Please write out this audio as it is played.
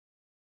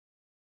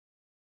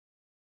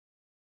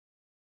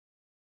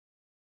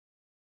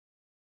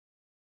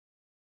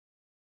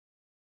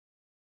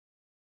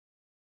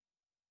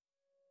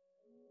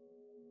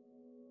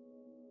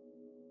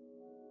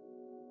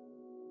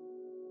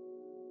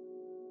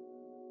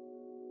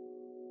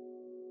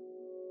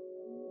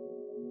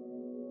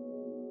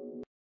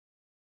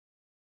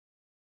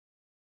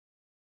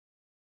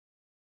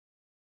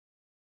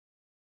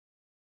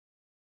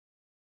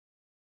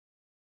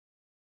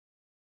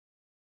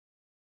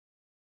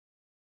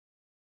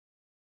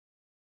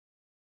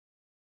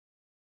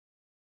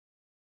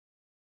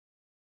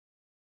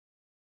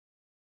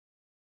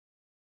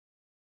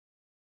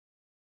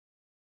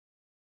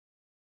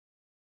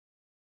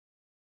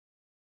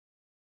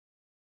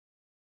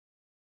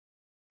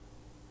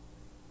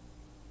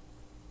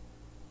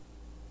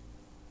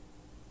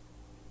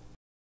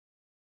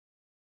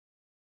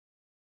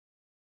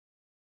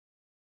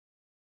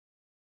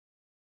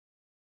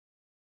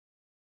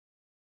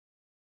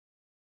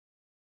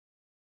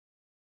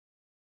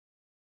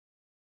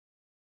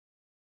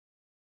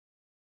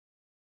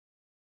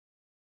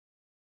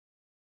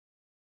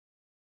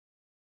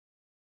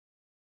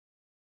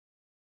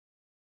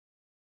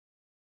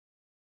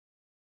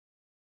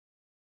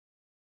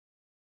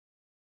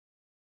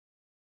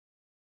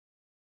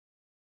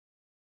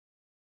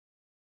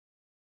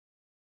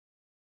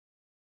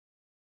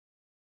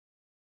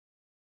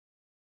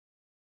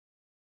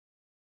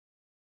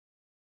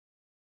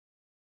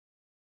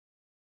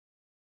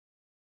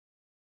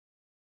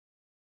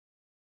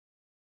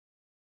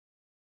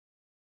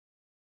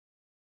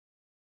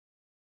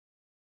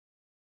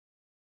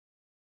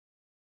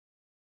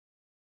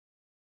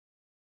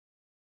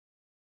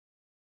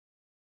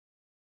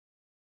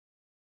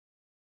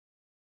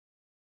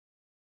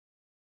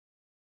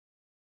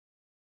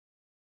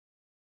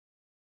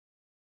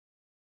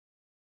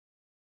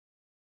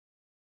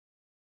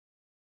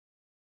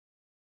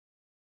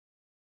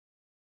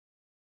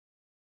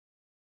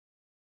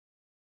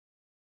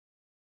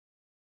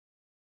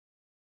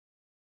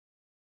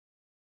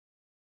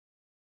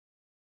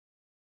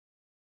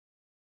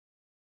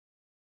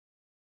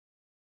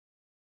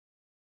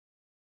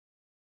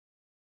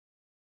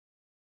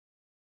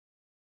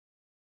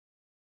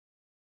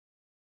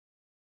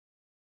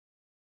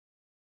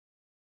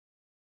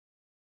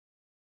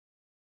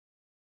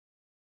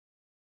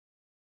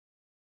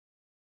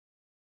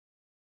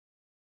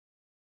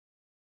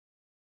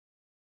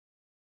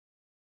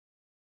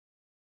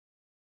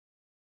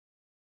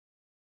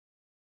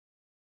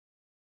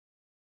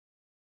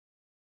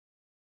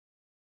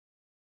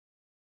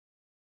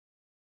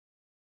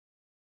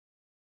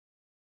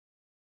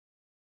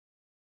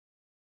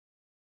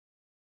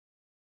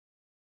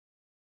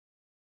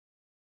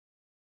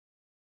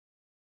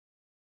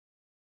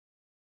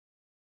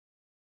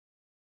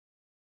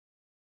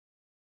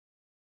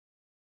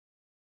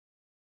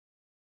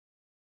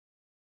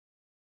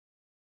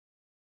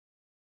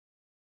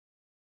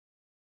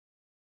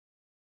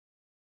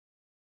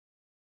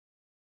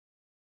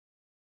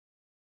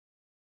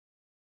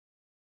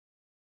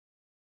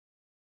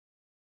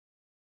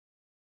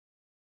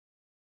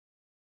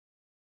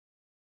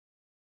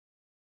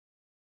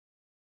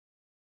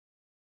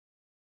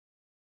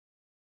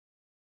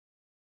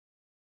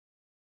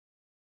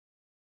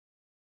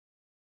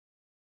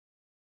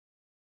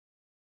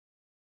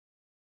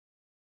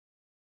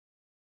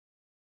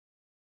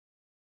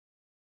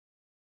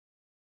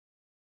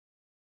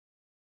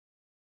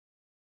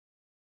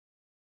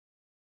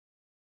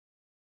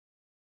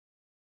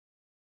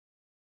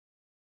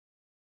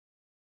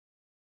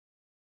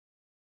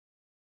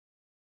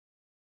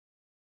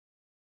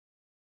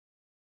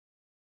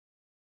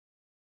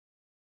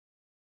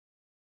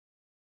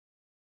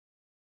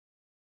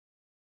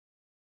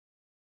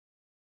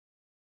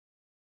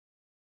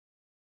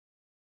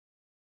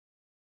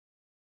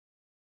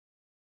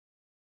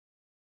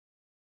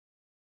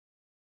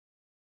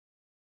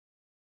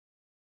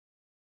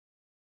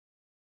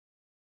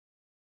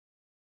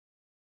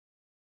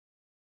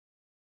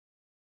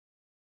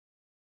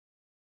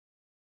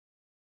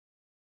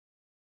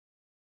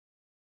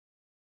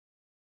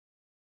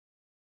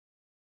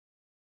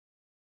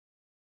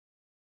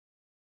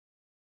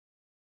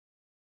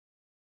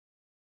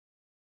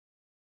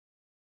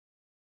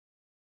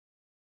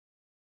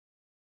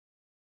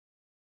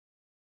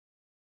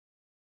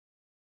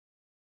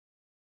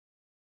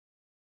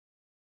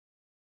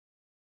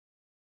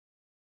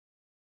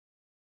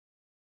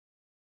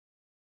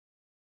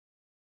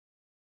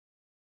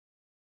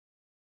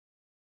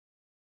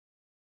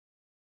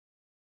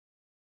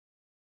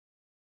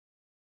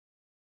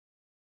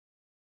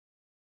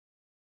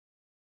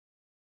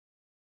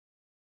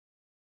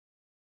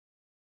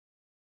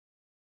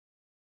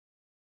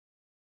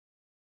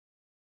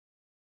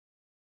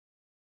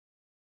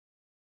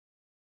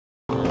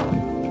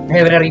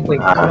ഇവരിറങ്ങിപ്പോയി.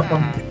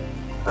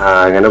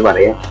 അങ്ങനെ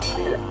പറയാം.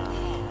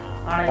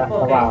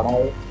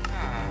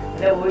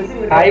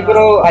 Hi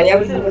bro,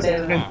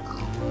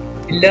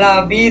 ഇല്ലടാ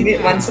അബി,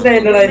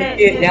 മനസ്സിലായില്ലടാ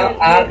എനിക്ക്. ഞാൻ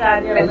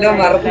എല്ലാം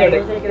മറന്നുകൂടെ.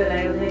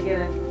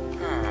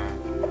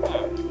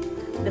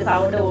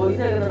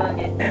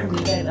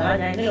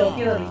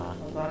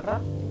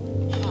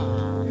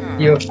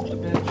 അയ്യോ,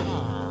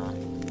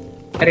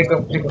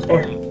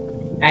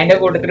 അതിന്റെ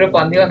കൂട്ടത്തില്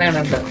പന്നി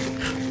വന്നാണ്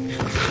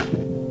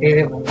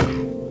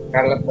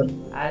കള്ളപ്പൻ.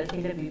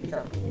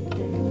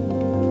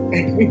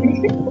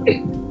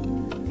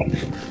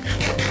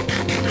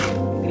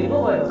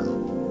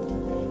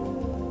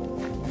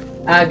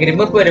 ആ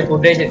ഗ്രിമ്മക്ക് വരെ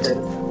ഫുഡ് കഴിച്ചിട്ട്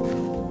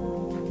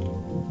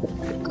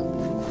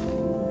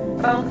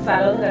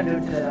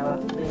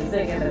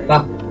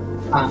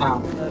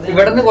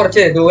ഇവിടുന്ന്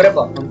കുറച്ച് ദൂരെ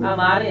പോവാം.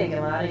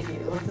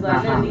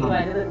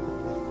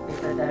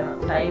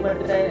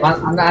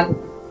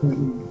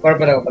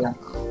 കുഴപ്പമില്ല കുഴപ്പമില്ല.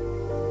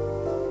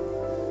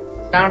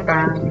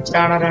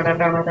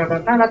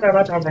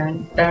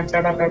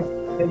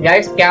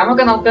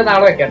 ക്യാമൊക്കെ നമുക്ക്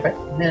നാളെ വെക്കട്ടെ.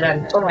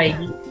 അല്പം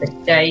വൈകി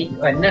സെറ്റായി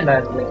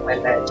വന്നുണ്ടായിരുന്നു.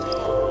 എല്ലാവരും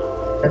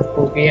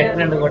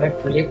സ്കൂപ്പിയേട്ടനുണ്ട് കൂടെ,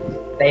 പുള്ളി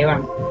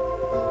ദൈവമാണ്.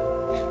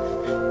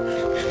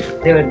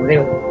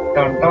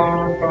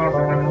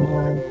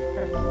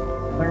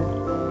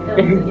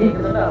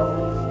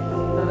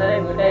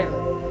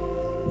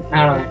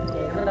 ആണോ?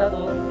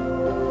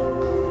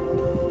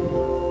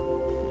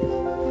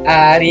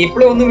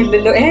 റീപ്ലേ ഒന്നും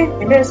ഇല്ലല്ലോ.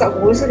 എന്റെ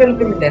വോയിസ്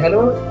കേൾക്കുന്നില്ലേ?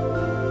 ഹലോ,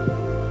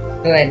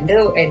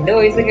 എന്റെ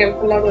വോയിസ്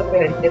കേൾക്കില്ലാതെ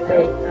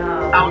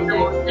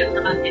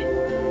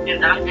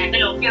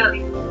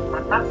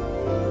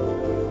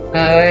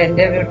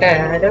എന്റെ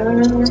വീട്ടുകാരോ.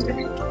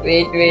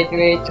 Wait wait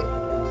wait,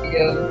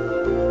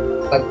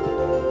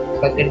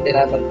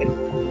 പത്തെടുത്തരാ.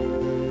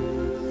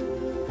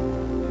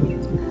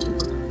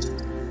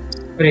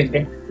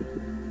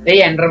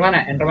 എൻഡർമാനെ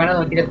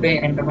നോക്കിയപ്പോ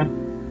എൻഡർമാൻ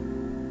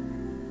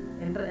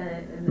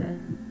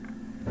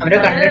അവരെ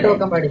കണ്ടിട്ട്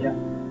നോക്കാൻ പാടില്ല.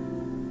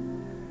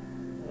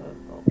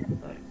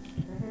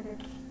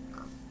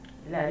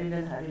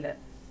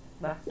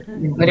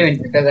 ഒരു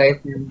മിനിറ്റ്.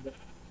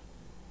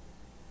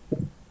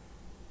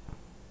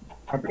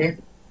 ഓക്കെ,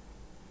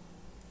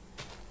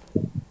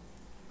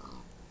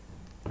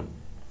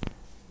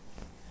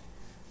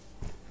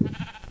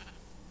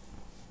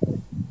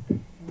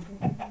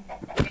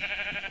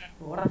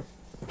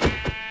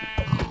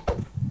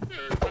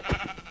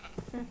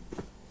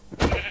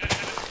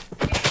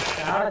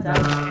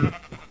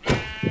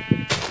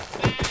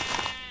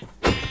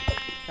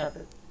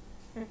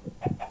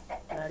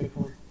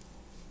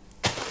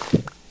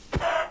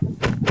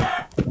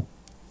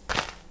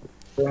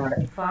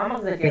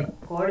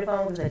 കോഴി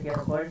ഫാം സെറ്റ്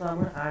ചെയ്യണം. കോഴി ഫാം,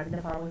 ആടിന്റെ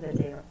ഫാം സെറ്റ്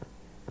ചെയ്യണം.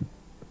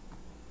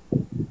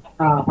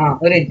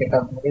 ഒരു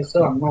മിനിറ്റ്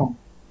വന്നോ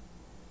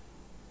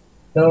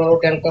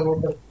കേൾക്കാൻ.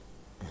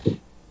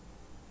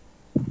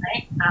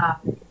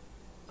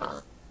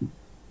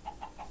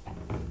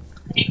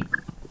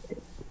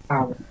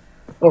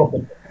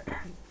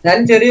 ഞാൻ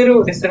ചെറിയൊരു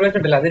ഡിസ്റ്റർബൻസ്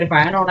ഉണ്ടല്ലോ, അതൊരു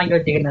ഫാൻ ഓൺ ആക്കി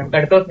വെച്ചിരിക്കുന്നത്.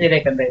 അടുത്ത ദിവസം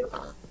ശരിയാക്കി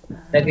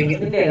എന്തായാലും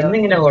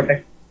ഇന്നിങ്ങനെ പോട്ടെ.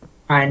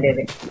 എന്റെ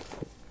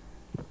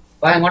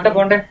എങ്ങോട്ടാ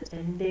പോണ്ടേ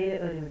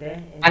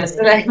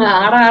മനസ്സിലായി.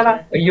 ആടാ.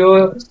 അയ്യോ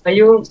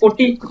അയ്യോ,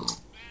 പൊട്ടി.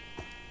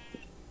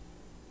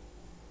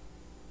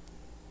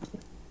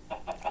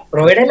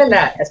 പ്രൊവൈഡല്ല,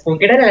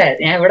 സ്പൂക്കിടല്ലേ.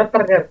 ഞാൻ ഇവിടെ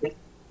പറഞ്ഞു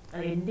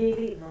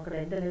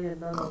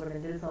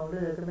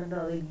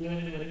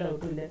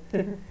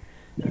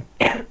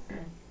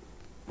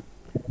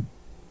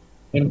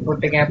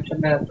ഇൻപുട്ട് ക്യാപ്ഷൻ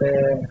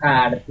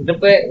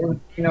ഇതിപ്പോ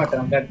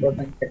നമുക്ക് അടുത്ത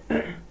ദിവസം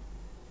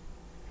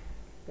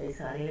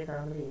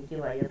എനിക്ക്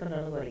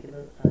വയ്യാത്തൊരാണ്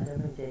കളിക്കുന്നത്.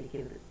 ആരാന്ന്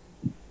വിചാരിക്കരുത്.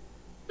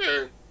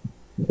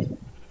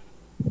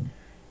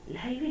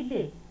 ലൈവ്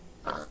ഇല്ലേ?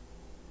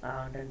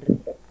 ഉണ്ട്.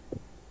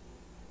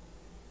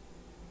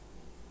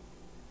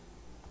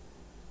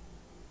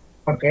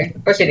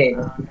 ഇപ്പൊ ശരിയായി.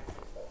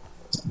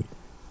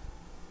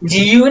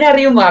 ജിയുവിനെ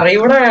അറിയും,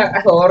 ഇവിടെ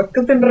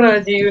ഓർക്കത്തുണ്ടോ?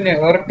 ജിയുവിനെ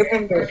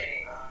ഓർക്കത്തുണ്ട്.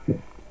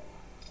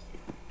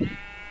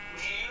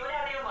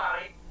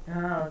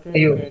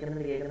 അയ്യോ,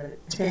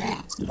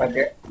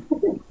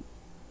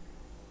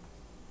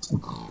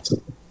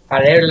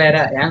 പഴയ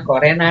പിള്ളേരാ. ഞാൻ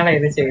കൊറേ നാളെ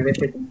ഇത്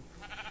ചെയ്തിട്ട്.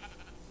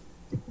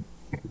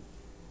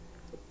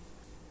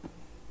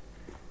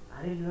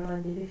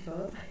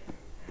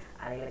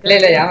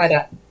 ഇല്ല ഞാൻ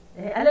വരാം.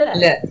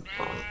 ഇല്ല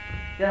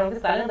നമുക്ക്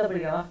സ്ഥലം എന്താ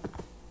പിടിക്കാം?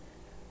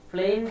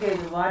 Plain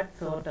gauge what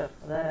sorter.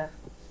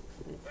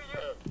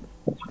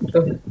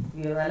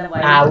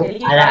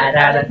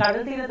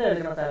 കടൽ തീരത്ത്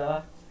എടുക്കണ സ്ഥലവാ.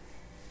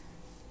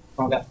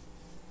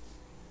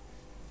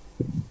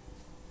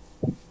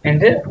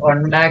 എന്ത്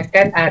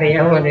ഉണ്ടാക്കാൻ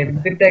അറിയാമോ?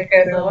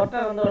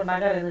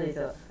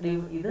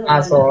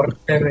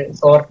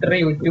 സോർട്ടർ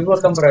യൂട്യൂബ്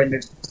ഒക്കെ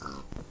പറയുന്നുണ്ട്.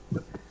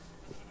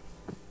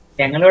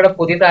 ഞങ്ങളിവിടെ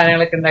പുതിയ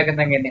സാധനങ്ങളൊക്കെ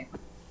ഉണ്ടാക്കുന്ന എങ്ങനെ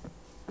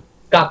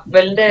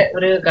കപ്പലിന്റെ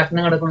ഒരു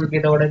കഷ്ണം കിടക്കുന്നു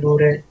ഇതോടെ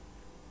ദൂരെ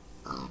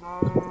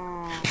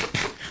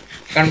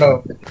കണ്ടോ?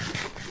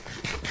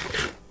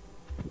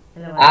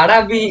 ആടാ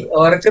ബി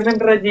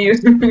ഓർക്കുന്നുണ്ടോ? ജീവൻ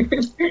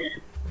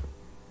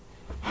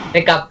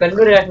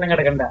കപ്പലിന്റെ ഒരു കഷ്ണം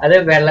കിടക്കണ്ട, അത്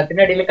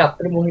വെള്ളത്തിന്റെ അടിയിൽ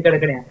കപ്പൽ മുങ്ങി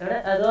കിടക്കണേ.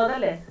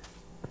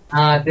 ആ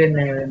അത്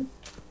തന്നെ.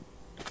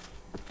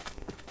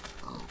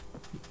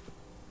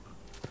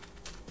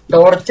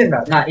 ടോർച്ച് ഉണ്ടോ?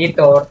 ഈ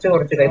ടോർച്ച്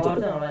കുറച്ച്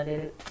കഴിച്ചിട്ട്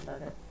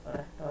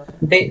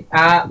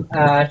ആ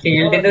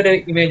ഷീൽഡിന്റെ ഒരു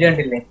ഇമേജ്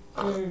കണ്ടില്ലേ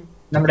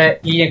നമ്മുടെ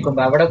ഈ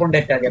വെക്കുമ്പോ അവിടെ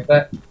കൊണ്ടുവച്ചാൽ മതി. അപ്പൊ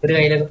ഒരു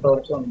കയ്യിലൊക്കെ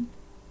ടോർച്ച് വന്നു.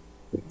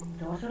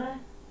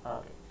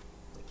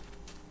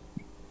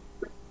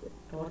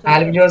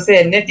 ആൽബിൻ ജോസ്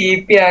എന്നെ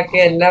TP ആക്കി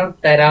എല്ലാം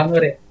തരാന്ന്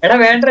പറയും. എടാ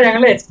വേണ്ട,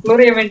 ഞങ്ങള് എക്സ്പ്ലോർ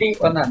ചെയ്യാൻ വേണ്ടി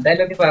വന്നാ.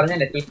 എന്തായാലും നീ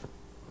പറഞ്ഞല്ലേ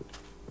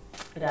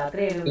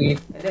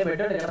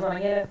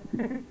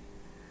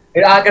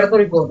ആ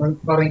കിടത്തുറിപ്പോ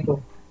പറഞ്ഞിപ്പോ.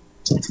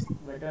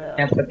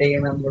 അപ്പത്തേക്ക്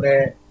നമ്മുടെ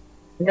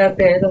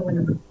ഇതിനകത്ത് ഏതോ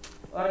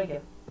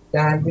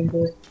ആൽബിൻ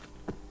ജോസ്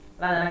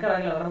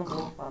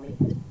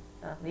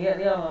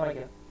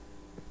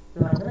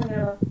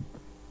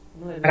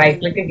റൈറ്റ്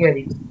ക്ലിക്ക്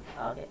കയറി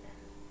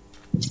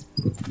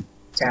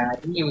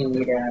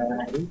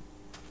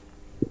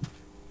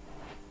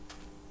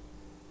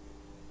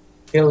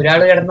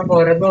ഒരാള് കിടന്ന്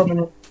പോരെന്ന്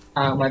തോന്നുന്നു.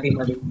 ആ മതി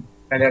മതി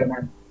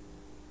കിടന്നാണ്.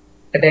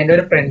 എന്നിട്ട് എന്റെ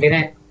ഒരു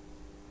ഫ്രണ്ടിനെ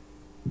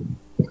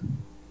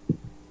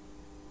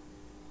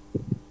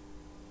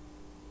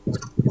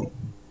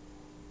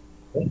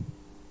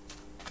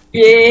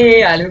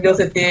ആൽവിൻ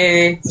ജോസ് എത്തിയേ.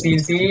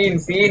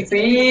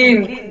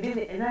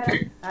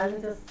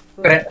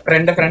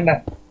 ഫ്രണ്ടാ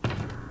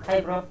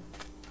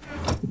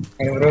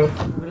ബ്രോ.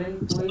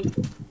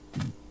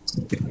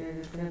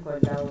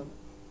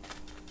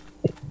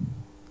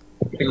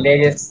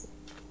 വില്ലേജസ്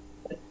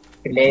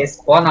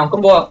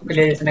നമുക്കും പോവാം.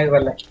 വില്ലേജസിനെ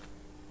കൊല്ലം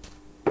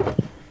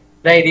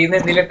ഇതിന്ന്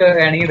എന്തെങ്കിലുമൊക്കെ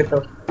വേണമെങ്കിൽ എടുത്തോ.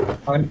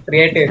 അവൻ ഫ്രീ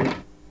ആയിട്ട് വരും.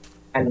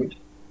 അല്ല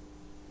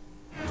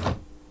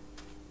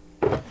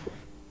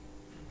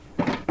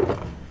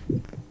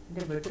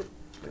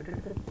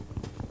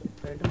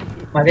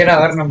മതിയുടെ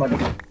ഒരെണ്ണം മതി.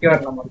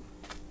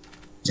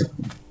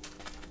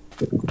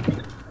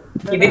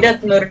 ഇതിന്റെ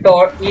അകത്തുനിന്ന് ഒരു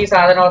ഈ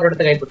സാധനം അവരുടെ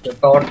അടുത്ത് കൈപ്പിട്ടു.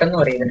 ടോട്ടം എന്ന്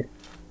പറയുന്നത്.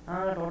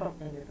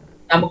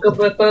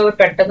 നമുക്കിപ്പോ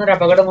പെട്ടെന്ന് ഒരു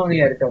അപകടം തോന്നി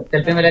വിചാരിച്ചോ.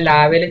 ചിലപ്പോ വല്ല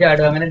ലാവയില്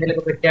ചാടും അങ്ങനെ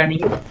എന്തെങ്കിലുമൊക്കെ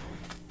പറ്റുകയാണെങ്കിൽ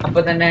അപ്പൊ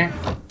തന്നെ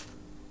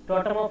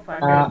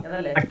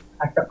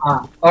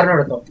ഒരെണ്ണം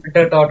എടുത്തോ. എന്നിട്ട്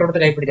ടോട്ടം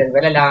എടുത്ത് കൈ പിടിച്ചാൽ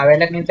വല്ല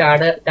ലാവയിലൊക്കെ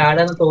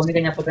ചാടാന്ന് തോന്നി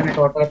കഴിഞ്ഞാൽ അപ്പൊ തന്നെ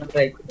ടോട്ടം എടുത്ത്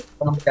കൈ പിടിച്ചു.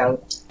 അപ്പൊ നമുക്ക്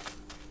ചാവും.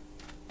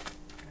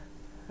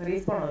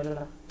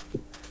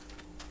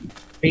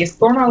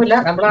 റീസ്പോൺ ആവില്ല.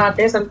 നമ്മൾ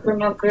അതേ സ്ഥലത്ത്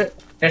നമുക്ക്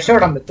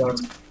രക്ഷപ്പെടാൻ പറ്റും.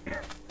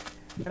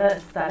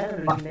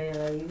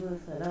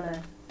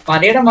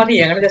 മതിയുടെ മതി.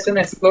 ഞങ്ങൾ ജസ്റ്റ്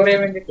ഒന്ന് എക്സ്പ്ലോർ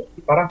ചെയ്യാൻ വേണ്ടിട്ട്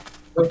പറ.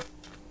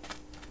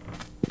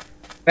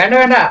 വേണ്ട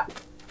വേണ്ട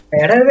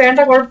വേണ്ട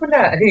കുഴപ്പമില്ല.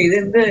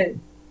 ഇതെന്ത്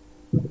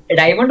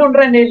ഡയമണ്ട് ഉണ്ടോ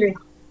എന്റെ കയ്യില്?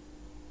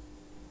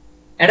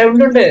 എടാ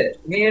ഉണ്ട്.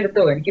 നീ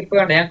എടുത്തോ. എനിക്കിപ്പോ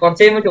വേണ്ട. ഞാൻ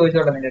കുറച്ച് കഴിയുമ്പോ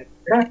ചോദിച്ചോട്ടെ നിന്റെ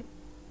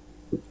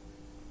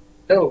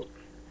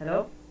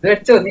ഇത്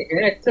വെച്ചോ. നീ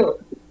വെച്ചോ.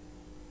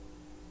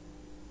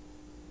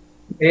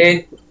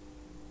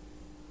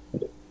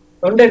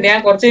 ഉണ്ട്. ഞാൻ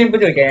കുറച്ച് കഴിയുമ്പോ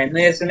ചോദിക്കാം. എന്ന്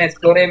ജസ്റ്റ്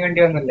എക്സ്പ്ലോർ ചെയ്യാൻ വേണ്ടി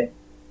വന്നല്ലേ.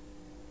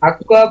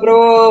 അക്വ ബ്രോ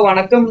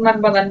വണക്കം.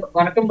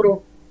 വണക്കം ബ്രോ.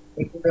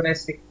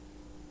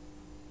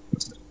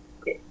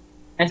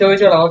 ഞാൻ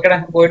ചോദിച്ചോളാം. ഓക്കെടാ,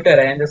 പോയിട്ട്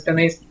വരാം. ഞാൻ ജസ്റ്റ്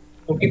ഒന്ന്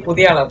കുട്ടി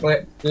പുതിയ ആളാ. അപ്പൊ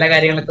എല്ലാ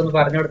കാര്യങ്ങളൊക്കെ ഒന്ന്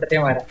പറഞ്ഞു കൊടുത്തിട്ട്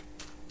ഞാൻ വരാം.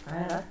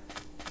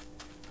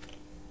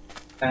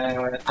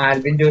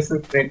 ആൽബിൻ ജോസ്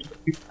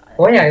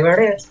പോയാ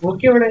ഇവിടെ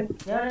സ്പൂക്കി എവിടെ?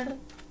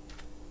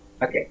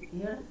 ഓക്കെ,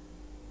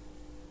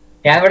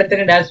 ഞാൻ ഇവിടെ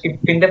തന്നെ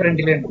ഷിപ്പിന്റെ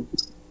ഫ്രണ്ടിലുണ്ട്.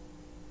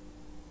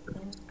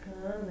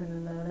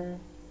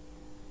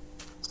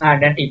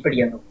 ഞാൻ ടീപ്പ്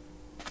അടിക്കാൻ.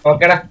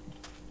 ഓക്കെടാ,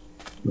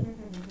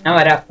 ഞാൻ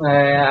വരാം.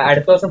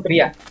 അടുത്ത ദിവസം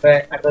ഫ്രീയാ.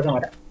 അടുത്ത ദിവസം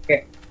വരാം. ഓക്കെ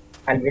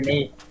ആൽബിനെ.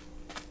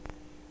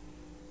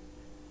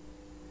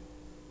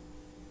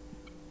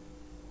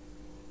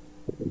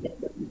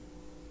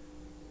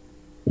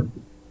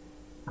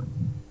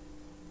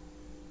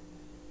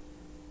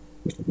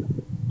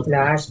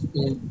 Last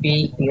EP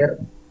here.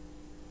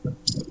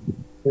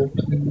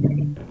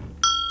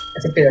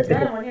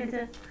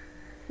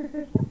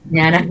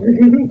 ഞാനാ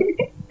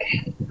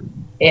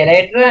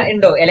എലൈറ്റർ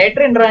ഉണ്ടോ?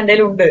 എലൈറ്റർ ഉണ്ടോ? എന്റെ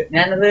ഉണ്ട്.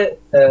 ഞാനത്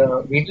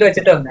വീട്ടിൽ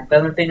വെച്ചിട്ട് വന്നെ.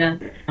 എന്താന്ന് വെച്ച് കഴിഞ്ഞാൽ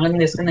ഞങ്ങളൊന്ന്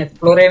ജസ്റ്റ് ഒന്ന്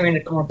എക്സ്പ്ലോർ ചെയ്യാൻ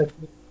വേണ്ടിട്ട്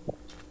മൊത്തത്തിൽ.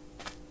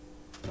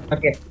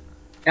 ഓക്കെ,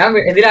 ഞാൻ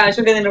എന്തെങ്കിലും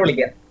ആവശ്യമുണ്ടെങ്കിൽ നിന്നെ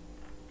വിളിക്കാം.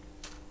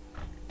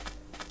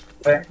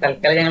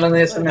 തൽക്കാലം ഞങ്ങളൊന്ന്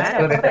ജസ്റ്റ് ഒന്ന്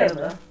എക്സ്പ്ലോർ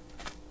ചെയ്തിട്ട്.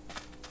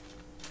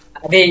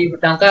 അതെ,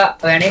 നമുക്ക്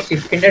വേണമെങ്കിൽ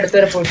ഷിപ്പിന്റെ അടുത്ത്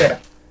വരെ പോയിട്ട്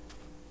വരാം.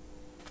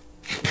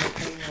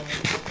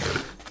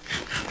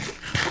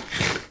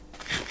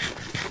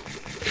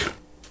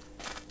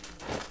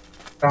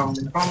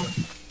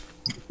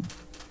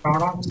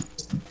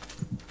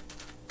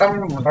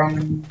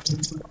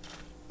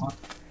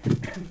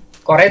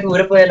 കൊറേ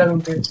ദൂരെ പോയാലോ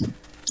നമുക്ക്?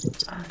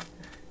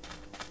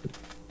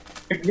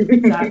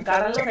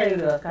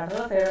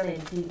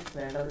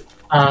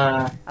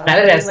 നല്ല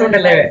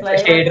രസമുണ്ടല്ലേ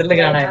ഷെയ്ഡറിൽ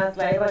കാണാൻ.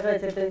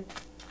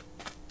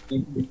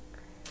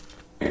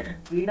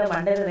 വീടിന്റെ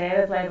മണ്ടേന്ന്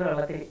നേരെ സ്ലൈഡർ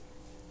വെള്ളത്തില്.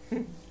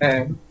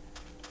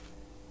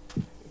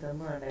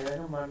 ഇതൊന്നും വേണ്ട,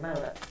 ഇതൊക്കെ മണ്ണ.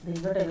 ഇവിടെ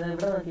ഇങ്ങോട്ട്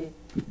ഇവിടെ നോക്കി.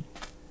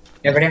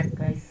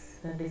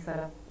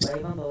 സ്ഥലം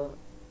വൈബം തോന്നുന്നു.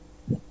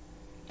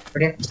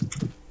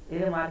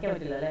 ഇത് മാർക്കാൻ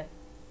പറ്റില്ല അല്ലേ?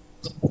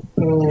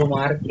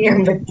 മാർക്ക് ചെയ്യാൻ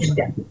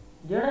പറ്റില്ല.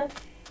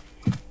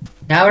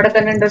 ഞാൻ അവിടെ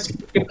തന്നെ ഉണ്ട്,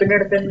 ഷിപ്പിന്റെ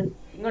അടുത്ത് തന്നെ.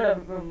 ഇങ്ങോട്ടോ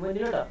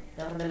മുന്നിലോട്ടോ?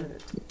 ഞാൻ കൊണ്ടുവരുന്നത്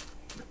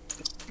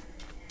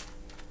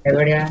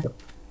എവിടെയാ?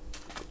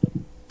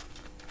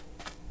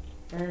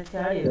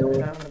 ചാടിയോ?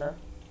 കാണുന്നുണ്ടോ?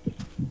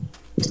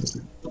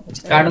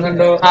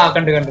 കാണുന്നുണ്ടോ? ആ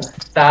കണ്ടു കണ്ടു.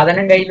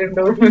 സാധനം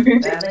കയ്യിലുണ്ടോ?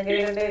 സാധനം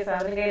കയ്യിലുണ്ട്,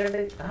 സാധനം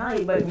കയ്യിലുണ്ട്. ആ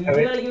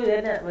വീഡിയോ കളിക്കും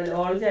തന്നെ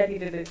ഓൾസ്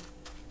ആക്കിയിട്ടുണ്ട്.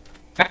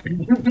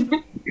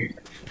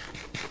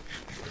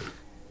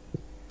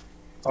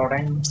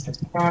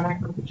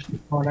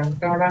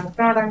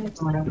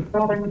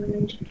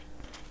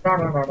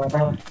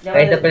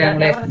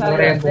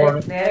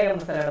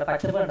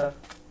 പച്ചപ്പുണ്ടോ?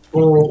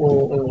 ഓ ഓ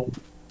ഓ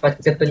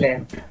പച്ചപ്പില്ലേ?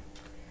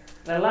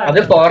 അത്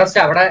ഫോറസ്റ്റ്.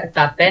 അവിടെ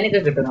തത്തേനൊക്കെ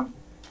കിട്ടണം.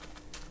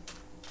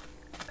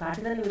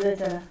 കാട്ടിൽ തന്നെ വീട്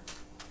വെച്ചാലോ?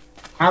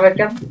 ആ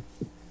വെക്കാം.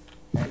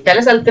 ചില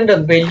സ്ഥലത്തുണ്ട്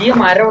വലിയ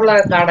മരമുള്ള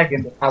കാടൊക്കെ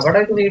ഉണ്ട്, അവിടെ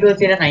ഒക്കെ വീട്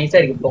വെച്ച് കഴിഞ്ഞാൽ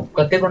നൈസായിരിക്കും.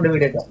 പൊക്കത്തെ കൊണ്ട്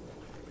വീട് വെക്കാം.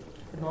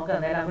 നോക്കാം,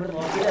 നേരെ അങ്ങോട്ട്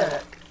നോക്കിയില്ല.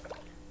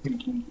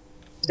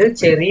 ഇത്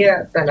ചെറിയ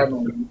സ്ഥലം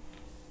തോന്നുന്നു.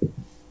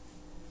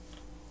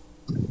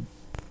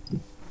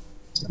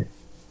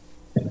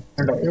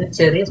 ഉണ്ടോ? ഇത്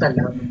ചെറിയ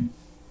സ്ഥലമാണ്.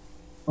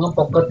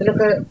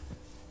 പൊക്കത്തിലൊക്കെ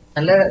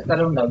നല്ല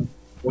സ്ഥലം ഉണ്ടാവും.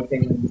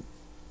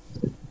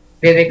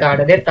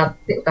 കാട്. ഇതേ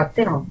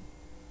തത്തയാണോ?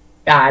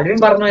 ആൽവിൻ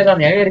പറഞ്ഞു പോയതാ.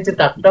 ഞാൻ വിചാരിച്ചു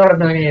തത്ത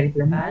പറഞ്ഞു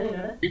വിചാരിക്കും.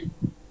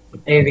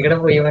 ഇതിക്കടെ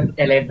പോയവൻ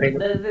ഇലക്ട്രിക്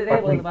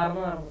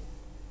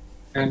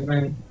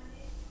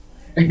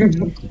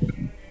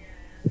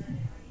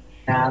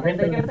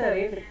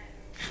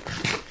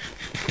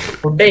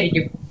ഫുഡ്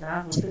ആയിരിക്കും.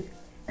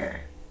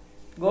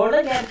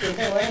 ഗോൾഡൻ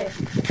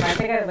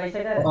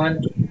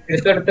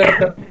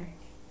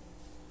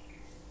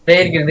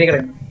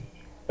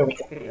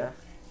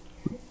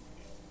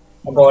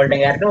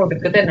ക്യാരറ്റ്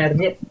ഒടുക്കത്തെ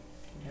എനർജി.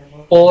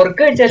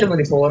 പോർക്ക് കഴിച്ചാലും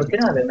മതി.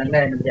 പോർക്കിനും അതെ നല്ല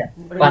എനർജിയാ.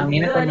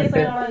 പന്നീനെ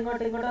കൊന്നിട്ട്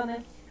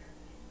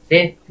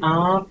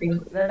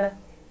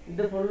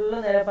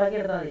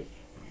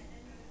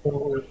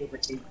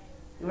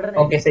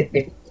ഓക്കെ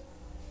സെറ്റ്.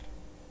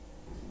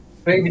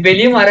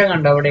 വലിയ മരം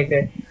കണ്ടോ അവിടെയൊക്കെ?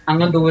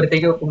 അങ്ങ്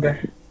ദൂരത്തേക്ക് വെക്കുമ്പോ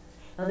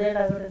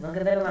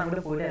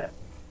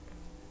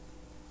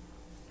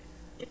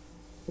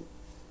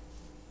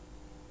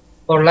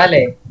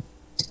കൊള്ളാലേ?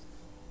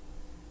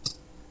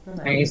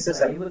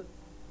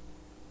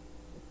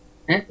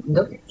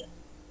 എന്തോ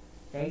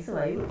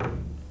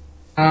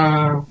ആ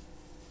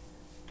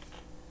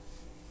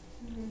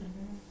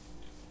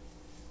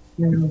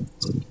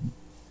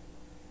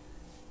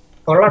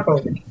കൊള്ളാട്ടോ.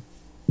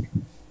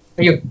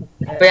 അയ്യോ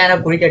ഇപ്പൊ ഞാൻ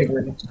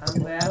കുഴിക്കടിക്കുന്നു.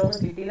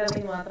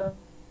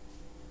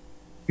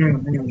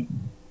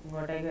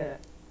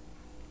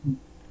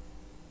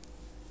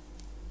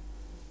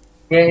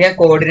 ഞാൻ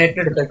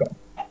കോർഡിനേറ്റർ എടുത്തേക്കാം.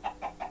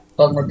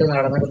 അപ്പൊ അങ്ങോട്ട്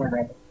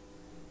നടന്നിട്ടുണ്ടായിരുന്നു.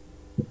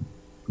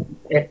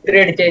 എത്ര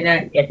അടിച്ചു കഴിഞ്ഞാൽ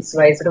എക്സ്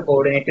വൈസിന്റെ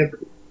കോർഡിനേറ്റർ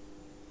കിട്ടും.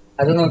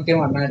 അത് നോക്കി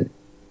വന്നാൽ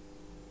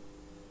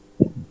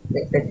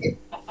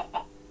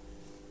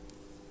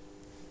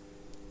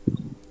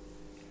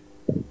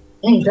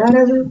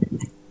ഇതാരത്?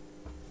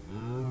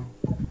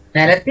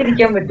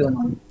 നിലത്തിരിക്കാൻ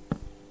പറ്റുമോ?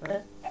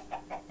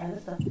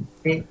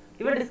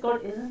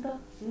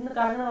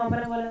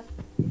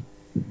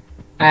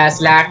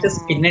 സ്ലാറ്റ്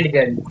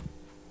സ്പിന്നടിച്ചായിരുന്നു.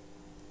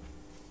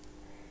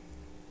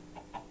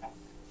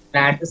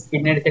 സ്ലാറ്റ്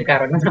സ്പിന്നടിച്ച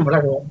കറങ്ങും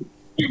നമ്മളത്.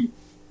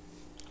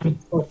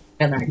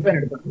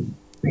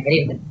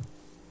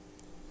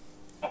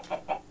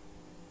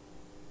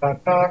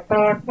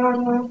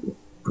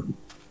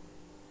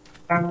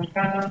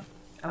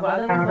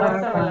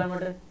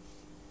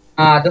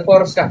 ആ അത്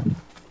ഫോറസ്റ്റാ.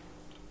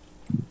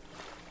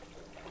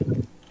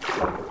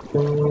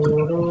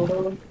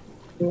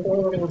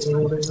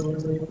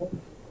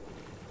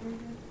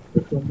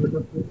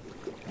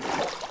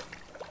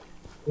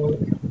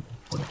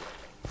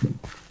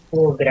 ഓ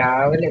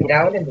ഗ്രാവല്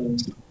ഗ്രാവല്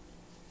തോന്നുന്നു.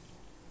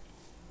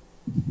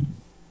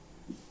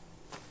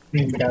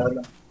 ഗ്രാവല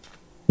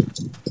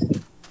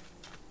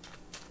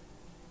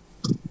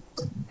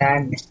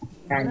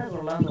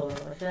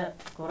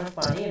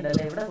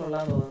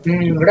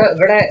ഇവിടെ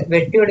ഇവിടെ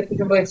വെട്ടി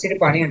വെളുപ്പിക്കുമ്പോ ഇച്ചിരി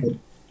പണിയുണ്ട്.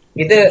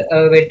 ഇത്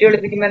വെട്ടി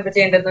വെളുപ്പിക്കുമ്പോ എന്താ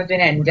ചെയ്യേണ്ടതെന്ന് വെച്ച്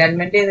കഴിഞ്ഞാൽ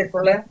എൻജാൻമെന്റ്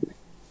ചെയ്തിട്ടുള്ള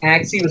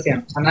ആക്സ് യൂസ്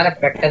ചെയ്യണം. എന്നാലും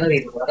പെട്ടെന്ന്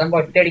തീരും. അതാകുമ്പോ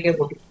ഒറ്റയടിക്ക്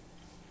പൊട്ടി.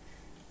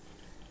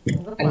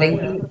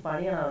 അല്ലെങ്കിൽ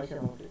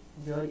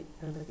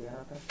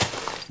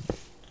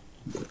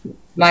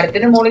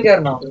മരത്തിന് മുകളിൽ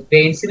കയറണോ?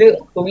 ബേസിൽ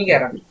തൂങ്ങി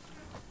കയറാം.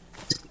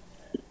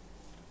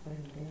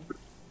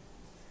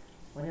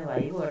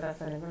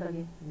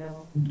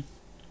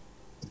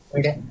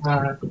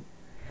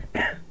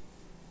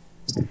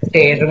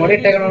 സ്റ്റേജും കൂടി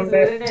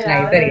ഇട്ടേക്കണോണ്ട്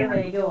നൈസ്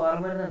ആയിരിക്കും.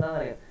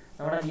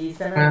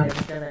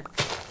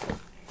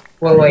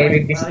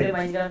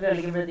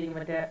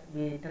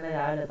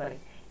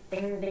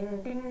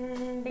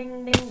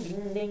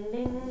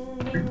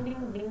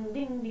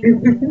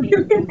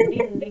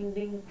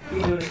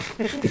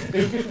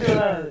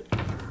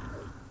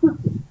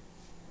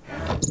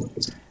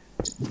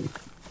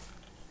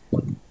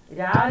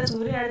 രാവിലെ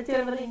സൂര്യൻ അടിച്ചു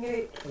വരുമ്പോൾ ഇങ്ങനെ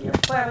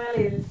എപ്പോ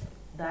അറിയാലും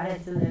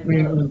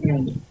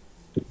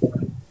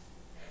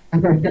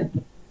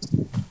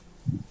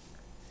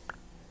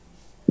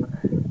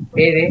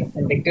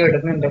എന്തൊക്കെയോ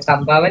ഇടുന്നുണ്ട്.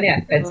 സംഭാവനയാ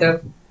വെച്ചോ.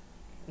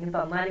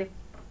 തന്നാലും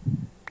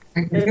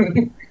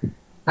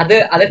അത്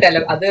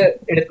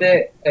എടുത്ത്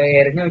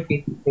എറിഞ്ഞു നോക്കി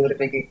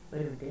ദൂരത്തേക്ക്.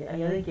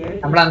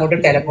 നമ്മൾ അങ്ങോട്ട്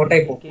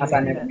ടെലപ്പോർട്ടായി പോകും ആ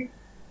സാധനം എറിഞ്ഞ്.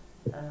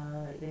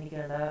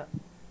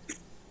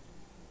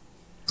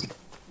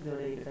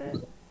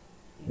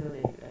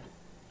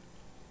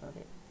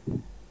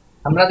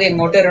 നമ്മളത്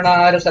എങ്ങോട്ട് വരണോ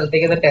ആ ഒരു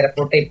സ്ഥലത്തേക്ക് അത്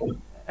ടെലപ്പോർട്ടായി പോകും.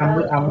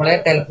 നമ്മളെ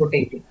ടെലപ്പോർട്ട്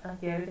ചെയ്യും.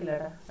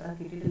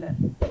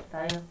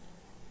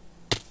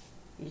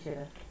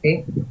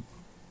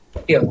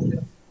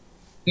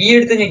 ഈ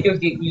എടുത്ത് ഞെക്കി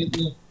നോക്കി.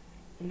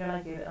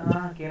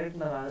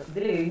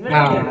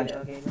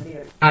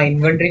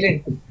 ഇൻവെന്ററിയിൽ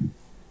എടുത്തു.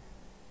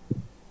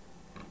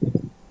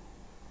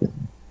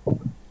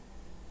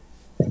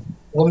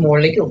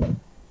 മുകളിലേക്ക് പോകും.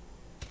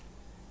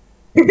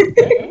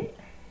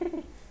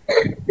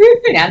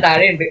 ഞാൻ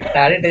താഴെ ഉണ്ട്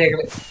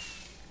ഞങ്ങള്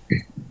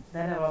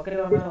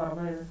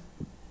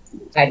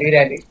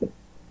അരൂരാല്.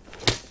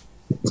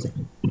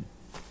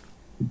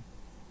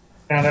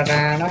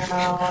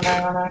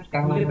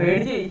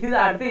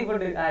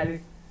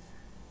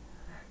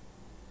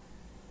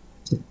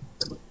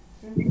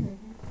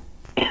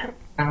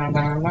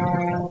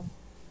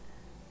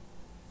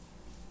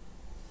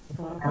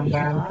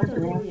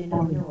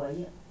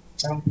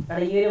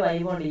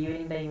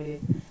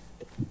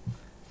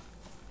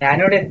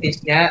 ഞാനിവിടെ എത്തി.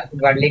 ഞാൻ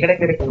വള്ളിക്കട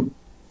കയറി പോകും.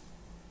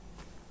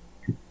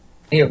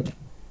 അയ്യോ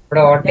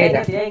ഇവിടെ ഓട്ടയില്ല.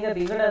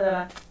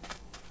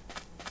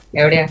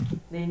 എവിടെയാ?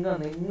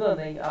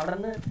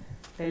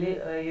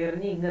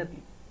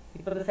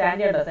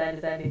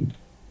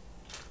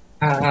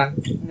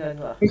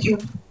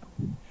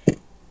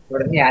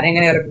 ഇവിടെ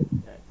ഞാനെങ്ങനെ ഇറങ്ങും?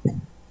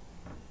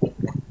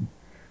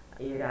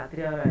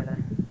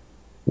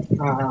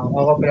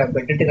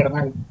 പെട്ടിട്ട്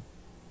കിടന്നാൽ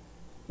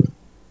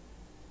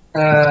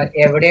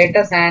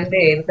എവിടെയായിട്ടാ സാൻഡ്?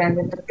 ഏത്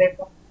സാൻഡിന്റെ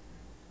അടുത്തായിട്ടോ?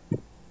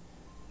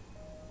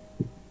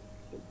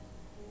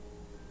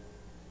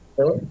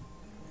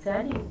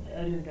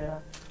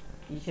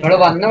 നമ്മള്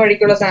വന്ന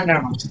വഴിക്കുള്ള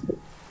സാൻഡാണോ?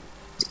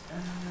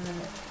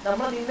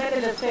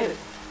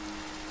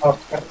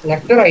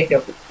 ലെഫ്റ്റ് റൈറ്റോ?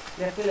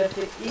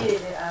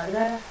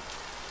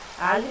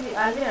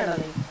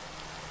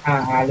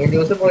 ആദ്യ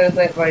ദിവസം പോയ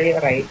വഴി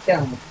റൈറ്റ്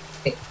ആണ്.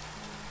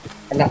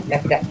 അല്ല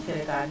ലെഫ്റ്റാ.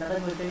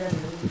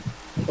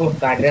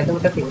 കാട്ടിനകത്ത്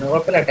വിട്ട തിന്നു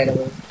കുഴപ്പമില്ലട്ടെ.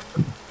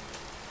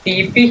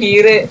 TP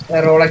ഹീറ്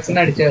റോളക്സിന്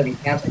അടിച്ചാൽ മതി.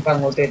 ഞാൻ ഇപ്പൊ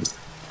അങ്ങോട്ട് വരും.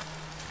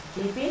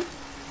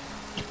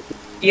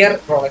 ഹിയർ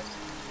റോളക്സ്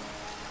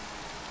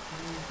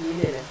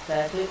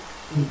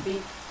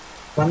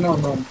വന്നു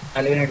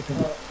അലുവിനടിച്ചു.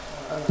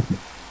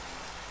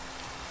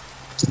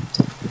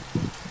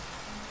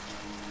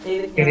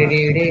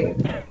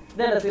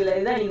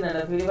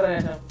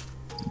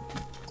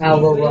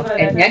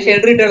 ഞാൻ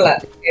ഷെൽട്ടർ ഇട്ടുള്ള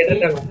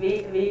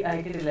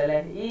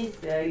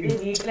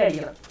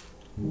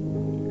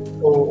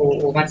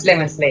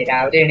മനസ്സിലായി.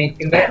 രാവിലെ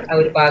എണീക്കുമ്പോ ആ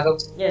ഒരു ഭാഗം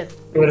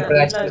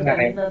സൂര്യപ്രകാശത്തിൽ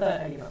നിറയും.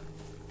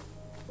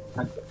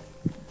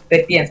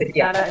 സെറ്റ്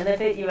ചെയ്യാം.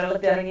 എന്നിട്ട് ഈ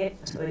വെള്ളത്തിൽ ഇറങ്ങി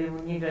ഒരു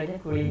മുങ്ങി കഴിഞ്ഞ്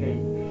കുളി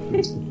കഴിഞ്ഞു.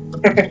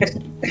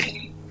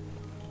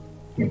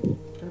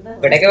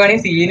 ഇവിടെയൊക്കെ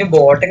വേണമെങ്കിൽ സീന്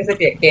ബോട്ടൊക്കെ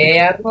സെറ്റ് ചെയ്യാം.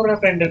 KR എന്ന് പറഞ്ഞ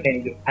ഫ്രണ്ട് ഉണ്ട്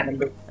എനിക്ക്,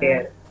 അനന്ത്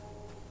KR.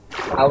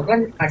 അവൻ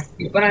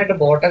ഇപ്പനായിട്ട്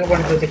ബോട്ടൊക്കെ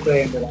പണിത് വെച്ചിട്ട്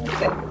പോയത്.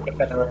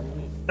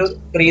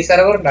 3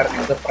 സെർവർ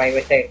ഉണ്ടായിരുന്നു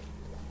പ്രൈവറ്റ് ആയിട്ട്.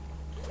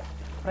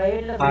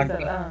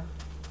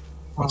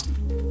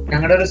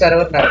 ഞങ്ങളുടെ ഒരു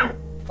സെർവർ ഉണ്ടായിരുന്നു.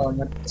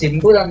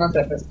 ചിമ്പു തന്ന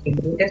സെർവർ,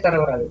 ചിമ്പുവിന്റെ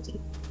സെർവർ അത്.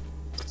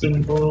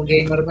 ചിമ്പു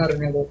ഗെയിമർ എന്ന്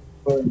പറഞ്ഞത്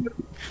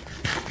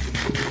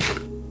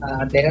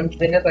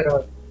അദ്ദേഹത്തിന്റെ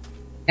സെർവർ.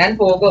 ഞാൻ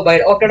പോകുമ്പോ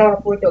ഓക്കേടാ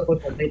പോയിട്ടോ.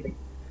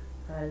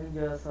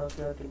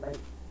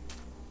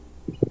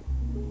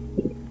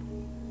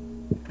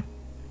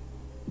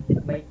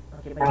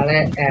 നാളെ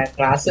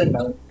ക്ലാസ്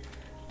ഉണ്ടാവും.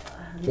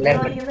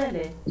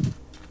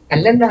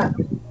 അല്ലല്ല,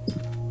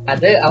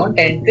 അത് അവൻ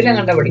 10th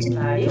കണ്ട പഠിക്കും.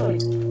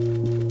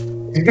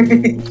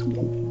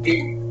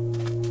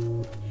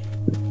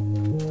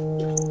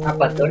 ആ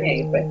 10 മണിയായി.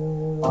 ഇപ്പൊ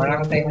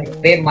ഓണാണ്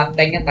ടൈമായി.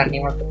 മത്തങ്ങ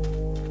തണ്ണിമത്തം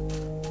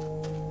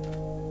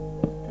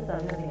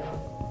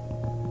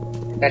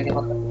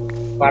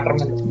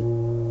വാട്ടർമെലൺ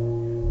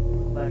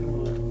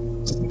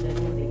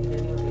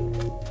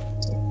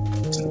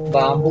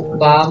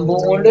ബാമ്പു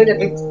കൊണ്ട്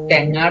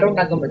തെങ്ങാട്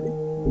ഉണ്ടാക്കാൻ പറ്റും.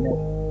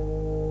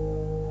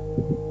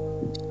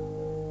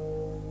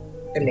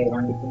 അല്ലേ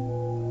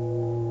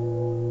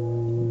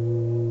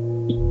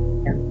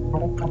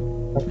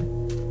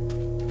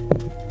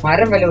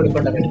മരം വില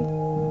കൊടുക്കേണ്ടത്.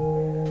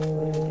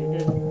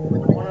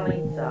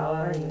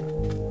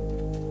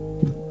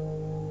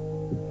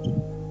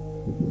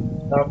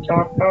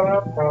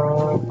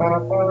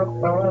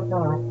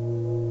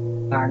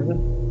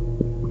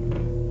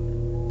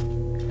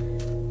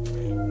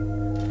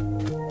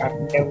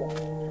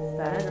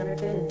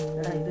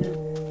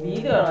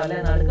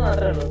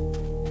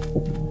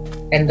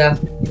 എന്താ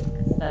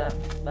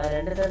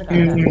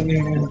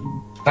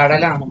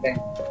കടലാണല്ലേ?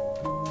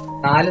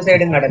 4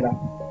 സൈഡും കടലാണ്.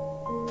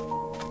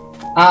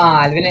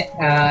 അൽവിന്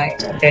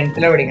 10th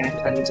പഠിക്കണേ.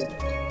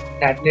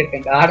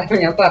 ആടെ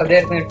ഞാൻ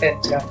പറഞ്ഞായിരുന്നു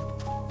 10th.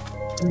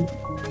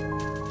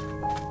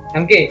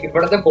 നമുക്ക്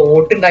ഇവിടത്തെ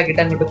ബോട്ട്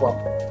ഉണ്ടാക്കിട്ട് അങ്ങോട്ട് പോവാം.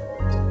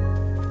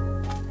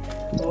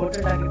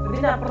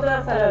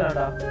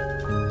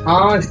 ആ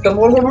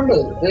ഇഷ്ടംപോലെ ഗുണമുണ്ട്.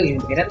 ഇത്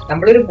ഇങ്ങനെ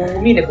നമ്മളൊരു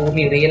ഭൂമി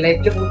റിയൽ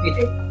ലൈഫില്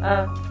ഭൂമിയില്ലേ,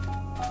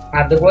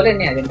 അതുപോലെ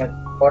തന്നെയാ അതിന്റെ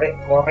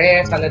കൊറേ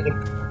സ്ഥലം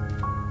കിട്ടും.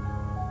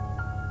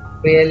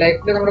 റിയൽ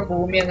ലൈഫില് നമ്മുടെ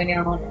ഭൂമി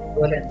എങ്ങനെയാണോ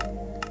അതുപോലെ തന്നെ.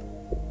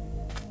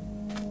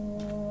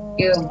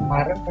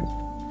 മരം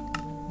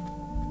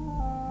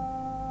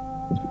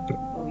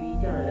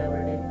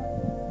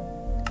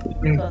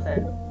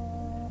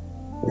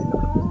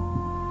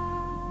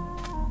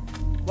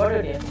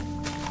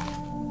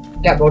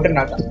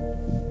ബോട്ടുണ്ടാക്കാം.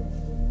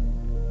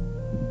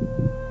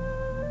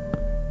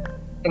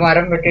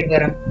 മരം വെട്ടിട്ട്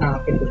തരാം. ആ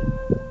കിട്ടും.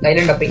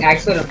 കയ്യിലുണ്ടോ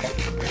ആക്സുണ്ടോ?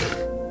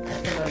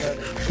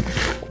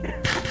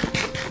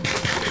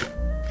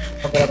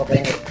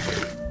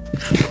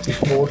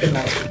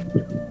 ബോട്ടുണ്ടാക്കാം.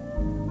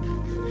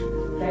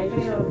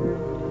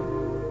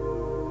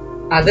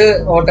 അത്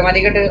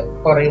ഓട്ടോമാറ്റിക്കായിട്ട്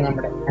കുറയും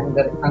നമ്മുടെ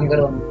അങ്കർ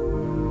വന്നു.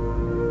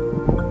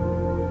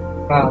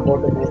 ആ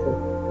ബോട്ട്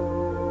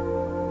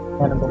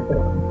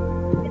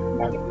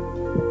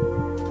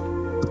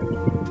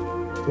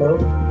ഹലോ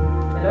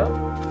ഹലോ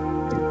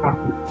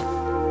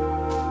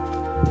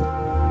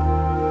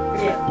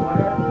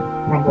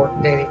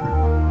ബോട്ടിന്റെ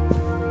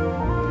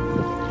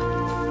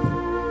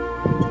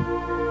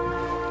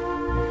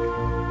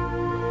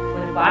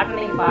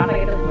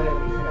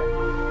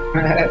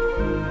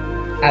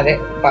അതെ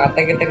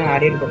പാട്ടൊക്കെ ഇട്ട്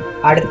ആടിയെടുക്കും.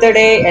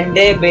 അടുത്തിടെ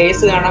എന്റെ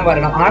ബേസ് കാണാൻ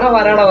പറയണം.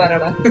 വരാടാ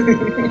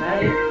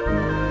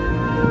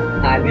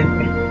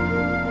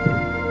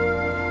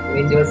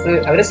ജോസ്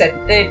അവര്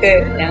സെറ്റ് ആയിട്ട്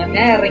ഞാൻ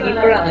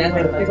ഇറങ്ങിയപ്പോഴാണ് ഞാൻ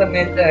നിർത്തിയ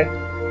സമയത്ത്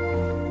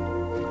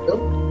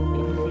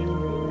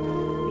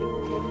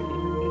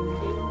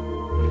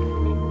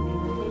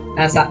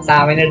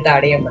സാമിനെടുത്ത്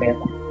ആഡ് ചെയ്യാൻ പറയാം.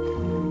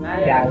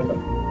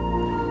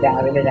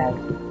 രാവിലെ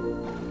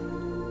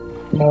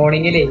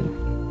മോർണിംഗിലേ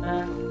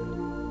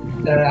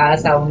ആ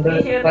സൗണ്ട്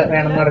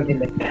വേണമെന്ന്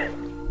പറഞ്ഞില്ലേ.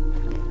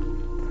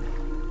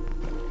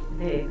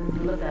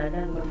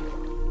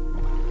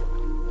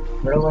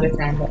 ഇവിടെ പോലെ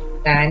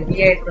സാൻഡി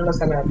ആയിട്ടുള്ള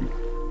സ്ഥലമാണ്.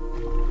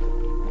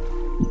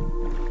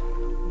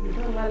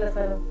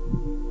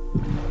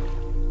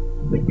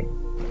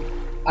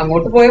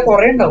 അങ്ങോട്ട് പോയ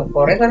കൊറേ ഉണ്ടാവും,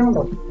 കൊറേ സ്ഥലം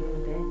ഉണ്ടാവും.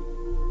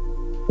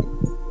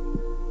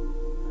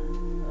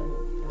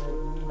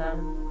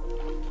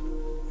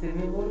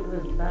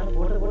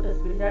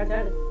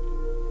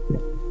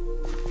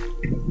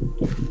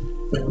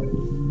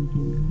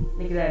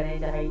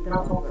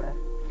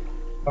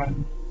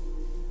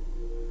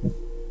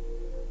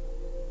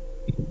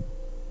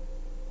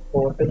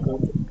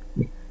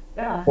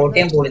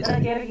 കോട്ടയം പൊളിച്ചു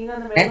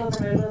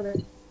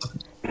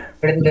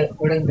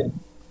ഇവിടെ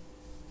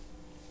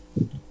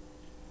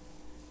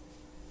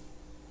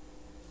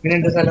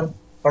ഇങ്ങനെയുണ്ട് സ്ഥലം.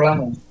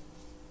 കൊള്ളാമോ?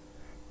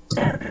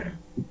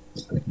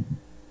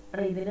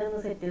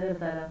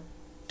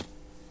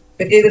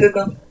 സെറ്റ്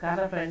ചെയ്തെടുക്കാം.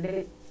 കാരണം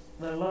ഫ്രണ്ടില്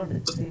വെള്ളമുണ്ട്,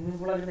 സ്വിമ്മിംഗ്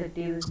പൂളൊക്കെ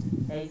സെറ്റ് ചെയ്ത്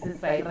നൈസ്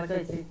സ്ലൈഡറൊക്കെ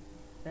വെച്ച്.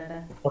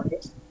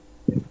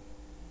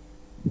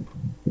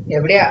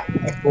 എവിടെയാ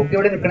സ്കൂട്ടി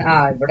ഇവിടെ നിൽക്കണ? ആ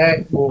ഇവിടെ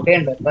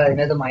ഗുഹയുണ്ട്. അപ്പൊ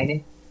അതിനകത്ത് മൈന്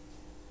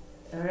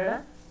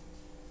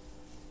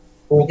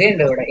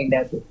ഗുഹയുണ്ട് ഇവിടെ ഇതിന്റെ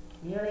അകത്ത്.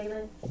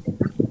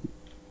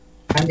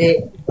 അതെ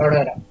അവിടെ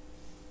വരാം.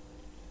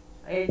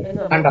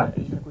 കണ്ടോ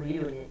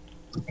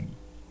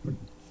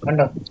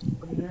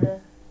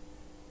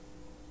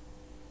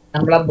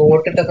നമ്മളാ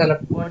ബോട്ടിട്ട സ്ഥലം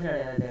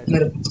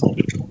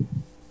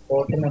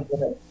ബോട്ട്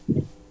നിർത്തത്.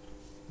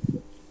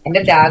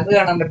 എന്റെ ടാഗ്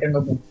കാണാൻ പറ്റുണ്ടോ?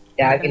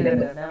 ടാഗ് ഇല്ല.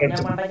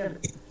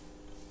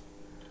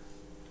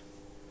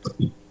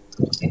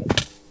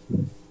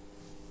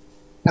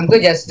 നമുക്ക്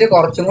ജസ്റ്റ്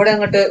കുറച്ചും കൂടെ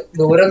അങ്ങോട്ട്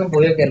ദൂരം ഒന്നും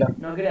പോയി നോക്കിയല്ലോ.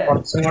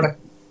 കുറച്ചും കൂടെ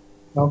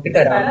നോക്കിട്ട്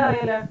വരാം.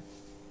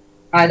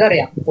 ആ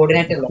ഇതറിയാം,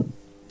 കോർഡിനേറ്റ് ഉള്ളു.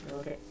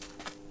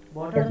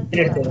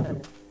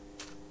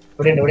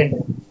 ഇവിടെ ഉണ്ട്.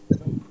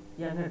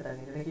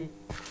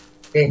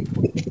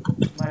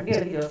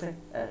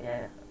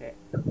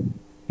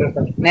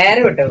 നേരെ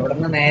വിട്ടോ, ഇവിടെ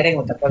നിന്ന് നേരെ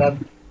ഇങ്ങോട്ട്. അപ്പൊ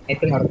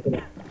ഏറ്റവും നടക്കില്ല.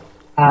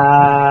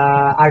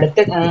 അടുത്ത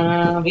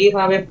we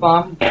have a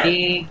farm. We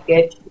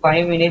get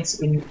 5 minutes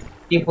in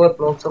before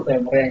blocks of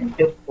emerald.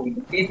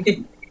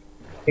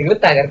 നിങ്ങൾ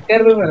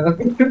തകർക്കരുത്.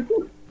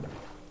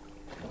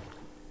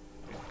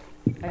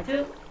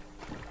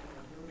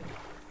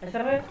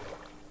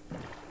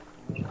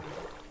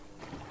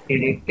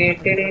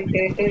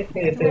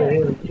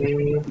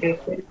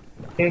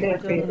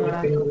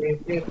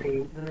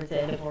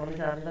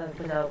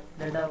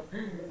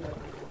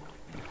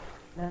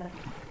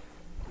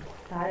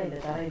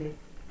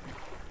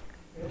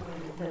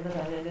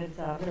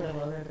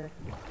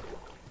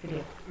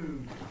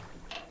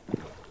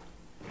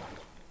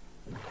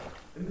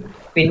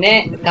 പിന്നെ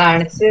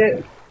കാണിച്ച്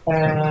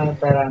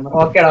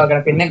ഓക്കെ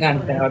പിന്നെ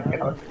കാണിച്ചു.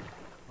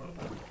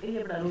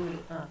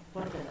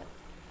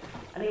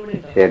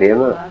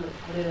 ശരിയെന്നാ.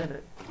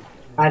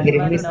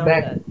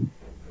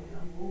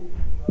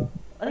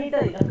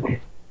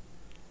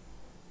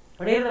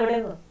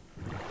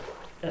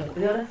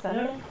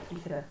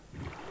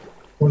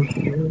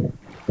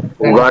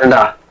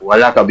 Uganda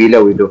wala kabila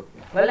itu.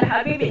 Wala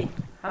habibi,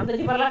 hamda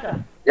di barlaka.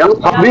 Yang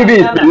habibi,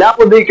 la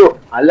podiko.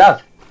 Allah.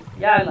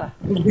 Ya Allah.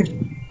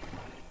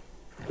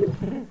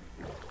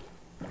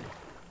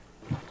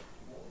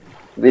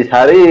 This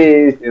Hari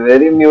is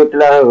very mute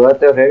lah. What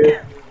the hell?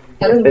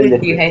 അത്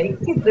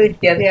ഹരിക്ക് ഇത്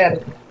പറ്റി അത് ഹരി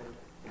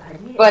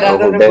ഇപ്പൊ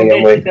ഒരാൾക്ക് ഫുഡ് ഫുഡ് കഴിക്കാൻ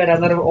പോയി. കഴിച്ചിട്ട്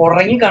വരാൻ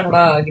ഉറങ്ങി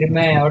കാണൂടാ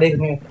ഗ്രിമേ അവിടെ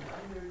ഇരുന്ന്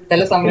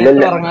ചില സമയത്ത്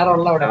ഇല്ലല്ല,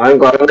 ഉറങ്ങാറുള്ള അവിടെ അവൻ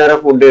കുറെ നേരം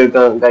ഫുഡ്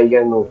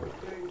കഴിക്കാൻ നോക്കും.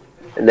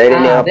 എന്തായാലും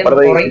ഞാൻ അതെ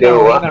അപ്പുറത്തെ ഉറങ്ങി വീട്ടിൽ കാണും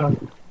പോവാ.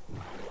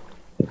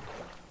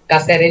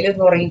 കസേരയിൽ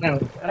നിന്ന് ഉറങ്ങി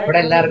കാണും ഇവിടെ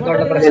എല്ലാവർക്കും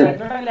ഉള്ള പ്രശ്നം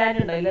ലാൻഡ്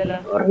ഉണ്ടോ? ഇല്ലല്ലോ.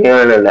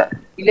 ഉറങ്ങിയാണല്ല.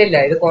 ഇല്ല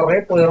ഇത് കൊറേ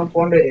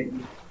പോണ്ട് വരും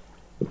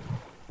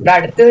ഇവിടെ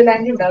അടുത്ത്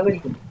ലാൻഡ്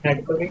ഉണ്ടാവുമായിരിക്കും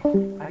അടുത്തൊക്കെ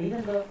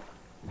അടിയിലെന്തോ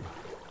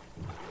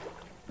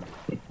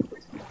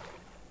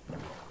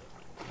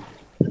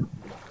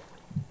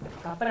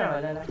കപ്പലാണോ?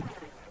 അല്ലല്ല,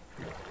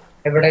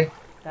 എവിടെ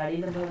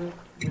അടിയിലെന്തോ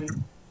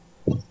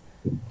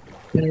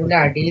ഇതിന്റെ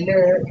അടിയില്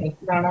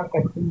എനിക്ക് കാണാൻ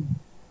പറ്റും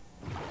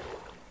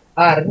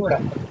അറിഞ്ഞൂടാ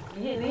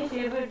നീ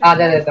ഷീൽഡ്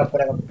അതെ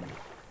കപ്പര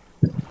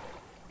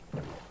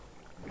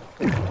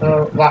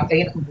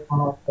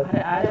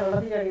ആരെ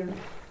വെള്ളത്തിൽ ചാടിയത്?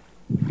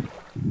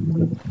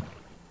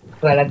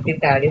 വെള്ളത്തിൽ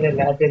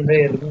ചാടിയതല്ലാത്ത എന്തോ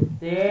എറിഞ്ഞു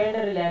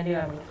ഒരു ലാൻഡ്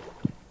കാണുന്നു.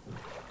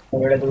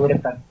 അവിടെ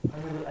ദൂരത്താണ്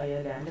അയ്യോ,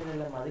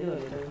 ലാൻഡിലല്ല, മതിൽ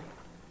പോയത്.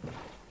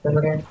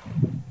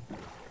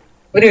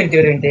 ഒരു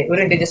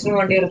മിനിറ്റ് ജസ്റ്റ്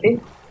വണ്ടി നിർത്തി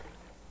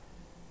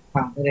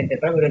ഒരു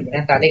മിനിറ്റ്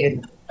ഞാൻ തല കയറി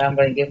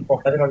ആകുമ്പോ എനിക്ക്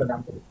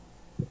പൊട്ടത്തിലുള്ളതാണ്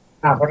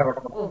പോട്ടെ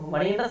ഓ,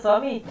 മണിയുടെ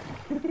സ്വാമി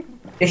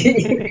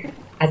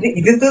അത്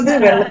ഇതെന്തത്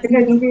വെള്ളത്തിന്റെ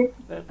അടിയില്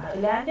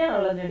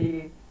ലാൻഡാണുള്ളത് അടിയിൽ.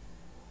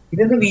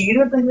 ഇതെന്ത് വീട്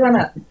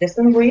വെക്കുന്നതാണ് ജസ്റ്റ്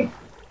ഒന്ന് പോയി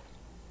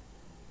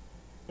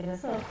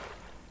രസം.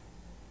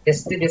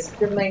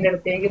 ജസ്റ്റ് ഒന്ന് അതിന്റെ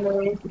അടുത്തേക്ക് ഒന്ന്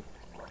പോയി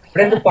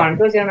ഇവിടെ എന്ത്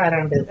പണ്ട് വെച്ചാണ്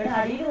ആരാണ്ട്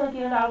അടിയിൽ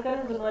നോക്കിയാണ്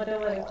ആൾക്കാരെ മറ്റേ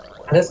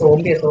അത്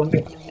സോംബിയ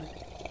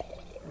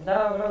എന്താ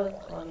നോക്കണത്?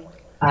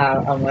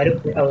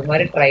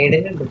 അവന്മാര്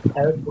ട്രൈഡന്റ് ഉണ്ട്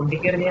അത്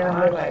കുണ്ടിക്കെറിഞ്ഞ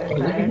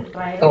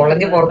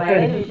തുളഞ്ഞ് പുറത്ത്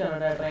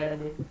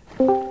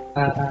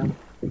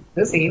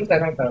ഇത് സെയിം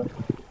സ്ഥലം കേട്ടോ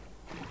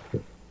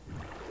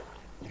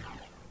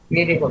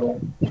കൊള്ളാം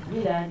ഈ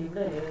ലാൻഡ്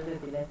ഇവിടെ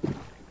എത്തില്ലേ?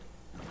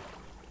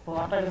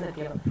 ഫോട്ടോ സെറ്റ്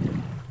ചെയ്യണം.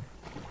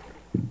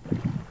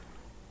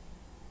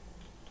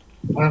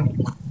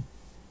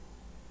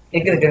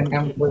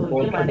 ഞാൻ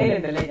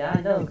മണ്ടയിലുണ്ടല്ലേ? ഞാൻ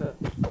എന്താ നോക്കുക?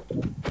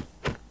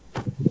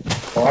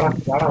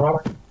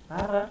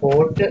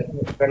 ബോട്ട്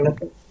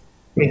വെള്ളത്തിൽ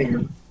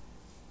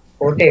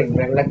ബോട്ടെ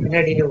വെള്ളത്തിന്റെ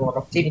അടിയിൽ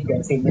ഉറച്ചിരിക്കുക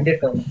സിമെന്റ്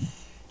ഇട്ടോ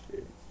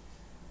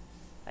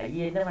അയ്യ,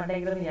 എന്റെ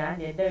മണ്ടയിലും ഞാൻ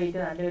എന്റെ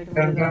വീട്ടിൽ നല്ല വീട്ടിൽ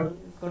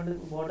കൊണ്ട്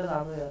ബോട്ട്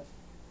താങ്ങുക.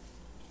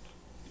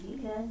 ഈ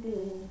ലാൻഡ്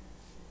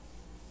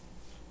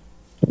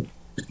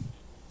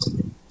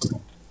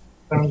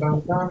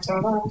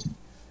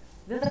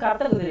ഇതെന്താ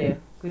കറുത്ത കുതിരയോ?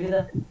 കുരിത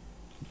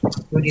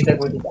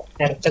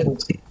ചരച്ച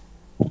കുതിര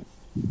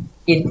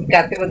എനിക്ക്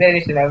കത്തി കുതിര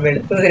ഇഷ്ടമില്ല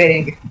വെളുത്ത കുതിര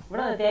എനിക്ക്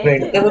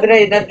വെളുത്ത കുതിര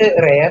ഇതിനകത്ത്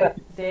റേറാ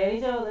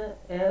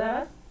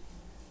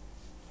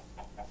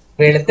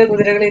വെളുത്ത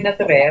കുതിരകൾ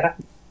ഇതിനകത്ത് റേറാ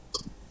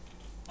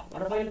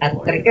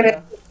അത്രയ്ക്ക്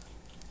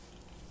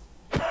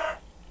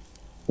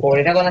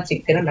കോഴിനെ കൊന്ന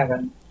ചിക്കൻ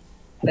ഉണ്ടാക്കാൻ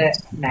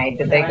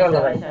നൈറ്റത്തേക്ക്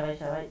ഉള്ളത്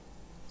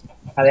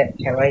അതെ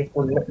ഷവായി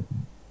ഫുള്ള്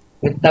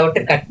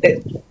വിത്തൗട്ട് കട്ട്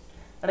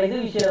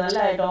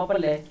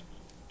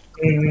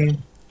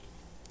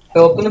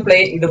ടോപ്പിന്ന് പ്ലേ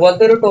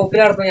ഇതുപോലത്തെ ഒരു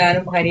ടോപ്പിലായിരുന്നു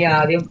ഞാനും ഹരി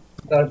ആദ്യം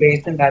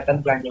ബേസ് ഉണ്ടാക്കാൻ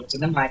പ്ലാൻ ചെയ്തു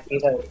പിന്നെ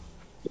മാറ്റിയത്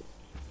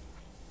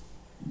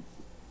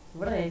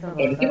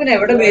എനിക്ക് പിന്നെ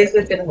എവിടെ ബേസ്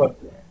വെച്ചാലും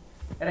കുഴപ്പമില്ല.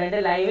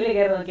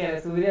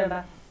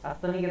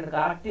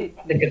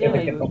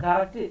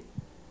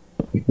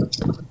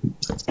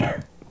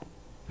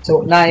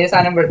 ഈ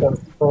സാധനം പെട്ടോ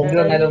ടോപ്പിൽ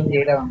വന്നാലും ഒന്നും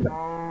ചെയ്താ വേണ്ട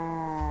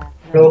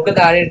ബ്ലോക്ക്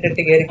താഴെ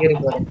ഇട്ടിട്ട് കയറി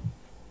പോലെ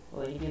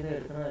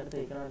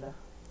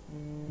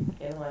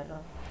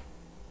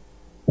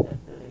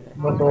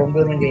ടോമ്പ്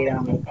ഒന്നും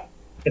ചെയ്യാൻ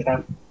കിട്ടാ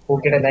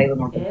കൂട്ടിയുടെ ലൈവ്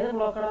നോക്കാം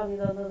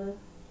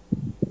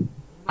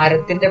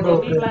മരത്തിന്റെ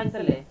ബ്ലോക്ക്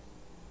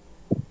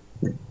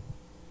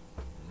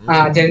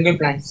ജംഗിൾ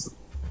പ്ലാന്റ്സ്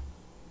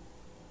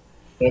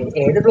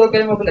ഏത്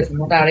ബ്ലോക്കിലും നോക്കില്ല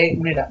ചുമ്മാ താഴെ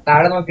ഇങ്ങനെ ഇടാം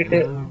താഴെ നോക്കിട്ട്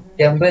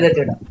ജമ്പ്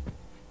ചെയ്തിട്ട് ഇടാം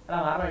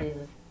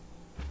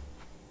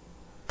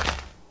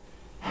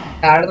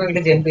താഴെ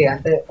നോക്കിട്ട് ജമ്പ് ചെയ്യാം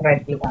അത്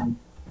റൈറ്റിൽ കാണും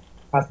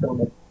ഫസ്റ്റ്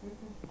കൊണ്ട്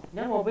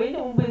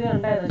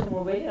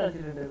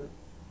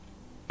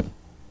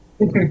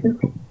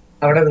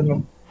അവിടെ നിന്നു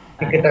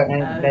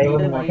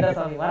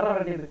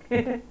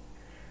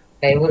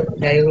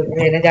ലൈവ്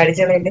എന്നെ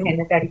ചാടിച്ചാൽ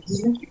എന്നെ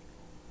ചാടിക്കില്ല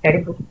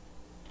ചാടിപ്പോ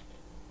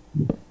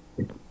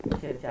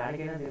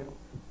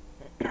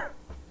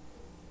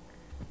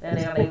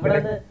ഇവിടെ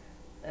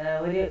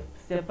ഒരു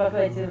സ്റ്റെപ്പൊക്കെ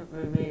വെച്ച്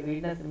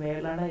വീടിന്റെ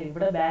മേളിലാണ്.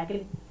 ഇവിടെ ബാക്കിൽ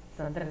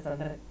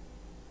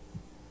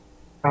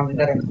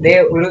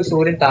ഒരു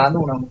സൂര്യൻ താന്നു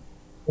പോണം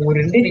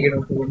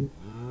ഉരുണ്ടിരിക്കണം സൂര്യൻ.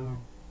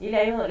 ഈ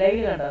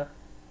ലൈവില് കണ്ടോ?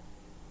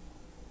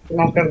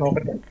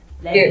 നോക്കട്ടെ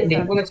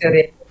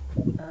ചെറിയ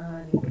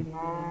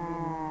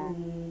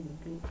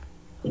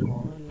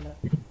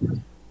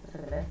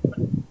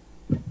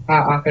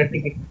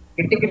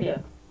കിട്ടി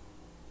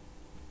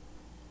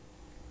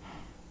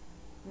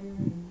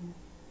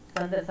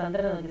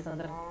സന്ദ്രൻ നോക്കി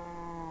സന്ദ്രൻ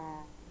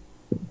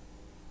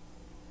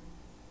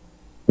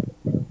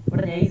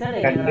ഇവിടെ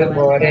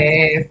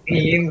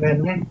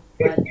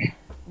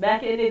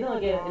ബാക്ക് ഇത്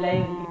നോക്കിയ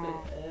ലൈവ്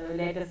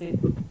ലേറ്റസ്റ്റ്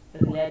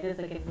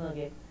സെക്കൻഡ്സ്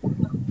നോക്കിയ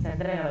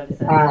ചന്ദ്രനാണ്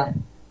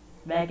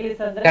ബാക്കിൽ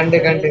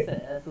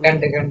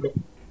കണ്ട്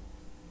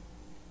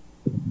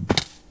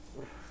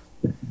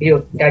അയ്യോ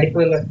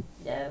ചാടിപ്പോയല്ലോ.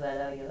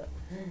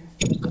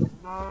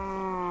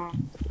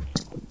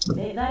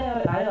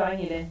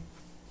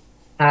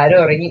 ആരും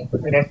ഉറങ്ങി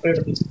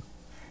രക്ഷപ്പെടുത്തി.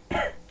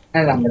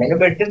 നമ്മുടെ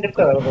ബെഡ് ഉണ്ട്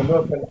കേട്ടോ, അതുകൊണ്ട്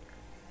കുഴപ്പമില്ല.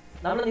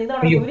 നമ്മള്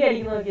നിന്നോടെ സൂര്യ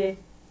അടിക്കുന്ന നോക്കിയേ.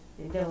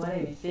 എന്റെ ഓരോ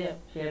വിഷയം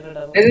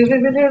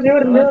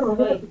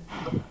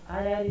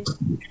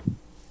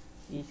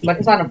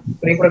മറ്റേ സാധനം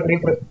ക്രീപ്പർ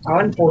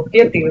അവൻ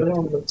പൊട്ടിയ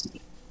തീർന്നുകൊണ്ട്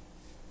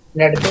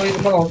എന്റെ അടുത്ത്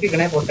പോയിരുമ്പോ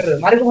നോക്കിക്കണേ, പൊട്ടരുത്.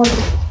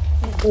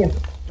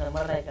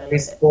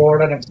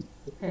 വിസ്ഫോടനം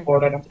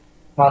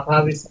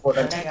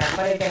മഹാവിസ്ഫോടനം.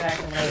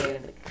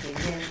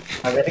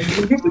 അതെ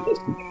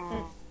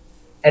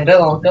എന്താ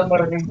നോക്കാൻ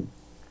പറഞ്ഞു?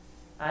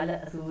 അല്ല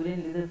സൂര്യൻ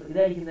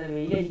ഇതടിക്കുന്നത്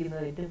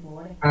വെയിലടിക്കുന്നത് എന്റെ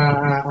ഫോണെ.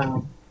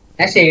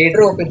 ഞാൻ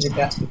ഷെയ്ഡർ ഓപ്പൺ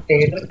ചെയ്തില്ല.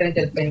 ഷെയ്ഡർ ഇട്ടാൽ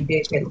ചിലപ്പോ എനിക്ക്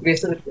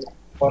FPS കിട്ടില്ല,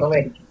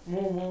 കുറവായിരിക്കും.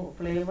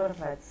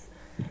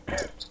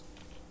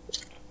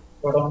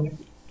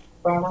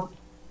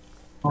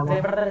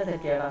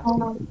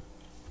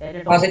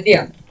 സെറ്റ്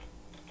ചെയ്യാം.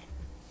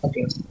 ഓക്കെ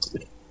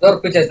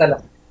ഉറപ്പിച്ച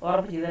സ്ഥലം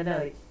ഉറപ്പിച്ചു തന്നെ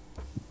മതി.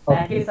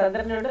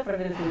 ചന്ദ്രനുണ്ട്,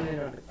 ഫ്രണ്ടിൽ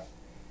സൂര്യനുണ്ട്.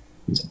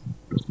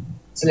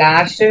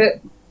 സ്ലാഷ്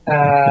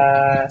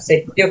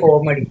സെറ്റ്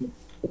ഹോം അടിക്കും.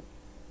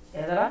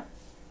 ഏതാ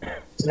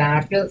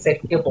slash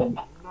set home?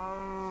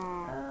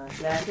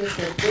 Slash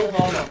set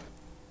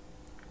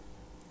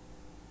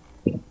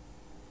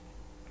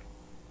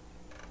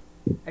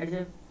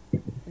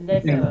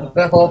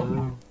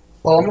homo?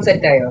 Home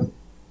set ആയോ?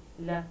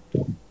 ഇല്ല.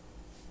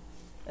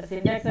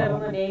 സിന്റാക്സ്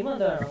ആയിരുന്നു. നെയിം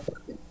എന്തോ വേണോ?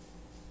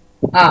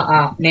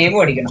 നെയിം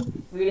അടിക്കണം.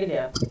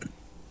 വീടിന്റെയാ?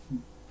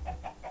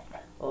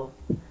 ഓ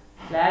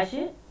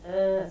slash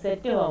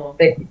set homo?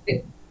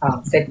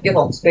 Set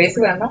home space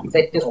വേണ്ട,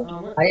 സെറ്റ് ഹോം.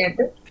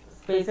 അതിനായിട്ട്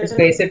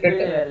സ്പേസ്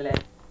ഇട്ടിട്ട്.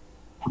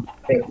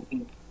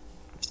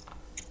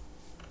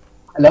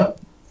 ഹലോ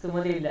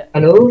സുമതി ഇല്ല.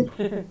 ഹലോ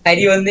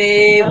ഹരി വന്നേ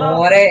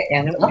മോരെ.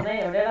 ഞങ്ങൾ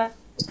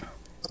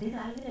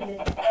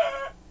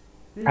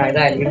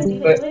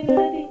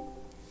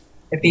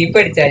ടീപ്പ്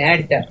അടിച്ചാ, ഞാൻ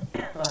അടിച്ചാ.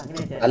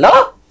 Hello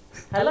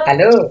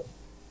hello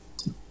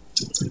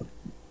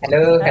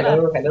hello hello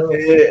hello.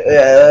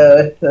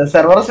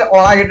 Server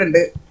on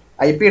ആക്കിയിട്ടുണ്ട്,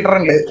 IP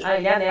ഇട്ടിട്ടുണ്ട്.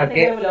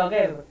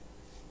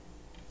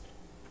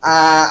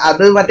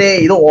 അത് മറ്റേ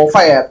ഇത് ഓഫ്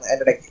ആയിരുന്നു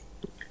എന്റെ ഇടയ്ക്ക്.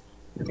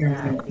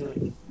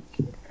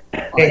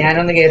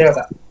 ഞാനൊന്ന് കേറി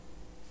നോക്കാം.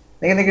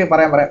 നിക്ക്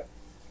പറയാം.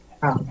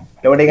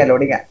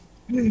 ലോഡിങ്ങ.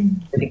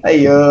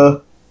 അയ്യോ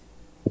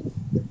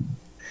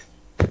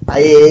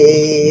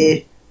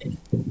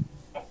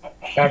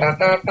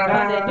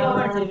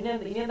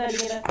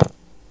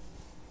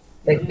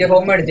സെറ്റ്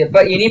ഹോം അടിച്ചു.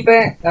 ഇപ്പൊ ഇനിയിപ്പോ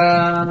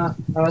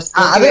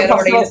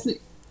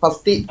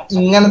ഫസ്റ്റ്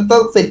ഇങ്ങനത്തെ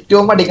സെറ്റ്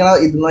ഹോം അടിക്കണ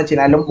ഇതെന്ന്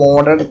വെച്ചാൽ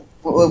മോഡേൺ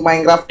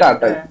മൈൻക്രാഫ്റ്റ്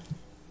ആട്ടോ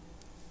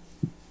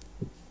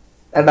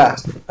ഏട്ടാ.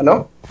 ഹലോ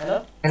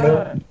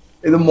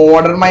ഇത്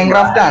മോഡേൺ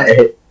മൈൻക്രാഫ്റ്റ് ആണ്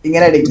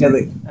ഇങ്ങനെ അടിക്കുന്നത്.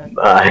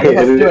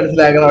 ഫസ്റ്റ്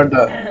മനസ്സിലാക്കണം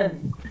കേട്ടോ.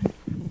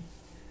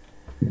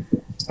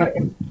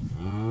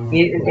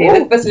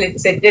 ഇതിപ്പോ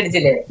സെറ്റ്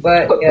അടിച്ചില്ലേ? ഇപ്പൊ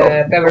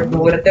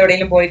ദൂരത്തെ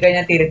എവിടെയെങ്കിലും പോയി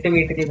കഴിഞ്ഞാൽ തിരിച്ച്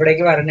വീട്ടിൽ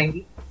ഇവിടേക്ക്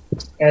വരണമെങ്കിൽ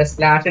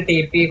സ്ലാഷ്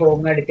TP ഹോം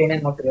അടിച്ചതിന്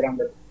അങ്ങോട്ട് വരാൻ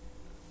പറ്റും.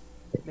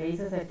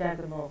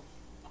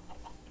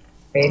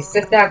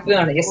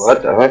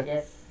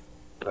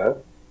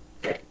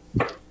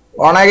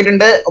 ഓൺ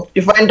ആക്കിയിട്ടുണ്ട്.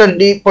 ഒപ്റ്റിഫൈൻ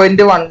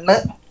 20.1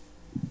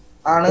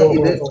 ആണ്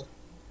ഇത്.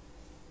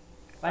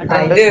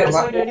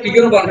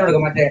 പറഞ്ഞു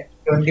കൊടുക്കും മറ്റേ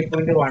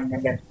 20.1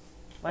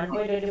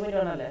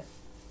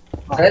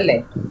 അതല്ലേ?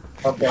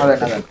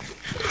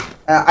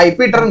 IP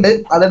ഇട്ടിട്ടുണ്ട്,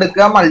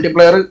 അതെടുക്കുക.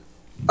 മൾട്ടിപ്ലെയർ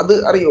അത്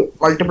അറിയോ?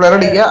 മൾട്ടിപ്ലെയർ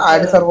അടിക്കുക,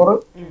 ആഡ് സെർവർ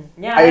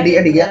ID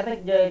അടിക്കുക.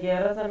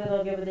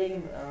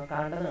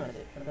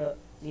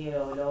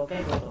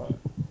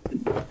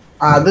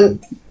 അത്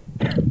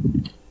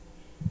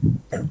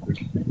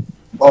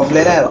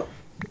ഓഫ്ലൈൻ ആയതോ?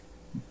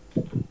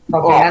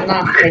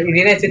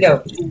 ഇതിനെ വെച്ചിട്ടോ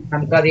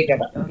നമുക്ക് അതീ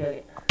കേട്ടാ.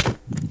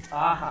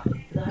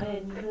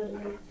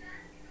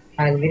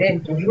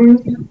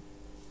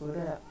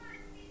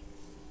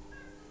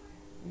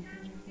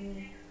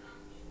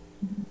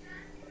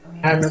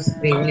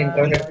 സ്ട്രീമിൽ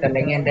ഇൻട്രോ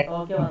എടുത്തല്ലെങ്കിൽ എന്റെ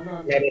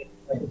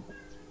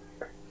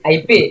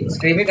IP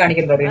സ്ട്രീമിൽ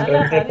കാണിക്കുന്നോ? ഇൻട്രോ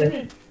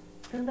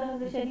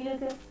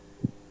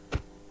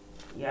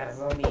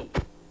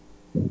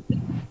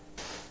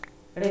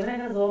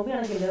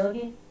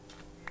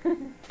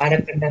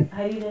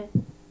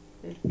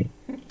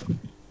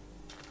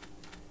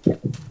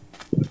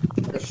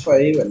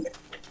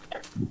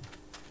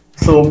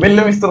സോംബില്ല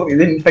മിസ്റ്റർ,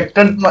 ഇത്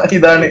ഇൻഫെക്റ്റഡ്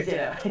ഇതാണ്.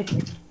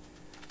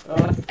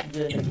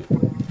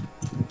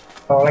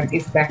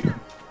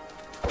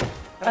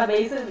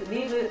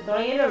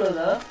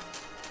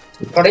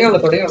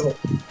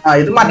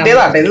 ഇത്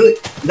മറ്റേതാട്ടെ,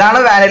 ഇതാണ്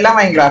വാനില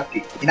മൈൻക്രാഫ്റ്റ്.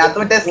 ഇതിനകത്ത്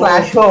മറ്റേ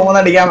സ്ലാഷ് ഹോം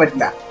അടിക്കാൻ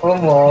പറ്റില്ല.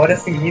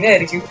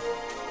 സീനായിരിക്കും.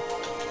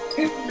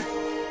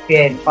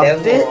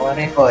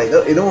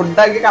 ഇത്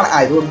ഉണ്ടാക്കി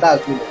ഇത്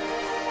ഉണ്ടാക്കി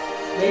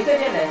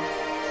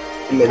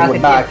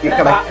ഉണ്ടാക്കി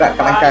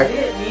കണക്കാക്കി.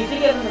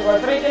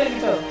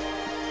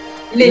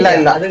 ഇല്ല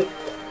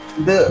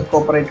ഇത്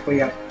കോപ്പറേറ്റ് ഫ്രീ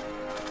ആണ്.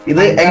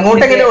 ഇത്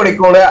എങ്ങോട്ടെങ്കിലും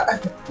ഓടിക്കോളുക.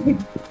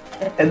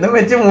 എന്നും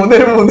വെച്ച്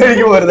മൂന്നൊരു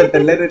മൂന്നടിക്ക് പോരുന്നുണ്ട്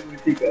എല്ലാരും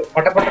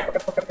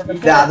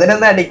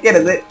അതിനൊന്നും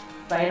അടിക്കരുത്.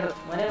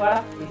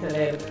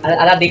 അത്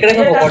അതിക്കടെ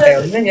പോട്ടെ,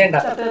 ഒന്നും ചെയ്യണ്ട,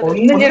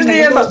 ഒന്നും ചെയ്യണ്ട.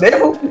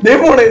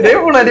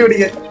 അടി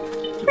പിടിക്കാൻ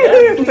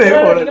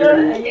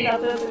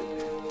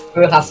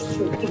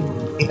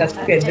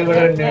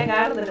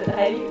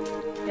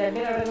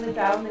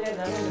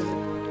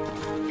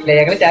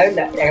ഞങ്ങള്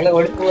ചാവില്ല, ഞങ്ങള്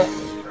ഓടിപ്പോവാ.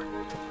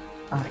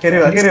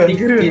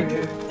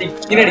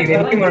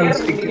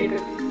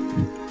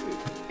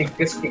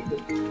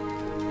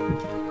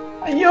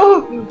 അയ്യോ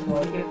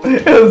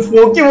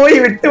സ്മോക്കി പോയി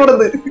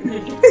വിട്ടുവിടുന്നത്.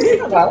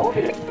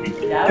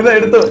 ഇതാ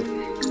എടുത്തു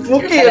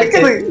സ്മോക്കി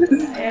എടുക്കത്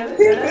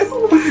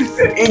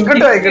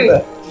ഇങ്ങോട്ട് വായിക്കട്ടെ.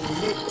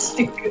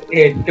 സ്റ്റിക്ക്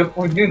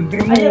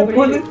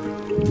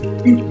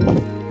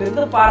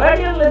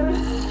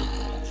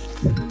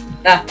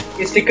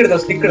എടുത്തോ,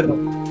 സ്റ്റിക്ക് എടുത്തോ.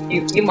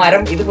 ഈ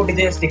മരം ഇത്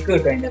പൊട്ടിച്ച് സ്റ്റിക്ക്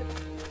കിട്ടും അതിന്റെ.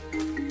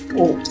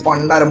 ഓ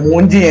പണ്ടാരം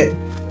മൂഞ്ചിയെ.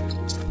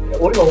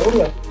 ഓടുക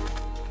ഓടുക.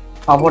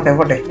 ആ പോട്ടെ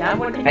പോട്ടെ.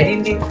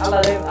 എന്റെ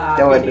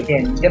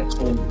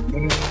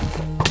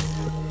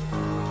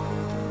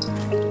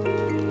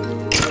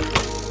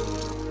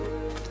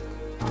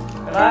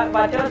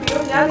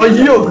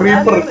അയ്യോ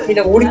ക്രീപ്പർ.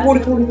 ഓടിക്കോടി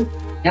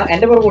ഞാൻ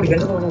എന്റെ പുറകെ ഓടിക്കും,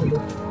 എന്റെ പുറകെ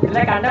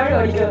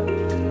ഓടിക്കും.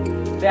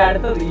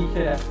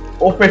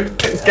 ഓ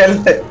പെട്ട്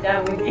സ്കെൽറ്റൻ.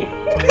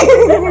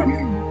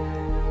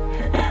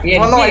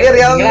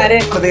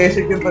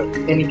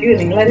 എനിക്ക്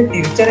നിങ്ങളാരും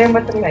തിരിച്ചറിയാൻ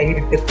പറ്റുന്ന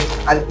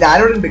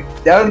ഞാനിവിടെ ഉണ്ട്,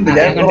 ഞാനുണ്ട്.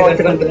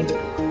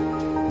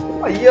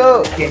 അയ്യോ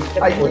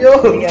അയ്യോ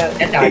ഞാൻ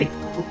ചാടി.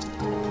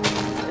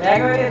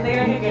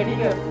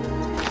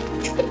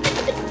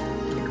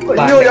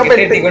 അയ്യോ ഞാൻ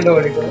പെട്ട്. കൊണ്ട്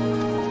ഓടിക്കും.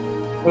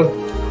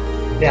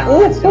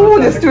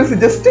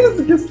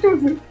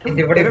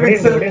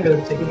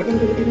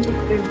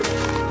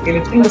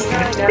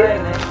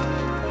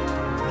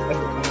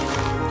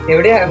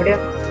 എവിടെയാ എവിടെയാ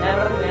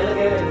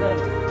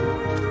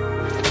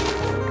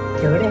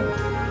എവിടെയാ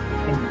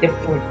എന്റെ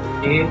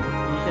പൊട്ടി.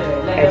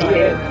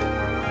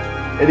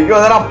 എനിക്ക്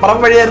തോന്നുന്നു അപ്പുറം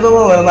വഴിയായിരുന്നു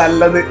തോന്നുന്നു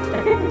നല്ലത്.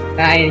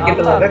 ആ എനിക്ക്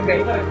തോന്നുന്നുണ്ട്.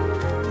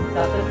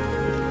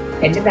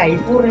 എന്റെ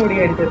ലൈഫ് പറഞ്ഞു കൂടി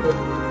കഴിച്ചത്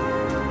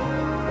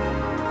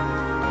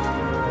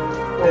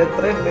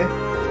എത്രയുണ്ട്?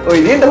 ഓ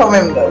ഇനിയുണ്ട്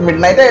സമയം,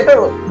 മിഡ് നൈറ്റ് ആയിട്ടേ.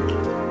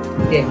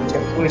 എന്റെ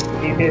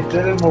പൊട്ടി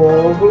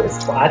മോബ്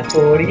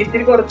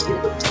ചോടിക്കിച്ചിരി കുറച്ച്.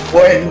 ഓ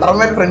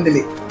എൻഡർമാൻ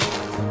ഫ്രണ്ടില്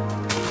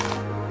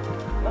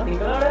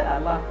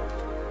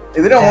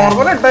ഇതിന്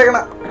ഓർമ്മ ഇട്ടേക്കണ.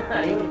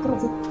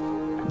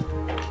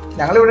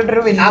 ഞങ്ങൾ ഇവിടെ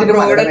വലിയ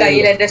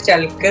കയ്യിൽ എന്റെ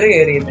സ്റ്റൾക്കർ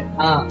കേറിയത്.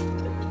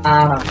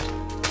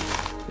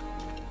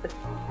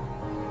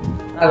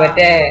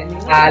 മറ്റേ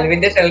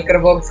ആൽവിന്റെ സ്റ്റൾക്കർ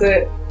ബോക്സ്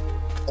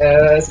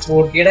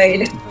സ്കൂട്ടിയുടെ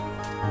കയ്യില്.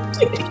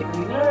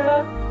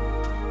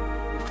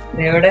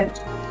 എവിടെ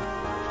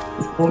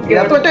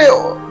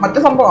മറ്റേ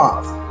സംഭവം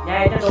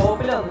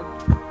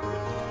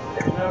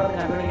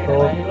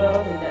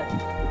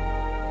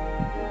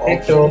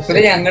ടോപ്പില്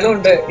ഞങ്ങളും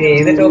ഉണ്ട്.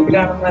 ഏത്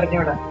ടോപ്പിലാണെന്ന്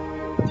അറിഞ്ഞൂടാ.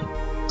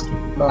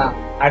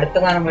 അടുത്ത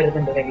സാധനം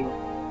വരുന്നുണ്ട്.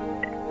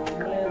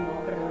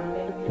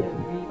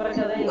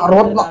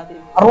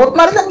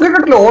 64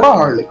 ഞങ്ങൾക്ക്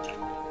ഓടാണുള്ളത്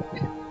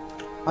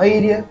ആ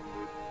ഏരിയ.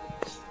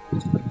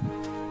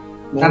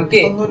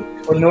 നമുക്ക്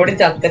ഒന്നുകൂടി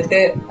ചത്തിട്ട്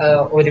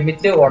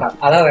ഒരുമിച്ച് ഓടാം,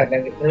 അതാ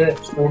വേണ്ടത്. ഇത്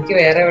സ്കൂട്ടി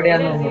വേറെ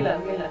എവിടെയാന്ന് തോന്നുന്നു.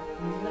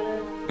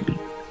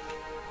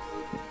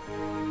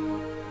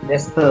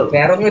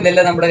 വേറെ ഒന്നും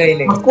ഇല്ലല്ലോ നമ്മുടെ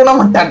കയ്യില്.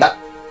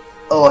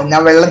 ഓ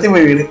ഞാൻ വെള്ളത്തിൽ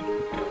പോയി വീട്.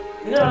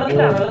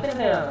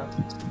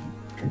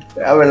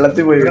 ഞാൻ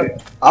വെള്ളത്തിൽ പോയി വീട്.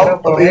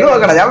 ഇത്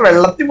നോക്കണം, ഞാൻ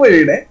വെള്ളത്തിൽ പോയി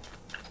വീട്.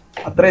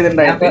 അത്ര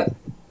ഇതുണ്ടായിട്ട്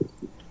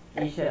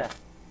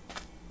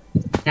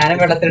ഞാനും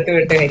വെള്ളത്തിലിട്ട്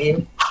വിട്ട് കരിയും.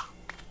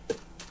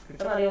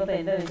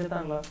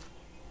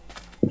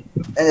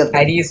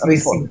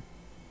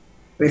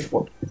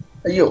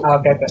 അയ്യോ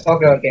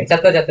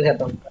ചത്തോ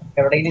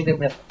എവിടെയെങ്കിലും.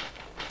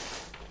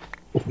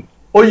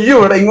 അയ്യോ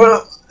ഇവിടെ ഇങ്ങോട്ട്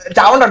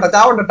ചാവണ്ടോ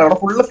അവിടെ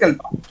ഫുള്ള്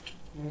സ്കെൽപ്പാ.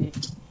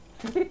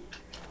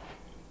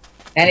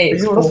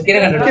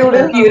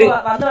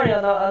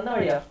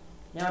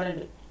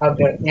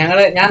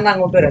 ഞാൻ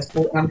അങ്ങോട്ട് വരാം.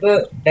 നമുക്ക്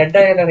ഡെഡ്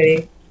ആയാലോ?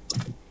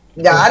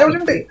 ഞാനിവിടെ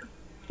ഉണ്ട്.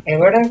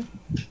 എവിടെ?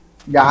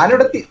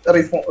 ഞാനിവിടെ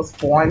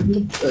സ്പോൺ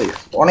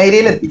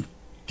ഏരിയയിലെത്തി.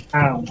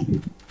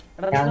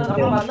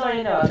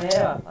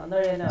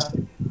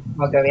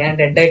 ഞാൻ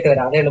ഡെഡ് ആയിട്ട്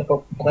വരാം, അതേ എളുപ്പം.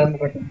 അതൊന്നും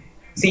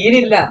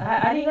സീനില്ല.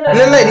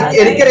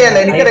 എനിക്കറിയാം.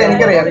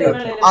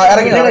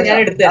 ഞാൻ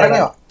എടുത്തു തരാം.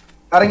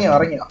 ഇറങ്ങിയോ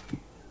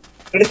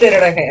എടുത്തു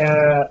തരാടാ.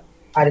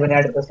 ഇറങ്ങിയോ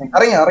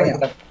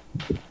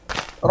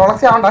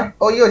റോളക്സ് ആവണ്ട.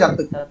 അയ്യോ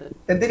ചത്ത്.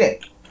 എന്തിനെ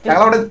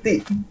ഞങ്ങളവിടെ എത്തി.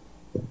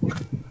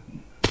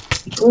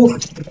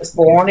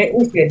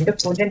 എന്റെ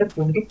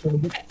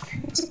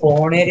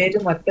സ്പോൺ ഏരിയയില്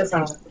മറ്റേ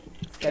സാധനം.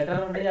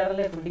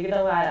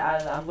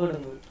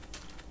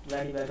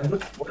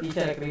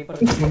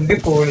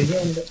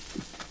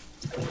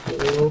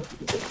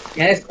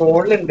 ഞാൻ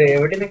സ്പോണിലുണ്ട്.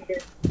 എവിടെ നിൽക്ക്?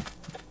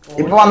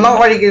 ഇപ്പൊ വന്ന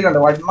വഴിക്കുണ്ട്.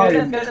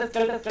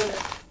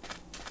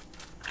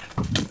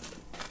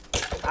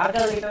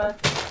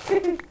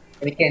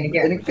 എനിക്ക്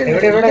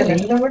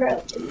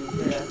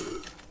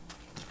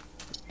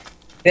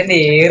എന്റെ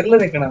ഏറില്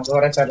നിക്കണം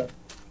കുറെ സ്ഥലം.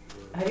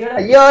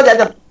 അയ്യോ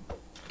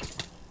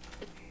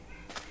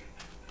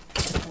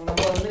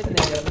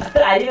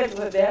അരി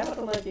വെക്കുന്നത്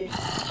ദേഹത്ത് നോക്കി.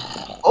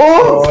 ഓ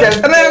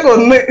സ്കെൽട്ടനെ ഞാൻ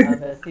കൊന്ന്.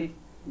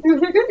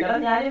 എടാ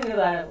ഞാനും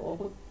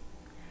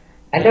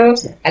ഹലോ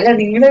അല്ല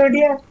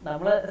നിങ്ങളെവിടെയാ?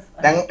 നമ്മള്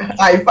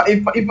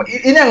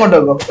ഇനി അങ്ങോട്ട്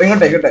വെക്കോ?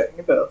 ഇങ്ങോട്ടെ ഇങ്ങോട്ടെ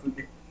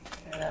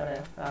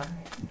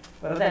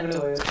വെറുതെ അങ്ങോട്ട്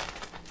പോയത്.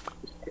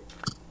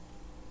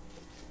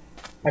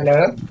 ഹലോ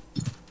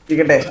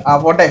ഇരിക്കട്ടെ. ആ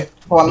പോട്ടെ,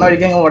 വന്ന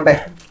വഴിക്ക് അങ്ങ് പോട്ടെ.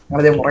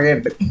 ഞങ്ങളിത് പുറകെ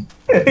ഇട്ട്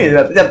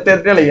ഇതിനകത്ത്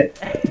ചത്തി കളിയാ.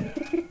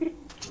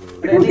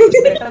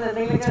 പെട്ടെന്ന്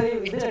എന്തെങ്കിലുമൊക്കെ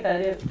ഇത് കേട്ടാ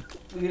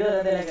വീട്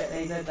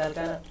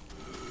തൽക്കാലം.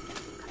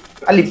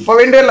 അല്ല ഇപ്പൊ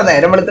വേണ്ടിയല്ല,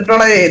 നേരം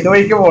വെളുത്തിട്ടാണ് ഏത്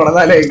വഴിക്ക്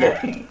പോണെന്നാലോചിക്ക.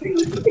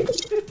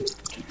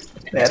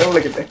 നേരം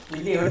വിളിക്കട്ടെ.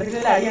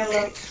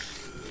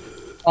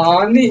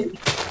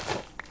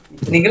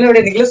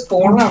 നിങ്ങളെവിടെ? നിങ്ങൾ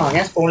സ്പോണിലാണോ?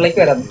 ഞാൻ സ്പോണിലേക്ക്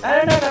വരാം.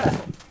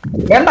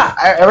 വേണ്ട,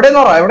 എവിടെയെന്ന്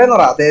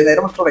പറ. അതെ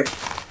നേരം വിളിച്ചോളെ.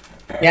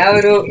 ഞാൻ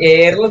ഒരു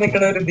എയറിൽ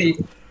നിക്കണ ഒരു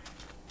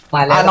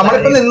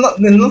നമ്മളിപ്പോ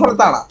നിന്ന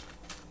സ്ഥലത്താണ്.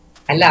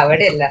 അല്ല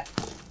അവിടെയല്ല,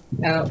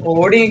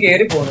 ഓടി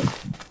കേറി പോണു.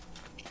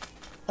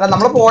 അല്ല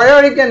നമ്മള് പോയ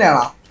വഴിക്ക്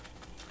തന്നെയാണോ?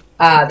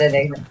 ആ അതെ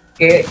അതെ,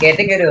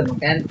 കയറ്റം കയറി വന്നു.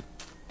 ഞാൻ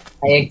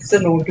എക്സ്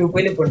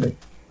 100 ഇപ്പൊ ഉണ്ട്.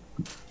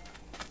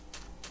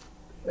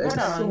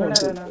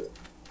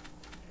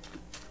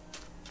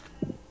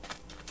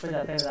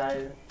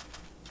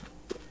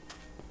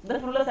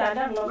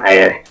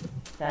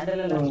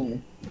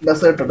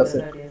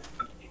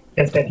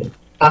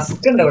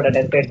 ഫസ്റ്റ് ഉണ്ട് ഇവിടെ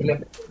ഡെസേർട്ടില്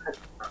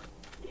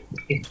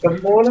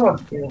ഇഷ്ടംപോലെ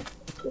വർക്ക്.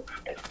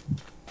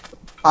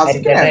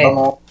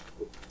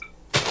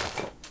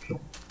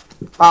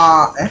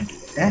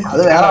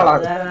 അത് വേറെ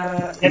ആളാണ്.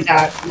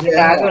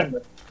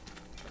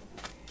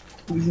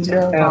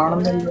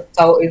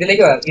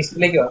 ഇതിലേക്ക് വാ,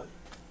 ഈസ്റ്റിലേക്ക് വാ.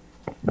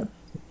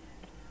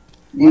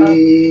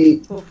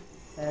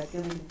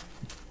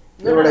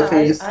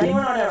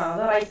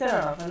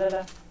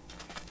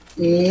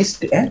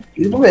 ഈസ്റ്റ്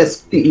ഇത്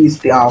വെസ്റ്റ്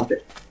ഈസ്റ്റ്. ആ ഓക്കെ.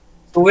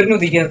 സൂര്യൻ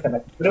ഉദിക്കുന്ന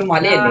സ്ഥലം ഒരു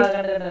മലയല്ലേ?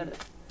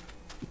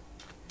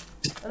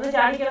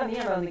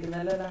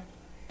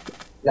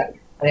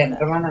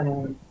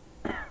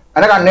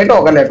 അല്ല കണ്ണിട്ട്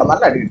നോക്കല്ലേ കേട്ടോ,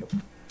 നല്ല അടി കിട്ടും.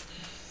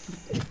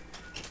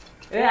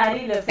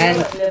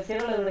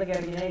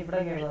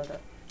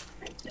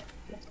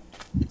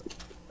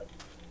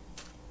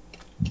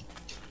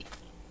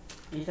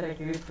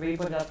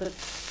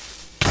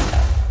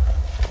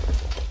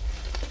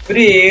 ഒരു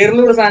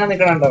ഏറിലൊരു സാധനം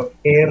നിക്കണുണ്ടോ?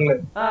 ഏറില്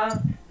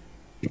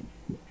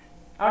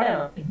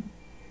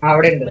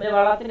അവിടെ ഉണ്ട്.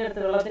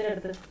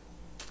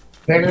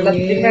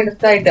 വെള്ളത്തിന്റെ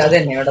അടുത്തായിട്ട്. അത്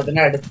തന്നെ,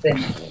 വെള്ളത്തിന്റെ അടുത്ത്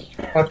തന്നെ,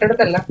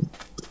 തൊട്ടടുത്തല്ല.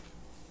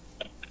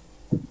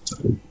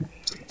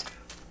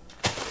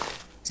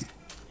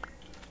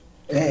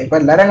 ഇപ്പൊ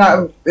എല്ലാരും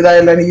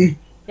ഇതായല്ലോ എനിക്ക്.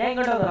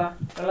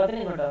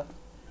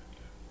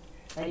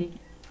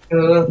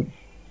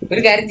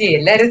 ഒരു കാര്യം ചെയ്യും,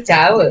 എല്ലാരും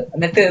ചാവ്,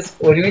 എന്നിട്ട്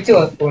ഒരുമിച്ച്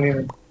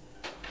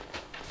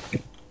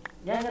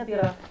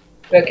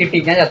കിട്ടി.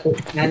 ഞാൻ ചത്തു.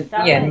 ഞാൻ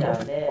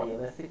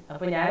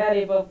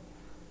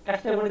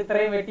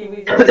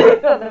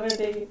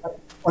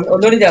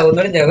ഒന്നുകൂടി ചാവ്,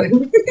 ഒന്നുകൂടി ചാവ്.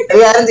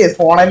 കാര്യം ചെയ്യും,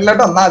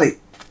 ഫോണിലോട്ട് വന്നാ മതി.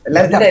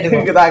 എല്ലാരും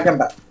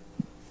ഇതാക്കണ്ട.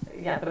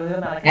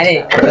 ഞാനേ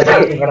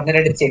ഇവിടെ തന്നെ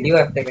ഒരു ചെടി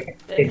വാർത്തേക്കെ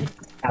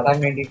അതാൻ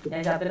വേണ്ടിട്ട്.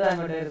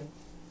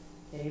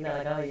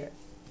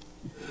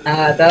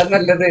 അതാ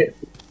നല്ലത്.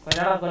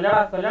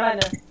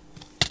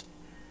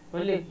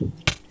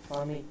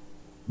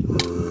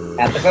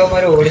 അതൊക്കെ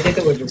അവന്മാര്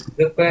ഓടിച്ചിട്ട് കൊല്ലും.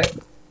 ഇതിപ്പോ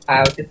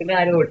ആവശ്യത്തിന്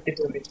ആരും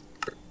ഓടിച്ചിട്ടുണ്ട്.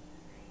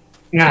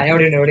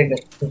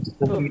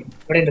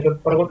 എവിടെയുണ്ട്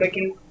പുറകോട്ട്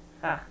വയ്ക്കുന്നു.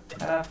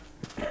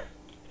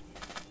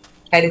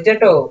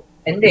 ഹരിച്ചേട്ടോ,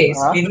 എന്റെ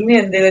സ്കിന്ന്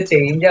എന്തെങ്കിലും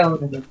ചേഞ്ച്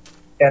ആവുന്നുണ്ട്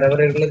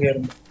സെർവറുകളിൽ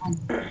കയറുന്നു.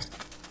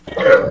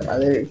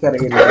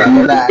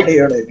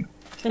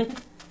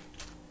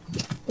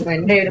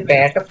 എന്റെ ഒരു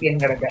പേട്ട സ്കിൻ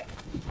കിടക്കാൻ.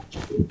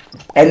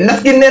 എന്റെ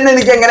സ്കിന്ന് തന്നെ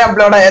എനിക്ക് എങ്ങനെ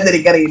അപ്ലോഡ് ആയാന്ന്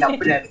എനിക്കറിയില്ല.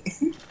 അപ്പൊ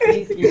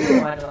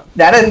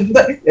ഞാൻ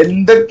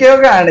എന്തൊക്കെയോ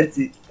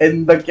കാണിച്ച്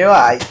എന്തൊക്കെയോ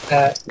ആയി,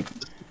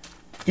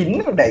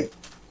 സ്കിന്നുണ്ടായി.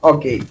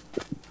 ഓക്കെ,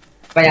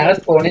 അപ്പൊ ഞങ്ങള്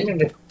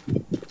സ്പോണിലുണ്ട്.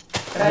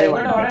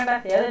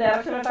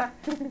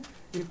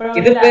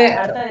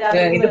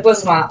 ഇതിപ്പോ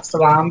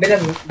സ്വാമ്പില്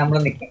നമ്മള്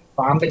നിക്കാം.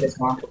 സ്വാമ്പില്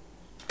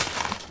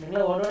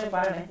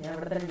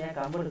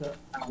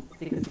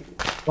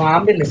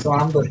സ്വാമ്പില്ലേ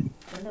സ്വാമ്പ്.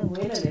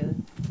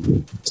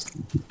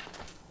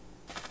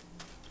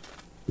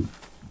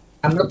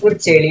 നമ്മളിപ്പോ ഒരു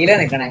ചെളിയിലാ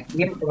നിക്കണേ.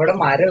 ഇവിടെ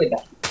മരമില്ല,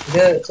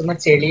 ഇത് ചുമ്മാ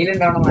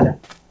ചെളിയിലുണ്ടാവണ മരം.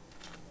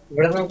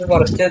 ഇവിടെ നമുക്ക്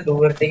കുറച്ച്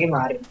ദൂരത്തേക്ക്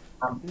മാറി.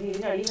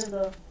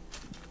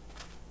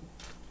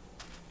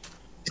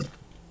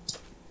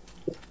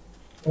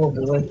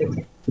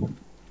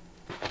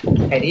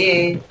 കരിയേ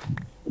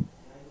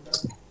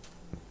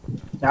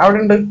ഞാൻ അവിടെ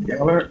ഉണ്ട്.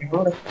 ഞങ്ങള്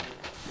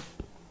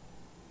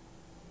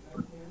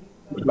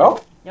ഹലോ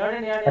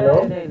ഹലോ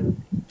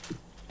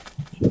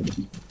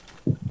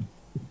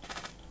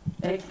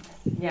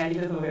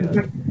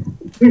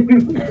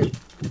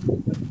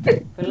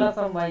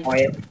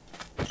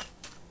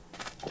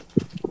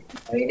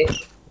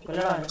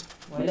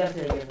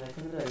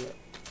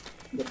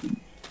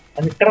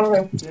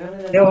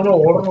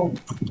ഓടണു.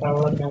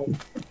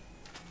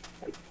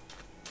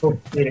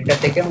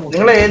 ഇരുട്ടത്തേക്ക്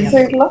നിങ്ങൾ ഏത്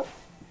സൈഡിലാ?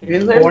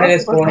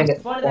 സ്പോണില്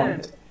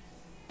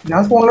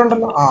ഞാൻ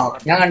സ്പോണിലുണ്ടല്ലോ. ആ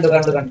ഞാൻ കണ്ടു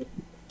കണ്ടു കണ്ടു.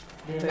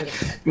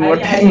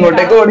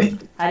 ഇങ്ങോട്ടേക്ക് ഓടി.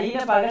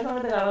 ഹരീനെ പകൽ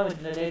സമയത്ത് കാണാൻ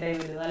പറ്റില്ല, ഡേ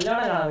ടൈമിൽ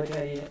നല്ലോണം കാണാൻ പറ്റും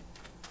ഹരീനെ.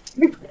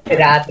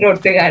 രാത്രി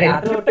ഒട്ട് കാണില്ല.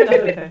 രാത്രി ഒട്ടും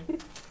കാണൂല.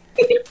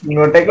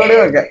 ഇങ്ങോട്ടേക്ക് ഓടി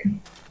നോക്കാം.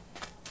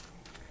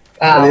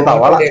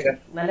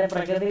 നല്ല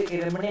പ്രകൃതി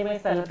രമണീയമായ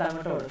സ്ഥലത്ത്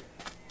അങ്ങോട്ട് ഓടും.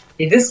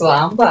 ഇത്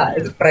സ്വാമ്പാ,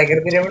 ഇത്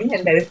പ്രകൃതി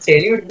രമണീയല്ല, ഇത്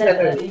ചെടി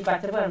പിടിച്ചത്. ഈ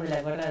പച്ചപ്പ് കാണില്ല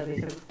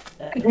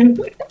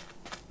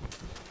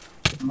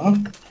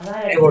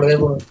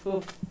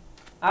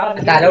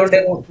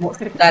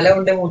തല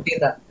കൊണ്ട്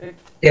മുട്ടിയതാ,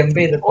 ജമ്പ്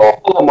ചെയ്ത്.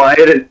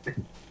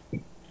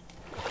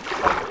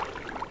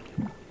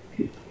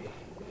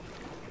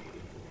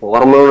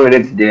 ഓർമ്മ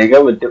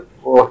ജയിക്കാൻ പറ്റും.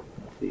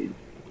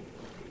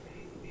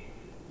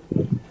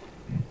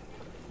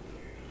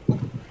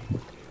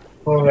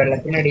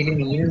 വെള്ളത്തിനടിയിൽ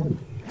മീനുണ്ട്.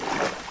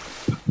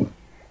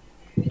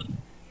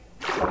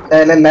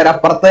 എല്ലാരും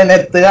അപ്പുറത്ത് തന്നെ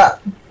എത്തുക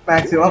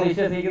മാക്സിമം.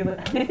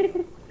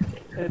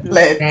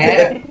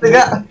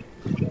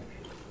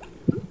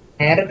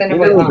 നേരെ തന്നെ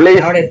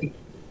അവിടെ എത്തി.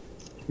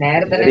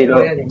 നേരെ തന്നെ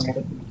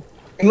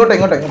ഇങ്ങോട്ടോ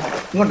ഇങ്ങോട്ടോ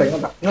ഇങ്ങോട്ടോ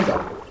ഇങ്ങോട്ടോ ഇങ്ങോട്ടോ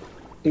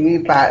ഈ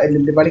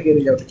ലില്ലിപ്പാടി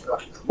കയറി.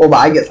 ഓ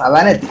ഭാഗ്യ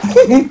സവാന എത്തി.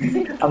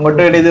 അങ്ങോട്ട്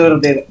വേണ്ടി ഇത്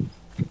വെറുതെ.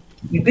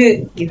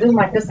 ഇത്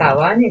മറ്റേ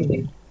സവാനയുണ്ട്.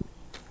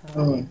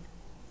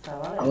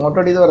 അങ്ങോട്ട്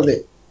വേണ്ടി ഇത് വെറുതെ.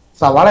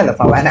 സവാളല്ല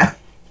സവാന.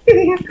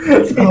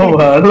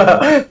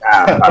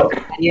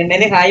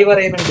 എണ്ണന് ഹായ്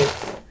പറയുന്നുണ്ട്.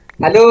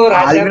 ഹലോ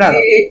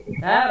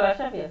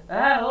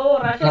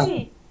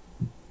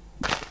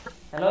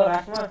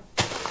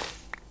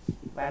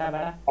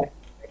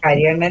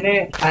ഹരിയണ്ണന്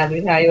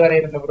അതിന് ഹായ്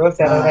പറയുന്നുണ്ട്. ബ്രോ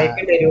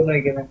ചെറുതായിട്ട് തരുമെന്ന്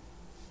ചോദിക്കുന്നത്.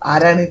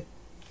 ആരാണ്?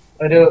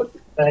 ഒരു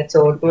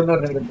ചോട്ടു എന്ന്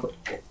പറഞ്ഞിട്ടുണ്ട്.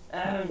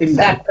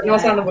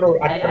 അട്ടനോസാണ് ബ്രോ,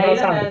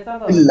 അട്ടനോസാണ്.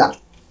 ഇല്ല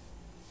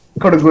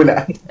കൊടുക്കൂല,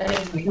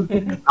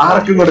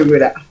 ആർക്കും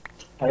കൊടുക്കൂല.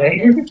 അതെ,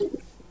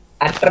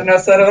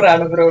 അട്ടർനോസ് സെർവർ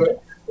ആണ് ബ്രോ.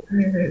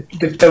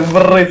 ഇത്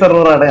ടെമ്പററി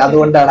സെർവർ ആണ്,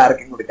 അതുകൊണ്ടാണ്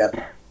ആർക്കും കൊടുക്കാറ്.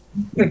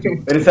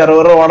 ഒരു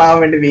സെർവർ ഓണാവാൻ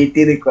വേണ്ടി വെയിറ്റ്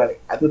ചെയ്ത് നിൽക്കുവാണ്.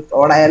 അത്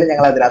ഓണായാലും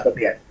ഞങ്ങൾ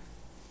അതിനകത്തൊക്കെയാണ്.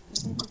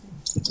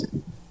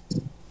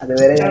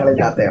 അതുവരെ ഞങ്ങൾ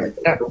ഇതിനകത്തെയാണ്.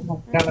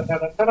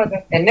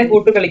 എന്നെ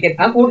കൂട്ടു കളിക്കാൻ.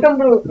 ആ കൂട്ടം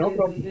ബ്രോ.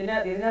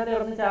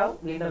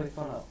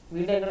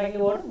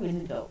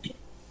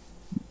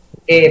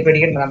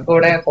 പേടിക്കണ്ട, നമുക്ക്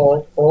ഇവിടെ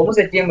ഹോം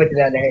സെറ്റ് ചെയ്യാൻ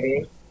പറ്റില്ല അല്ലേ ഹരി?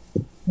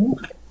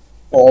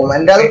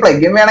 ഹോമിന്റെ അത്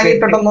പ്ലഗിൻ വേണമെങ്കിൽ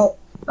ഇട്ടിട്ടൊന്ന്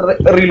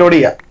റീലോഡ്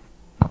ചെയ്യാം.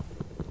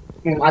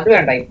 അത്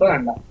വേണ്ട, ഇപ്പൊ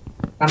വേണ്ട.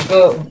 നമുക്ക്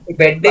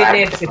ബെഡ്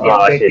തന്നെയായിട്ട് സെറ്റ് ചെയ്യാം.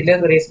 ബെഡില്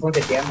റീസ്പോൺ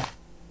സെറ്റ് ചെയ്യാം.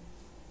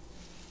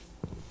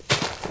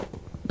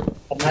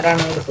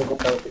 എന്നാലാണ് ഒരു സുഖം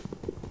ഉണ്ടാവുക.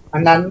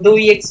 Nandu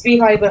XP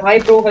hi bro.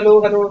 Hello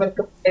hello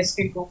welcome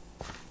XP bro.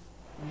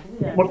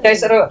 മുട്ടായി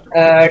സർ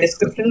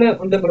ഡിസ്ക്രിപ്ഷനിൽ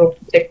ഉണ്ട് ബ്രോ.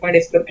 Check my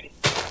description.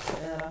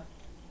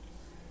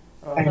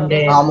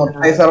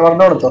 മുട്ടായി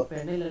സെർവറിന്റെ കൊടുത്തോ,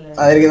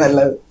 അതായിരിക്കും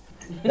നല്ലത്.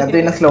 അതിനകത്ത്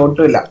പിന്നെ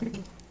സ്ലോട്ടും ഇല്ല.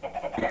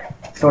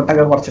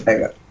 സ്ലോട്ടൊക്കെ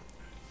കുറച്ചിട്ടേക്ക.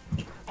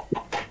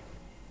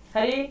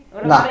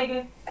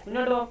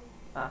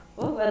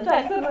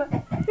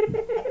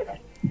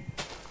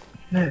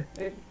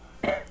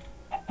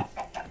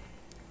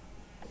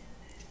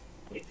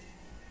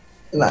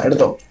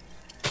 എടുത്തോ.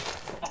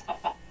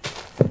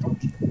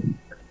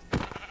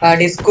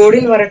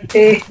 ഡിസ്കോഡിൽ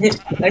വരട്ടെ.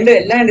 ഉണ്ട്,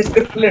 എല്ലാം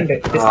ഡിസ്ക്രിപ്ഷനിലുണ്ട്.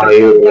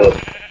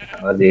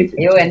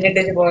 അയ്യോ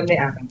എന്നിട്ട് പോലെ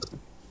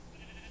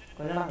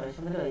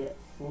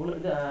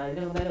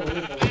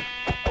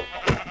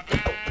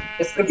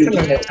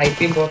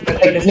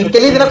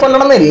ടെക്നിക്കലി ഇതിനെ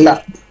കൊല്ലണമെന്നില്ല,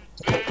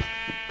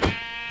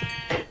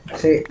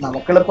 പക്ഷെ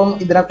നമുക്കെളുപ്പം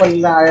ഇതിനെ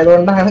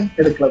കൊല്ലായതുകൊണ്ടാണ്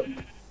എടുക്കുന്നത്.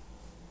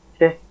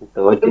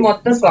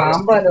 മൊത്തം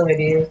സ്വാമ്പാലോ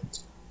ഹരി.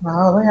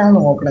 അതാ ഞാൻ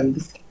നോക്കണം.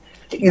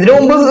 ഇതിനു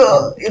മുമ്പ്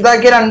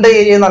ഇതാക്കിയ 2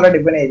 ഏരിയ നല്ല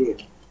ഡിഫൻ ഏരിയ.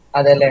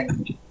 അതല്ലേ.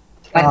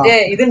 മറ്റേ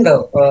ഇതുണ്ടോ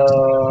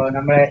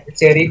നമ്മുടെ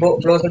ചെറി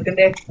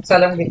ബ്ലോസത്തിന്റെ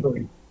സ്ഥലം കിട്ടും?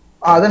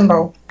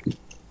 അതുണ്ടാവും.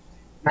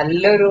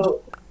 നല്ലൊരു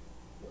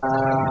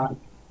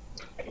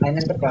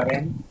അതിനെന്താ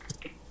പറയാൻ,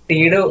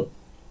 സ്പീഡ്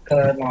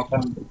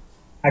നോക്കാം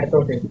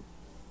അടുത്തോട്ട്.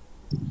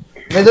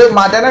 ഇത്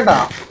മാറ്റാനായിട്ടാ,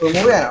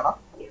 റിമൂവ് ചെയ്യാനാണോ?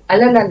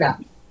 അല്ലല്ല,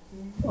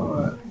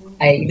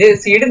 ഇത്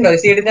സീഡ് ഉണ്ടോ?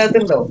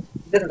 സീഡിനകത്തുണ്ടോ?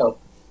 ഇതുണ്ടോ?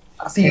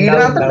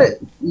 സീഡിനകത്തുണ്ട്.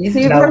 ഈ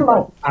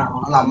സീഡിലുണ്ടാവും.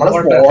 നമ്മള്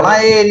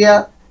സ്പോണായ ഏരിയ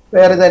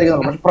വേറെ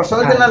ഇതായിരിക്കും. പക്ഷെ പ്രശ്നം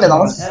വെച്ചാലേ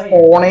നമ്മൾ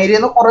സ്പോൺ ഏരിയ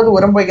കുറെ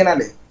ദൂരം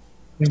പോയിക്കാനല്ലേ.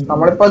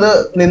 നമ്മളിപ്പോ അത്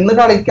നിന്ന്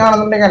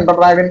കളിക്കുകയാണെന്നുണ്ടെങ്കിൽ എൻഡർ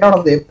ഡ്രാഗന്റെ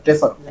അവിടെ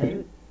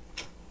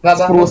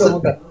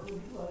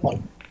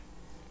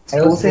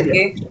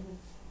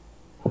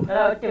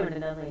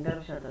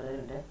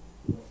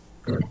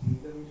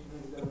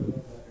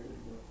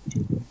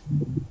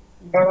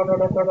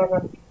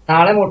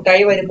നാളെ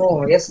മുട്ടായി വരുമോ?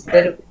 യെസ്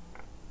വരും.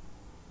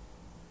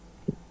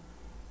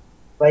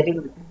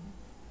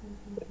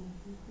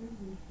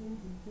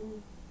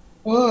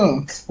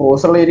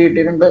 സ്പോസുള്ള ഏരിയ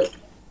കിട്ടിയിട്ടുണ്ട്.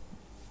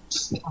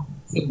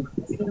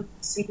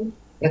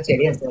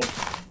 ശരിയാ.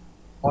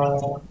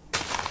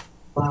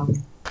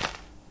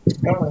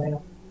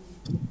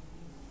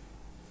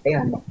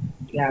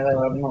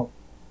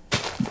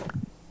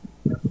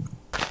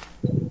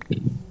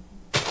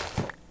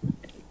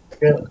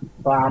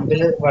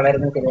 പാമ്പില്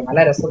വളരുന്ന നല്ല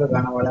രസമൊക്കെ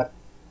കാണാൻ വളരെ.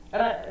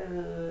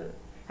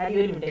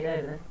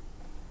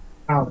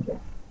 ഓക്കെ.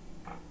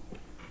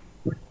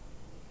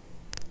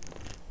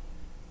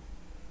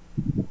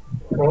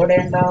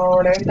 ഓടേണ്ട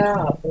ഓടേണ്ട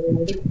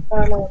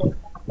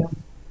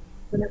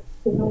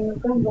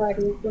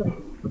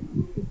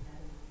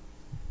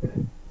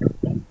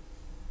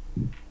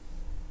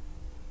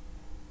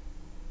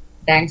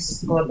താങ്ക്സ്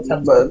ഫോർ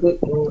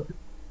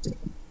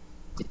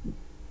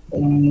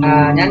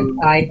ഞാൻ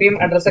ഐപിയും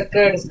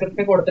അഡ്രസ്സൊക്കെ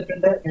ഡിസ്ക്രിപ്ഷനിൽ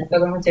കൊടുത്തിട്ടുണ്ട്. ഞങ്ങൾക്ക്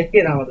അതൊന്ന് ചെക്ക്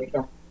ചെയ്താൽ മതി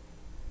കേട്ടോ.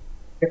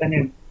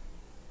 തന്നെയാണ്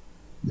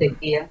ചെക്ക്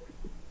ചെയ്യാം.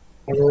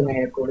 അത്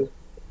നേരെ കൂടി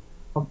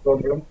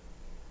പ്രോബ്ലം.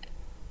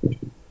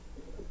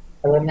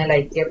 അതുപോലെ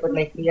ലൈക്ക് ചെയ്യുക,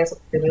 ലൈക്ക് ചെയ്യുക,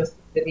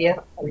 സബ്സ്ക്രൈബ് ചെയ്യുക,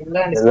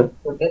 എല്ലാം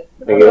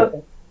ഡിസ്ക്രിപ്ഷനിലുണ്ട്.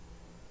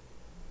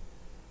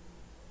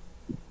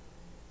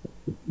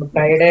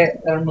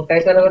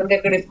 മുട്ടായി സെർവറിന്റെ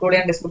ഒക്കെ ഡിസ്കോഡ്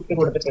ഞാൻ ഡിസ്ക്രിപ്ഷനിൽ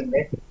കൊടുത്തിട്ടുണ്ട്.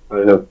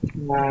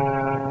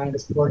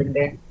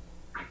 ഡിസ്കോഡിന്റെ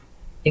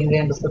ലിങ്ക്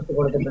ഞാൻ ഡിസ്ക്രിപ്ഷനിൽ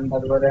കൊടുത്തിട്ടുണ്ട്.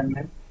 അതുപോലെ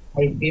തന്നെ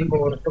ഐപിയും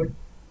പോർട്ടും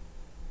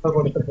ഒക്കെ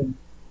കൊടുത്തിട്ടുണ്ട്.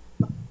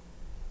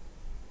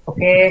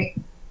 ഓക്കെ.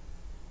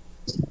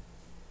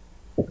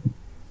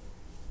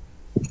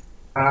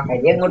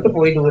 ഹരി അങ്ങോട്ട്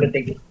പോയി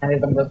ദൂരത്തേക്ക്.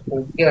 ഞാനിപ്പോ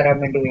സ്കൂട്ടി വരാൻ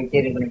വേണ്ടി വെയിറ്റ്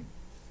ചെയ്തിരിക്കണേ.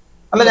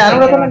 അല്ല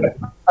ഞാനിവിടെ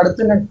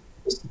അടുത്ത്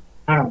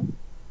ആണോ?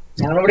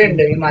 ഞങ്ങളിവിടെ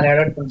ഉണ്ട്, ഈ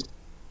മലയാളം അടുത്തുണ്ട്.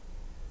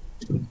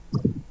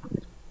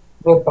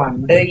 ഇപ്പൊ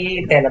പണ്ട് ഈ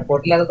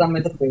ടെലപ്പോർട്ടില്ലാത്ത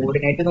സമയത്ത്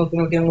കോർഡിനേറ്റ് നോക്കി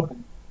നോക്കി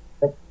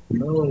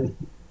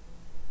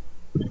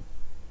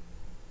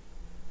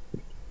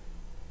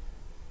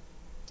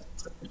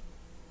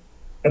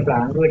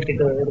പ്ലാൻ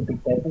വെച്ചിട്ട് ഒരു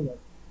പിക്ചേഴ്സ്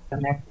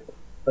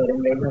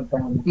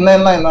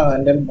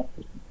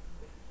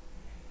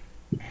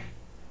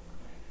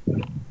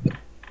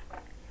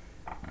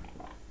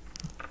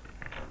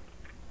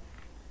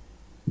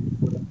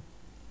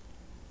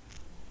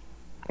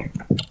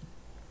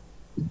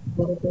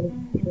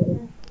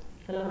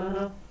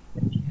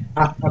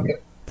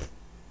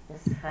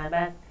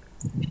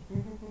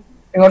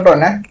ഇങ്ങോട്ട്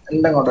വന്നെ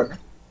എല്ലാം ഇങ്ങോട്ട് വന്നെ.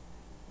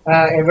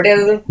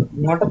 എവിടെയത്?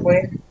 ഇങ്ങോട്ട്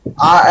പോയെ?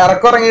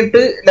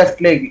 ഇറക്കിറങ്ങിയിട്ട്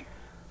ലെഫ്റ്റിലേക്ക്.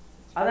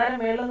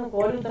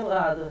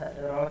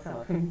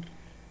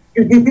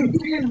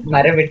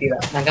 മരം വെട്ടിയതാ.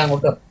 നമുക്ക്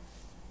അങ്ങോട്ട്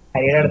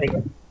ഹരിയുടെ അടുത്തേക്ക്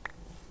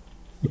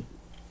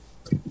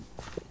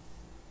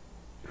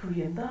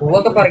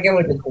പൂവൊക്കെ പറിക്കാൻ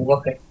പറ്റും.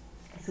 പൂവൊക്കെ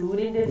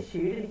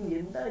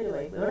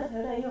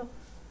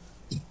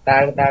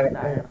താഴെ താഴെ.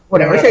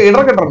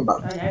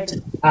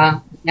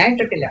 ഞാൻ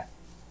ഇട്ടിട്ടില്ല.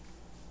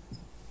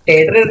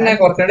 ഷെയ്ഡർ ഇടുന്ന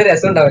കുറച്ചുകൂടി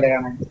രസം ഉണ്ടാവില്ല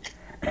കാണാൻ.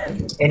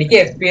 എനിക്ക്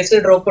FPS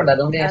ഡ്രോപ്പ് ഉണ്ട്,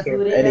 അതുകൊണ്ട്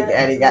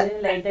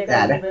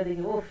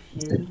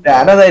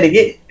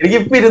ഞാനതായിരിക്കും. എനിക്ക്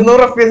ഇപ്പൊ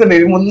 200 FPS ഉണ്ട്.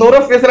 300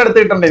 FPS അടുത്ത്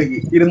കിട്ടണ്ട എനിക്ക്.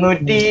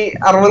 260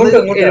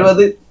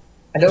 70.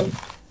 ഹലോ,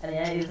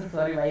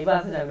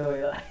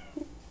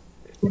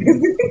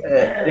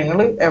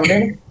 നിങ്ങള്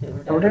എവിടെയാണ്?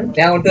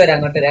 ഞാൻ അങ്ങോട്ട് വരാം.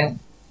 അങ്ങോട്ട് വരാം.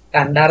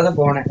 കണ്ടാർന്ന്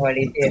പോണേ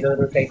വഴി ഏതോ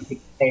ഒരു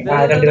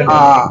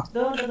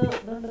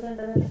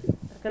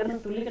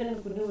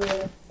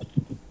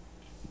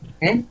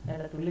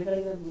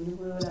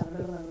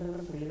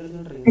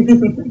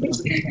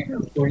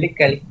തുള്ളി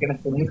കളിക്കണം.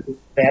 തുള്ളി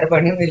വേറെ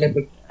പണിയൊന്നുമില്ല.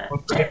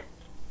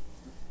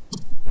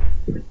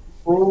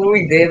 ഓ,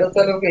 ഇതേതോ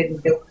സ്ഥലം.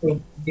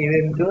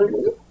 ഇതെന്തോ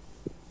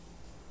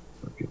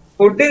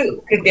ഫുഡ്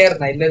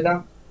കിട്ടിയായിരുന്ന? ഇല്ലല്ലോ.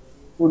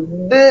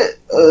 ഫുഡ്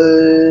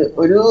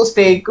ഒരു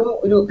സ്റ്റേക്കും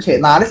ഒരു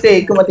 4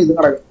 സ്റ്റേക്കും മറ്റേ ഇത്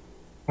കിടക്കും.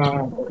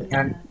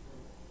 ഞാൻ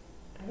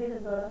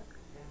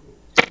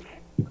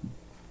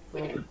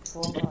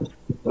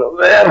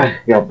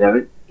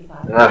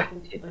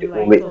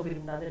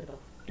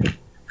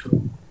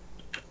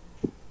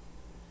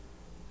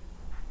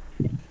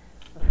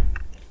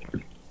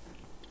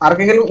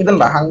ആർക്കെങ്കിലും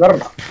ഇതുണ്ടോ? ഹങ്കർ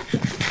ഉണ്ടോ?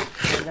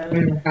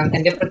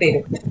 എന്റെ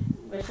പ്രത്യേകം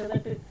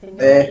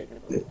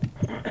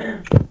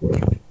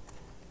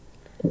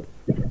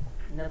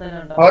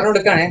ഓർഡർ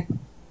എടുക്കാണേ.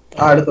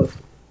 എടുത്തു.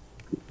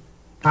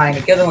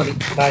 എനിക്കത് മതി.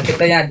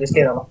 ബാക്കിയത്തെ ഞാൻ അഡ്ജസ്റ്റ്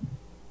ചെയ്തോളാം.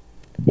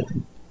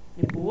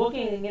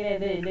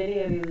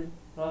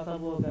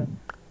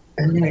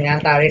 ഞാൻ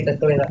താഴെ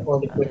ഇട്ടു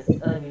ഓടിപ്പോയി.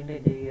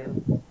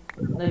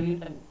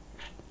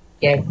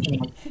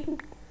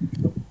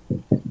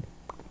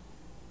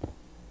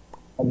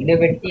 കല്ല്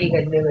വെട്ടി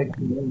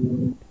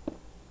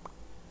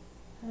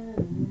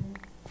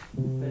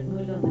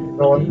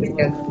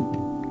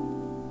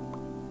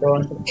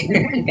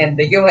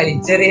എന്തൊക്കെയോ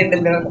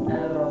വലിച്ചെറിയണ്ടല്ലോ.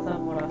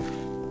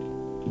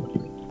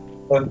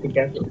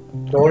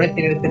 സ്റ്റോൺ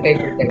ഇത്തിരി എടുത്ത് കൈ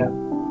പിടിച്ചേക്കാം.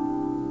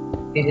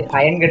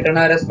 അയൺ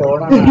കിട്ടണവരെ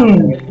സ്റ്റോണാണ്.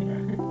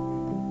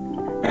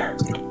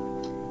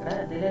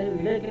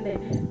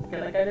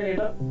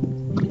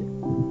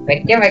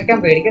 വെക്കാം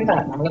പേടിക്കണ്ട.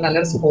 നമ്മള്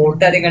നല്ലൊരു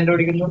സ്പോട്ട് ആദ്യം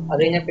കണ്ടുപിടിക്കുന്നു. അത്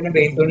കഴിഞ്ഞാൽ പിന്നെ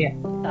ബേസ് തോണിയാ.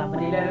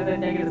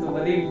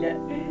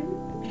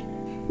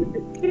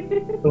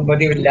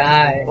 സുമതിയില്ല.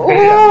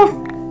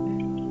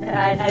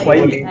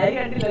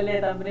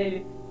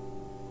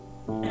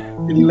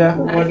 ഇല്ല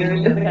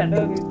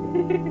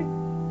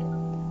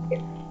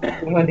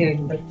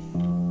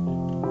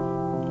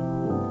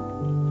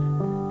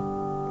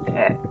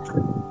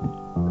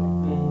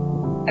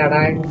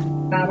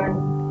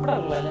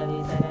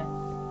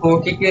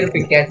കോക്കിക്ക് ഒരു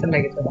പിക്കാസ്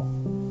ഉണ്ടാക്കി തരാം.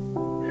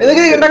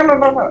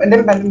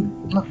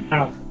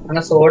 ആണോ?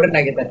 എന്നാ സോഡ്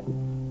ഉണ്ടാക്കി തരാം.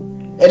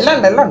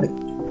 എല്ലാം ഉണ്ട്.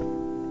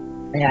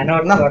 ഞാൻ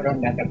ഓർഡർ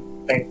ഉണ്ടാക്കാം.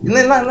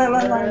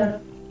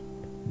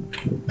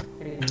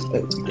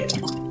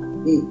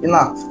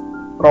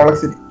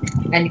 റോളക്സിന്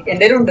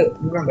എന്റെ ഉണ്ട്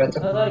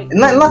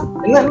എന്നാ എന്നാ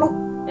എന്നാ എന്നാ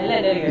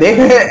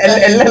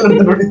എല്ലാം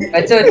എടുത്തിട്ടുണ്ട്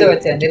വെച്ച വെച്ച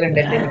വെച്ച എന്റെ ഉണ്ട്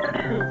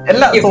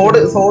എല്ലാം സോഡ്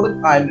സോഡ്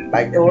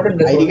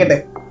സോഡുണ്ട് ഇരിക്കട്ടെ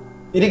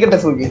ഇരിക്കട്ടെ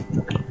സുഖി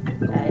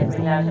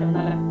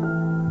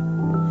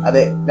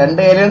അതെ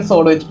 2 ഏരിയൻ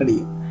സോഡ്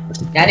വെച്ചിട്ടടിക്കും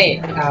ഞാനേ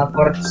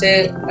കുറച്ച്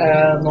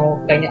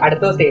കഴിഞ്ഞ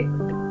അടുത്ത ദിവസേ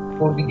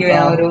കുട്ടിക്ക്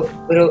ഞാൻ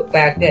ഒരു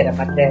പാക്ക് തരാം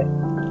മറ്റേ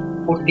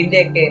ഫുഡിന്റെ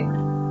ഒക്കെ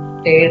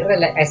ഷെയ്ഡർ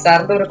അല്ല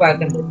SRന്റെ ഒരു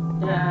പാക്ക് ഉണ്ട്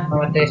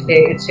മറ്റേ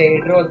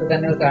ഷെയ്ഡർ പോലത്തെ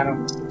തന്നെ ഒരു സാധനം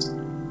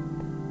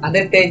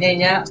അതിട്ട് കഴിഞ്ഞ്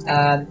കഴിഞ്ഞാൽ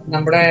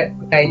നമ്മുടെ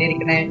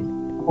കയ്യിലിരിക്കുന്ന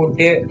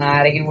ഫുഡ്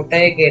നാരങ്ങ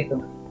മുട്ടായി ഒക്കെ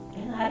ആയിട്ടും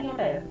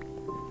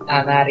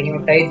നാരങ്ങ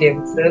മുട്ടായി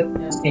ജെംസ്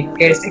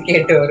സ്നിക്കേഴ്സ് ഒക്കെ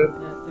ആയിട്ട് വരും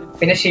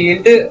പിന്നെ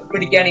ഷീൽഡ്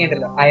പിടിക്കുകയാണെങ്കിൽ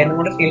ഉണ്ടല്ലോ അയൺ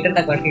കൊണ്ട് ഷീൽഡ്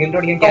ഉണ്ടാക്കാം ഷീൽഡ്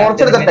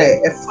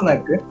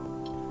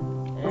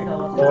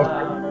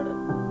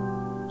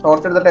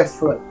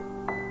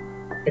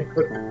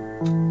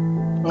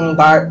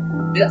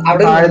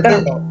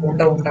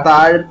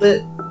താഴത്ത്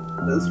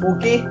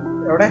സ്പൂക്കി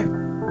എവിടെ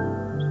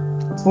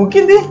സ്പൂക്കി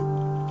എന്ത്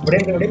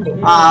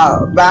ആ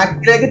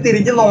ബാക്കിലേക്ക്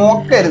തിരിഞ്ഞ്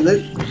നോക്കരുത്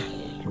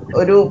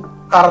ഒരു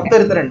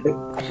കറുത്തൊരുത്തരുണ്ട്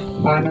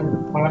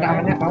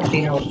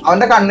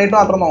അവന്റെ കണ്ണിട്ട്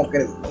മാത്രം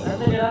നോക്കരുത്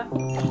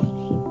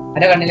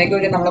അവന്റെ കണ്ണിലേക്ക്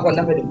പോയി നമ്മളെ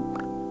കൊല്ലം വരും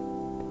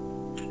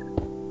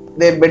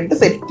ബെഡ്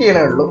സെറ്റ്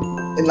ചെയ്യണേ ഉള്ളൂ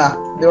എന്നാ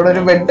ഇവിടെ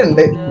ഒരു ബെഡ്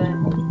ഉണ്ട്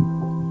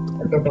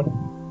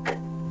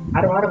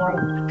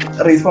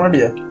റീസ്പോൺ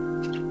അടിച്ചോ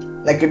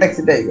നെക്കിട്ട്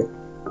എക്സിറ്റ് ആയിക്കോ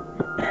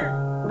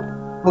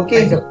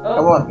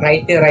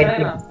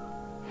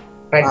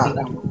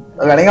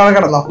വേണമെങ്കിൽ അവിടെ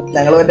കിടന്നോ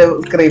ഞങ്ങള് മറ്റേ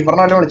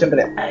സ്ക്രീപ്പറിനെ വല്ല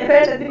വിളിച്ചോണ്ടിരാ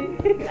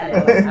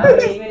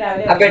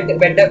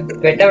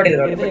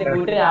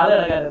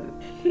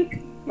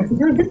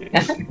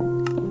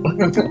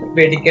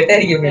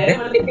വെടിക്കെട്ടായിരിക്കും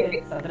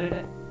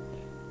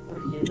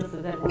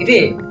ഇതേ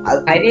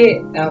ഹരി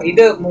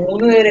ഇത്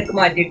 3 പേരൊക്കെ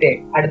മാറ്റിട്ടേ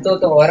അടുത്ത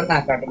ദിവസം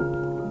ഓരോന്നാക്കാട്ടെ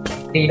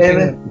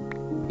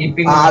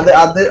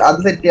അത്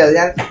സെറ്റ് ചെയ്യാതെ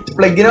ഞാൻ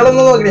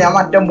പ്ലഗിനുകളൊന്നും നോക്കില്ല ഞാൻ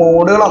മറ്റേ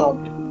മോഡുകളാ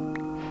നോക്കി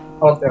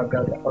ഓക്കെ ഓക്കെ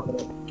ഓക്കെ ഓക്കെ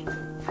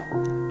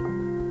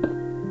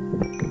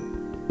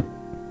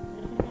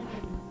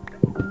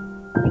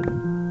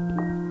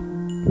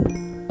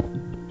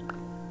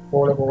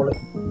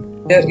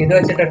ഇത്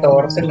വെച്ചിട്ട്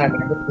ടോർച്ച്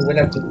ഉണ്ടാക്കുന്നത്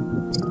പൂലാക്കി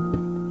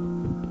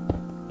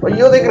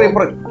അയ്യോ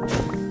ക്രീപ്പർ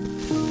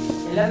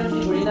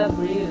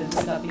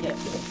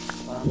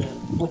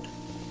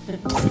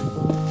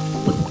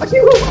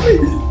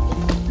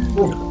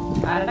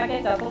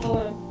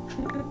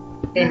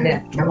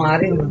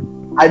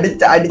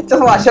അടിച്ച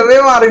വശമേ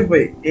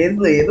മാറിപ്പോയി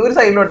ഏതൊരു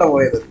സൈഡിലോട്ടാ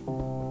പോയത്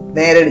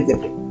നേരെ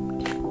അടിച്ചിട്ട്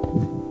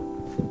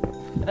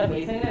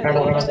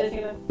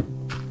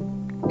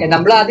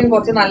നമ്മൾ ആദ്യം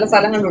കുറച്ച് നല്ല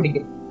സ്ഥലം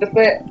കണ്ടുപിടിക്കും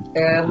ഇതിപ്പോ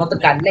മൊത്തം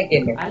കല്ലൊക്കെ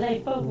അല്ലേ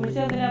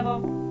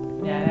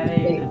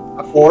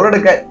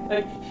കോളെടുക്കാൻ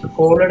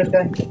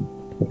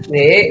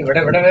ഇവിടെ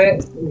ഇവിടെ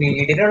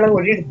വീടിനുള്ള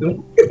കുഴി എടുത്തു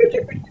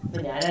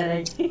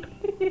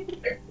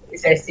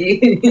ശശി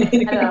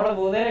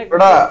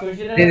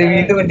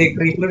വീണ്ടും മതി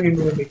ക്രീപ്പർ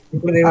വീണ്ടും മതി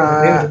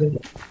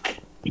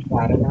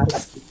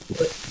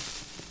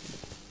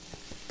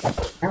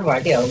ഞാൻ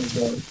വാട്ടിയാവും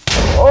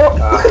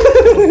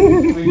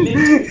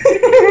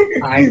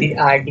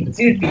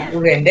അടിച്ച് കിട്ടി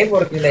എന്റെ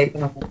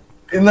പുറത്തില്ലായിരുന്നു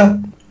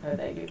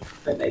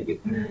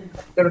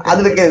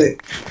അതെടുക്കത്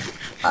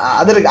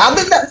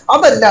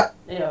അതല്ല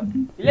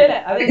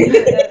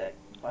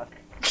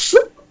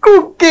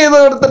കുക്ക് ചെയ്ത്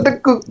കൊടുത്തിട്ട്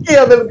കുക്ക്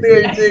ചെയ്യാതെടുത്ത്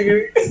കഴിച്ചേക്ക്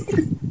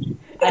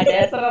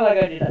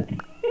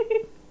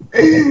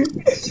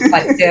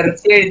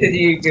പച്ചിറച്ചി കഴിച്ച്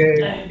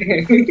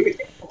ജീവിക്കുന്നത്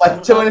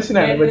പച്ച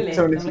മനുഷ്യനാണ് പച്ച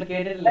മനുഷ്യൻ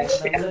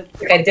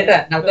കഴിച്ചിട്ടാ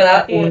നമുക്ക് ആ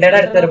ഉണ്ടയുടെ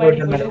അടുത്ത്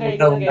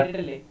പോയിട്ടുണ്ടല്ലോ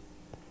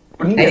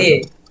ഉണ്ട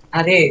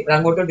അതെ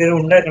അങ്ങോട്ട്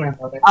ഉണ്ട വെക്കണം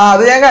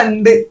അത് ഞാൻ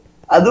കണ്ട്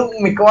അത്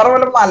മിക്കവാറും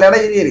പോലെ മലയുടെ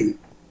ഏരിയ ആയിരിക്കും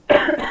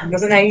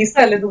നൈസ്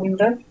അല്ലേ ഇത്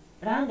ഉണ്ട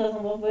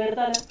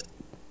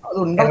അത്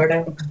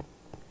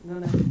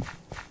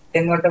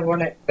എങ്ങോട്ടാ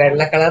പോണേ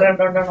വെള്ള കളർ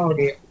കണ്ടോണ്ടാണോ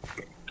ഓടിയ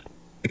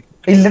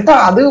ഇല്ലട്ടാ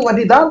അത്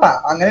മറ്റേ ഇതാട്ടാ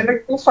അങ്ങനെ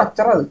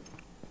സ്ട്രക്ചർ അത്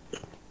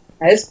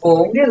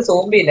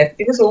സോംബി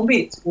ലെഫ്റ്റിന് സോംബി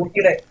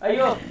സ്കൂട്ടിയുടെ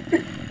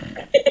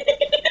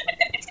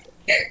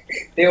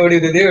ഓടി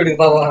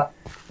പാവാ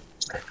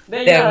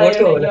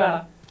അങ്ങോട്ട് പോലെ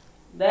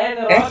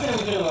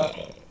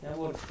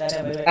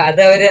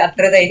അതവര്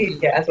അത്ര ധൈര്യം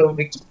ഇല്ല ആ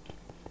സോംബിക്ക്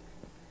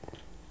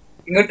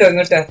ഇങ്ങോട്ടോ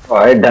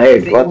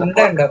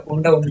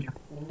ഉണ്ട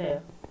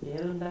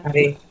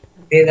അതെ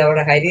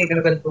അവിടെ ഹരി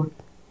ഇങ്ങനെ സ്ഥലത്തും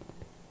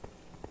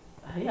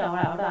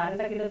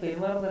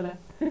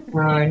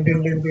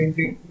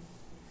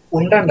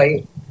ഉണ്ടായി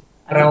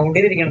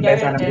റൗണ്ടിലിരിക്കണം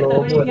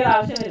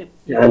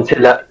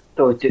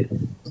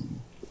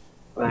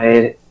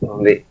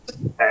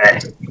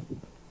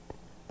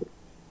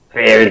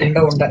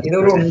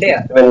ഇതൊരു ഉണ്ടയാ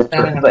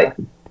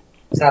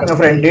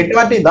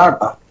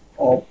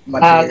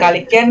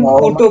കളിക്കാൻ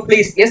കൂട്ടു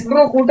പ്ലീസ്. യെസ്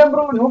ബ്രോ, കൂട്ടാം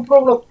bro, no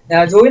problem,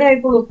 join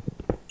ആയിക്കോളൂ.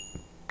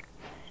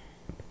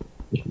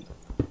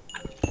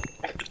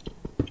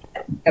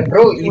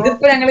 Bro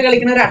ഇതിപ്പോ ഞങ്ങള്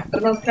കളിക്കുന്ന ഒരു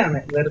അട്ടർനോസ്റ്റാണ്,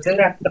 വെറുതെ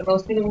ഒരു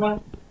അട്ടർനോസ്റ്റ്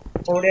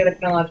ഓടി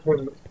എടുക്കണ മാത്രമേ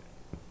ഉള്ളൂ.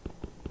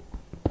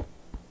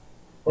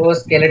 ഓ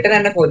സ്കെലട്ടൻ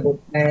തന്നെ കൊല്ലും,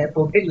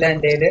 ഫുഡില്ല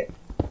എന്റെ കയ്യില്.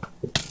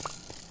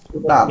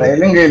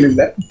 അതേലും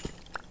കയ്യിലില്ല.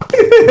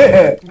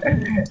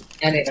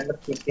 ഞാൻ രണ്ട്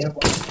കുട്ടിയെ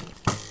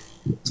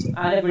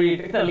ആരെ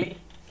പിടിയിട്ട് തള്ളി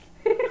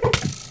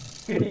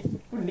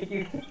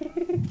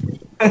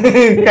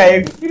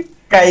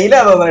കയ്യിലാ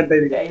തോന്നിട്ട്.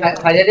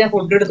 ഹജാർ ഞാൻ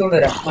ഫുഡ് എടുത്തോണ്ട്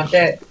വരാം.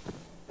 മറ്റേ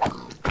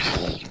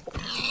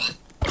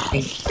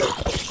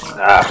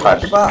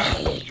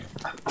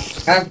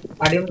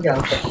അടിയൊന്നും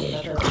ചാൻസ്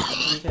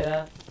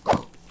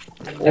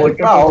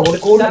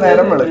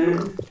നേരം വിളി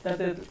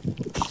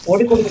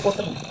ഓടിക്കൊടുക്കും.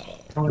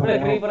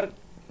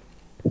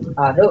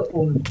 അത്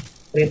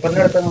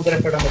റീപ്പറിന്റെ അടുത്ത് നമുക്ക്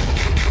രക്ഷപ്പെടാൻ പറ്റും.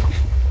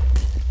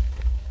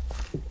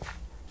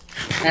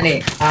 ഞാനേ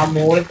ആ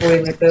മോളിൽ പോയി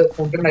എന്നിട്ട്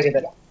ഫുഡ് ഉണ്ടാക്കി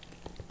തരാം.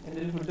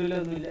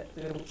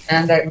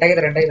 ഞാൻ ഉണ്ടാക്കി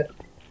തരാം.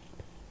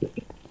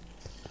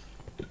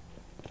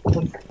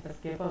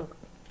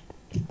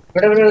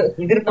 ഇവിടെ ഒരു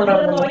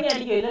ഇതിരിപ്പുണ്ടായിരുന്നു.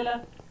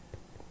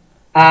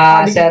 ആ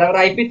സെർവർ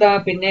ഐപ്പിത്താ.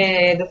 പിന്നെ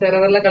ഏത്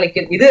സെർവറിലെ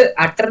കളിക്കും ഇത്?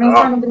 അട്ടർനോസ്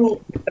ആണെങ്കിലും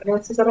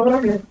അട്ടർനോസ്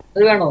സെർവറാണ്.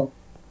 അത് വേണോ?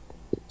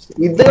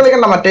 ഇത്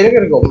കളിക്കണ്ട, മറ്റേ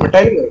കയറിക്കോ.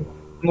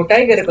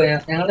 മുട്ടായി കയറിക്കോ.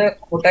 ഞങ്ങള്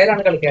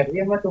മുട്ടായിലാണ് കളിക്കാറ്.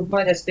 നമ്മൾ ചുമ്മാ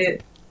ജസ്റ്റ്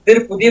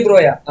ഇതൊരു പുതിയ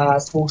ബ്രോയാ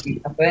സ്കൂട്ടി.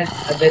 അപ്പൊ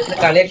അദ്ദേഹത്തിന്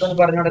കളിയൊക്കെ ഒന്ന്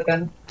പറഞ്ഞു കൊടുക്കാൻ.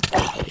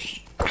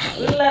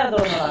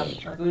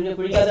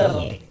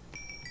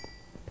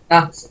 ആ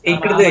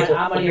എടുത്ത്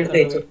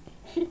വെച്ചു.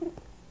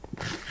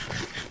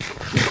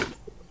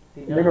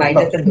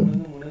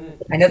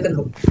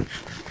 അതിനകത്തുണ്ടോ?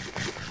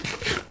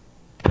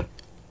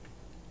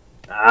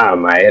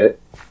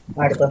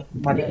 അടുത്ത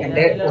മതി.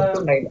 എന്റെ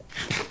ഒട്ടുണ്ടായില്ല.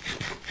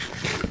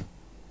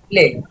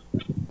 ഇല്ലേ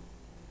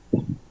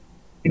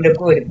എന്റെ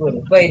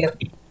ഇപ്പൊ ആയില്ല.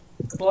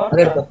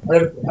 അതെടുത്തോ.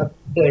 അത്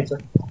കഴിച്ചോ.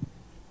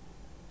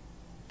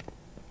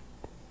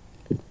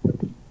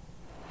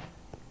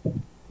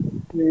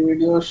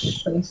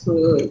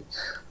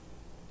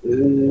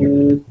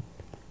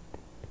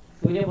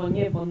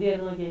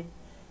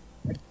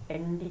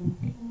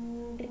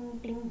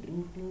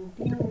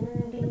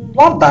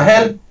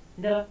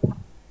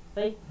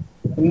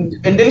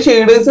 എന്റെ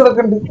ഷെയ്ഡേഴ്സ്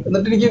ഒക്കെ ഉണ്ട്.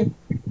 എന്നിട്ട് എനിക്ക്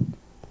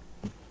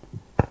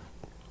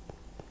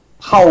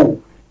ഹൗ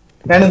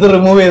ഞാനിത്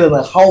റിമൂവ് ചെയ്തത്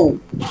ഹൗ?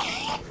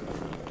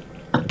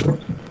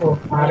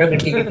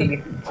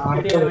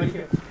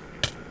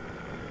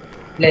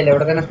 ഇല്ല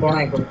ഇവിടെ തന്നെ സ്പോൺ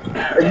ആയിക്കോളും.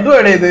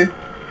 എന്തുവാണ് ഇത്?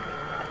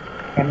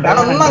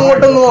 ഞാനൊന്നും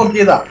അങ്ങോട്ടൊന്ന്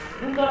നോക്കിയതാ.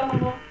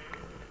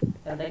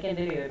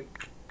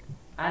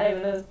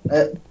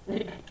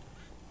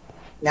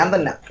 ഞാൻ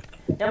തന്നെ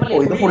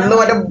ഇത് ഫുള്ള്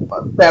മറ്റേ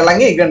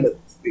തിളങ്ങി നിൽക്കണ്ട്.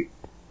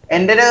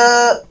 എന്റെ ഒരു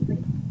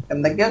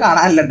എന്തൊക്കെയോ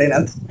കാണാനില്ല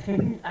ഇതിനകത്ത്.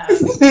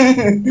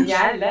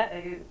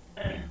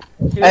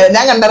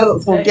 ഞാൻ കണ്ടത്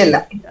സൂക്കിയല്ല.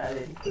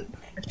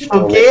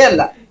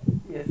 സൂക്കിയല്ല.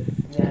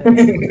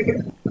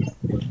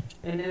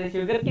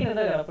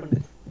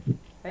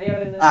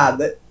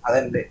 അത്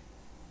അതെന്റെ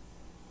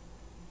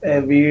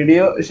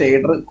വീഡിയോ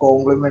ഷെയ്ഡർ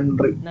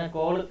കോംപ്ലിമെന്ററി.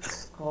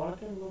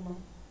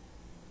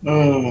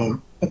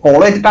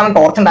 കോള് വെച്ചിട്ടാണ്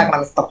ടോർച്ച്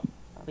ഉണ്ടാക്കണം മിസ്റ്റർ.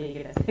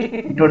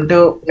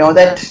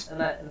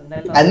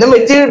 അന്ന്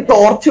വെച്ച്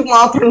ടോർച്ച്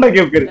മാത്രം ഉണ്ടാക്കി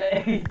വെക്കരുത്.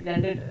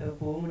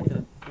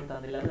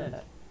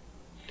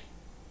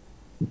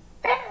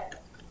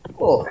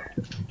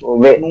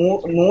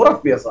 100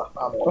 FPS ആ.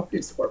 100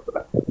 FPS കുഴപ്പമില്ല.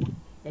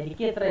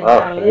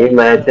 ഈ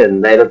മാച്ച്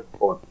എന്തായാലും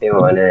പൊട്ടി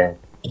മോനെ.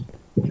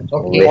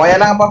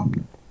 പോയാലാ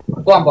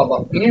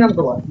പോവാം. ഇനി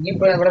നമുക്ക് പോവാം.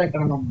 ഇനിയിപ്പോ എവിടെ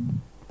നിൽക്കണം?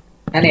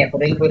 ഞാനേ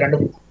എപ്പോഴേക്കും രണ്ട്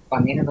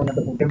പന്നീനെ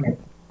കൊണ്ടിട്ട്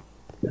ഫുഡുണ്ടായിരുന്നു.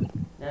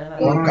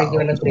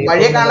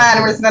 വഴിയെ കാണാൻ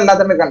ആനിമൽസിനെ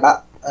എല്ലാത്തിനും കണ്ട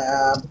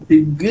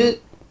പിഗ്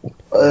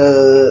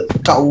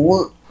കൗവ്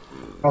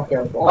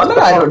നല്ല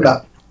കാര്യമുണ്ടോ?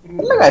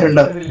 നല്ല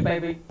കാര്യമുണ്ടോ?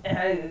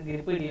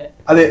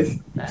 അതെ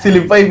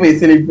സ്ലിപ്പായി പോയി.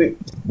 സ്ലിപ്പ്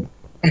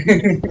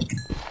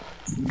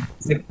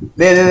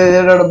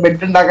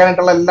ബെഡ്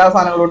ഉണ്ടാക്കാനായിട്ടുള്ള എല്ലാ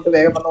സാധനങ്ങളും ഇട്ട്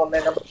വേഗം വന്ന് വന്നു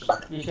കഴിഞ്ഞാൽ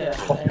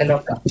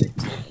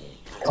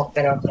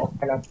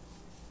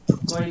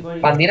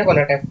പന്നീനെ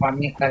കൊല്ലട്ടെ.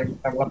 പന്നി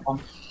കള്ളപ്പം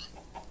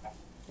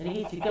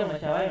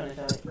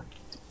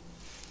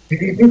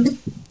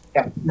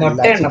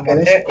മുട്ടയുണ്ടോ?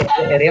 മുട്ട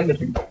എറിയാൻ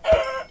പറ്റും.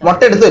 മുട്ട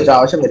എടുത്ത് വെച്ചോ,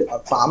 ആവശ്യം വരും.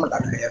 ഫാം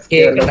ഉണ്ടാക്കാം.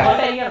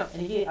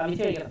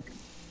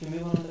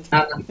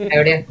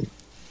 എവിടെയാ?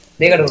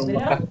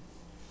 മുട്ട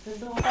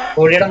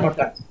കോഴിയുടെ മുട്ട.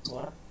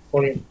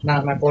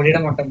 കോഴിയുടെ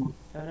മുട്ട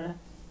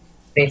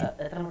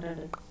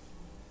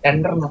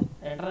 2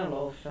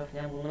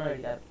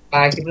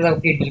 പാക്കറ്റ്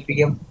നമുക്ക്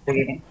ഇടിപ്പിക്കാം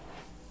കോഴിനെ.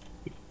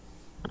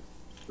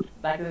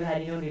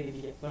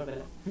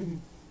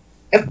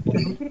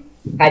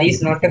 Hari is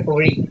not a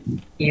Kori.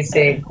 He is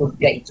a good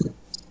guy.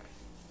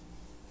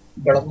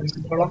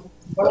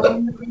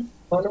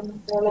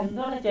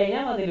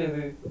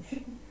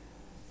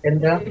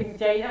 എന്താ?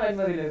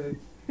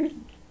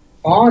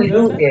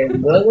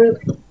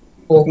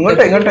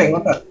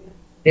 ഇങ്ങോട്ടാ.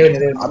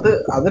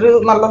 അതൊരു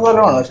നല്ല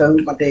സ്ഥലമാണ്. പക്ഷെ അത്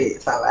മറ്റേ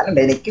സവാനുണ്ട്.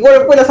 എനിക്ക്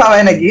കുഴപ്പമില്ല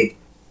സവാനക്ക്.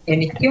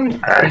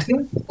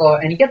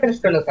 എനിക്കത്ര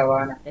ഇഷ്ടമല്ല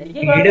സവാന.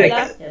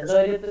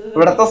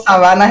 ഇവിടത്തെ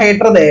സവാന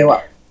ഹേറ്റർ ദേവ.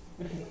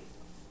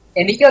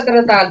 എനിക്കും അത്ര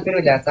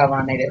താല്പര്യമില്ല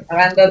സവാനയില്.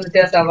 അതെന്താന്ന്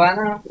വെച്ചാൽ സവാന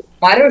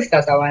മരം ഇഷ്ടാ.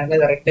 സവാനയിലെ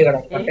റെഡ്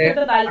കളർ. പക്ഷെ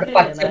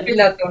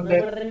പച്ചപ്പില്ലാത്തോണ്ട്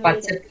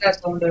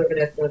ഒരു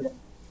രസമില്ല.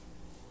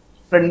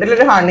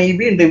 ഫ്രണ്ടിലൊരു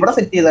ഹണീബി ഉണ്ട്. ഇവിടെ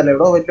സെറ്റ് ചെയ്തല്ലേ?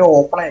 ഇവിടെ വലിയ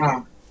ഓപ്പൺ ആയി.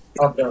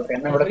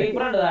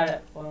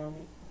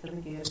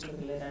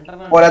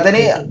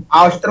 പോരാത്തതിന്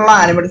ആവശ്യത്തിനുള്ള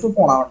ആനിമൽസ്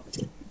ഫോണാവണം.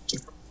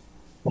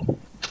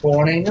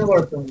 ഫോണിന്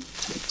കുഴപ്പമില്ല.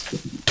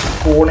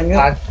 ഫോണിങ്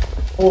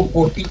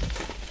പൊട്ടി.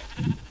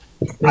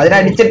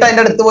 അതിനടിച്ചിട്ട്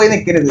അതിന്റെ അടുത്ത് പോയി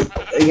നിക്കരുത്.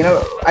 ഇങ്ങനെ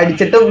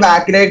അടിച്ചിട്ട്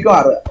ബാക്കിലേക്ക്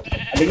മാറുക,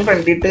 അല്ലെങ്കിൽ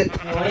ഫ്രണ്ടിട്ട്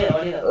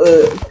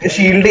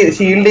ഷീൽഡ്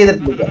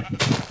ചെയ്തിട്ടുണ്ട്.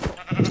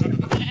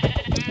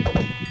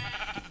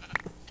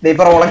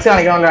 ഇപ്പൊ റോളക്സ്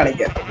കാണിക്കണോണ്ട്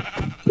കാണിക്ക,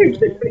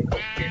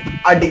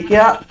 അടിക്കുക,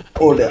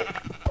 ഓടുക.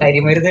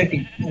 കരിമരുന്ന് കിട്ടി.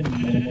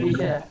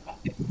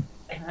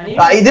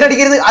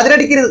 ഇതിനടിക്കരുത്,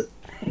 അതിനടിക്കരുത്.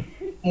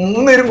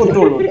 3 പേരും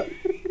കുത്തുള്ളൂ.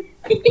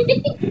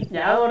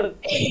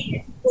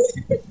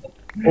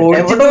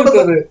 ഓടിച്ചിട്ട്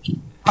കുത്തത്.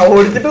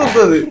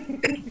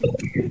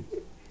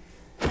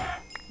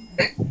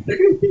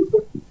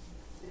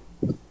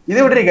 ഇത്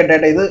ഇവിടെ ഇരിക്കട്ടെ.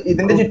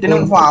 ഇതിന്റെ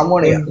ചുറ്റിനും ഫാം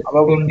പണിയാ. അപ്പൊ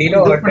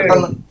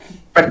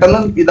പെട്ടെന്ന്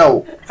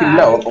ഇതാവും,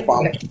 ഫില്ലാവും. അപ്പൊ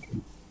ഫാം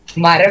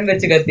മരം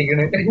വെച്ച്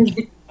കത്തിക്കണ്.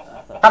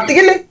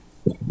 കത്തിക്കല്ലേ,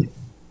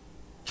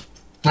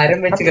 മരം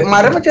വെച്ച്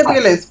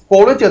കത്തിക്കല്ലേ,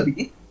 സ്കോൾ വെച്ച്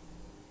കത്തിക്ക്.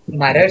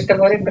 മരം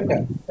ഇഷ്ടംപോലെ ഉണ്ടല്ലോ.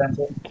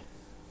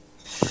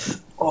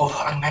 ഓ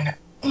അങ്ങനെ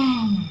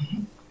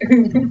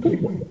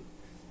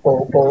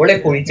കോളെ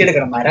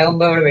കുഴിച്ചെടുക്കണം.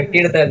 മരമാകുമ്പോ അവിടെ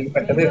വെട്ടിയെടുത്താൽ മതി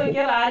പെട്ടെന്ന്.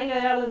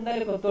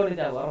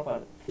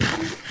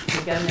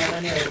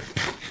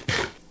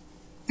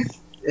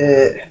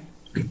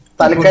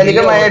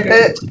 താൽക്കാലികമായിട്ട്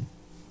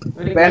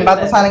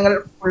വേണ്ടാത്ത സാധനങ്ങൾ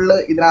ഫുള്ള്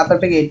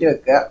ഇതിനകത്തോട്ട് കയറ്റി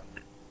വെക്കുക.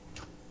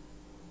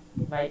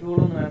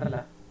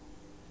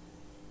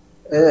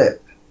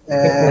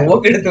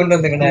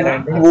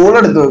 വൂൾ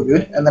എടുത്ത് വെക്ക്,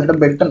 എന്നിട്ട്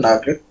ബെഡ്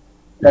ഉണ്ടാക്ക്.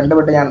 2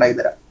 ബെഡ് ഞാൻ ഉണ്ടാക്കി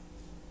തരാം.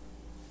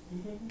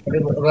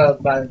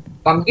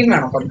 പംകിൻ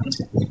വേണോ?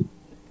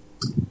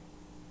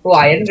 ഓ,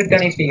 അയൺ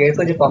കിട്ടുകയാണെങ്കിൽ ഫിഗേഴ്സ്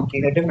വെച്ച്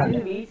പംകിൻ കിട്ടും. ഒന്ന്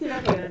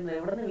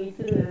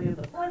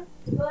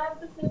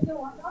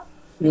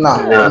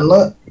 2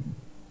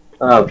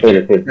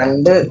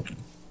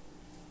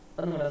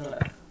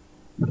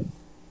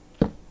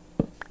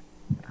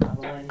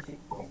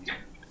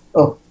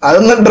 ഓ,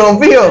 അതൊന്ന്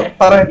ഡ്രോപ്പ് ചെയ്യോ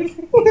പറ.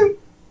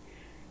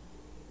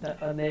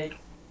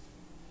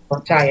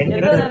 കുറച്ച് അയൺ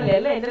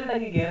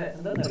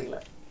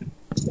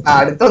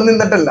അടുത്തൊന്നും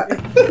നിന്നിട്ടല്ല.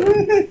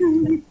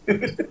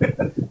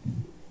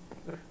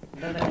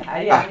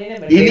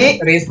 ഇനി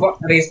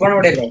റീസ്പോൺ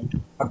ഇവിടെ അല്ലേ?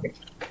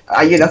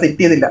 അയ്യോ, ഞാൻ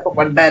സെറ്റ് ചെയ്തില്ല.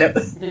 പണ്ടാരം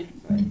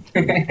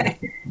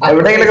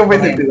എവിടെയെങ്കിലൊക്കെ പോയി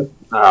സെറ്റ് ചെയ്തു.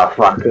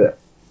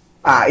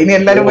 ഇനി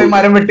എല്ലാരും പോയി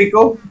മരം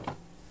വെട്ടിക്കോ,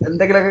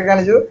 എന്തെങ്കിലുമൊക്കെ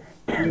കാണിച്ചു.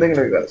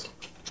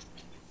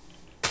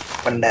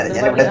 പണ്ടാരം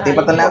ഞാൻ ഇവിടെ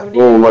എത്തിയപ്പോ തന്നെ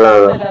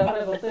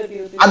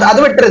അത്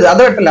വെട്ടരുത്,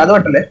 അത്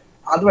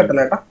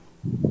വെട്ടല്ലേ ഏട്ടാ.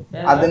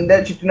 അതിന്റെ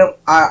ചുറ്റിനും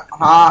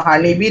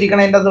ഹണിബി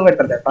ഇരിക്കണതിന്റെ അത്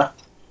വെട്ടല്ലേ ഏട്ടാ.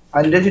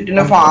 അതിന്റെ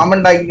ചുറ്റിനും ഫാം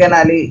ഉണ്ടാക്കി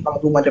കഴിഞ്ഞാല്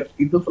നമുക്ക് മറ്റേ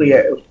ഇത് ഫ്രീ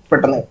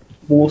പെട്ടെന്ന്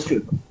ബൂസ്റ്റ്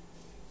കിട്ടും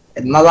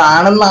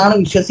എന്നതാണെന്നാണ്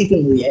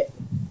വിശ്വസിക്കുന്നത്.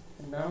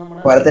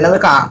 പോരത്തിനത്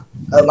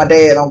മറ്റേ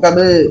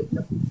നമുക്കത്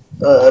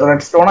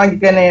റെഡ് സ്റ്റോൺ ആക്കി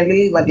കഴിഞ്ഞാല്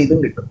മറ്റേ ഇതും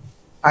കിട്ടും,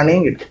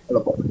 ഹണിയും കിട്ടും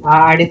എളുപ്പം.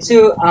 അടിച്ചു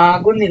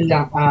ആകുന്നില്ല.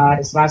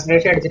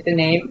 ട്രാൻസ്ലേഷൻ അടിച്ചിട്ട്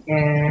നെയിം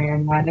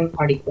ഞാനും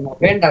അടിക്കുന്നു.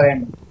 വേണ്ട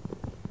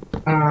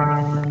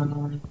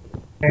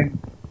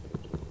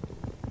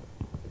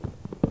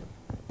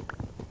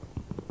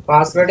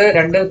പാസ്വേഡ്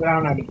 2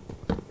 ആണ് അടി.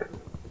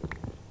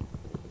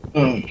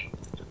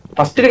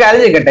 ഫസ്റ്റ് ഒരു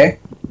കാര്യം ചെയ്യട്ടെ.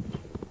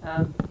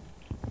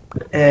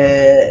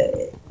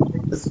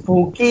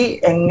 സ്പൂക്കി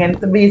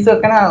എങ്ങനത്തെ ബേസ്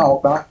വെക്കാനാണ്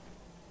നോക്കണം.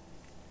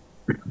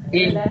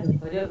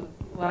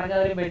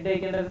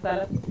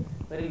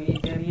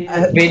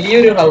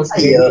 വലിയൊരു ഹൗസ്.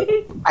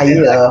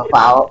 അയ്യോ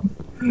പാവം.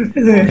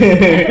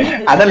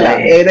 അതല്ല,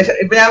 ഏകദേശം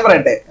ഇപ്പൊ ഞാൻ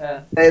പറയട്ടെ.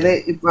 അതായത്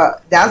ഇപ്പൊ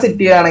ഞാൻ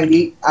സെറ്റ്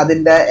ചെയ്യുകയാണെങ്കിൽ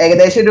അതിന്റെ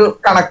ഏകദേശം ഒരു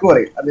കണക്ക്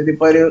പറയും. അതായത്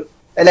ഇപ്പൊ ഒരു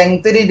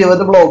ലെങ്ത് ഒരു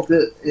 20 ബ്ലോക്ക്,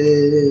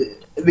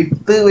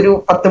 വിത്ത് ഒരു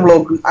 10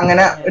 ബ്ലോക്ക്,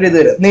 അങ്ങനെ ഒരു ഇത്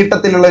വരും.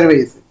 നീട്ടത്തിലുള്ള ഒരു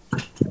ബേസ്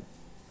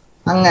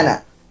അങ്ങനെ.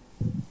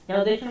 ഞാൻ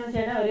ഉദ്ദേശിക്കുന്നത്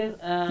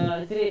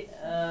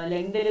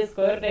ഒരു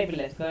സ്ക്വയർ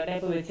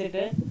ടൈപ്പ്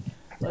വെച്ചിട്ട്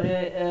ഒരു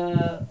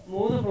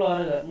 3 ഫ്ലോർ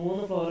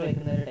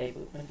വെക്കുന്ന ഒരു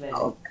ടൈപ്പ്. മനസ്സിലായോ?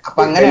 അപ്പൊ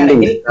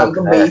അങ്ങനെയാണെങ്കിൽ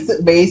നമുക്ക്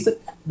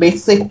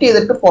ബേസ് സെറ്റ്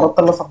ചെയ്തിട്ട്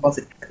പുറത്തുള്ള സംഭവം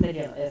സെറ്റ്.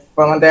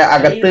 ഇപ്പൊ മറ്റേ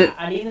അകത്ത്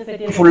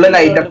ഫുള്ള്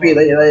ലൈറ്റ് അപ്പ്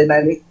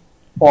ചെയ്ത്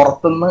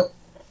പുറത്തുനിന്ന്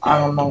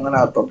അങ്ങനെ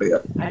അകത്തോട്ട്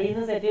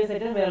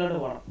മേലോട്ട്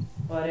പോകണം.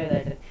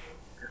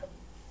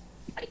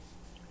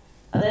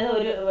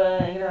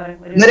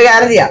 ഇന്നൊരു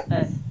കാര്യം ചെയ്യാം.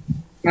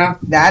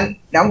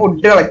 ഞാൻ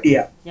ഫുഡ് കളക്ട്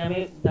ചെയ്യാം.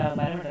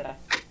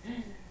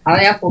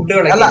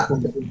 അല്ല,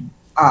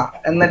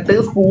 എന്നിട്ട്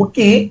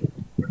സ്പൂക്കി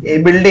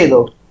ബിൽഡ് ചെയ്തോ.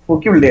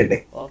 സ്പൂക്കി ബിൽഡ് ചെയ്യട്ടെ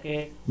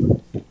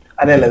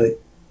അതല്ലത്.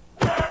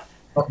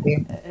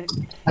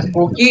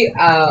 സ്പൂക്കി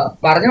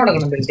പറഞ്ഞു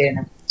കൊടുക്കണം ബിൽഡ് ചെയ്യാൻ.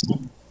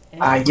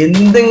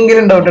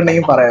 എന്തെങ്കിലും ഡൗട്ട്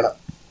ഉണ്ടെങ്കിൽ പറയണം.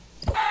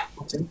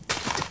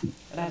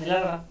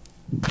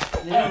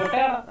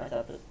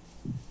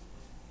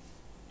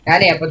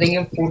 ഞാനേ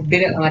അപ്പത്തേക്കും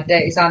ഫുഡിന് മറ്റേ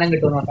ഈ സാധനം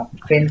കിട്ടും നോക്കാം.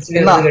 പെൻസിൽ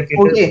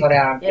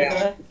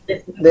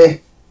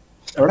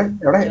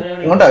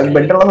ഇങ്ങോട്ടാ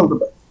ബെഡുള്ള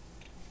സ്ഥലത്ത്.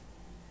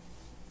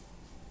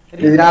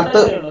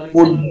 ഇതിനകത്ത്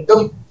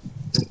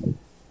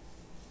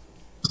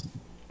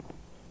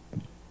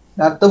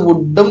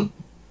വുഡും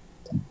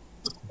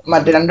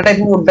മറ്റേ 2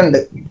 ടൈപ്പ് വുഡ്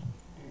ഉണ്ട്.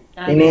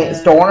 ഇനി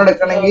സ്റ്റോൺ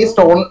എടുക്കണമെങ്കിൽ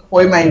സ്റ്റോൺ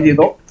പോയി മൈൻ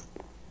ചെയ്തോ.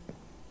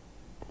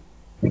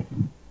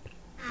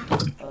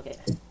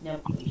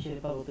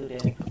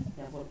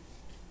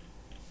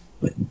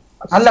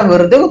 അല്ല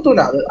വെറുതെ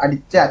കുത്തൂല, അത്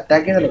അടിച്ച്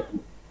അറ്റാക്ക് ചെയ്തല്ലേ.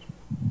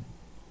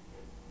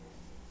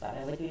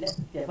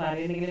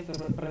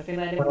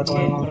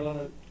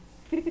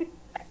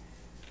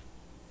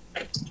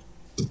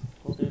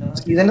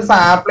 ഇതിന്റെ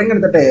സാപ്ലിങ്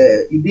എടുത്തിട്ട്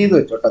ഇത് ചെയ്ത്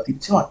വെച്ചോട്ടോ,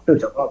 തിരിച്ച് നട്ട്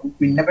വെച്ചോട്ടോ.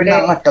 പിന്നെ പിന്നെ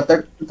അങ്ങ് അറ്റത്തെ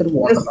എടുത്തിട്ട്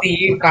പോകണ്ട.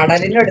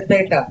 കടലിന്റെ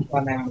അടുത്തായിട്ടാ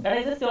വന്നേ.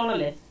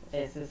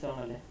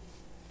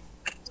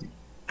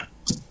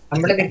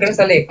 നമ്മള് നിൽക്കുന്ന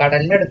സ്ഥലേ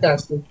കടലിന്റെ അടുത്താ.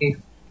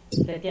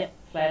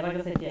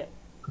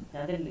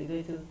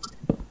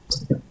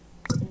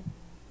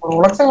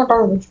 റോളക്സ് കേട്ടോ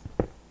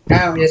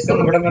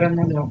ഇവിടെ ഇവിടെ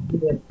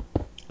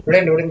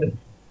ഉണ്ട്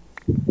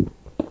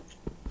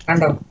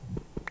കണ്ടോ?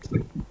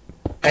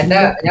 എന്റെ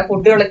ഞാൻ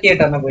ഫുഡ് കളക്ട്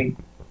ചെയ്തിട്ടാ പോയി.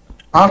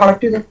 ആ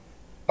കളക്ട് ചെയ്തോ.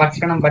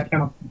 ഭക്ഷണം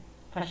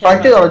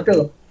കളക്ട് ചെയ്തോ, കളക്ട്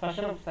ചെയ്തോ.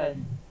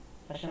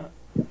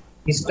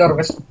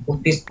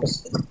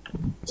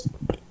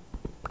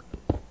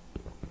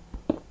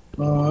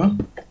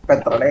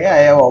 എത്ര ഡേ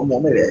ആയോ?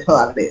 3 ഡേ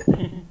 4 ഡേ.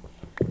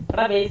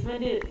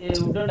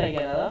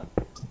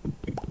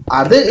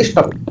 അത്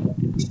ഇഷ്ടം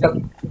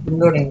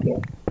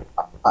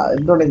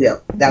എന്തുകൊണ്ട് ചെയ്യാം.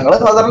 ഞങ്ങള്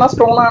സാധാരണ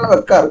സ്റ്റോൺ ആണ്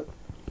വെക്കാറ്.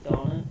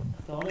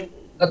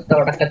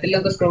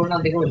 തുടക്കത്തിലൊക്കെ സ്റ്റോൺ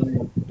അധികം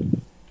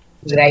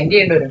ഗ്രൈൻഡ്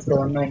ചെയ്യേണ്ടി വരും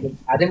സ്റ്റോണിന് വേണ്ടി.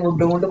 ആദ്യം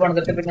വുഡ് കൊണ്ട്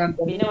പണിതിട്ട് പിന്നെ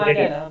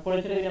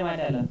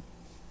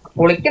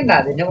പൊളിക്കണ്ട,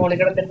 അതിന്റെ മുകളിൽ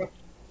കൂടെ തന്നെ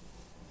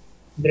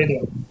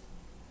റെഡിയാവും.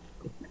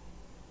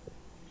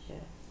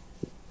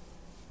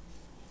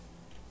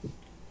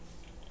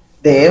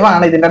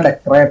 ദേവാണ് ഇതിന്റെ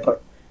ഡെക്കറേറ്റർ.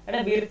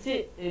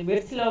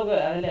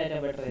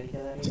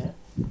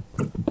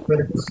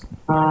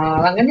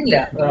 അങ്ങനില്ല,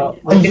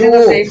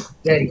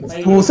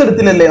 ഷൂസ്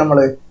എടുത്തില്ലല്ലേ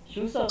നമ്മള്?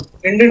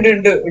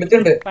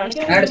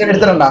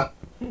 എടുത്തിട്ടുണ്ടാ?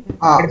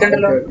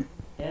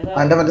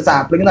 അതിന്റെ മറ്റേ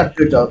സാപ്ലിങ് നട്ടു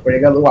വെച്ചോ,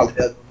 അപ്പോഴേക്കും അത്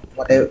വളരെ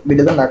മറ്റേ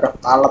വലുതുണ്ടാക്കാം,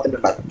 നാളത്തിന്റെ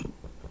ഉണ്ടാക്കാം.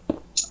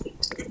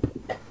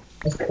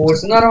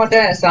 സ്പോർട്സ് എന്ന് പറഞ്ഞാൽ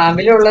മറ്റേ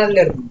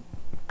സാമ്പിലുള്ളതല്ലായിരുന്നു.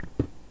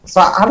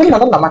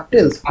 അതല്ല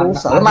മറ്റേത്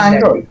സ്പോർട്സ്, അത്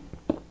മാംഗോ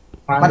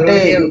മറ്റേ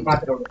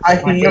ആ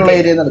ഹില്ലുള്ള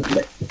ഏരിയ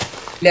എടുത്തില്ലേ?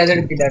 ഇല്ല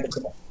അതെടുത്തില്ല.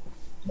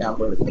 ഞാൻ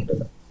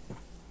എടുത്തിട്ടില്ല.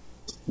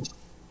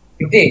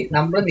 ഇതേ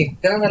നമ്മള്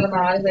നിക്കുന്ന നല്ല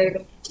 4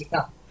 സൈഡും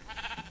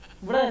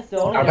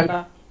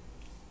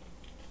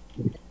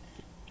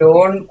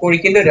സ്റ്റോൺ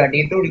കുഴിക്കേണ്ടി വരും,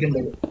 അടിയിട്ട് കുഴിക്കേണ്ടി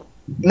വരും.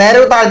 നേരെ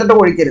താഴ്ത്തിട്ട്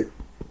കുഴിക്കരുത്.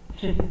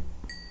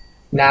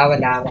 ലാവ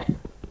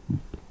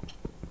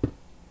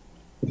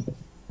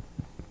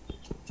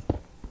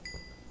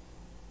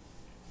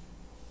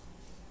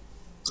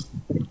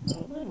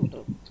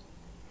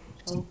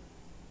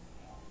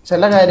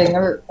ചില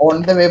കാര്യങ്ങൾ ഓൺ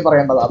ദ വേ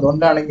പറയേണ്ടത്,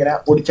 അതുകൊണ്ടാണ് ഇങ്ങനെ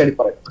ഒടിച്ചടി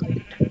പറയുന്നത്.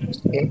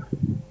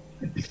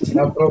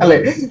 അല്ലേ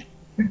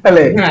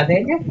അല്ലേ?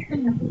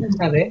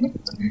 അതെ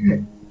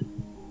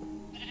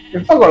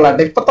ഇപ്പൊ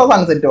കൊള്ളാട്ടെ, ഇപ്പത്തെ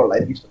സൺസെറ്റ് കൊള്ളാം,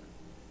 എനിക്ക് ഇഷ്ടം.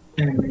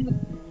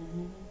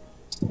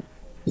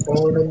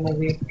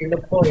 വീട്ടിൽ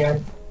പോയാൽ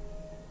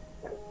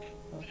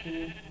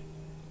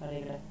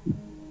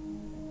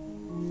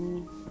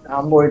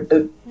ഞാൻ പോയിട്ട്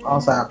ആ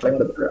സാപ്ലിങ്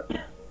എടുത്തിട്ട്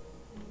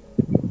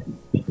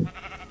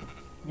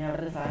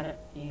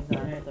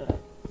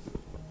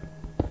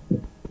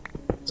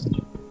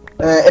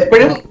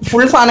എപ്പോഴും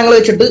ഫുൾ സാധനങ്ങൾ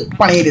വെച്ചിട്ട്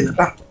പണിയരുത്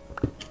കേട്ടാ.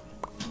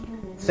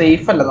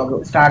 സേഫ് അല്ല, നമുക്ക്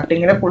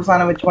സ്റ്റാർട്ടിങ്ങിലെ ഫുൾ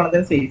സാധനം വെച്ച്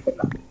പണിതിന് സേഫ്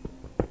അല്ല.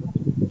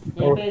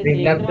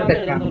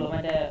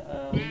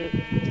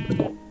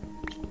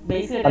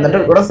 എന്നിട്ട്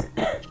ഇവിടെ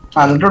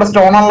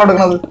സ്റ്റോൺ ആണല്ലോ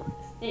എടുക്കുന്നത്.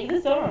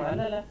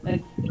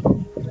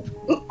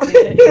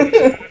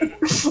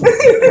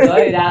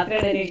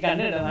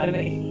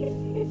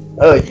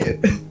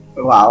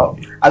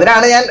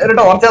 അതിനാണ് ഞാൻ ഒരു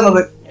ടോർച്ച്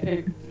തന്നത്.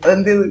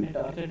 അതെന്ത് ചെയ്ത്?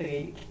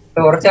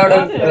 ടോർച്ച് അവിടെ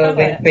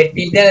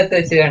പെട്ടിന്റെ അകത്ത്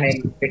വെച്ച് കാണേ,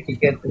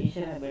 പെട്ടിക്കകത്ത്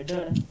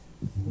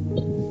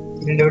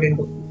ഇവിടെ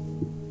ഉണ്ട്.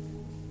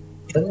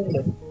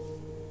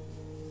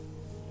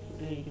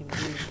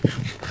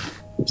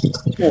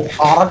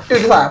 കറക്റ്റ്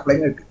ഒരു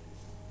സാപ്ലിങ് കിട്ടി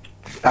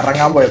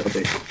ഇറങ്ങാൻ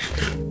പോയപ്പോഴത്തേക്ക്.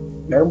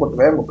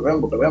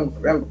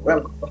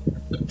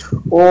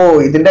 ഓ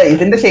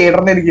ഇതിന്റെ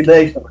ഷെയ്ഡറിന് എനിക്ക് ഇത്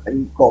ഇഷ്ടപ്പെട്ട,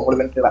 ഈ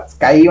കോംപ്ലിമെന്റ്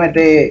സ്കൈ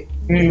മറ്റേ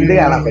ഇത്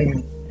കാണാൻ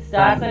പറ്റും.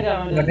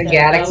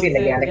 ഗാലക്സി ഇല്ല,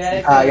 ഗാലക്സി.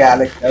 ആ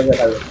ഗാലക്സി, അതെ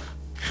അതെ.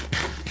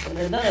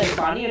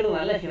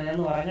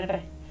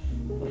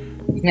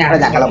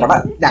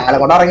 ഞങ്ങളെ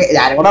കൂടെ ഇറങ്ങി,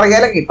 ഞാനും കൂടെ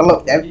ഇറങ്ങിയാലേ കിട്ടുള്ളൂ.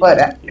 ഞാൻ ഇപ്പൊ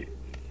വരാം.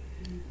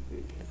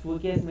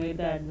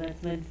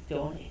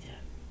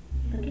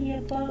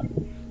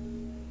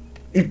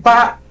 ഇപ്പൊ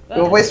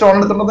പോയി സ്റ്റോൺ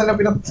എടുത്തിട്ട് തന്നെ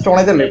പിന്നെ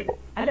സ്റ്റോണേജ് അല്ലേ ഇപ്പൊ.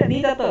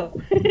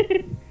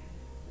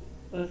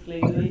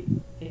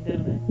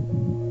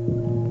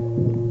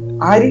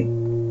 ആര്?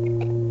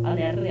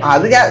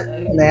 അത് ഞാൻ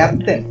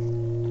നേരത്തെ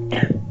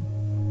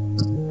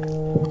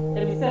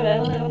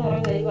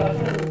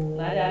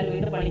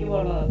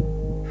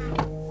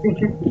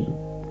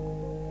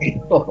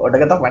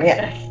ഒടുക്കത്തെ പണിയാ.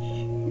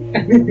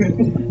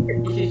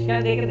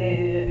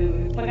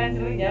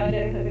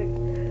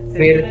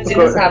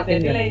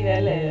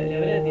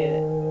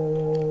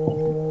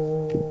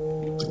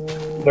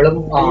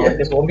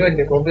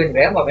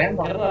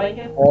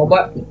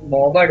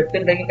 മോബ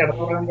അടുത്തുണ്ടെങ്കിൽ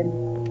കിടന്നുറങ്ങാൻ പറ്റില്ല.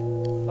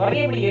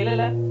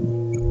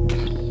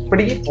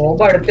 മോബ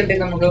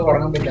അടുത്തുണ്ടെങ്കിൽ നമുക്ക്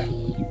ഉറങ്ങാൻ പറ്റില്ല.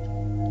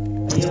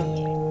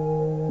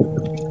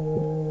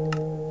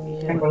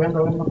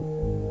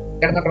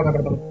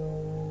 കിടന്നു.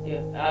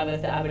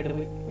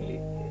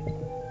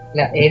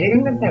 ഇല്ല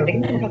ഏതെങ്കിലും കിടന്നു,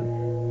 എവിടെയെങ്കിലും കിടന്നു.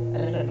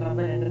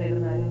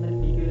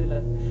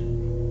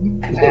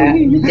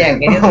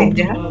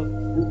 അങ്ങനെയൊന്നുമില്ല.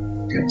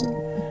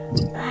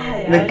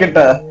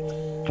 നിക്കട്ടെ,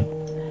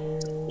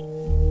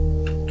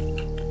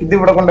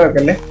 ഇതിവിടെ കൊണ്ട്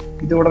വെക്കല്ലേ.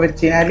 ഇതിവിടെ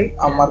വെച്ച് കഴിഞ്ഞാല്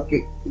അമ്മർക്ക്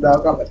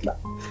ഇതാക്കാൻ പറ്റില്ല.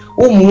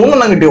 ഓ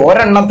 3 കിട്ടി.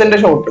 ഒരെണ്ണത്തിന്റെ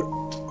ഷോട്ട്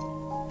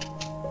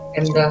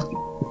എന്താ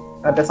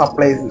മറ്റേ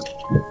സപ്ലൈസ്.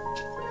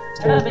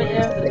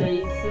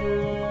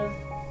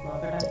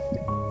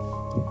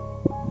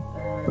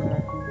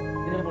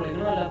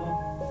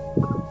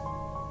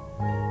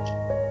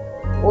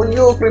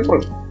 ഓയ്യോ ക്രീപ്പർ.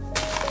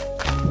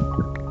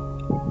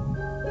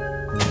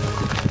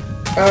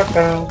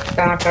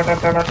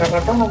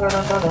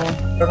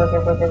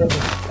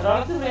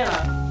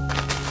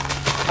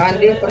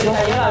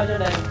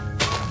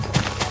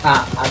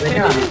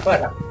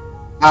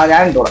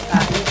 ഞാൻ ഇട്ടോളാം.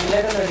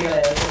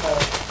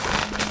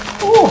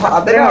 ഓ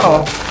അതിനാണോ?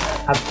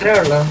 അത്രേ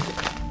ഉള്ളു.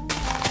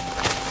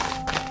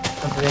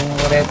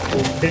 കുറെ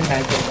ഫുഡ്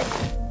ഉണ്ടാക്കിയുണ്ട്.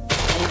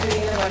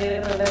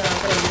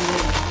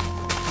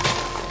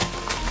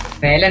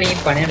 മേലാണെങ്കിൽ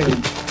പണിയെടുക്കും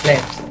അല്ലേ?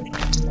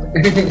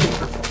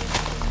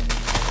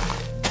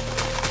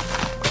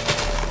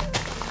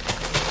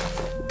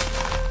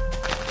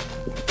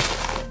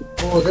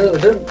 ഓ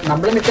ഇത്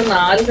നമ്മള് നിൽക്കുന്ന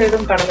 4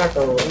 സൈഡും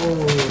കടലാട്ടോ.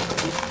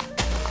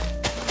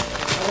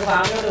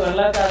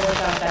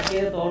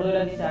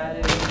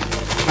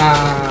 ആ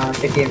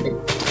തെറ്റിയുണ്ട്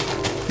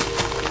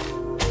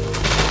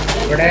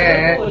ഇവിടെ.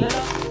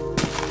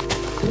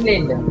 ഇല്ല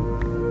ഇല്ല,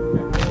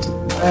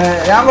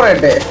 ഞാൻ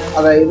പറയട്ടെ,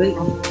 അതായത്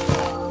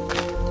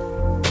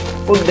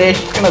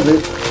ഉദ്ദേശിക്കണത്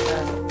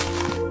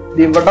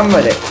ഇവിടം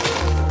വരെ,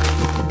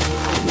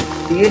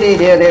 ഈ ഒരു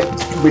ഏരിയ വരെ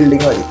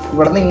ബിൽഡിംഗ് മതി.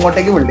 ഇവിടെ നിന്ന്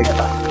ഇങ്ങോട്ടേക്ക് ബിൽഡിംഗ്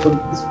കേട്ടാ.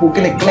 സ്പൂക്കി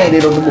നിൽക്കുന്ന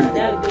ഏരിയയിലോട്ട്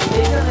ബിൽഡിംഗ്.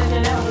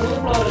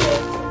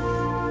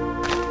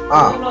 ആ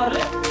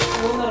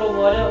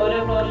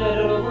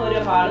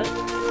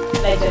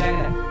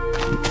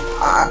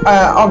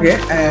ഓക്കെ.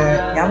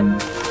 ഞാൻ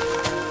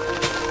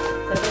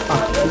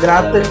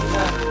ഇതിനകത്ത്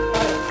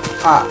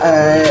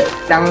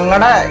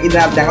ഞങ്ങൾ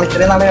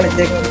ഇത്രയും നാളെ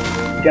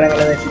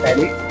കളിച്ചേക്കണെന്ന്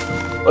വെച്ചിട്ടാല്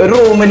ഒരു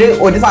റൂമില്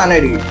ഒരു സാധനം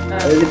ആയിരിക്കും.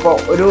 അതായത് ഇപ്പൊ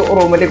ഒരു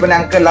റൂമിൽ ഇപ്പൊ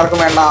ഞങ്ങൾക്ക് എല്ലാവർക്കും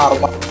വേണ്ട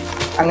ആർമ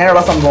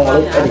അങ്ങനെയുള്ള സംഭവങ്ങൾ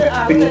ആയിരിക്കും.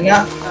 പിന്നെ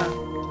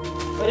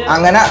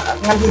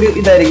അങ്ങനത്തെ ഒരു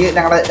ഇതായിരിക്കും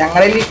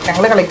ഞങ്ങള്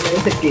കളിക്കുന്നത്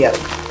സെറ്റ് ചെയ്യാറ്.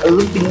 അത്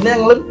പിന്നെ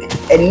ഞങ്ങള്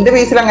എന്റെ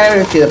ബേസിൽ അങ്ങനെ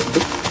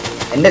ചെയ്തിട്ടുണ്ട്.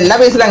 എന്റെ എല്ലാ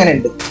ബേസിലും അങ്ങനെ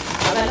ഉണ്ട്.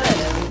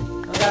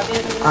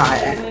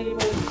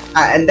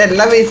 എന്റെ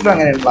എല്ലാ ബേസിലും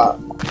അങ്ങനെ ഉള്ള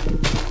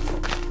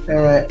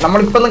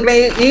നമ്മളിപ്പോ നിൽക്കണ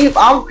ഈ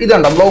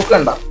ഇതുണ്ടോ, ബ്ലോക്ക്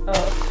കണ്ടോ?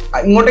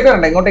 ഇങ്ങോട്ടേക്ക്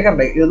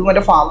കണ്ടേ ഇത്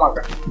മറ്റേ ഫാം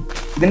ആക്കാം.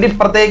 ഇതിന്റെ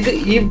ഇപ്പുറത്തേക്ക്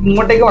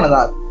ഇങ്ങോട്ടേക്ക്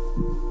പണിതാൽ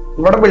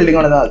ഇവിടെ ബിൽഡിംഗ്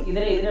പണിതാൽ.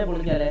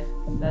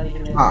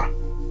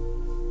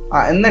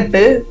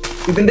 എന്നിട്ട്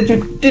ഇതിന്റെ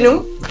ചുറ്റിനും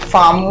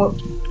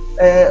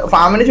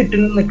ഫാമിന്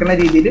ചുറ്റിനും നിൽക്കുന്ന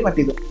രീതിയിൽ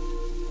മറ്റേത്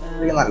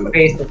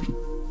നല്ലത്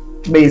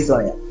ബേസ്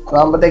പണിയാം.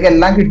 അതാകുമ്പോഴത്തേക്ക്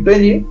എല്ലാം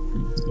കിട്ടുകയും ചെയ്യും.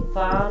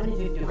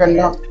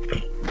 എല്ലാം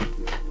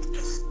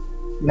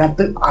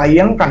ഇതിനകത്ത്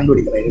അയൺ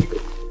കണ്ടുപിടിക്കുന്നത്.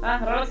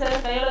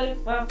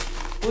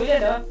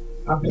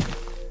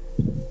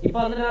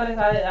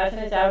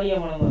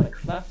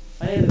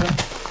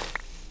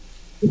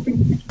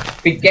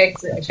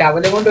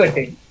 ഷവല് കൊണ്ട്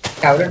വെട്ടി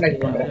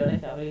ഷവലുണ്ടാക്കിക്കൊണ്ട്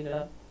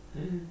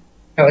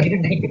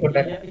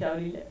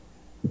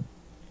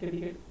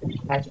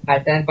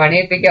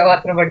പണിയിപ്പിക്കാൻ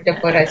മാത്രം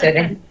പഠിച്ചപ്പോ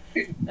ആശാനെ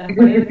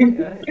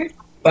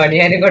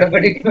പണിയാനും കൂടെ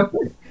പഠിക്കണം.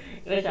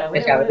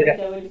 ഷവല്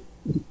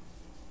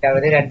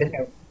 2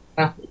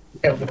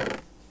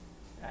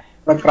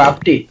 ഷവല്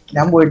ക്രാഫ്റ്റ്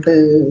ഞാൻ പോയിട്ട്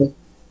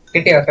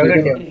കിട്ടിയോ? ഷവല്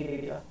കിട്ടിയോ?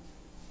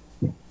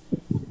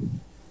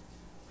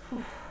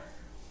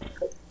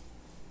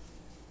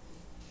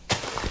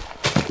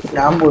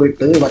 ഞാൻ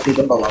പോയിട്ട്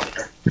മറ്റേതുണ്ടോ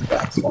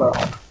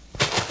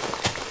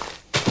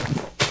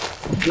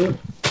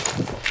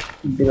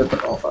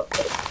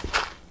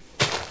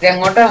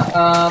എങ്ങോട്ടാ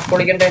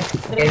പൊളിക്കണ്ടേ?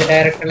 ഏത്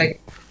ഡയറക്ഷനിലേക്ക്?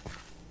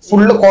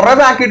 ഫുള്ള് കൊറേ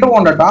ബാക്കിട്ട്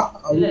പോകണ്ടട്ടാ.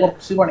 അത്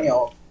കുറച്ച്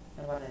പണിയാവും.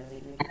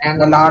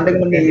 അല്ലാണ്ട്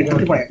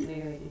പണിയാക്കി.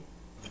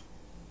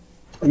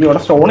 ഇവിടെ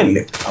സ്റ്റോൺ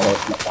ഇല്ലേ?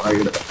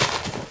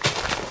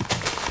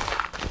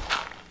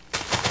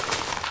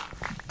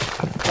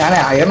 ഞാൻ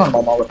അയണുണ്ടോ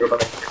നോക്കട്ടെ.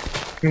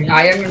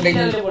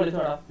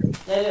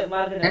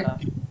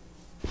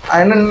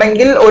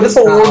 അയണുണ്ടെങ്കിൽ ഒരു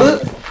സോഡ്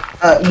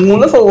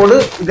 3 സോഡ്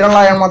ഇതിനുള്ള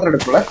അയൺ മാത്രം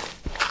എടുക്കുള്ളേ.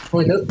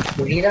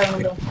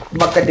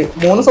 ബക്കറ്റ്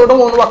 3 സോഡ്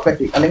 3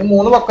 ബക്കറ്റ് അല്ലെങ്കിൽ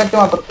 3 ബക്കറ്റ്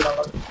മാത്രം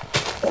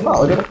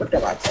ഒരു ബക്കറ്റ്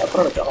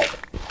മാത്രം എടുക്കണം.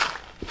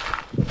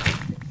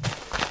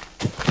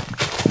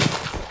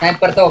 ഞാൻ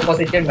ഇപ്പുറത്തെ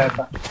ഓപ്പോസിറ്റ്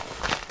ഉണ്ടാക്കാം.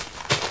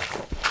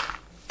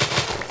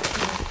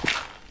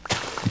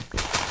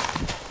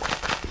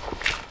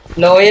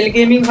 ലോയൽ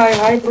ഗെയിമിംഗ്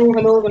ഹായ് ബ്രോ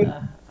ഹലോ.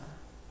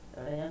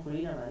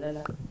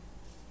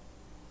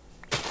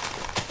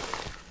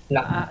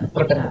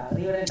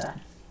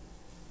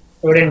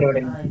 ഇവിടെ ഉണ്ട്.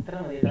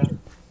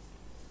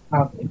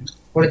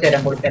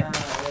 പൊളിച്ചേരാം.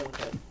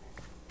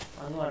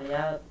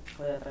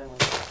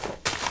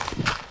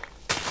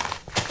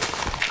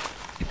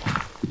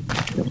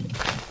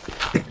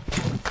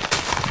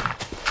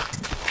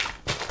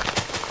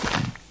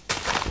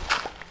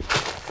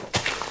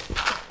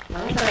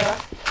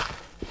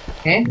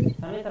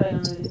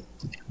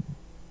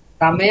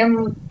 സമയം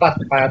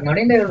 11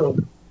 മണി ഉണ്ടായുള്ളൂ.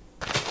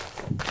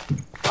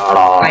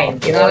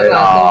 എനിക്ക് നാളെ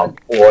പോയടാ ക്ലാസ്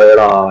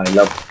പോയടാ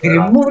എല്ലാം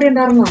ഗ്രിമ്മ ഇവിടെ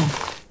ഉണ്ടായിരുന്നോ?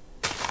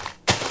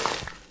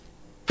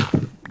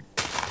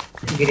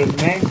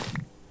 ഗ്രിമ്മ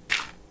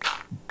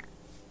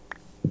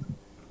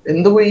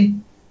എന്ത് പോയി?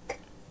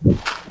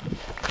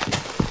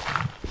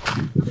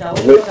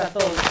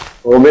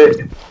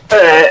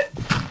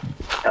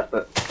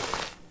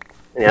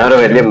 ഞാനൊരു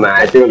വലിയ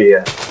മാച്ച്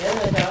കളിയാ.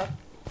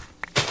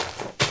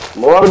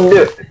 മോർഡ്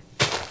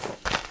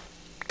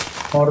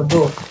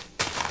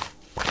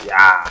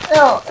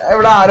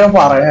എവിടെ ആരോ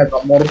പറയാ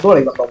മുറുത്തു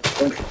കളിക്കണ്ടോ?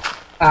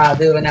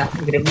 അത് ഇവനാ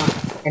ഗ്രിമ്മ.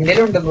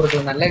 എന്തേലും ഉണ്ട് മുറുത്തു.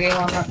 നല്ല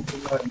ഗെയിമാണ്.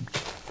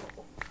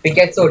 നീ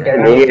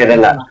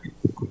കേട്ടല്ല.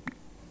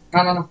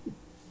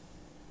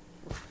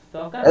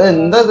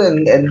 എന്താ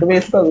എന്ത്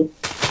ബേസ്ഡ് അത്?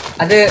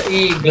 അത്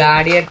ഈ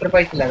ഗ്ലാഡിയേറ്റർ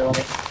ഫൈറ്റില്ല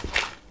അതുപോലെ.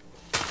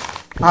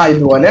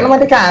 ഇതുപോലെയാണ്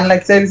മറ്റേ ക്യാൻ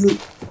എക്സൈസ്.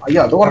 അയ്യോ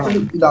അത് കുറച്ച്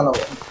ഇതാണോ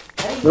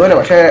ഇതുപോലെ.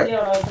 പക്ഷെ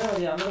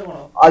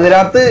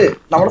അതിനകത്ത്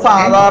നമ്മൾ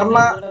സാധാരണ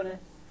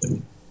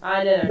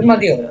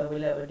മതിയോ?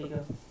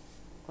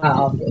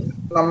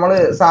 നമ്മള്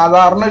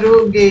സാധാരണ ഒരു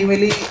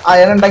ഗെയിമില്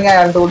അയൺ ഉണ്ടെങ്കിൽ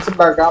അയൺ ടൂൾസ്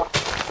ഉണ്ടാക്കാം,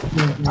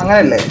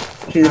 അങ്ങനെയല്ലേ?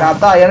 പക്ഷെ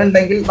ഇതിനകത്ത് അയൺ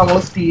ഉണ്ടെങ്കിൽ നമ്മൾ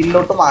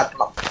സ്റ്റീലിലോട്ട്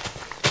മാറ്റണം,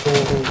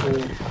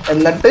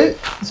 എന്നിട്ട്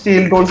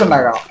സ്റ്റീൽ ടൂൾസ്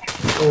ഉണ്ടാക്കണം.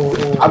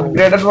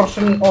 Upgraded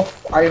version of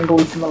iron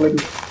tools എന്നുള്ളൊരു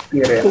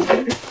തിയറിയാണ്.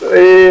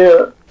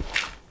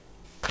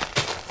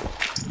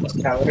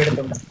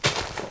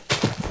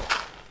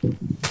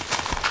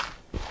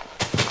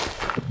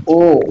 ഓ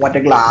മറ്റേ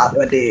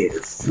മറ്റേ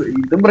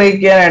ഇത് ബ്രേക്ക്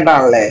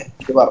ചെയ്യാനായിട്ടാണല്ലേ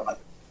ഇത് പറഞ്ഞത്?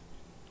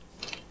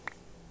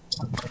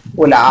 ഓ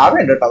ലാഭം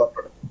ഉണ്ട് കേട്ടോ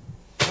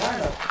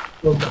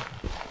അതോട്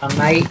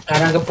നന്നായി.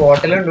 കാരണം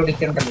പോർട്ടൽ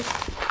കണ്ടുപിടിക്കണ്ടല്ലോ.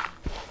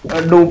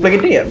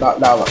 ഡ്യൂപ്ലിക്കേറ്റ് ചെയ്യാം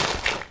ലാഭം.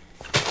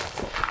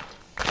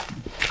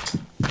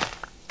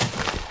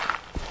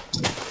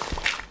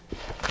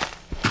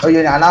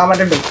 അയ്യോ ഞാൻ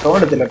മറ്റേ ഡ്രിഫ്റ്റോൺ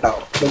എടുത്തില്ല കേട്ടോ,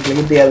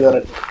 ഡ്യൂപ്ലിക്കേറ്റ് ചെയ്യാന്ന്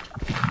പറഞ്ഞു.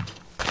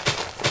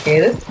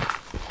 ഏത്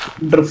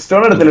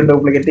ഡ്രിഫ്റ്റോൺ എടുത്തില്ല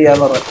ഡ്യൂപ്ലിക്കേറ്റ്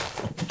ചെയ്യാന്ന് പറഞ്ഞു.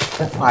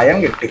 അയൺ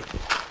കിട്ടി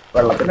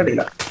വെള്ളത്തിന്റെ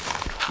അടിയില.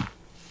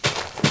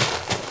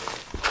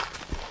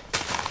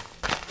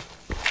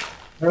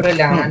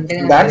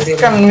 That's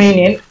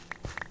convenient.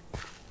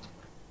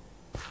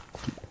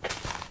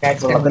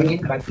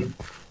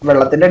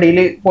 വെള്ളത്തിന്റെ അടിയിൽ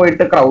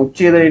പോയിട്ട് ക്രൗച്ച്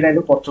ചെയ്ത് കഴിഞ്ഞാൽ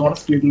കുറച്ചും കൂടെ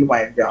സ്പീഡിൽ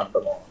മയങ്ങാൻ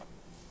തോന്നുന്നു.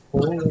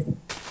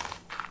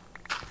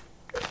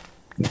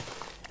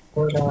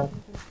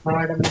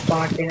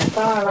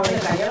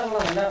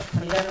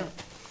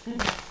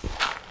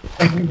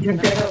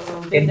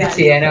 എന്ത്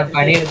ചെയ്യാനാ,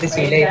 പണിയെടുത്ത്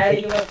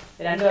ശീലമായി.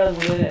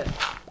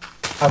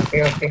 Okay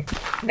okay,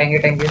 thank you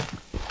thank you.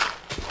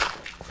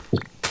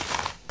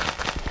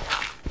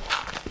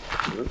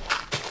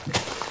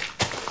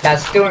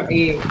 Dust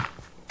ഈ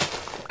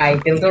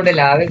ഐറ്റംസ് കൊണ്ട്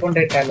ലാവിൽ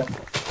കൊണ്ടിട്ടാലോ?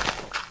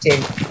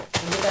 ശരി,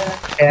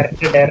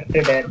 ഡയറക്റ്റ് ഡയറക്റ്റ്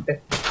ഡയറക്റ്റ്.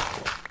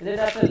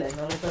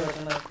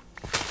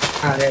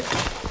 അതെ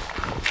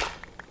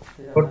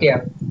പൊട്ടിയാ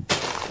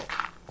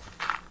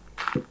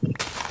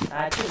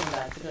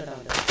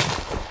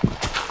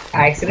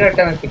ആക്സിഡന്റ്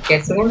ഇട്ടാ മതി.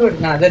 പിക്കറ്റ്സ് കൊണ്ട്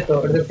വിടുന്ന അതെത്തോ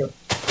എടുത്തോ.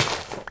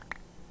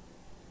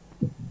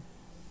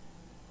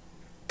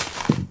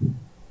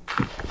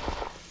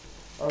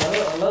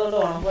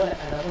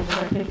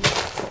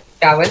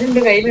 ടവലുണ്ട്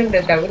കയ്യിലുണ്ട്,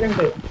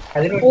 ടവലുണ്ട്.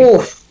 അതിന്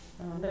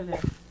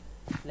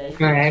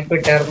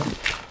ഇട്ടായിരുന്നു.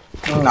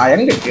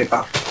 അയൺ കിട്ടിട്ടാ.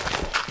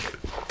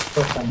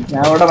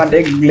 ഞാൻ ഇവിടെ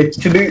മറ്റേ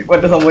ഗ്ലിച്ച്ഡ്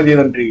മറ്റേ സംഭവം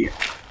ചെയ്തോണ്ടിരിക്കുക,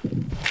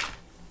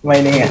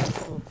 മൈനിങ്.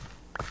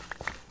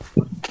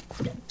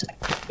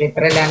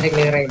 ഇത്ര ലാൻഡ്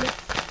ക്ലിയർ ആയില്ല.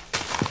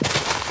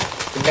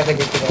 ഇതൊക്കെ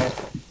just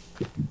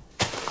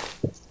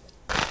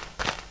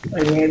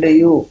I need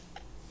you.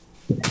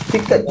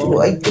 Pikachu,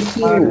 I kiss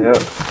you.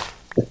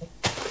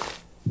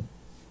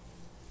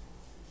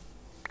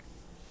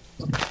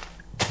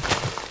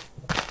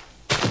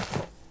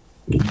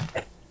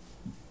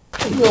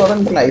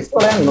 Life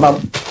പറയാനുള്ള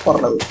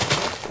പറഞ്ഞത്.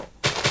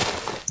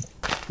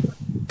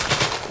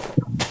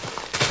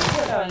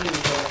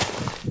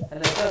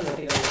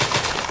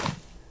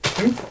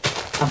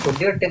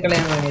 പുതിയ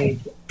ഒട്ടിക്കളയാൻ വേണ്ടി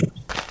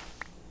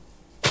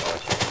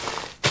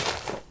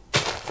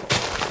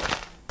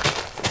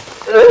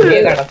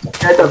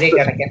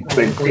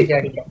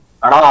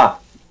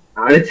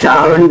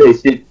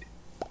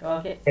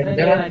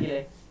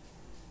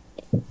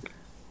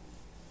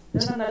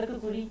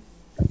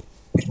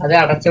അത്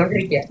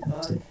അടച്ചോണ്ടിരിക്ക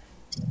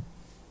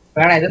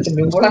വേണം. ഇത്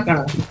സ്വിമ്മിംഗ്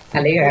പൂളാക്കണം,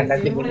 അല്ലെങ്കിൽ വേണ്ട.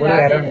 സ്വിമ്മിംഗ് പൂള്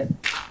വേറെ ഉണ്ട്.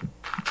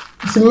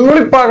 സ്വിമ്മിംഗ് പൂൾ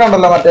ഇപ്പൊ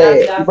ആക്കണ്ടല്ലോ, മറ്റേ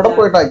ഇവിടെ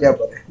പോയിട്ട് ആക്കിയാ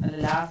പോലെ.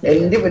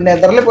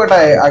 നെതറിൽ പോയിട്ട്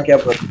ആക്കിയാ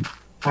പോലെ.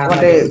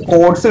 മറ്റേ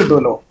കോഡ്സ്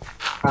കിട്ടുമല്ലോ,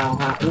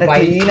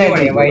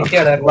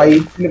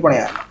 വൈറ്റില്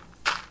പണിയാ.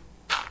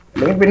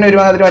 അല്ലെങ്കിൽ പിന്നെ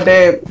ഒരുമാതിരി മറ്റേ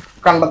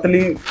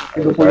കണ്ടത്തില്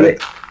ഇത് പുള്ളി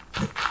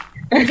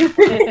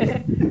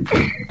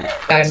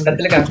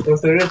കണ്ടത്തില്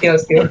കക്കൂസ്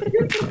വ്യത്യാസ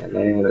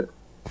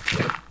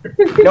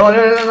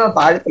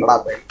താഴത്തിലടാ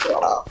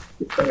പേടാ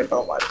ഇഷ്ടം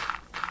കിട്ടവന്മാര്.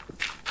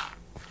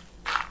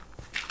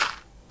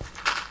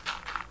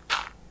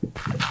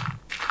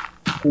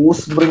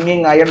 Who's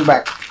bringing iron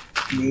back?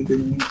 Me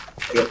bringing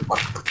iron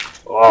back.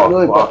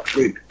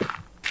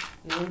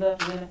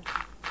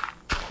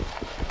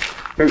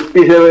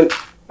 57.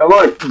 Come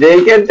on,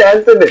 ജയിക്കാൻ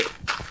ചാൻസ് ഉണ്ട്.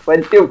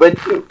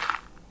 പറ്റും.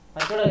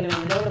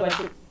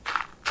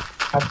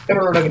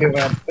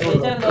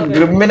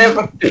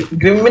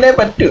 ഗ്രിമ്മിനെ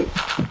പറ്റൂ.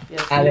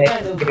 അതെ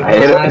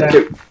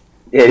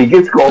എനിക്ക്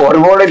സ്കോർ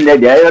ബോർഡ് ഇല്ല,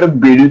 ഞാൻ ഇവിടെ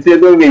ബിൽഡ്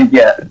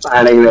ചെയ്തോണ്ടിരിക്കുക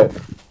ആണെങ്കിലും.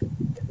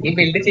 ഈ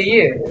ബിൽഡ്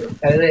ചെയ്യേ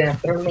അത്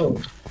അത്ര ഉള്ളൂ.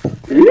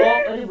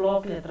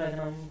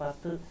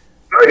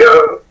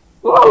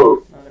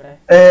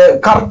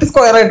 കറക്റ്റ്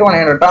സ്ക്വയർ ആയിട്ട്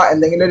പണിയാണ് കേട്ടോ.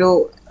 ഏതെങ്കിലും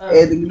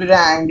ഒരു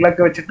ആംഗിൾ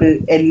ഒക്കെ വെച്ചിട്ട്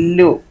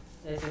എല്ലോ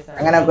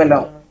അങ്ങനെ ഒക്കെ അല്ലോ.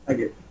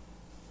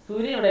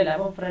 സൂര്യൻ ഇവിടെ ഇല്ല,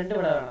 അപ്പൊ ഫ്രണ്ട്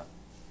ഇവിടെ വേണം.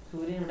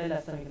 സൂര്യൻ ഇവിടെ ഇല്ല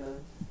അസ്തമിക്കുന്നത്.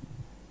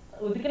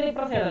 ഉദിക്കൽ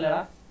ഇപ്പുറം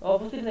സൈഡല്ലേടാ,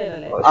 ഓപ്പോസിറ്റ്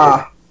സൈഡല്ലേ?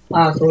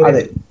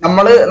 അതെ,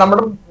 നമ്മുടെ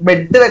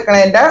ബെഡ്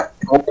വെക്കണേന്റെ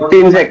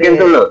 15 seconds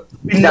ഉള്ളു.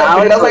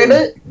 സൈഡ്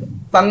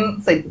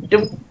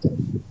സൺസെറ്റും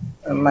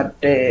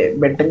മറ്റേ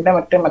ബെഡിന്റെ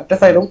മറ്റേ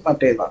സൈഡും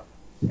മറ്റേ ഇതാണ്.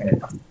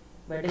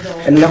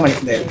 എല്ലാം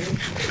മനസ്സിലായത്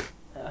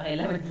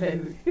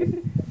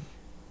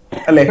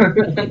അല്ലേ?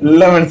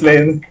 എല്ലാം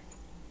മനസ്സിലായത്.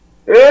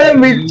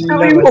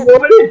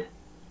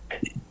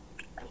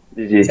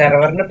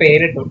 സെർവറിന്റെ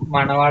പേരിട്ടു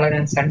മണവാളൻ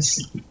ആൻഡ് സൺസ്.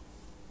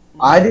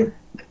 ആര്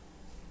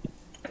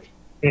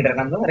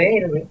ഇടണമെന്ന്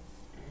പറയായിരുന്നു.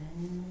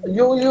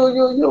 അയ്യോ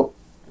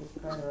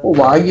ഓ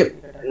ഭാഗ്യം.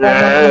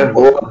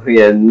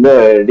 എന്താ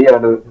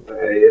അടിയാണ്.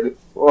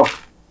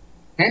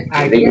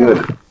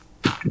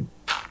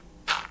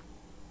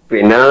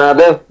 പിന്നെ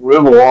അത് ഫുൾ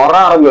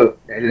വോറാറുന്നു,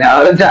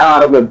 എല്ലാവരും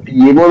ചാറുന്നു.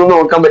 ടീമൊന്നും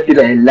നോക്കാൻ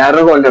പറ്റില്ല,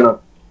 എല്ലാവരും കൊല്ലണം.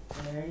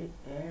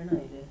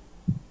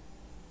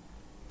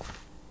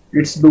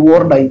 ഇറ്റ്സ് ഡു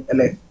ഓർ ഡൈ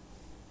അല്ലേ?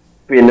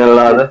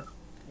 പിന്നുള്ളത്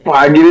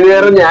പകുതി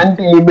നേരം ഞാൻ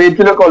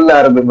ടീംമേറ്റ്സിനെ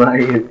കൊല്ലാറുന്നു.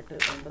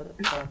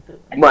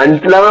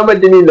 മനസ്സിലാവാൻ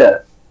പറ്റുന്നില്ല.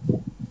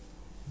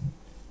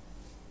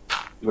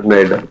 Good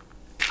night.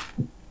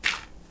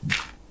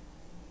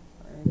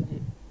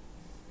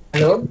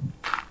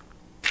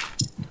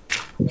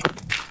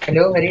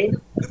 Hello Hari.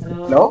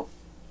 Hello.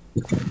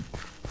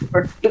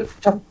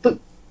 ചത്ത്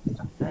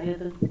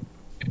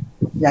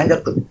ഞാൻ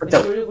ചത്ത്.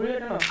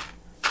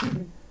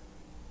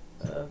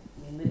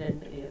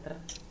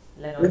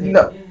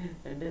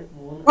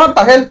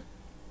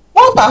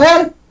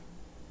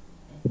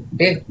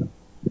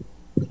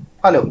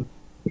 Hello,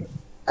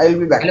 I will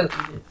be back.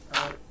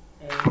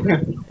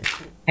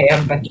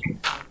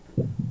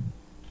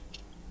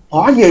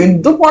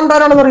 എന്ത്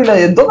കൊണ്ടാരാണെന്ന് അറിയില്ല,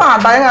 എന്തോ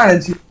കാട്ടായം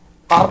കാണിച്ചു.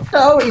 കറക്റ്റ്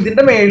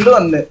ഇതിന്റെ മേളില്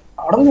വന്ന്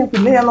അവിടെ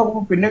പിന്നെ ഞാൻ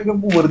നോക്കുമ്പോ പിന്നെ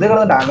വെറുതെ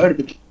കിടന്ന് ഡാമ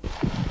എടുത്തിട്ട്.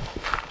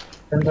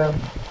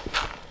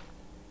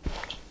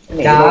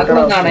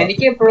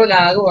 എനിക്ക് എപ്പോഴും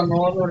ലാഗ്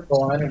വന്നോന്ന്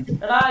തോന്നലുണ്ട്.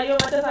 എടാ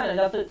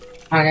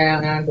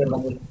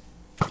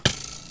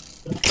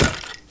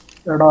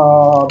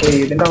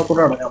ഇതിന്റെ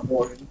അകത്തൂടെയാണ് ഞാൻ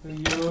പോയത്.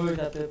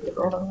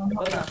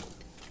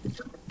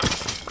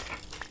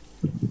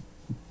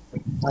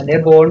 അതെ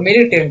ബോൺ മീൽ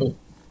കിട്ടിയുണ്ട്.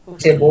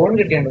 ബോൺ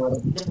കിട്ടിയുണ്ട്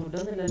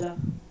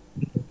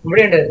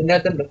ഇവിടെ ഉണ്ട്, ഇതിന്റെ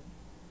അകത്തുണ്ട്.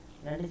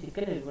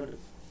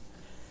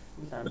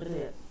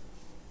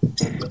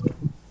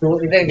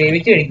 ഇത്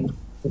വേവിച്ച് കഴിക്കും.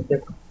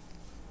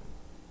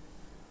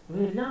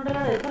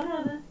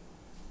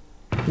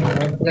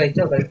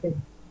 കഴിച്ചോ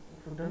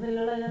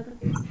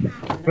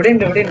ഇവിടെ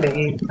ഉണ്ട്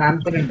ഈ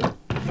സാംസങ്ങിലുണ്ട്.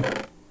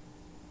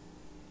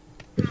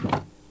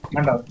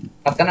 കണ്ടോ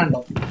കത്തനുണ്ടോ?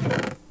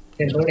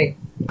 എന്തോടെ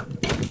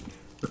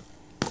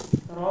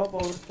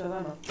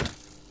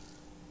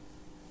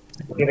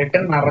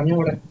സ്കെലിട്ടൻ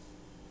നിറഞ്ഞൂടെ?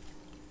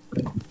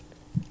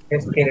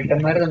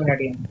 സ്കെലിട്ടന്മാര് തമ്മിൽ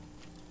അടിയാണ്.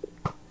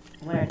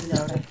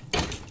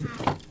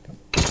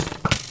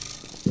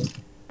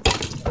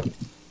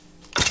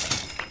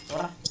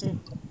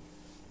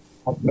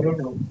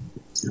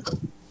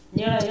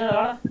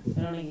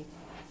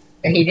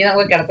 ഇനി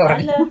നമുക്ക് കിടത്ത് പറയാം.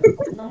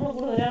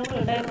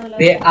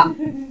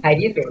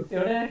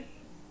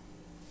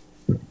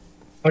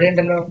 അവിടെ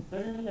ഉണ്ടല്ലോ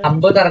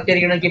 50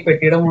 അറച്ചിരിക്കണ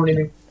പെട്ടിയുടെ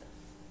മുകളില്.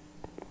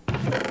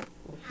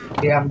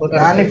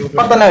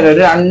 ഇപ്പൊ തന്നെ ഒരു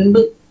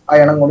 2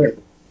 അയണം കൂടി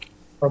ഉണ്ട്.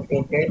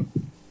 ഓക്കെ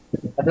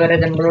അതുവരെ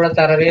നമ്മളിവിടെ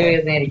സർവേ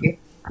ചെയ്യുന്നതായിരിക്കും.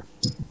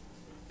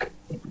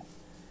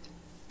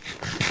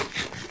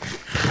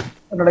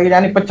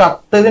 ഞാനിപ്പൊ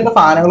ചത്തതിന്റെ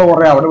സാധനങ്ങൾ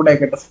കുറെ അവിടെ ഇവിടെ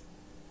ആയിക്കട്ടെ.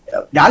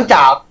 ഞാൻ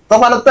ചത്ത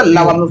സ്ഥലത്തല്ല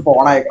വന്ന്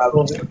ഫോൺ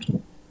അയക്കണം.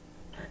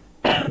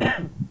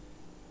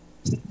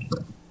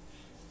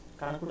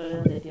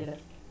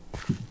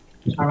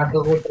 കണക്ക്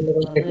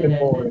കൂട്ടലുകൾ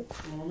തെറ്റുമ്പോൾ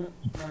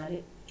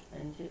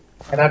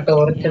എടാ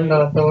ടോർച്ചുണ്ടോ?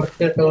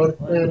 ടോർച്ചില്ല.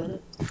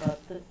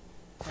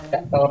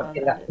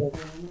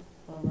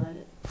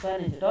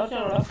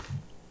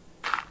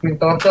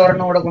 ടോർച്ച്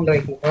ഒരെണ്ണം കൂടെ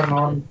കൊണ്ടുപോയി.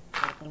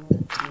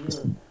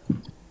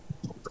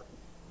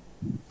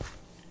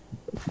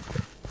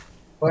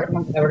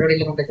 ഒരെണ്ണം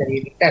എവിടെയെങ്കിലും കൊണ്ട് ചെറിയ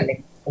ഇട്ടല്ലേ,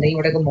 അല്ലെങ്കിൽ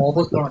ഇവിടെയൊക്കെ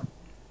മോബോസ് കാണും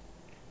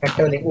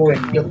പെട്ടല്ലേ. ഓ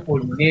എന്റെ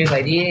പൊന്നെ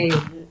വരിയേ.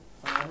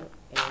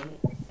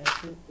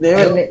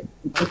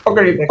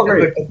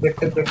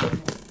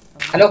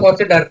 ഹലോ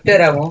കുറച്ച് ഡർട്ട്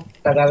തരാമോ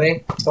സഖാവേ?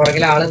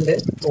 പുറകിൽ ആളുണ്ട്,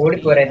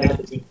 ഓടിപ്പോരാ എന്റെ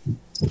അടുത്ത്.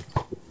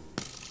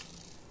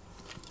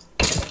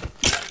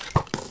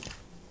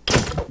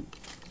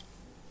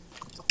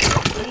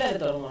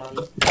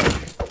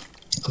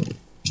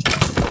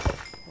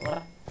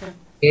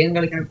 ഗെയിം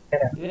കളിക്കാൻ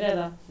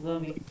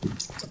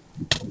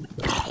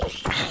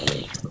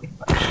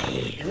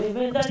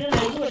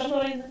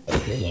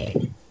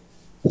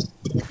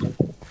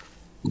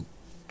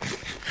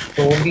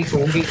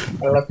സോംബി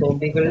ഉള്ള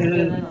സോംബികൾ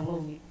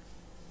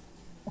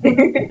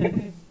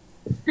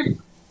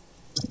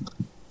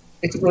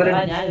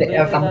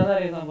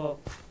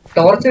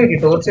ടോർച്ച്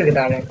വെക്കി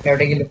താഴെ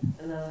എവിടെയെങ്കിലും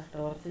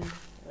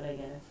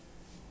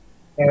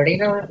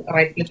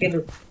റൈറ്റ് ക്ലിക്ക് ചെയ്ത്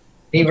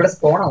ഇവിടെ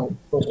സ്പോൺ ആവും.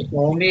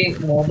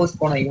 Mob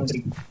spawn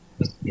ആയിക്കൊണ്ടിരിക്കും.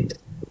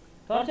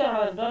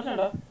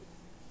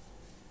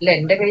 ഇല്ല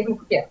എന്റെ കയ്യിൽ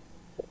നിൽക്കുക.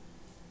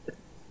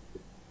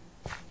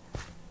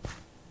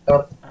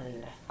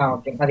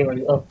 ഓക്കെ മതി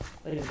മതി.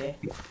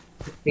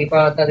 ഈ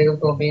ഭാഗത്ത് അധികം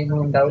സോംബിയൊന്നും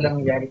ഉണ്ടാവില്ല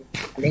എന്ന് വിചാരിക്കും.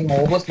 അല്ലെങ്കിൽ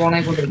മോബ് സ്പോൺ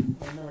ആയിക്കൊണ്ടിരിക്കും.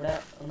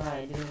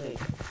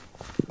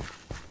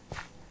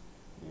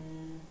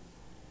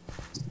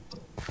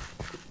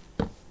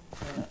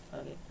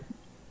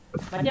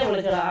 മറ്റേ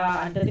വിളിച്ചോടാ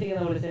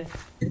അറ്റത്തിരിക്കുന്ന വിളിച്ച്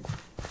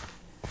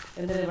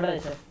എന്തിനാ ഇവിടെ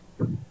വെച്ചോ?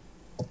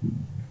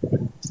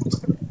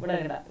 ഇവിടെ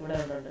ഇവിടെ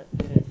ഉണ്ട്.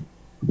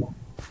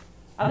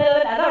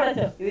 അതാ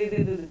വിളിച്ചോ?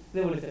 ഇത്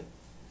വിളിച്ചോ?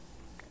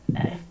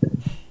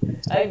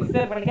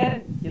 മിസ്റ്റർ പണിക്കാരൻ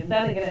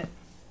എന്താണ് ഇങ്ങനെ?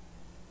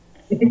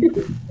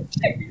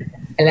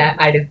 അല്ല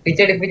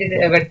അടുപ്പിച്ചടുപ്പിച്ച്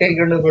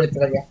വെട്ടിക്കൊണ്ട്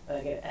വിളിച്ചത്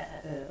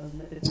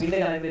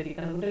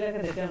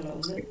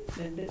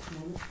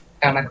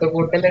കണക്ക്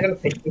കൂട്ടലുകൾ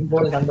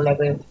തെറ്റുമ്പോൾ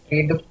നമ്മളത്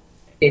വീണ്ടും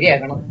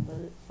ശരിയാക്കണം.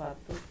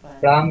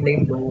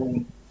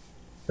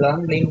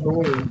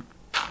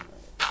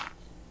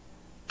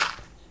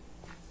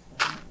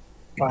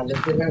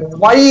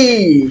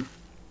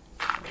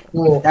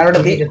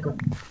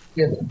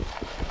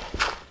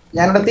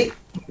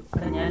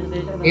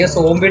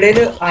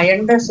 സോംബിടേല്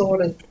അയണ്ട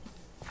സോഡ്.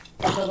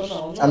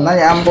 എന്നാ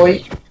ഞാൻ പോയി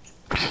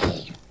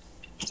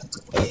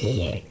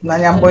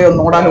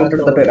ഒന്നുകൂടെ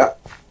എടുത്തിട്ട് വരാം.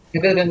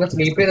 ഇത്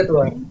സ്ലീപ്പ് ചെയ്തിട്ട്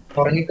പോകാം,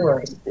 ഉറങ്ങിട്ട്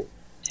പോകാം.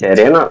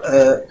 ശരിയെന്നാ.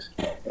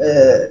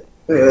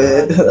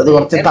 അത്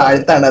കുറച്ച്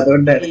താഴ്ത്താണ്,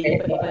 അതുകൊണ്ടാണ്.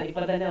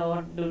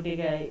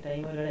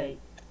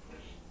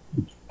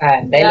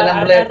 എന്തായാലും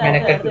നമ്മള്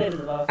മെനക്കെട്ട്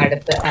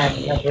അടുത്ത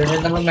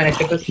നമ്മൾ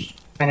മെനക്കെട്ട്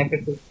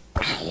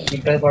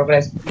ഇപ്പൊ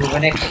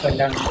ഇവനെ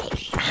കൊല്ലാണ്.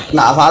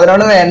 ആ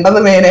സാധനമാണ് വേണ്ടത്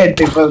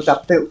മെയിനായിട്ട്. ഇപ്പൊ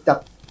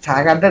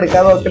ചാകാട്ട്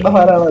എടുക്കാൻ നോക്കേണ്ട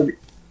സാധനമാണ് അത്.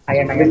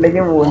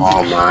 അതിലേക്ക് പോകും.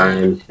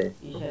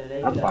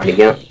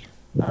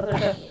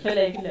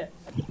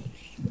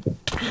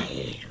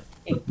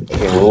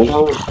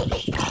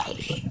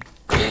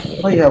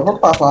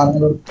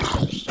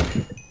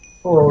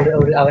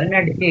 അവനെ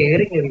അടിച്ച്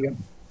ഏറി കയറിയോ?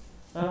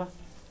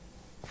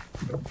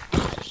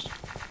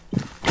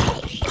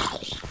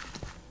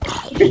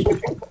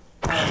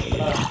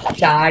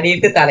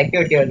 ചാടിയിട്ട് തലക്ക്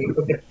വെട്ടിയാ മതി.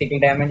 Critical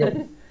damage.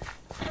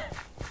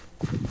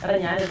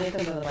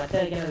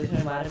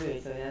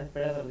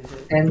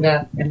 എന്താ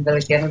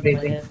വെക്കാന്ന്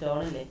ഉദ്ദേശിച്ചത്?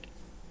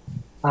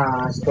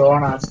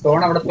 സ്റ്റോൺ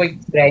അവിടെ പോയി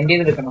ഗ്രൈൻഡ്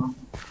ചെയ്തെടുക്കണം.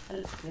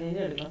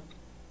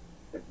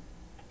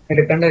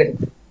 എടുക്കേണ്ടി വരും.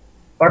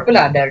 കുഴപ്പമില്ല,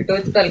 ഡെൽറ്റ്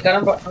വെച്ച്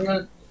തൽക്കാലം ഒന്ന്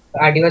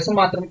അടിവശം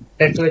മാത്രം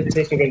ഡെൽറ്റ്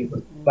വെച്ചിട്ട്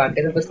ശരിയായിരിക്കും.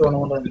 ബാക്കി സ്റ്റോൺ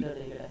കൊണ്ട് വന്നു.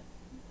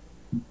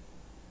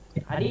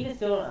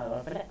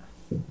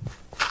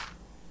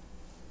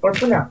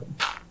 കുഴപ്പമില്ല,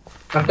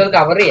 നമുക്കത്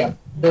കവർ ചെയ്യാം.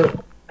 ഇത്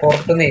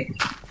പുറത്തുനിന്നേ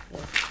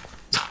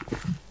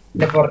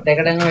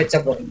പുറത്തേക്കടങ്ങ്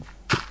വെച്ചപ്പോ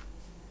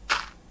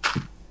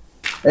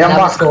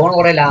സ്റ്റോൺ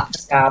കുറെ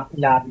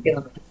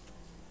ലാഭിക്കുന്നുണ്ട്.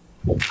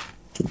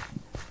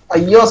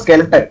 അയ്യോ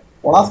സ്കെൽട്ടൻ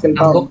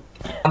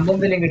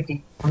അമ്പുമ്പിലും കിട്ടി.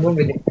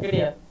 അമ്പുമ്പിലും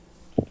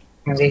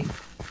അതെ.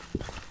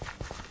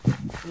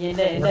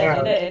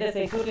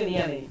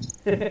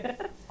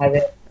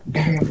 അതെ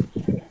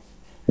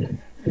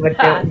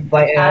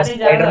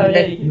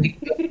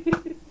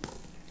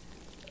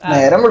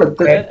നേരം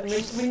എടുത്ത്.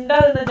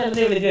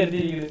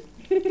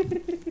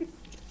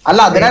 അല്ല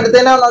അതിനടുത്ത്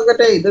തന്നെ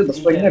നോക്കട്ടെ. ഇത്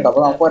സ്പ്രിങ് കിട്ടും,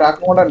 അപ്പൊ നമുക്ക്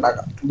ഒരാൾക്കും കൂടെ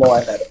ഉണ്ടാക്കാം.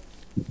 പോവാനായിരുന്നു.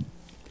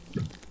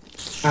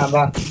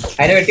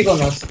 അതിനെ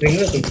വെട്ടിക്കൊന്നോ?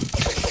 സ്പ്രിങ് കിട്ടി.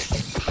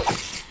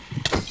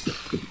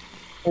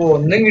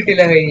 ഒന്നും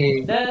കിട്ടില്ല.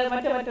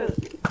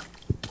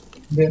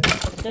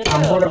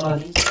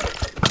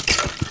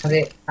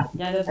 അതെ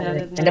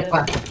എന്റെ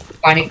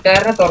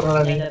പണിക്കാരനെ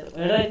തുറന്നതാ.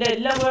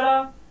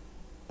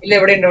 ഇല്ല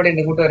ഇവിടെ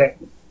ഉണ്ട് കൂട്ടുകാരെ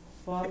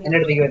എന്റെ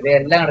അടുത്തേക്ക് വരും.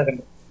 എല്ലാം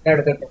നടക്കണ്ട്. എല്ലാം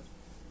എടുത്തിട്ട്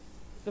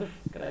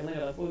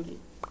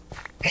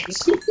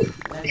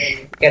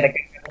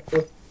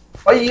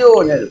അയ്യോ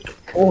ഞാൻ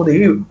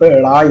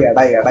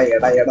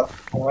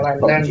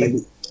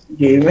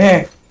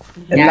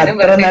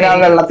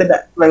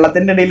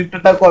വെള്ളത്തിന്റെ ഇടയിൽ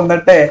ഇട്ടിട്ട്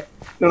കൊന്നിട്ടെ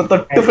ഇവിടെ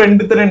തൊട്ട്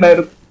ഫ്രണ്ട് തന്നെ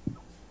ഉണ്ടായിരുന്നു.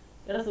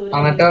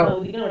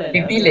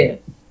 കിട്ടിയില്ലേ?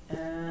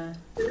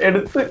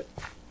 എടുത്ത്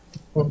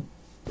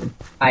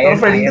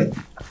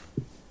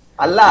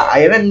അല്ല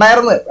അയൺ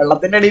ഉണ്ടായിരുന്നു.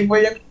 വെള്ളത്തിന്റെ അടിയിൽ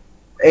പോയി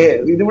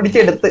ഇത്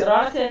പിടിച്ചെടുത്ത്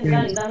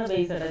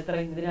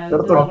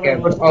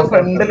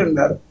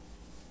ഫ്രണ്ടിലുണ്ടായിരുന്നു.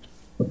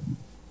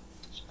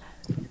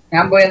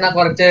 ഞാൻ പോയി എന്നാ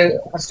കുറച്ച്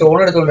സ്റ്റോൺ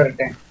എടുത്തോണ്ട്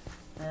വരട്ടെ.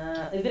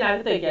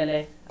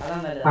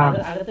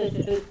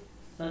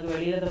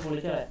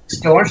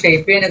 സ്റ്റോൺ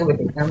ഷേപ്പ് ചെയ്യാനൊക്കെ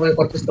പറ്റും. ഞാൻ പോയി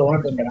കുറച്ച് സ്റ്റോൺ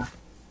എടുത്തോണ്ടരാം.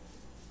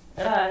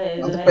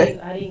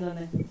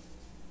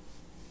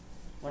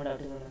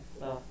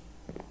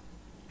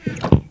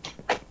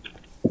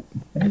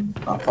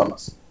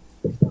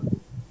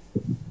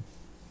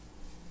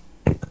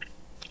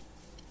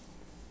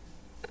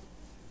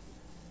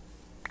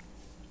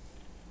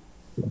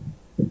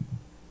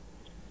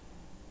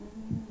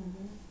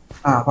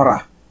 പറ.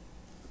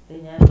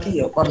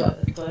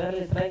 സ്ക്വയറിൽ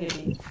ഇത്രയും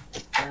കെട്ടി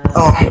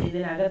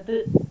ഇതിനകത്ത്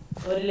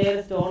ഒരു ലെയർ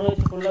സ്റ്റോൺ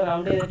വെച്ച് ഫുള്ള്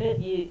റൗണ്ട് ചെയ്തിട്ട്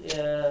ഈ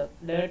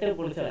ഡേർട്ട്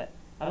പൊളിച്ചോളെ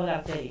അപ്പൊ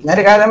കറക്റ്റ് ആയിരിക്കും.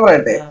 ഞാനൊരു കാര്യം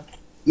പറയട്ടെ,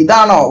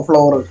 ഇതാണോ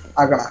ഫ്ലോർ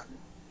ആക്കണ?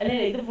 അല്ല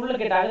ഇത് ഫുള്ള്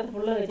കെട്ടി അകത്ത്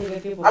ഫുള്ള്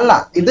കെട്ടി. അല്ല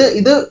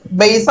ഇത്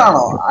ബേസ്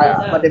ആണോ?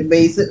 മറ്റേ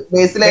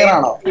ബേസ് ലെയർ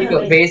ആണോ?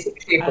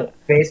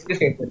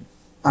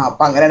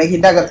 അപ്പൊ അങ്ങനെയാണെങ്കിൽ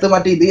ഇതിന്റെ അകത്ത്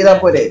മറ്റേ ഇത് ചെയ്താ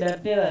പോരെ?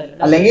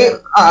 അല്ലെങ്കിൽ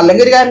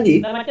ഒരു കാര്യം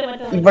ചെയ്യും,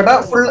 ഇവിടെ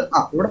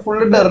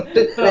ഫുള്ള് ഡെർട്ട്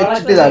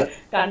വെച്ചിട്ട് ഇതാ.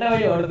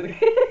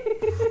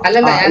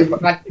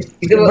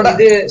 ഇത്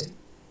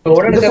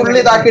ഫുള്ള്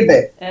ഇതാക്കിട്ടെ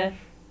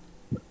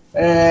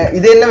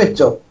ഇത് തന്നെ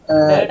വെച്ചോ,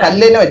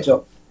 കല്ല് തന്നെ വെച്ചോ.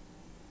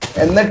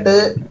 എന്നിട്ട്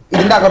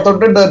ഇതിന്റെ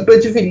അകത്തോട്ട് ഡെർട്ട്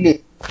വെച്ച് ഫില്ല്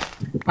ചെയ്യും.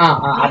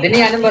 അതിന്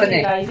ഞാനും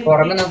പറഞ്ഞേ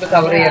പുറമെ നമുക്ക്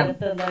കവർ ചെയ്യാം.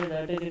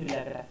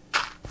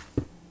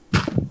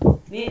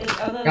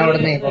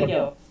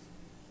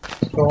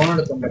 സ്റ്റോൺ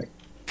എടുത്തുണ്ട്.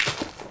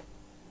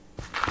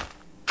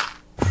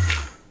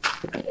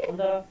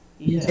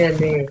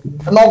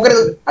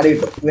 നോക്കരുത്, അടി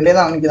കിട്ടും. ഇവന്റെ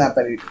എനിക്ക്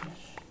നേരത്തെ അടി കിട്ടും.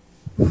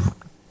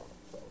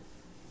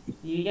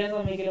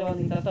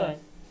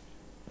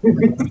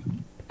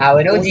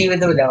 അവനോ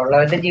ജീവിതമില്ല,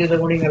 ഉള്ളവന്റെ ജീവിതം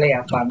കൂടി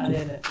കളയാം.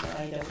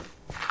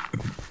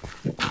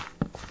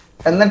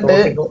 എന്നിട്ട്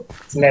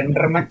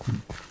സ്ലെൻഡർമാൻ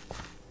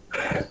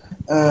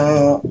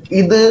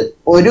ഇത്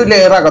ഒരു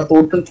ലെയർ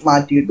അകത്തോട്ട്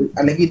മാറ്റിയിട്ട്,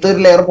 അല്ലെങ്കിൽ ഇതൊരു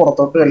ലെയർ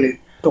പുറത്തോട്ട് തള്ളി,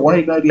 സ്റ്റോൺ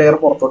ഇരിക്കുന്ന ഒരു ലെയർ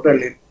പുറത്തോട്ട്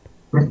തള്ളി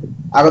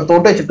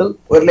അകത്തോട്ട് വെച്ചിട്ട്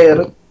ഒരു ലെയർ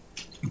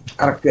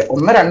ഇറക്കുക.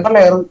 1-2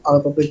 ലെയർ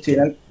അകത്തോട്ട് വെച്ച്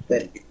കഴിഞ്ഞാൽ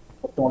ഇതായിരിക്കും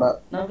കുറച്ചുകൂടെ.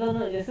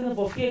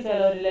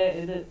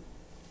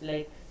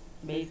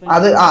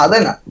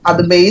 അതല്ല,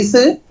 അത്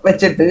ബേസ്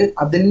വെച്ചിട്ട്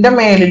അതിന്റെ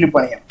മേളിൽ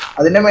പണിയണം.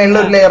 അതിന്റെ മേളിൽ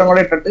ഒരു ലെയറും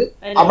കൂടെ ഇട്ടിട്ട്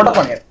അവിടെ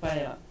പണിയണം.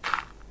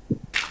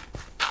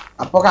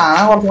 അപ്പൊ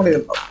കാണാൻ കുറച്ചും കൂടി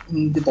കിട്ടും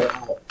എനിക്ക്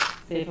തോന്നുന്നു.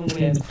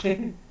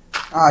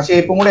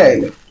 ഷേപ്പും കൂടി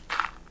ആയില്ലേ.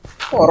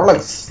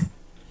 ഓറലക്സ്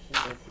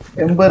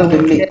എംബർ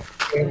ദില്ലി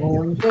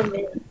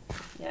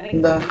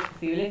എന്താ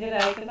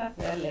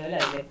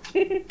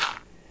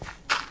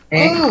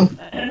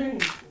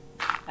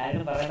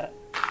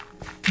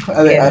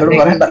അതെ, ആരോട്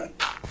പറയണ്ട.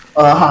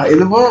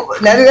 ഇതിപ്പോ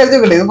ഞാൻ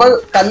വിചാരിച്ചോട്ടെ, ഇതിപ്പോ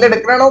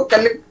കല്ലെടുക്കണോ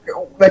കല്ല്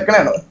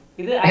വെക്കണോ?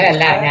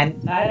 അല്ല, ഞാൻ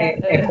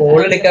കോൾ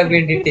എടുക്കാൻ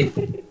വേണ്ടിട്ട്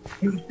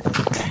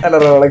അല്ല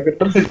റോളെ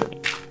കിട്ടുന്നില്ല.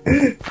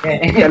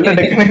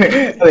 കല്ലെടുക്കണേ,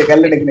 അതെ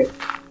കല്ലെടുക്കണേ,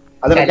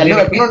 അതിന് കല്ല്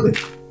വെക്കണുണ്ട്.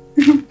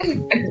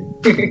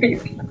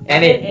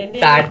 ഞാന്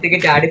താഴത്തേക്ക്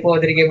ചാടി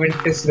പോകാതിരിക്കാൻ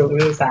വേണ്ടിട്ട്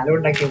സ്ഥലം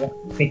ഉണ്ടാക്കിയതാ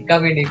നിക്കാൻ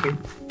വേണ്ടിട്ട്.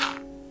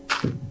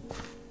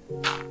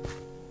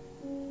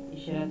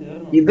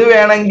 ഇത്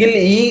വേണമെങ്കിൽ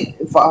ഈ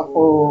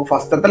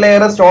ഫസ്റ്റത്തെ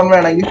ലെയർ സ്റ്റോൺ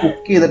വേണമെങ്കിൽ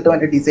കുക്ക് ചെയ്തിട്ട്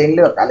മറ്റേ ഡിസൈനിൽ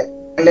വെക്കാം.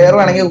 ലെയർ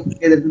വേണമെങ്കിൽ കുക്ക്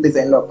ചെയ്തിട്ട്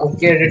ഡിസൈനിൽ വെക്കാം.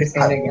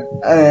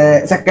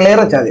 സെക്കൻഡ് ലെയർ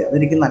വെച്ചാൽ മതി,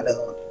 അതായിരിക്കും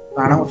നല്ലത്.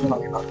 കാണാൻ കുറച്ച്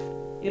നല്ലതാണ്.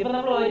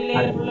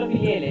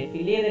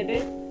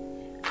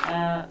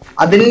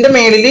 അതിന്റെ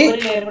മേളില്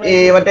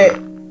മറ്റേ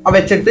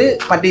വെച്ചിട്ട്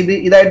മറ്റേ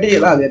ഇതായിട്ട്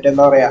ചെയ്താൽ മതി. മറ്റേ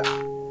എന്താ പറയാ,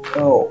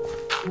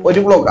 ഒരു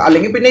ബ്ലോക്ക്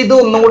അല്ലെങ്കിൽ പിന്നെ ഇത്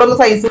ഒന്നും കൂടെ ഒന്ന്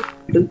സൈസ്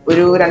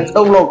ഒരു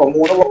 2 ബ്ലോക്കോ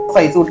 3 ബ്ലോക്കോ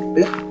സൈസ്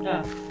വിട്ടിട്ട്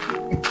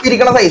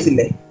ഇരിക്കണ സൈസ്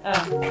ഇല്ലേ,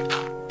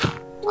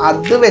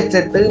 അത്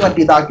വെച്ചിട്ട് മറ്റേ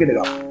ഇതാക്കി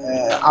എടുക്കാം.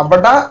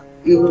 അവിടെ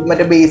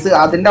മറ്റേ ബേസ്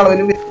അതിന്റെ അളവിൽ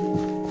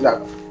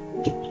ഇതാക്കാം.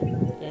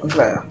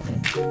 മനസ്സിലായോ?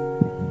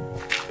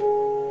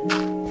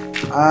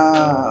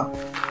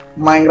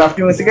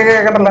 മൈൻക്രാഫ്റ്റ് മ്യൂസിക് ഒക്കെ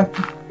കേക്കട്ടല്ലേ?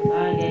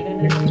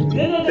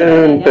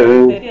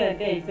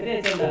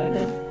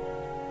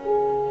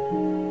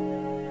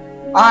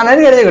 ഞാൻ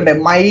കേട്ടെ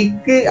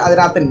മൈക്ക്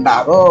അതിനകത്ത്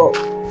ഉണ്ടാവോ?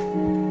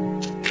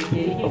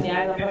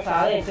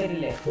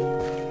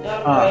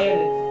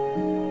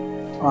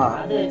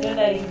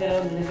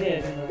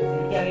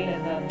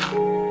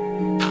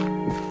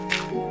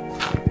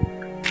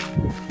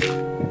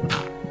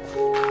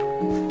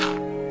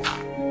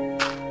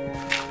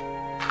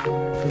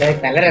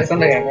 നല്ല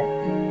രസമുണ്ട് കേട്ടോ,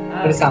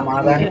 ഒരു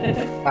സമാധാനം.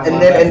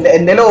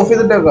 എന്റെ ഓഫ്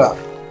ചെയ്തിട്ട് വെക്കുക.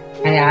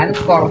 ഞാൻ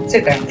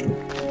കുറച്ചിട്ടാണ്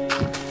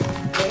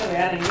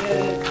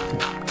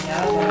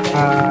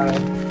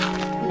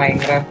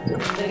മൈൻക്രാഫ്റ്റ്.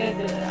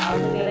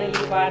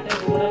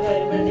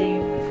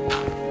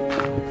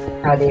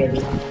 അതെ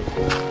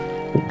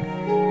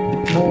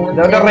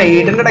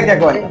റെയ്ഡിന്റെ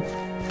ഇടയ്ക്കൊക്കെ വരാം.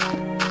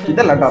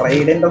 ഇതല്ല കേട്ടോ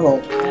റെയ്ഡിന്റെ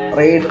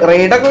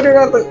റെയ്ഡൊക്കെ ഒരു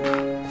കാലത്ത്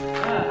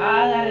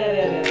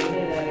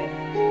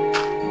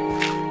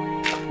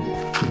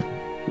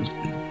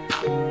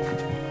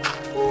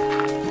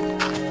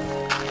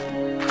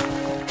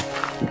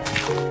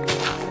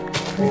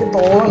എനിക്ക്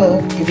തോന്നുന്നു.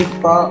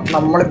 ഇതിപ്പോ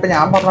നമ്മളിപ്പോ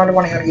ഞാൻ പറഞ്ഞ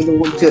പണിയാണെങ്കിൽ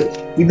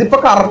ഇതിപ്പോ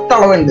കറക്റ്റ്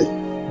അളവുണ്ട്.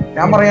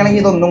 ഞാൻ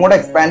പറയുകയാണെങ്കിൽ ഇതൊന്നും കൂടെ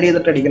എക്സ്പാൻഡ്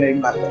ചെയ്തിട്ട്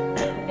അടിക്കണായിരിക്കും നല്ലത്.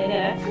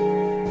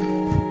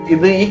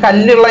 ഇത് ഈ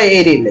കല്ലുള്ള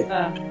ഏരിയ ഇല്ലേ,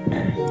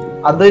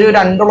 അതൊരു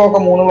 2 ബ്ലോക്കോ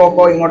 3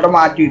 ബ്ലോക്കോ ഇങ്ങോട്ട്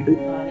മാറ്റിയിട്ട്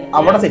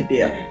അവിടെ സെറ്റ്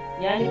ചെയ്യാം.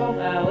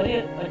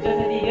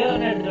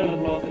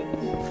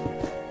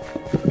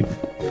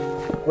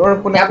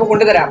 ഞാൻ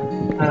കൊണ്ടുതരാം.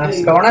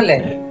 സ്റ്റോൺ അല്ലേ?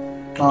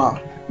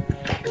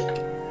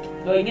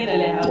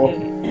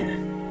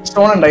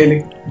 സ്റ്റോൺ ഉണ്ടായില്ലേ?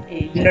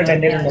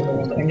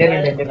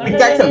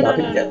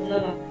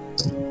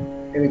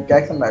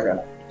 പിക്കാക്സ്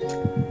ഉണ്ടാക്കാണ്.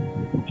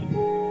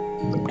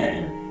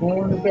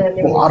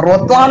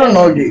 64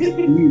 നോക്കി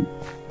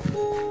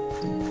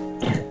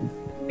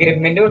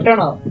ഗവൺമെന്റ്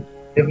വിട്ടാണോ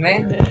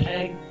ഗവൺമെന്റ്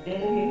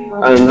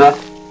എന്താ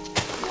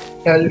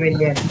 12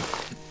 million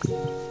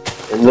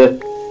എന്ത്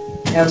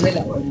ഒന്നുമില്ല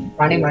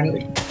മണി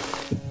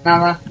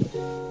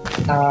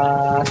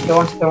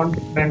സ്റ്റോൺ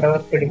വേണ്ടവർ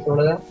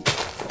പിടിച്ചോളുക.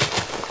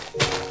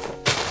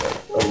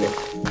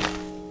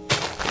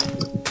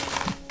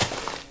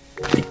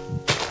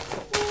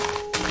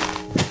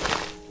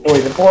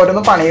 ഇതിപ്പോ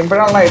ഓരോന്ന്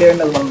പണിയുമ്പോഴാണ് ഐഡിയ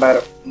വരുന്നത്. 1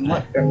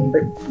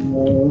 2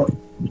 3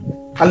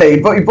 അല്ലെ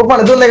ഇപ്പൊ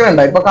പണിത്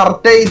വന്നേക്കണ്ട. ഇപ്പൊ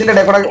കറക്റ്റ് ഇതിന്റെ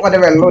ഇടയിൽ കൂടെ മറ്റേ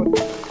വെള്ളം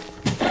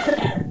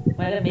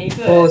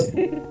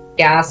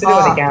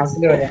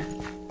ക്യാസില് വരാം.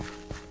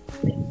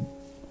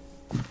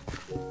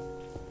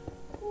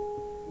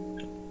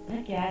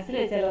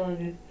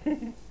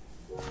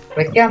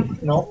 വെക്കാം,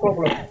 നോ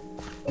പ്രോബ്ലം.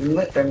 1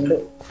 2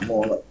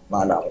 3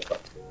 4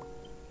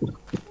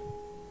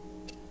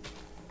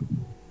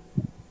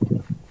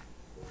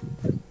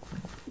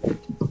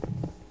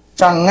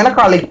 പക്ഷെ അങ്ങനെ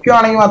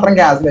കളിക്കുവാണെങ്കിൽ മാത്രം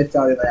ഗ്യാസ്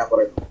വെച്ചാൽ മതി ഞാൻ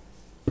പറയുന്നു.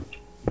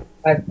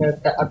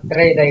 അത്ര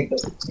ഇതായിട്ട്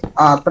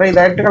അത്ര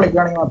ഇതായിട്ട്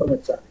കളിക്കുവാണെങ്കിൽ മാത്രം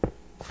വെച്ചാൽ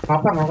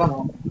നോക്കാം.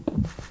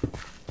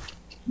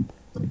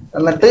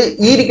 എന്നിട്ട്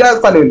ഈ ഇരിക്കുന്ന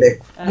സ്ഥലമില്ലേ,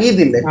 ഈ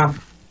ഇതില്ലേ,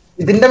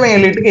 ഇതിന്റെ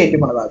മേളിട്ട് കയറ്റി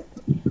പണിതാൽ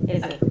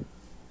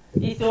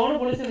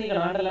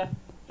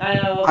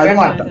അത്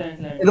മാറ്റാം.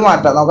 ഇത്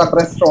മാറ്റാം, നമുക്ക്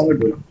അത്രയും സ്ട്രോങ്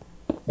കിട്ടൂല.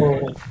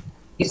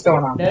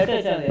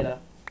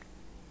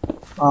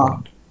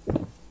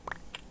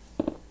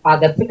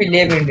 അകത്ത് ഫില്ല്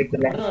ചെയ്യാൻ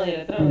വേണ്ടിട്ടല്ലേ.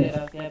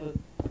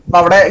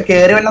 അവിടെ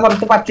കേറി വന്ന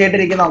കുറച്ച്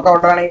പച്ചയായിട്ടിരിക്കും. നമുക്ക്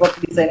അവിടെ വേണമെങ്കിൽ കുറച്ച്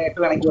ഡിസൈൻ ആയിട്ട്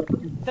വേണമെങ്കിൽ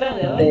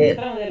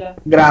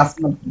ഗ്രാസ്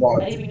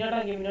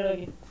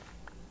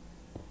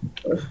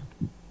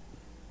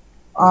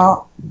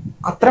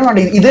അത്ര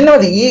മതി. ഇത് തന്നെ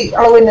മതി, ഈ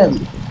അളവ്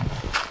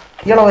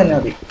തന്നെ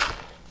മതി.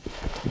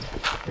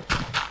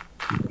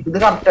 ഇത്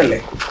കറക്റ്റ് അല്ലേ?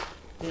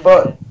 ഇപ്പൊ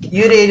ഈ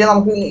ഒരു ഏരിയ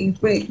നമുക്ക്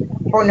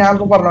ഇപ്പൊ ഞാൻ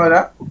പറഞ്ഞ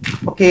പോലെ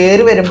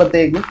കേറി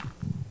വരുമ്പോഴത്തേക്കും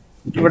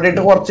ഇവിടെ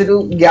ഇട്ട് കുറച്ചൊരു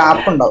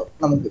ഗ്യാപ്പ് ഉണ്ടാവും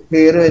നമുക്ക്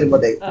കേറി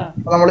വരുമ്പോഴത്തേക്കും.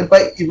 അപ്പൊ നമ്മളിപ്പോ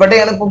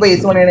ഇവിടെയാണ് ഇപ്പൊ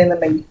ബേസ്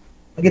പണിയണെന്നുണ്ടെങ്കിൽ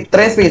നമുക്ക്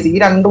ഇത്രയും സ്പേസ്, ഈ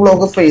 2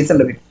 ബ്ലോക്ക് സ്പേസ്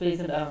ഉണ്ട്.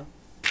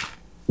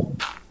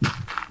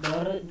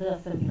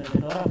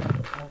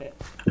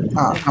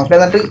 നമുക്ക്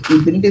എന്നിട്ട്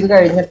ഇതിന്റെ ഇത്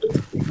കഴിഞ്ഞിട്ട്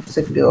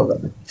സെറ്റ് നോക്കാം.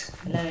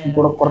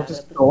 കൂടെ കുറച്ച്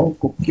സ്റ്റോൺ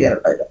കുക്ക്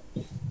ചെയ്യാനുണ്ടായില്ല.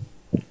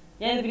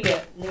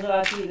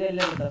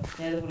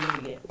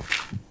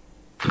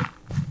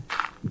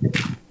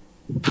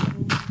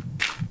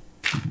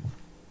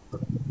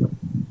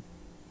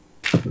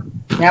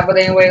 ഞാൻ അപ്പൊ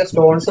പോയി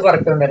സ്റ്റോൺസ്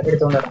പറക്കുന്നുണ്ട്,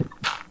 എടുത്തോണ്ട് വരാം.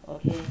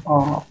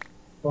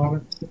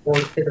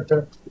 പൊളിച്ചെടുത്ത്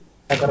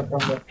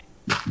തകർത്തോണ്ട്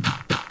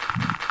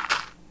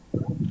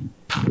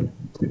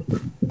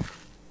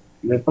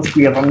ഇതിപ്പോ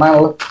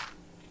സ്പീഡെണ്ണാണല്ലോ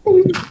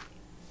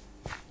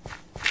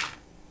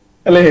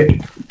അല്ലേ?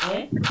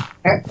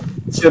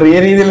 ചെറിയ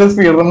രീതിയിലുള്ള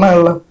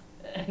സ്പീഡെണ്ണാണല്ലോ.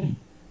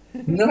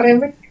 എന്ന്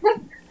പറയുമ്പോ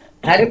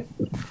ആരും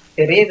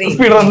ചെറിയ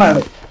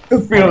സ്പീഡെണ്ണാണ്.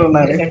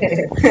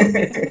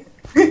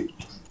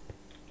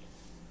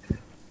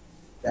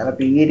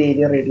 ഞാനപ്പോ ഈ ഒരു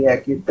ഏരിയ റെഡി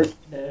ആക്കിയിട്ട്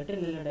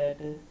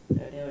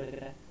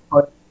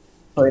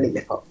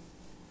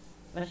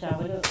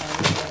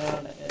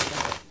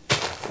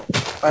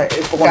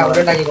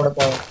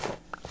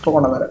ഇപ്പൊ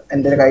കൊണ്ടുവന്നേരം.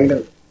 എന്റെ കയ്യിൽ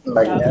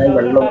ഉണ്ടാക്കി ഞാൻ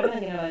വെള്ളം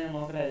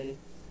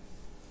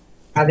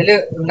അതില്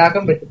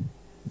ഉണ്ടാക്കാൻ പറ്റും.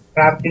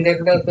 ക്രാഫ്റ്റിന്റെ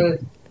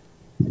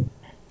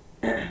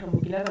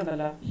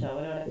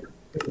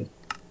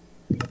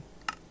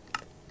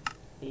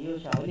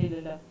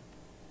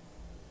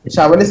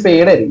ശവല്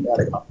സ്പീഡ് ആയിരിക്കും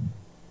അറിയണം.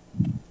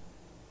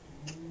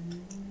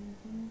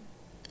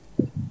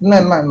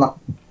 എണ്ണ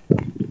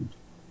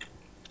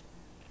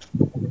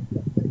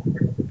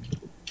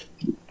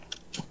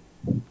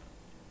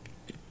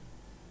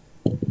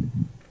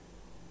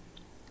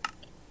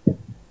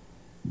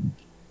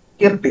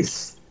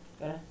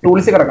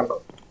ടൂൾസ് കിടക്കണ്ടോ?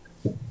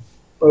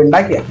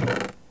 ഉണ്ടാക്കിയ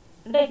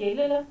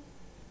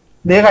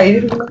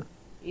കയ്യിലിരിക്കുന്നു.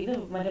 ഇത്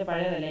മറ്റേ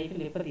പഴയ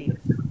ലൈഫിൽ ഇപ്പൊ തീരും.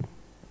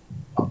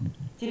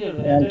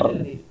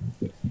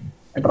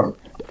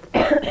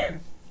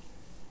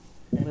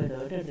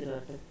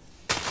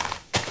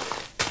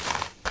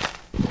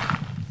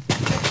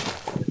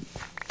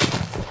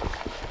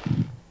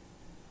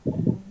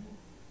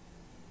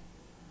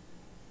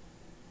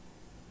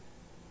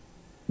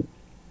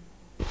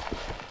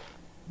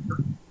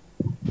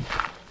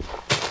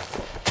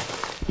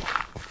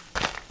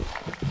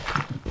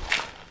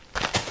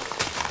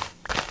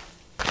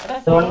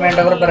 സ്റ്റോൺ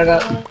വേണ്ടവർ പറയുക.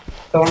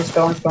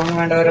 സ്റ്റോൺ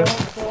വേണ്ടവരും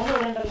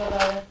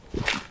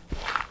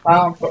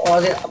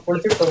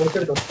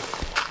പൊളിച്ചെടുത്തോ.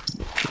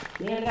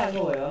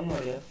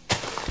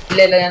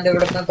 ഇല്ല ഞാൻ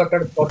ഇവിടെ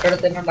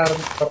തൊട്ടടുത്ത് തന്നെ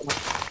ഉണ്ടായിരുന്നു.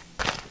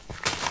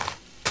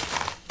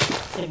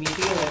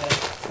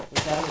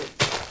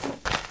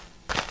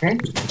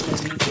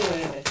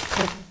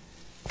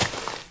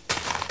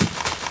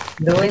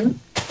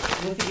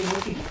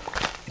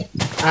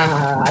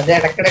 അത്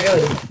ഇടക്കിടക്ക്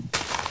വരും.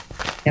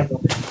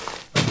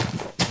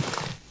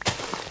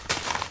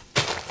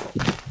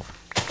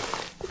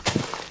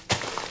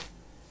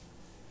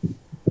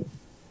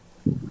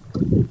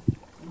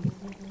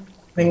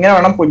 ഇങ്ങനെ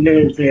വേണം പുല്ല്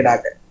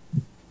സീഡാക്കാൻ.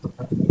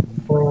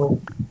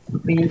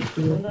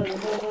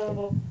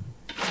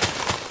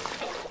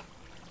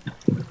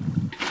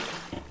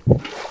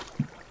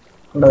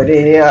 ഒരു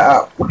ഏരിയ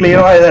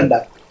ക്ലിയർ ആയതുണ്ട.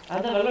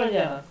 അത് വെള്ളം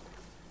ഒഴിച്ചാണോ?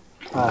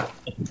 ആ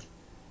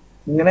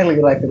ഇങ്ങനെ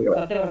ക്ലിയർ ആക്കി എടുക്കണം.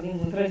 സത്യം പറഞ്ഞു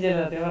മൂത്രം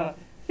ഒഴിച്ചല്ലോ സത്യം പറ.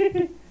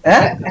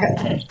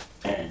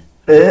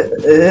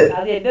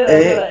 അത് എന്റെ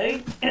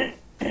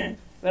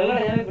വെള്ളം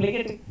ഞാൻ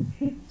കുളിക്കട്ടെ.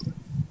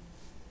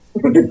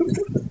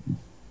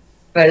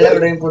 വെള്ളം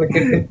എവിടെയും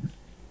കുളിക്കട്ടെ.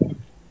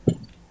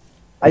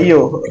 അയ്യോ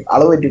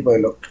അളവ്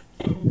പറ്റിപ്പോയല്ലോ.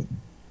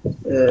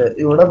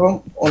 ഇവിടെ ഇപ്പം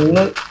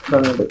ഒന്ന്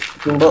ഇതുണ്ട്.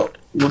 ഇവിടെ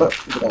ഇവിടെ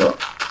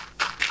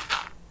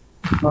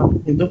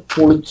ഇത്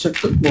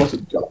പൊളിച്ചിട്ട്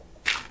ക്ലോസിക്കണം.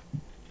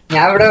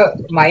 ഞാൻ ഇവിടെ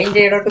മൈൻ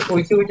ചെയ്യണോട്ട്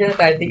കുഴിച്ച് കുഴിച്ച്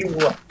താഴത്തേക്ക്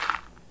പോവാ.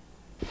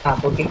 ആ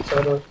പൊട്ടി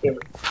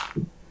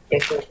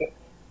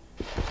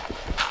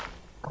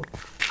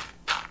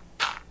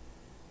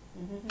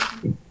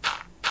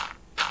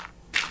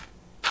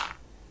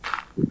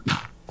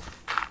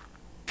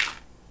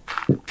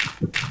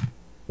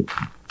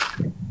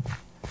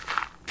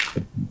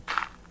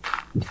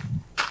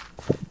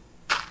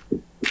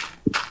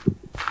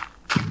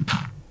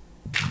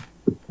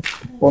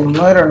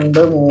ഒന്ന് രണ്ട്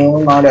മൂന്ന്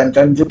നാല്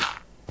അഞ്ച്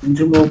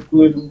ബ്ലോക്ക്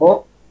വരുമ്പോ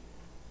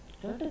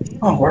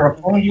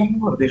കുഴപ്പമില്ലെന്ന്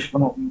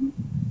പ്രതീക്ഷിക്കണം.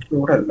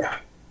 ഇവിടെ അല്ല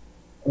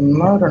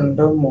 1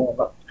 2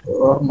 3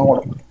 ഓർമ്മ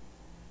കൊടുക്കണം.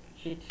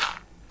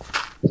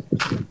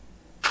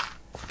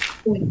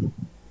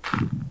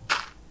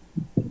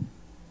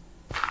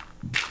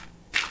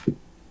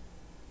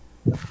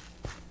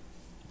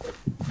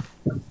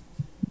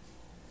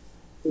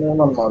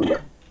 മൂന്നെണ്ണമല്ല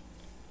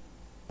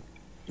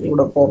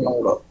ഇവിടെ പോർണം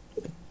കൂടെ.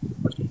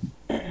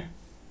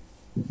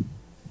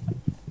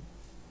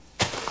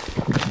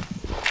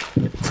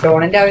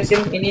 സ്റ്റോണിന്റെ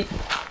ആവശ്യം ഇനി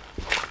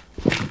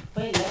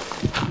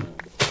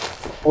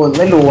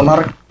ഒന്ന് ലൂണർ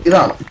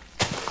ഇതാണ്.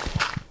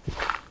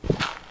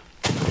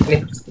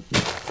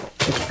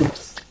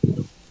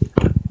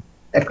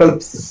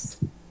 Eclipse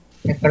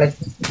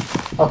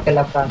okay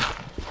left.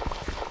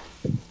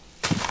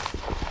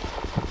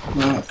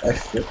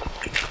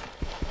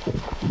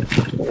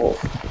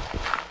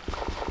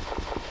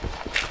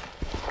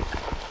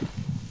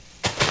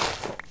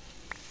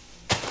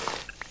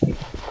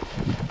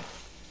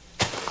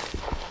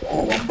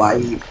 ബൈ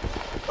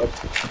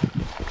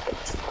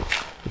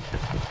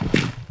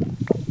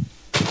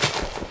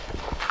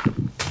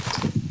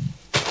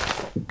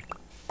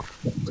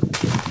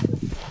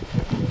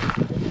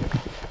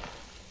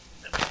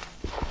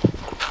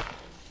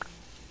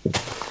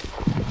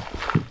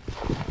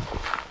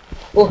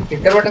ഓ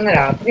ഇത്ര പെട്ടെന്ന്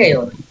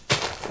രാത്രിയായോ?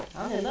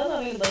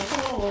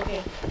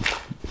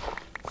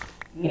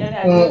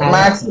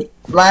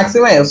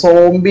 മാക്സിമം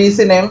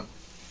സോംബീസിനെയും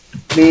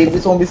ബേബി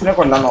സോംബീസിനെ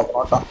കൊല്ലാൻ നോക്കണം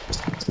കേട്ടോ.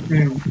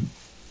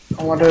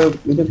 അങ്ങോട്ട്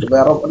ഇത്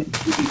വേറെ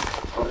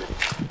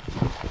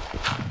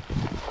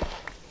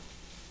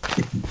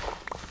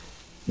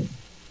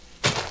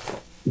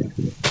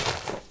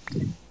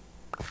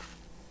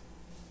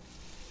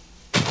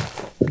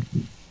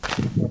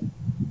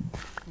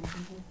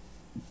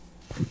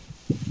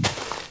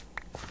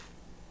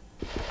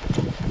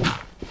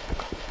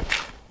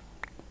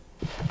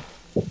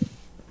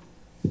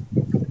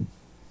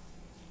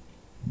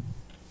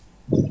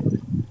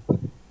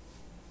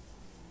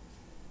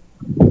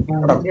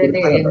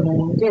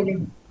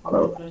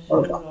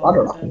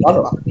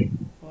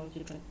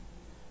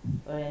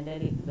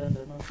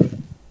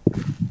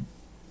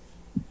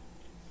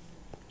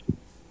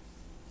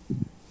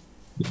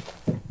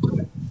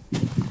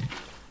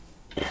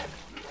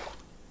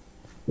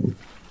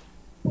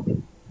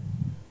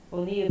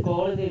നീ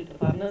കോൾ ചെയ്തിട്ട്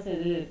ഫർണസ്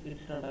ഇതിൽ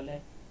ഇട്ടിട്ടുണ്ടല്ലേ?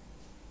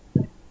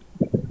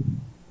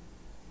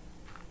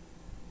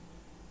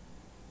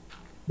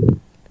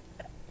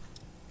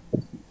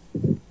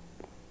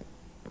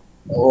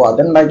 ഓ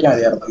അതുണ്ടാക്കിയാ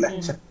മതിയായിരുന്നല്ലേ.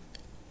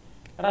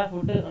 എടാ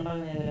ഫുഡ്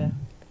ഉണ്ടാകുന്ന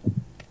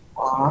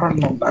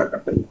 6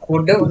 ഉണ്ടാക്കട്ടെ.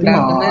 ഫുഡ്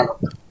ഉണ്ടാക്കുന്ന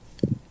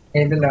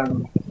ഏതിലാണ്?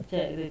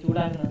 ഇത്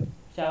ചൂടാക്കുന്ന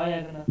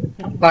ഷവായാക്കുന്ന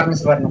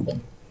ഫർണസ്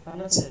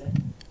ഫർണസിലല്ലേ?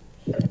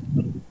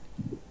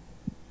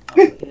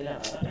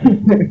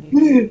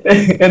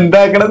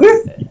 എന്താക്കണത്?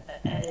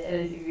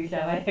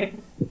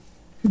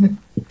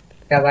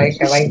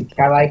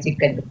 ഷവായി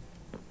ചിക്കൻ.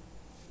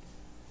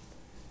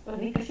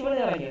 നീ കൃഷിപ്പണി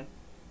തുടങ്ങിയോ?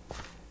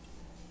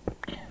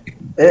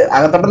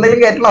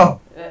 അകത്തോട്ടെന്തെങ്കിലും കേട്ടണോ?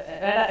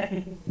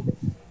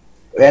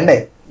 വേണ്ടേ?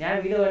 ഞാൻ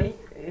വീട് പണി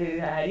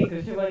അരി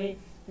കൃഷിപ്പണി.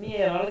 നീ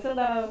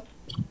എന്താണോ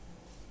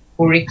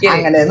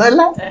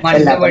അങ്ങനെയൊന്നുമല്ല.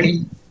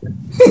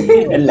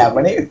 എല്ലാ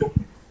പണി.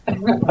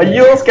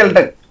 അയ്യോ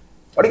സ്കെൽട്ടൻ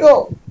പഠിക്കോ.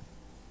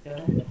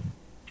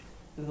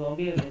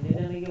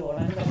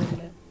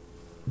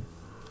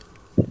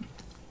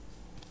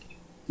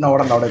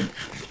 അവിടെ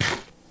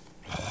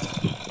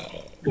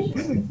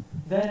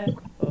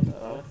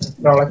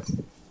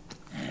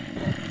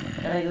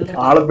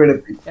ആളെ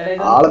പെടുത്തി.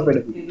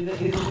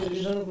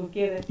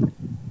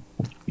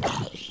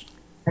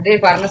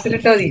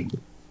 ഫർണസിലിട്ടോ മതി.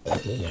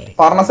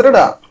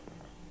 ഫർണസിലിടാ.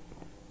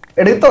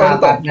 എടുത്തോ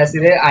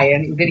ഫർണസില്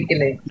അയൺ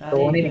ഇതിരിക്കില്ലേ,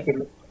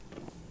 തോന്നിരിക്കില്ലേ.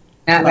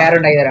 ഞാൻ വേറെ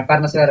ഉണ്ടാക്കി തരാം.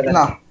 ഫർണസ് വേറെ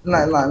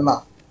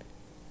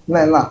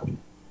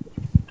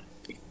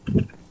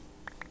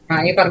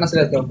ഈ ഫർണസിൽ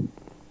വെച്ചോ.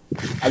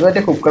 അത്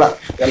മറ്റേ കുക്കട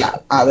അല്ല.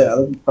 അതെ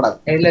അത് കുക്കട.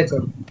 എതിൽ വെച്ചോ.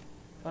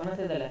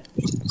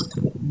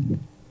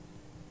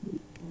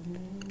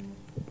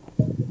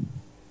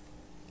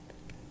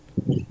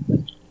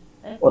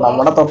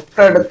 നമ്മുടെ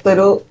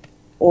തൊട്ടടുത്തൊരു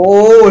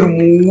ഒരു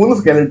 3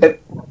 സ്കെലിട്ടൻ.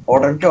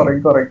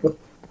 ഉറയ്ക്കും.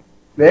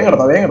 വേഗം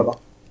കിടന്നോ.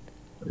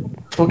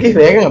 നോക്കി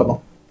വേഗം കിടന്നോ.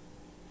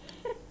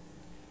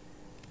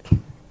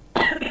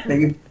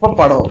 ഇപ്പൊ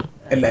പടവും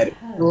എല്ലാരും.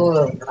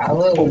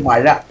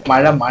 മഴ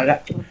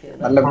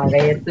നല്ല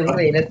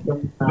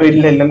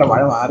ഇല്ല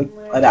മഴ മാറി.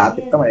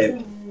 രാത്രിത്തെ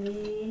മഴയായിരുന്നു.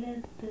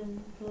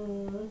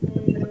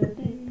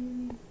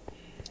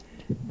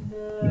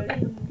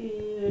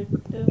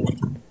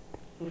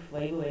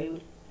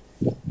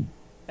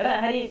 എടാ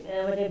ഹരി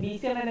മറ്റേ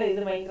BCMന്റെ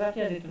ഇത്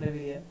മൈൻക്രാഫ്റ്റ് കണ്ടിട്ടുണ്ടോ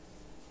വീഡിയോ?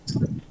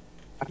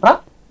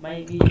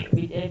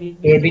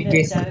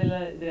 ചാനലിൽ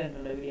ഇത്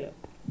കണ്ടിട്ടുണ്ടോ വീഡിയോ?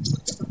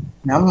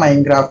 ഞാൻ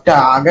മൈൻക്രാഫ്റ്റ്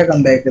ആകെ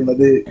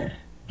കണ്ടേക്കുന്നത്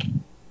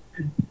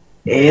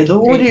ഏതോ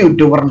ഒരു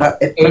യൂട്യൂബറിന്റെ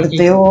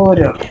എപ്പോഴത്തെയോ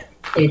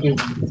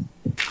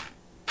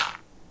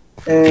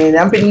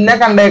ഞാൻ പിന്നെ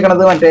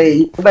കണ്ടേക്കണത് മറ്റേ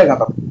ഇവിടെ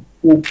കണ്ടോ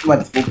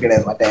പൂക്കിയുടെ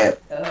മറ്റേ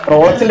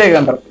റോളക്സിന്റെ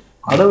കണ്ടോ.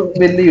 അത്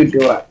വലിയ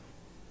യൂട്യൂബറാണ്.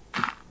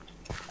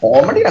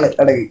 കോമഡിയാണ്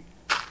ഇടയ്ക്ക്.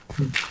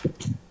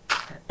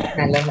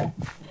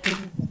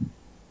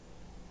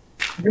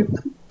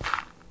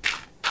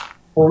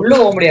 ഫുള്ള്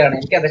കോമഡിയാണ്.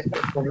 എനിക്കത്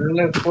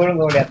ഫുള്ള് എപ്പോഴും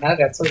കോമഡിയാണ്.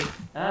 രസം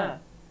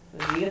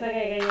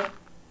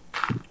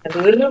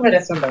തീർന്നുമ്പോ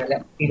രസം ഉണ്ടാവില്ല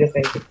സീരിയസ്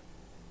ആയിട്ട്.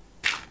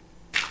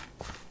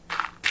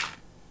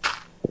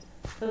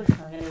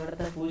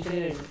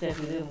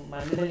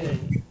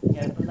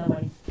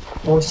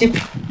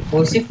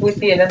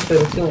 പൂശി എല്ലാം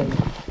തെറിച്ചു പോകുന്നു.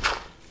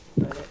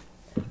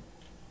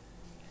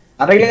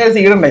 ആരെങ്കിലും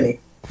സീഡ് ഉണ്ടായി?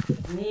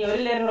 നീ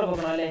ഒരു ലെയർ കൂടെ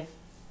പോകണം അല്ലേ?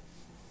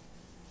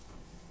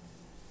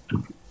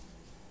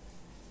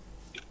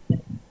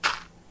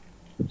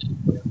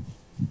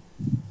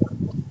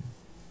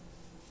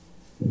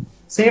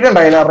 സീഡ്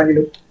ഉണ്ടായില്ല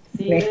ആരെങ്കിലും?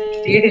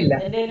 സീഡില്ല.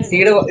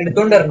 സീഡ്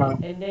എടുത്തോണ്ട് വരണോ?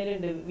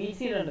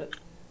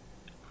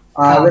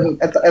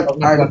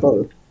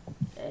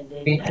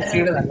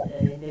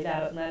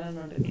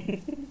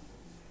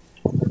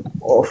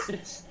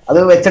 അത്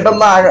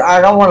വെച്ചിട്ടൊന്നും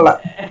ആകാൻ പോണില്ല.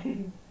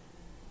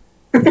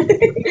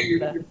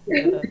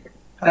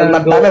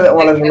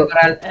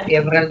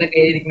 എമറാൾഡ്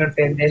കയ്യിരിക്കണോട്ട്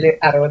എന്റെ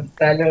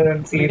 64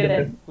 സീഡ്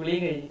ഉണ്ട്.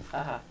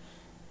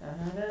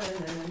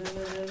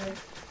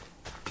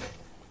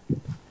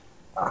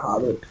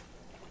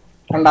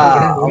 കണ്ടാ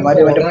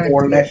അവന്മാര് മറ്റേ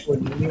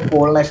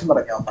പോളിനേഷൻ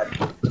തുടങ്ങിയ അവന്മാര്.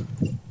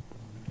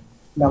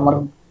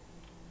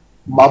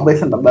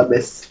 ബബേസ് ഉണ്ടോ?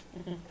 ബബേസ്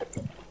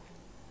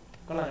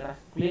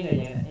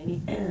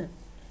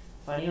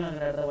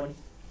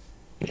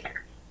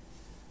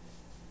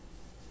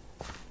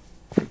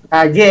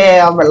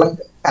വെള്ളം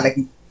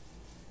കലക്കി.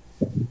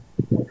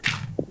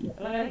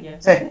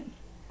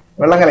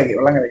 വെള്ളം കലക്കി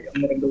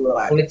 1-2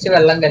 കുളിച്ച്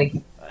വെള്ളം കലക്കി.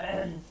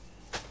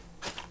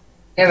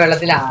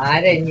 വെള്ളത്തിൽ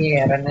ആരാ ഇനി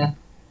ഇറങ്ങ?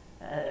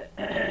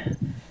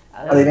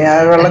 അതിന് ആ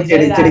വെള്ളം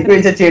ചെടിക്ക്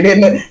വെച്ച ചെടി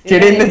തന്നെ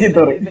ചീത്ത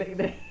പറയും.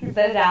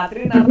 രാത്രി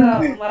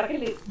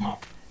മറക്കില്ലേ?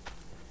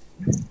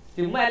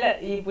 ചുമ്മാ അല്ല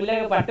ഈ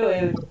പുല്ലൊക്കെ പട്ടു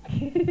പോയത്.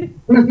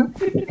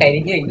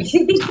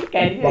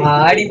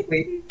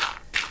 വാടിപ്പോയി.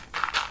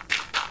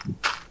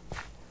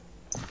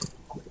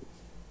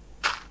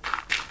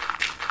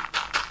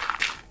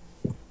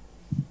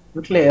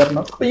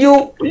 വീട്ടിലേറണം. അയ്യോ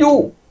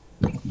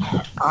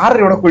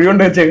ആരുടെ ഇവിടെ കുഴി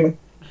കൊണ്ട് വെച്ചേക്കണ്?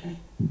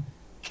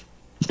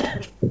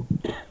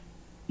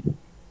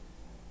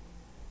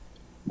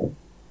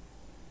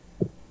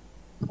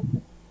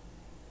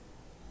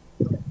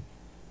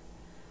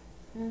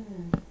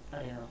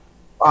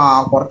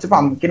 കുറച്ച്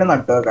പമ്പിക്കിനെ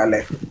നട്ടു വെക്കാം അല്ലേ?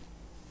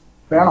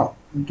 വേണോ?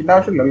 എനിക്കിന്റെ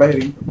ആവശ്യമില്ലല്ലോ.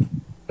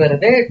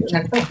 വെറുതെ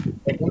നട്ടോ.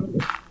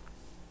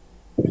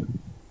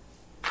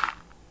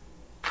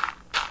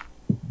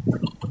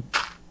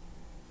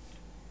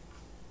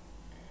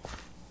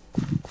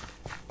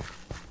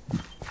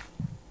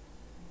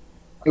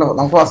 അല്ലോ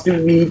നമുക്ക് ഫസ്റ്റ്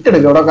മീറ്റ്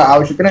എടുക്കാം. ഇവിടെ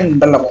ആവശ്യത്തിന്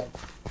ഉണ്ടല്ലോ.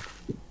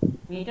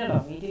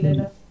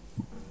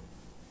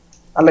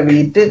 അല്ല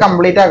മീറ്റ്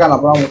കംപ്ലീറ്റ് ആക്കാം.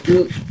 അപ്പൊ നമുക്ക്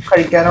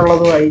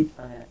കഴിക്കാനുള്ളതുമായി.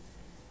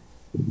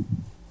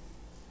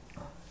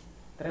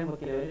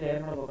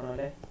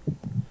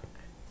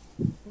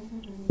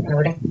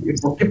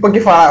 പൊക്കി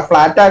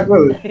ഫ്ലാറ്റ്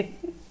ആക്കും.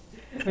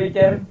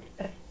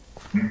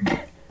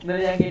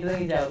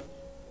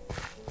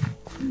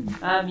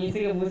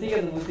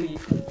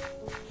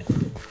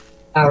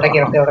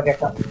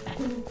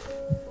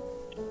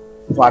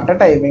 What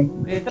timing.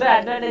 ഇത്ര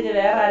അഡ്വാൻറ്റേജ്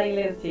വേറെ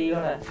ആരെങ്കിലും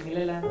ചെയ്യോടാ?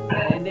 ഇല്ലല്ല.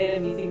 എന്റെ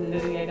മ്യൂസിക്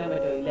നിങ്ങൾക്ക് കേൾക്കാൻ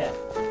പറ്റുമോ?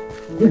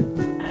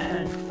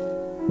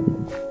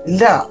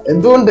 ഇല്ല.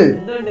 എന്തുകൊണ്ട്?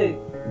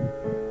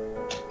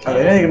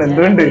 അതെ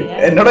എന്തുകൊണ്ട്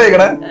എന്നോട്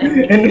ചോദിക്കണേ?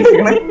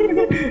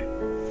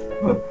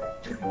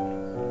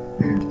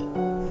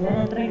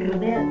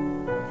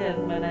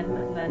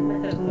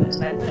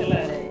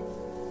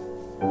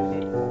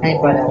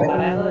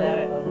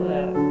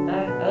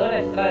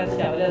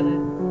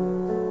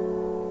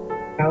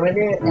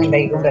 അവര്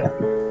ഉണ്ടായിക്കൊണ്ടുവരാം.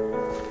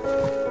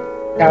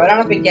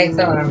 അവരാണ്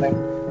പിക്കാക്സ് വേണ്ടത്.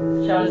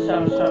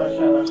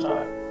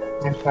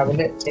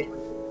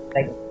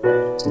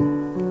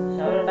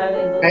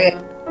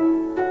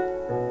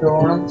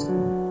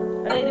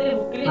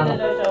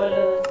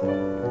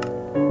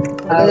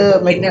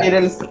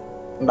 മെറ്റീരിയൽസ്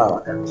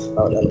ഉണ്ടാവാൻ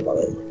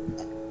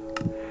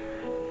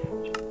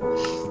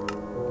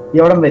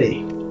എവിടം വരെ?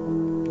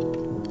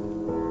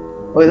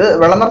 ഇത്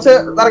വെള്ളം നിറച്ച്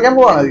നിറയ്ക്കാൻ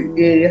പോവാണ് ഈ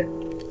ഏരിയ.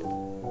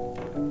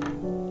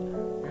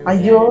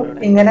 അയ്യോ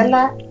ഇങ്ങനല്ല.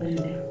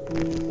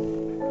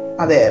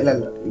 അതെ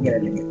അല്ലല്ല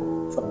ഇങ്ങനല്ല.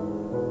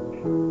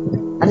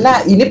 അല്ല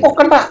ഇനി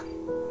പൊക്കണ്ട,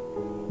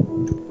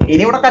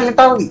 ഇനി ഇവിടെ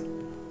കല്ലിട്ടാ മതി.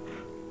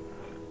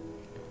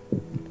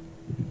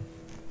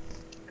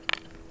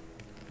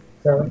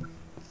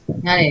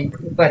 ഞാൻ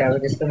ഇപ്പൊ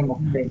ജസ്റ്റ് ഒന്ന്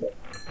മൊത്തം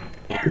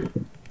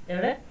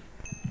എവിടെ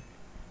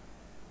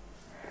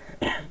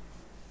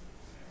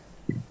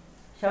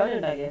ഷവൽ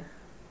ഉണ്ടാക്കിയ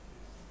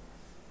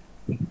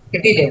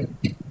കിട്ടിയില്ലേ?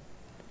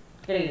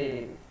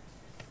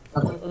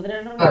 ഒന്ന്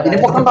രണ്ടെണ്ണം ഇനി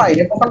പൊക്കണ്ട,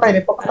 ഇനി പൊക്കണ്ട,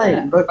 ഇനി പൊക്കണ്ട.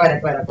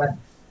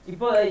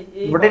 ഇപ്പൊ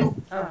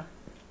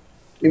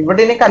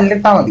ഇവിടെ ഇനി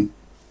കല്ലിട്ടാ മതി.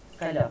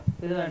 കല്ലോ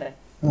ഇത് വേണ്ടേ?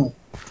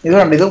 ഇത്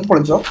വേണ്ട, ഇത്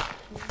പൊളിച്ചോ.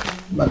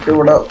 എന്നിട്ട്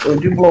ഇവിടെ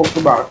ഒരു ബ്ലോക്ക്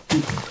ബാക്കി.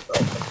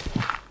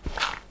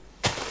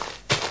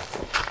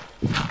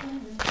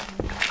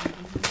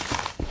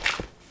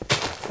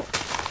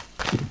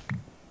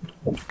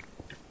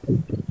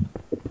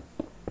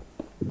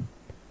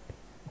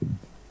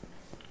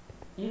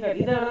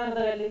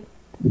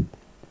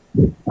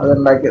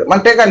 അതുണ്ടാക്കിയത്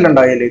മറ്റേ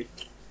കല്ലുണ്ടായില്ലേ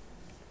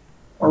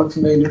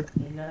മുളച്ചിന്റെ കയ്യില്?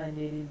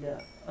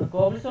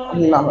 കോബിൾ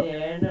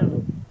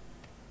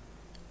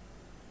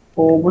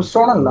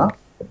സ്റ്റോൺ അല്ല,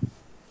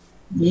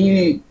 ഈ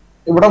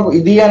ഇവിടെ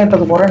ഇത്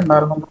ചെയ്യാനിട്ടത് കുറെ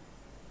ഉണ്ടായിരുന്നു.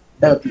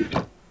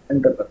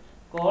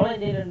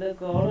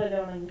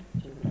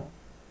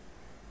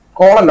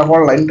 കോളല്ല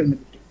കോളല്ല ഉണ്ട്.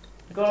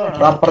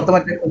 അപ്പുറത്ത്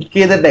മറ്റേ കുക്ക്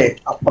ചെയ്തിട്ടേ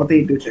അപ്പുറത്ത്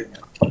ഈറ്റ് വെച്ച്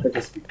കഴിഞ്ഞാൽ അപ്പുറത്തെ.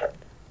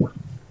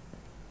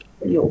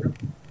 അയ്യോ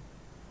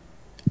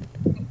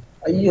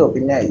അയ്യോ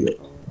പിന്നെ അയ്യോ.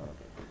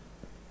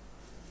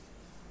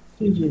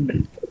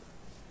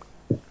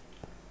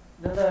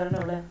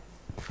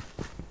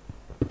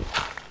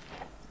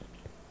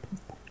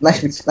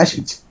 നശിപ്പിച്ച്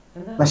നശിപ്പിച്ച്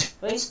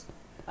നശിപ്പിച്ച്.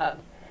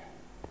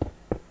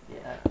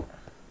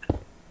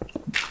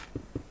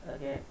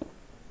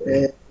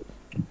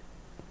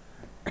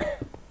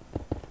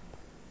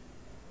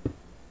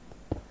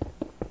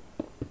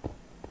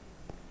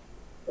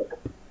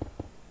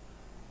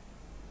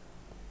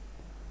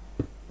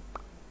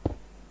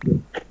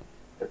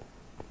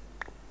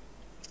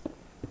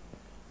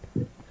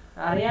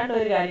 അറിയാണ്ട്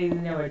ഒരു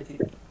കാര്യം ഞാൻ പഠിച്ചു.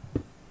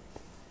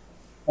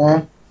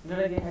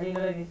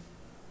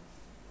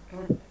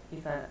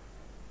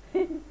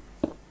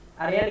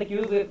 അറിയാണ്ട് ക്യൂ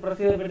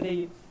പ്രസ്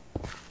ചെയ്തപ്പോഴത്തേക്ക്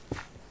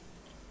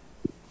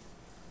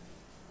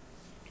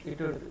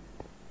ഇട്ടുകൊടുത്തു.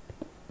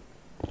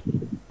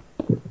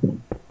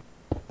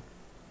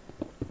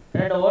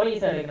 ഡോർ ഈ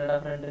സൈഡ് വെക്കണടാ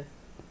ഫ്രണ്ട്.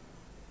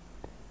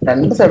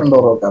 രണ്ട് സൈഡും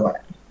ഡോർ വെക്കാൻ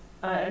പറയാം.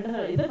 രണ്ട്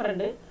സൈഡ്, ഇത്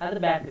ഫ്രണ്ട് അത്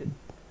ബാക്ക്.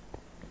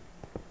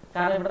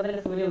 കാരണം ഇവിടെ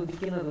തന്നെ സൂര്യ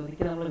ഉദിക്കുന്നത് നമ്മൾ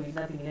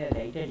വീട്ടിനകത്ത് ഇങ്ങനെ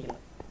ലൈറ്റ് അടിക്കണം.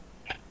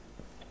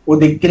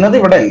 ഉദിക്കുന്നത്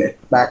ഇവിടെ അല്ലേ?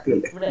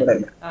 ബാക്കിലല്ലേ? ഇവിടെ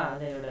അല്ലേ?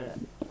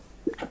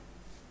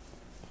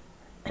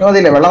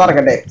 മതിയില്ലേ? വെള്ളം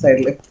നിറക്കട്ടെ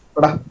സൈഡില്.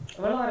 ഇവിടെ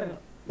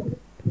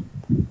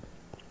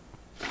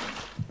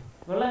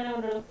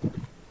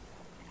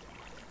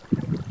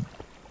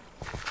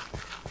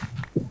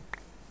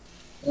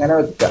അങ്ങനെ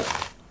വെക്കാം.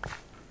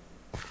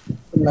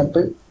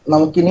 എന്നിട്ട്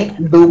നമുക്കിനി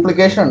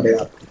ഡ്യൂപ്ലിക്കേഷൻ ഉണ്ട്.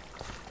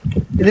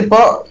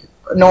 ഇതിപ്പോ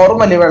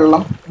നോർമലി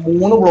വെള്ളം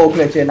 3 ബ്ലോക്ക്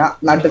വെച്ച് കഴിഞ്ഞാൽ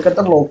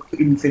നടുക്കത്തെ ബ്ലോക്ക്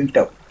ഇൻഫിനിറ്റ്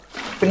ആവും.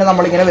 പിന്നെ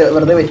നമ്മളിങ്ങനെ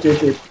വെറുതെ വെച്ച്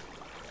വെച്ച് വെച്ച്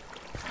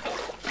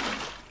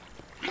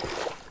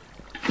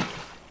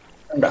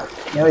എന്താ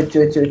ഞാൻ വെച്ച്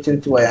വെച്ച് വെച്ച്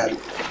വെച്ച് പോയാൽ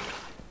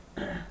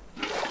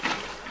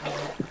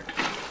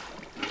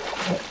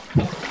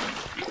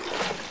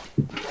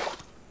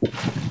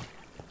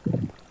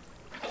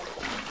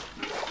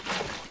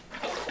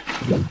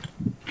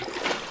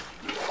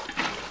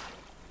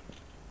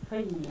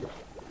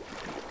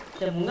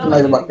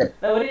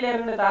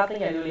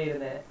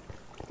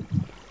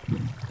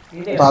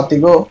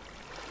താത്തിക്കോ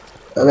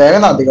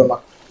വേഗം താത്തിക്കോ.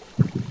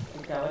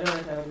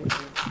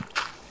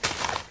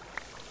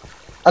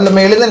 അല്ല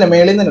മേളിൽ തന്നെ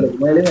എടുക്കും.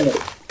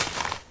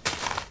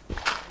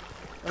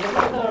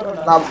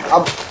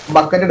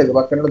 ബക്കറ്റ് എടുക്കും.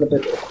 ബക്കറ്റ്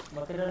എടുത്തിട്ട്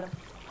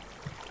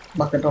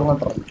ബക്കറ്റ്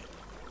മാത്രം.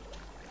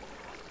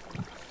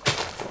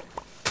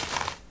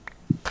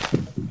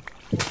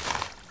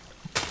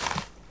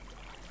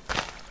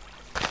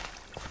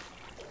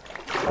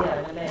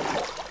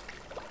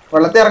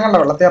 വെള്ളത്തിൽ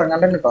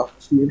ഇറങ്ങണ്ട കേട്ടോ,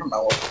 സ്പീഡ്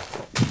ഉണ്ടാവും.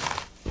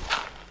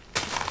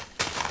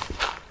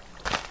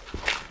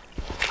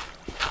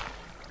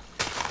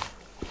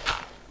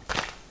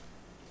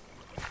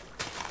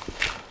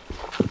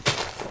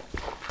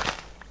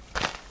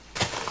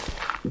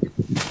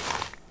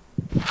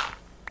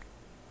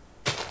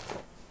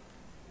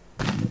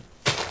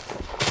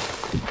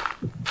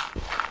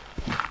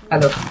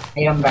 Hello,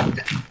 I am back.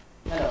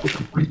 Hello.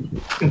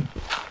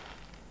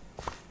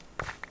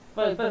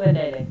 ഇപ്പൊ സെറ്റ്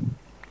ആയില്ലേ?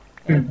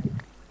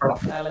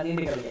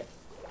 നീന്തി കളിക്കാം.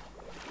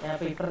 ഞാൻ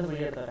ഇപ്പൊ ഇപ്പുറത്ത്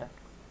പിടി എടുത്തോട്ടെ.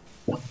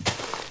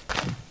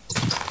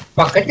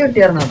 ബക്കറ്റ്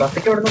കിട്ടിയായിരുന്നോ?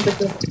 ബക്കറ്റ് എവിടെ നിന്ന്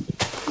കിട്ടും?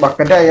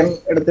 ബക്കറ്റ് അയൺ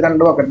എടുത്ത്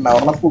 2 ബക്കറ്റ് ഉണ്ട്.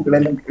 ഒരെണ്ണം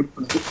സ്കൂട്ടിലെല്ലാം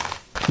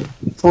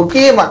സ്കൂട്ടി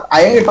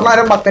അയൺ കിട്ടണ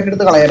വരെ ബക്കറ്റ്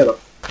എടുത്ത് കളയരുത്.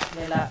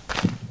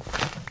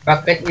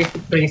 ബക്കറ്റ്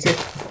വിത്ത് ഫ്രീസ്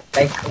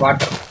ലൈക്ക്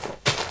വാട്ടർ.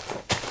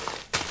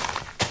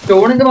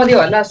 സ്റ്റോൺ ഇത് മതിയോ?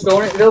 അല്ല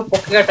സ്റ്റോൺ ഇത്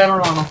പൊക്കി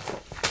കെട്ടാനുള്ളതാണോ?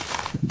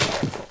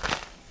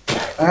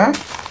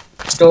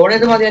 സ്റ്റോൺ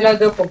ഇത് മതിയല്ലോ,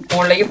 ഇത്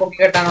മുകളിലേക്ക് പൊക്കി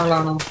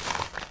കെട്ടാനുള്ളതാണോ?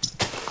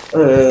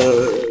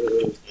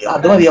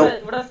 അത് മതിയാവും.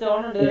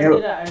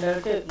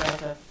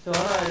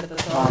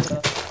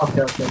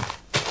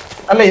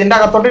 അല്ല ഇതിന്റെ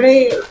അകത്തോട്ട് ഇനി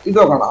ഇത്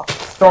നോക്കണം,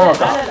 സ്റ്റോൺ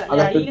നോക്കണം.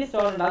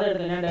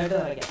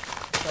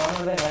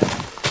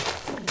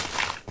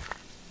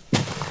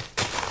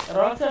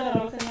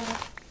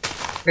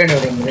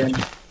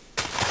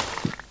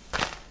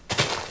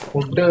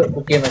 ഫുഡ്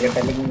കുക്ക് ചെയ്യാൻ നോക്കട്ടെ,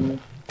 അല്ലെങ്കിൽ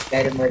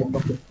എല്ലാവരും വരുമ്പോ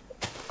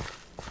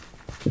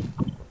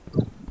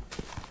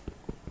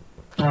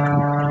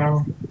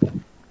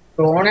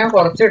സ്റ്റോൺ ഞാൻ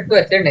കുറച്ച് എടുത്ത്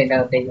വെച്ചിട്ടുണ്ട് അതിന്റെ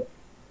അകത്തേക്ക്.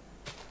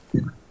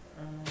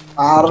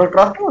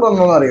 ക്രാഫ്റ്റ്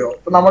ഒന്നും അറിയോ?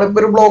 നമ്മളിപ്പോ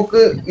ഒരു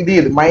ബ്ലോക്ക് ഇത്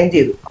ചെയ്ത് മൈൻ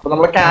ചെയ്തു, അപ്പൊ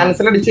നമ്മള്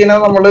ക്യാൻസൽ അടിച്ചു കഴിഞ്ഞാൽ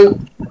നമ്മള്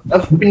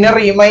പിന്നെ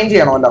റീമൈൻ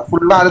ചെയ്യണമല്ലോ,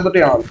 ഫുൾ ആദ്യം തൊട്ട്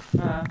ചെയ്യണമല്ലോ.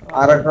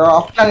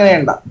 ക്രാഫ്റ്റ്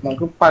അങ്ങനെയുണ്ട,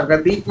 നമുക്ക്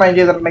പകുതി മൈൻ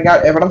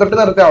ചെയ്തിട്ടുണ്ടെങ്കിൽ എവിടെ തൊട്ട്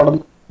നിർത്തി അവിടെ.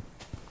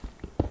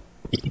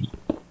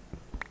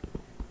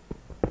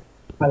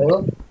 ഹലോ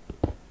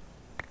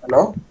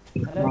ഹലോ,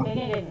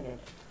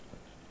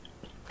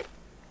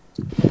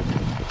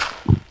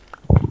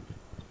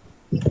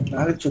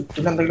 ഞാൻ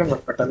ചുറ്റിന് എന്തെങ്കിലും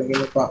വെക്കട്ടെ, അല്ലെങ്കിൽ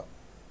ഇപ്പൊ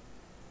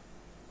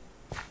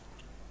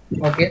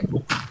ഓക്കെ.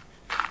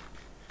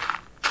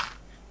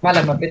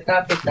 മലമ പിത്താ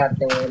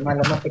പിത്താത്തെ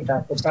മലമ പിത്താ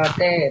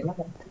പിത്താത്തെ.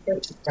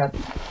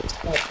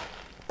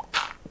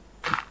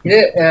 ഇത്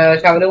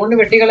ശവല കൊണ്ട്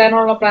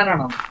വെട്ടിക്കളയാനുള്ള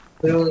പ്ലാനാണോ?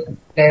 ഒരു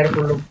ലെയർ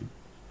ഫുള്ളും?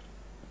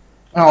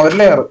 ഒരു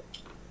ലെയർ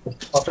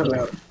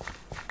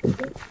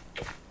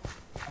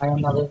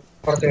അത്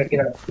കുറച്ച്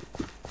വെട്ടിക്കളയാം.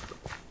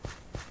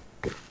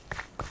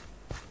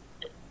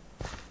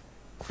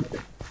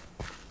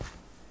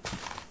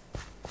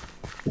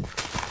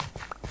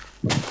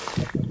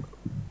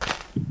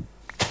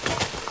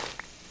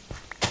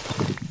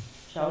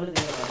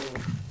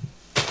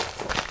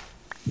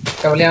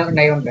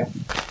 ശവലുണ്ട്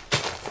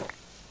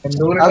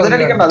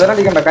അതിനടിക്കണ്ട,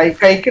 അതിനടിക്കണ്ട,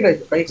 കൈക്കിട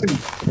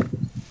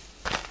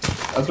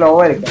സ്ലോ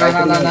ആയിരിക്കും.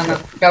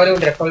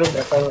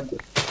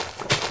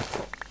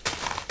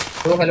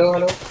 ഹലോ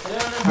ഹലോ,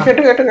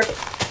 കേട്ട് കേട്ട് കേട്ട്.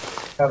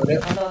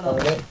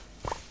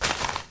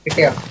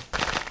 കിട്ടിയോ?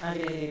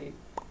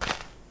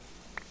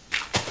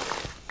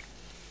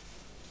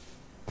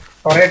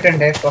 കൊറേ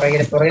ഇട്ടുണ്ട്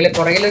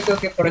പുറകിലേക്ക്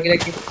നോക്കി,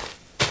 പുറകിലേക്ക്.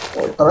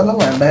 ഇത്രയൊന്നും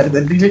വേണ്ടായിരുന്നു,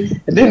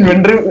 എന്റെ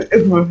ഇൻവെന്ററി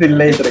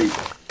ഫില്ലായിട്ടേ.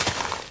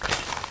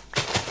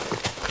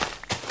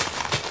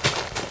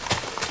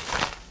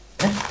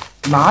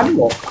 നാല്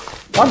ബ്ലോക്ക്,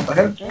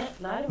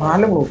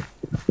 4 ബ്ലോക്ക്.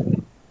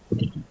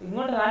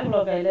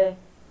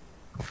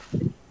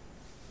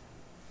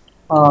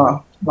 ആ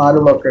 4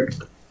 ബ്ലോക്ക്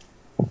എടുത്ത്.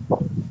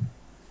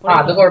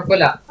 അത്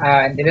കുഴപ്പമില്ല,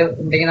 എന്തെങ്കിലും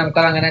ഉണ്ടെങ്കിൽ നമുക്ക്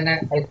അങ്ങനെ തന്നെ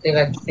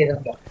അഡ്ജസ്റ്റ് ചെയ്ത്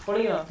നോക്കാം.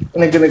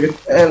 നിക്ക്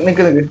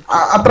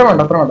അത്ര വേണ്ട,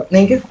 അത്ര വേണ്ട.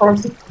 നിങ്ങക്ക്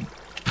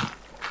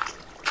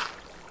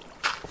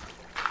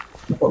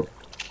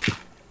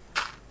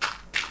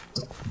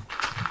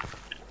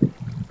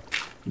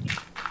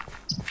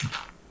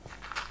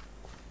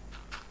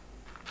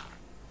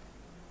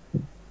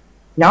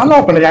ഞാൻ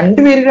നോക്കണ്ട,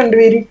 രണ്ടുപേര്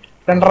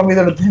 2.5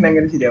 വീതം എടുത്ത്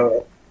എങ്ങനെ ശരിയാവുക?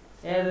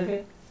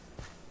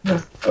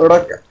 ഇവിടെ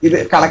ഇത്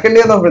കണക്കണ്ടി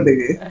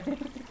വന്നപ്പോഴത്തേക്ക്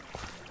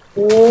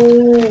ഓ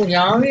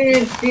ഞാൻ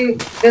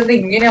ഇതെന്താ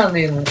ഇങ്ങനെ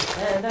വന്നിരുന്നു.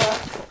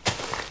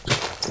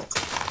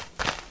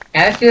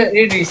 ഞാൻ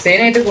ഈ ഡിസൈൻ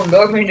ആയിട്ട്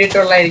കൊണ്ടുപോകാൻ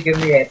വേണ്ടിയിട്ടുള്ളതായിരിക്കും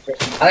എന്ന് വിചാരിച്ചു.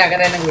 അത്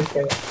അങ്ങനെ തന്നെ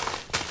വിളിച്ചത്.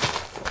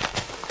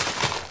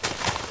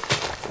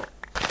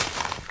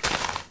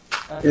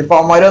 ഇപ്പൊ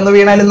അമ്മരൊന്ന്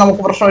വീണാലും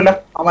നമുക്ക് പ്രശ്നമില്ല,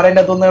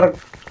 അമ്മരന്റെ അകത്തൊന്ന്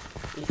ഇറക്കും.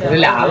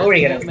 ലാഭം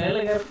ഒഴിക്കണം,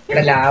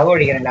 ഇവിടെ ലാഭം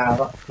ഒഴിക്കണം.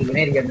 ലാഭം ഇങ്ങനെ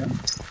ഇരിക്കുന്നു.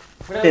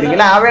 ശരിക്കും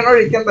ലാഭമാണ്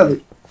ഒഴിക്കേണ്ടത്.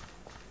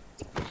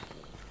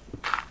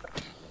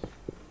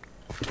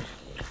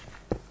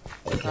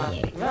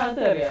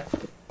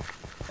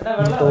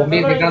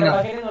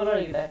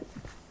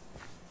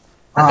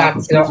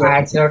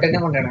 ആക്സിലോട്ട്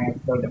കൊണ്ടുവരണം.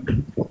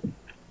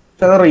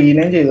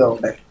 റീനെയിം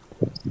ചെയ്തോണ്ടേ,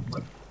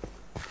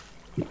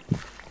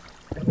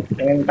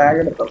 നെയിം ടാഗ്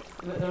എടുത്തോ.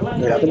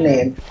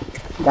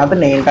 ഇതിനകത്ത്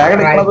നെയിം ടാഗ്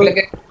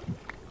എടുക്കുന്നത്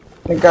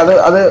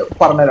അത്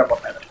പറഞ്ഞുതരാം.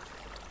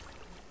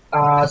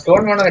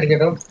 സ്റ്റോൺ വേണം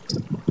വരയ്ക്കട്ടോ.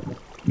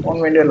 ഫോൺ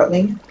വേണ്ടിയല്ല, നീ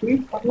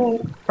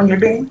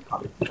കണ്ടിട്ട്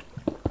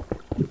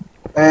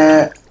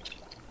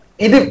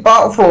ഇതിപ്പോ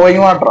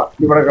ഫ്ലോയിങ് വാട്ടറാ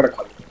ഇവിടെ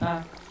കിടക്കുന്നത്.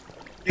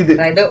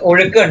 ഇത്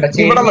ഒഴുക്ക് കണ്ടോ?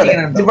 ഇവിടം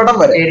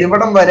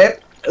വരെ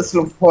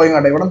ഫ്ലോയിങ്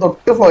വാട്ടർ, ഇവിടെ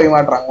തൊട്ട് ഫ്ലോയിങ്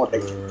വാട്ടർ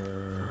അങ്ങോട്ടേക്ക്.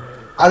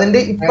 അതിന്റെ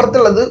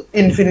ഇപ്പുറത്തുള്ളത്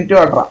ഇൻഫിനിറ്റി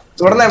വാട്ടറാ.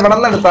 ഇവിടെ എവിടെ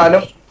നിന്ന്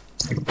എടുത്താലും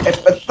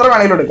എത്ര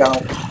വേണേലും എടുക്കാം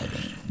നമുക്ക്.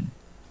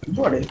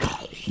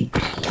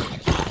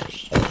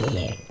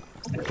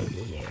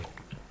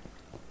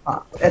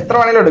 എത്ര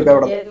വേണേലും എടുക്കാം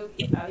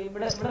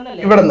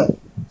ഇവിടുന്ന്.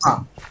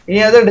 ഇനി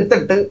അത്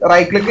എടുത്തിട്ട്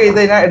റൈറ്റ് ക്ലിക്ക് ചെയ്ത്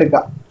കഴിഞ്ഞാൽ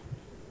എടുക്കാം.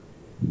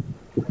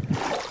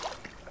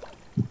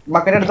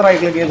 ബക്കറ്റ് എടുത്ത്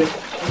റൈറ്റ് ക്ലിക്ക് ചെയ്ത്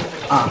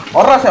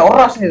ഒരു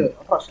പ്രാവശ്യം ചെയ്ത്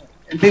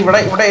എന്നിട്ട്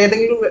ഇവിടെ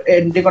ഏതെങ്കിലും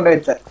എൻട്രി കൊണ്ട്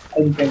വെച്ചാൽ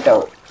ഇൻഫിനിറ്റ്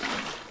ആവും.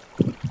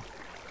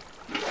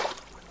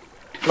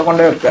 ഇവിടെ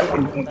കൊണ്ട് വെക്കുക,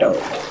 ഇൻഫിനിറ്റ്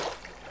ആവും.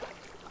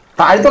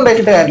 താഴ്ത്തുകൊണ്ട്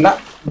വെച്ചിട്ട് കാര്യമില്ല,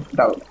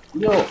 ഇൻഫിനിറ്റ് ആവില്ല.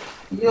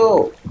 അയ്യോ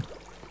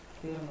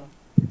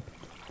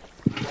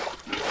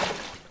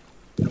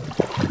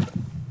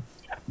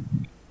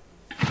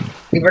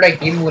ഇവിടെ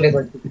ഈ മൂല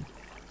കൊടുത്തു.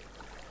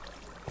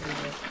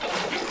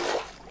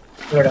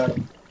 ഇവിടെ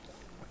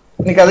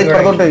എനിക്കത്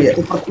ഇപ്പുറത്തോട്ട് ചെയ്യാം,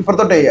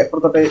 ഇപ്പുറത്തോട്ട് ചെയ്യാം,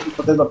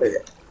 ഇപ്പുറത്തോട്ട്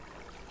ചെയ്യാം.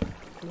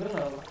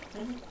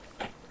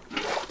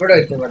 ഇവിടെ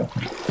വെച്ചു ഇവിടെ.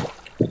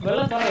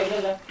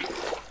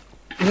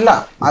 ഇല്ല,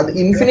 അത്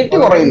ഇൻഫിനിറ്റി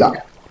കുറയില്ല.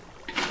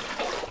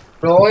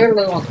 ഫ്ലോ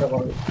ഉള്ളത് മാത്രമേ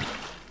കുറവ്.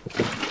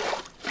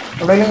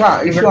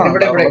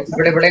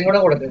 ഇവിടെയും കൂടെ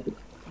കൊടുത്തു.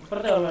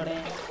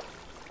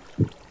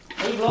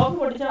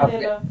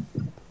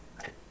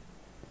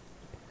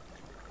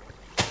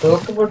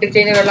 ബ്ലോക്ക്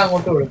പൊട്ടിച്ചതിന് വെള്ളം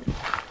അങ്ങോട്ട് കൊടുക്കും.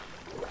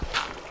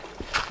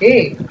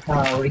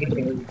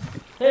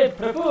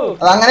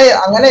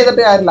 അങ്ങനെ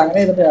ചെയ്തിട്ട് കാര്യമില്ല.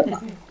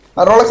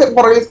 റോളക്സ്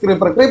പുറകിൽ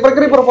ക്രീപ്പർ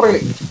പുറകിൽ.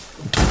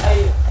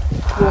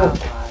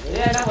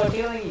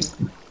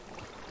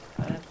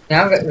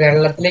 ഞാൻ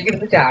വെള്ളത്തിലേക്ക്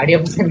എടുത്ത്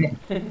ചാടിയപ്പോ തന്നെ.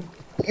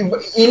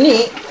 ഇനി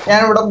ഞാൻ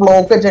ഇവിടെ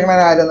ബ്ലോക്ക് വെച്ചേക്കണ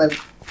കാര്യം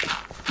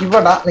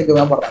ഇവിടെ നിൽക്കും.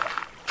 ഞാൻ പറഞ്ഞ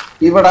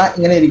ഇവിടെ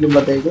ഇങ്ങനെ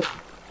ഇരിക്കുമ്പോഴത്തേക്ക്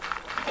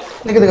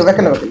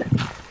വെക്കില്ല.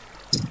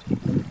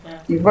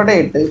 ഇവിടെ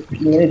ഇട്ട്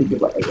ഇങ്ങനെ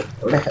ഇരിക്കുമ്പോഴത്തേക്കും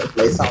ഇവിടെ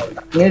പ്ലേസ് ആവില്ല.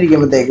 ഇങ്ങനെ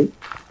ഇരിക്കുമ്പോഴത്തേക്കും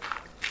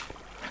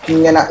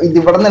ഇങ്ങനെ ഇത്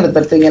ഇവിടെ നിന്ന്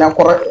എടുത്തിട്ട് ഇങ്ങനെ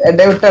കുറെ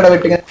ഇടവിട്ട്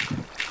ഇങ്ങനെ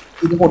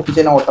ഇത്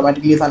പൊട്ടിച്ച്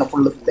ഓട്ടോമാറ്റിക്കലി സാധനം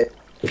ഫുള്ള് ഫില്ല്.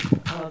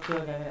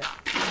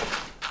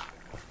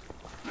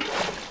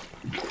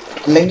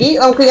 അല്ലെങ്കിൽ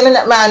നമുക്ക് ഇങ്ങനെ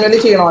മാനുവലി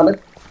ചെയ്യണമല്ലോ.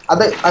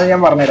 അത് ഞാൻ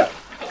പറഞ്ഞുതരാം.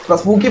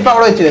 സ്പൂക്കി ഇപ്പൊ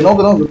അവിടെ വെച്ചില്ലേ,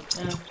 നോക്ക്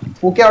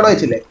സ്പൂക്കി അവിടെ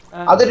വെച്ചില്ലേ,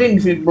 അതൊരു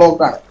ഇൻഫിനിറ്റ്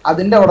ബ്ലോക്ക് ആണ്.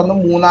 അതിന്റെ അവിടെ നിന്ന്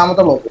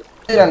മൂന്നാമത്തെ ബ്ലോക്ക്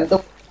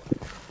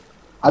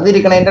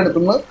അതിരിക്കണതിന്റെ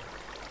അടുത്തുനിന്ന്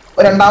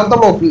രണ്ടാമത്തെ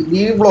ബ്ലോക്ക് ഈ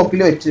ബ്ലോക്കിൽ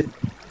വെച്ച്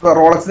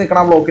റോളക്സ് നിൽക്കണ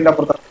ബ്ലോക്കിന്റെ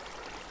അപ്പുറത്ത്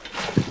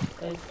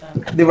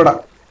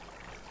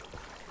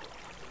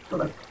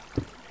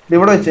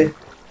ഇവിടെ വെച്ചേ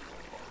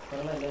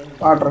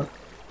വാട്ടർ.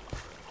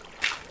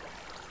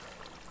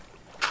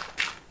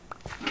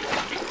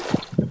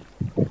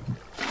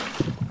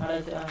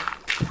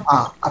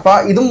 അപ്പൊ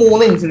ഇത്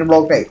 3 ഇൻഫിനിറ്റ്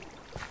ബ്ലോക്ക് ആയി.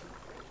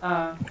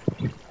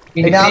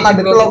 പിന്നെ ആ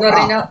നടുക്കുള്ള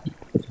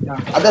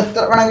അത്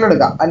എത്ര വേണമെങ്കിലും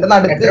എടുക്കാം. അതിന്റെ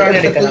നടുക്ക്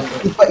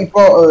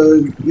ഇപ്പൊ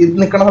ഇത്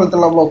നിക്കണ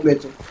സ്ഥലത്തുള്ള ബ്ലോക്കിൽ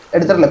വെച്ചു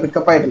എടുത്തിട്ടില്ല.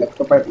 പിക്കപ്പ് ആയിട്ടില്ല.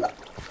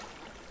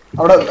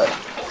 അവിടെ ഒരു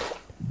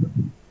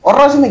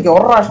പ്രാവശ്യം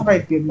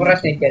റൈറ്റ്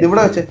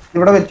ഇവിടെ വെച്ച്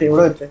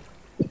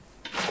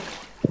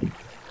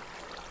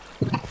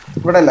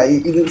ഇവിടെ അല്ല,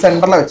 ഇത്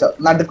സെന്ററിലെ വെച്ച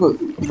നടുക്ക്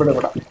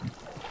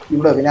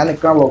ഇവിടെ ഞാൻ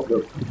നിക്കണ ബ്ലോക്കിൽ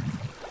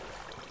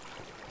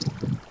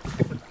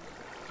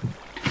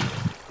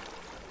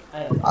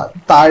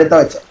താഴത്തെ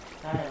വെച്ച.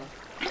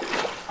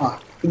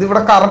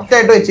 ഇതിവിടെ കറക്റ്റ്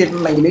ആയിട്ട്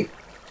വെച്ചിട്ടുണ്ടെങ്കിൽ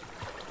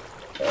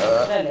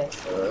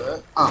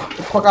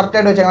ഇപ്പൊ കറക്റ്റ്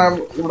ആയിട്ട് വെച്ചാൽ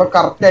ഇവിടെ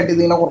കറക്റ്റ് ആയിട്ട്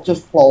ഇതിങ്ങനെ കുറച്ച്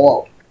ഫ്ലോ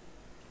ആവും.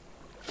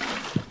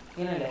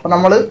 അപ്പൊ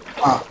നമ്മള്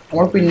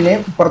പിന്നെ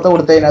ഇപ്പുറത്ത്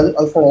കൊടുത്തു കഴിഞ്ഞാൽ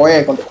അത് ഫ്ലോ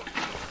ആയിക്കൊണ്ട്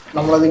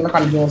നമ്മളതിങ്ങനെ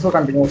കണ്ടിന്യൂസ്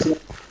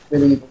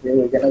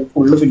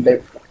ഫുള്ള് ഫില്ലായി.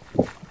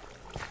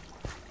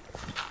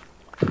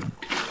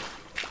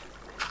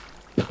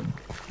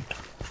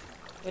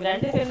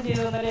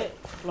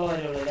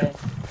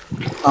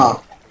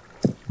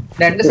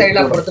 രണ്ട് സൈഡിൽ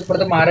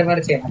അപ്പുറത്ത് മാറി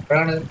ചെയ്യണം.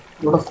 അപ്പോഴാണ്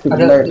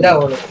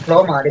ഇതാവുള്ളൂ. ഫ്ലോ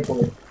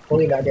മാറിപ്പോകും.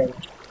 പോയില്ലാതെ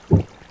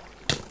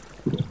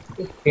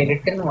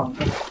സ്പിരിറ്റിന്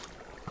വന്നു.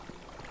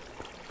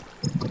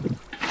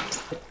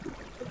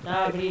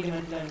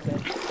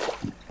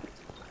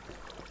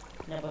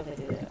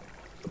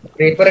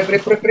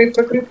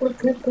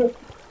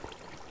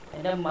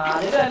 എന്റെ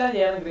മാറില്ല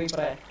ചെയ്യണം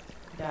ക്രീപ്പറെ.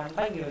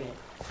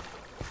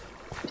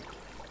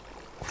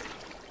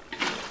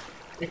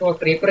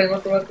 ക്രീപ്പർ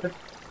എങ്ങോട്ട്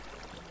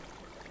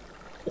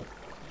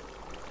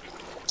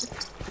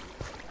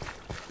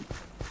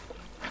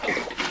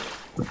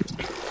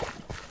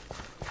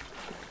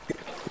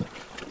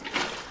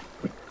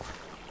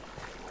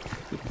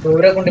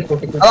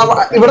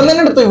ഇവിടെ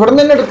തന്നെ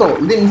എടുത്തോ.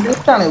 ഇത്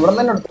ഇൻഫിനിറ്റ് ആണ്. ഇവിടെ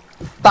തന്നെ എടുത്തു.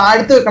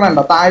 താഴ്ത്ത്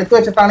വെക്കണോ? താഴ്ത്ത്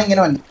വെച്ചിട്ടാണ്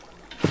ഇങ്ങനെ വന്നത്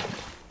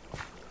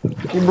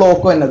ഈ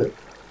ബ്ലോക്ക് വന്നത്.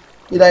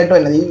 ഇതായിട്ട്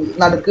വന്നത് ഈ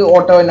നടുക്ക്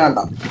ഓട്ടോ തന്നെ വേണ്ട.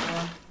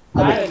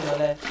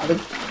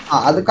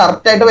 അത്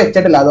കറക്റ്റ് ആയിട്ട്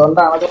വെച്ചിട്ടില്ല.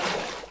 അതുകൊണ്ടാണ് അത്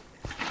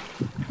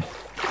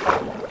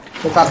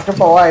കറക്റ്റ്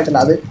ഫ്ലോ ആയിട്ടില്ല.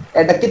 അത്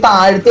ഇടയ്ക്ക്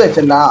താഴ്ത്ത്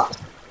വെച്ചില്ല.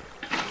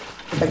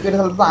 ഇടയ്ക്ക് ഒരു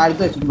സ്ഥലത്ത്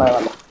താഴ്ത്ത്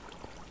വെച്ചിട്ടുണ്ടായതല്ല.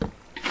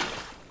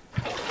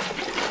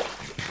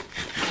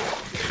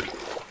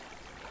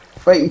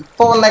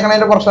 ഇപ്പൊ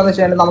വന്നേക്കണതിന്റെ പ്രശ്നം എന്ന്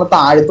വെച്ചാൽ നമ്മൾ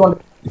താഴ്ത്തോണ്ട്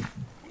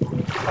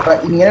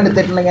ഇങ്ങനെ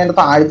എടുത്തിട്ടുണ്ടെങ്കിൽ അതിന്റെ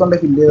താഴ്ത്തോണ്ട്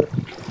ഫില്ല്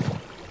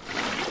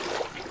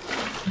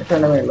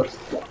ചെയ്ത് മേളിൽ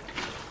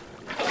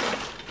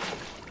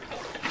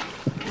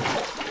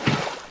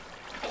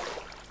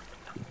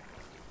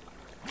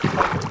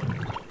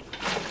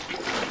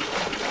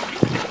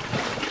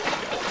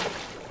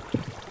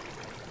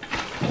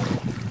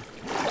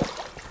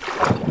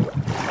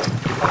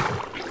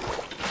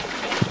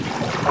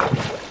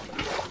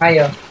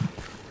അയ്യോ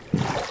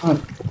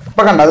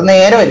ഇപ്പൊ കണ്ട അത്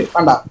നേരെ വരും.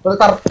 കണ്ട അത്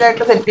കറക്റ്റ്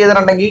ആയിട്ട് സെറ്റ്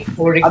ചെയ്തിട്ടുണ്ടെങ്കിൽ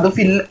അത്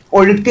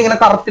ഒഴുക്ക് ഇങ്ങനെ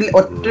കറക്റ്റ്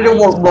ഒറ്റൊരു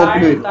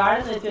ബ്ലോക്കിൽ വരും.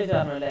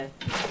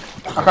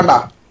 കണ്ട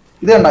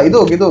ഇത്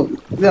നോക്കി ഇത്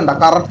കണ്ട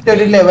കറക്റ്റ്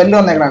ഒരു ലെവലിൽ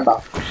വന്നേക്കണ. കണ്ട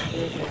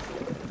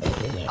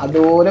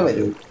അതുപോലെ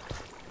വരും.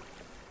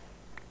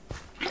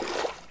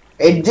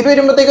 എഡ്ജിൽ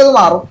വരുമ്പോഴത്തേക്ക് അത്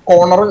മാറും.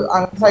 കോർണർ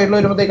അങ്ങനത്തെ സൈഡിൽ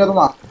വരുമ്പോഴത്തേക്ക് അത്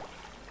മാറും.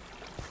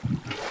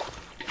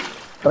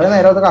 ഇത്രയും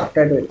നേരം അത് കറക്റ്റ്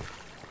ആയിട്ട് വരും.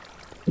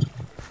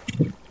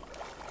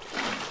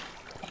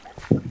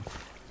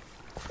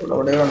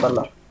 ഇവിടെ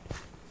ഉണ്ടല്ലോ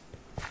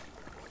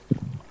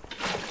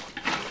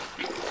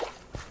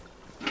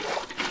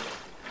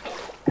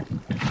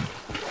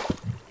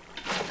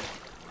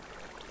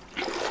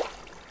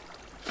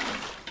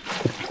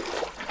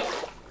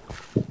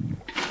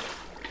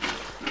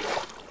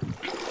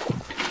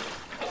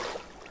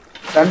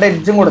 2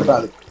 എഡ്ജും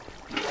കൊടുത്താൽ മതി.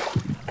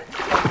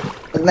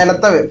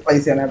 നിലത്തെ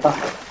പ്ലേസ് ചെയ്യണം കേട്ടാ.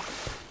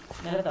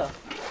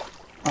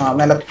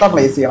 നിലത്ത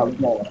പ്ലേസ് ചെയ്യണം.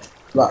 നോക്കണം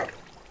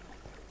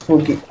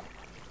തൂക്കി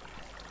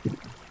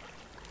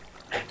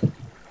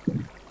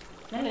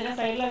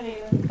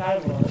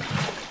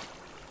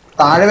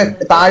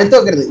താഴത്ത്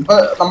വെക്കരുത്. ഇപ്പൊ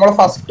നമ്മള്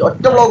ഫസ്റ്റ്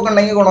ഒറ്റ ബ്ലോക്ക്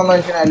ഉണ്ടെങ്കിൽ ഗുണമെന്ന്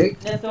വെച്ചാല്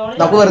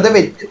നമുക്ക് വെറുതെ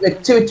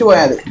വെച്ച്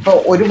പോയാൽ മതി. ഇപ്പൊ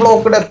 1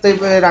 ബ്ലോക്ക് ഡെപ്ത്,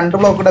 2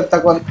 ബ്ലോക്ക് ഡെപ്ത്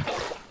ഒക്കെ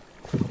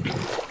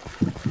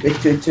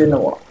വെച്ച് തന്നെ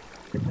പോണം.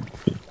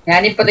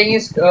 ഞാനിപ്പത്തേക്ക്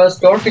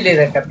സ്റ്റോൺ ഫില്ല്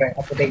ചെയ്തേട്ടെ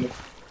അപ്പത്തേക്ക്.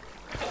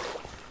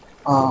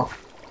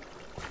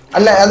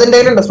 അല്ല അതിന്റെ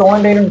കയ്യിലുണ്ട്, സ്റ്റോൺ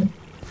എന്റെ കയ്യിലുണ്ട്.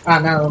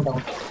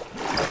 അതുകൊണ്ടാവും.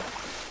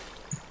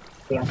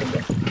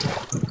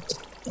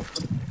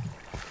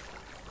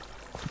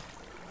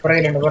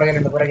 പുറകിലുണ്ട്.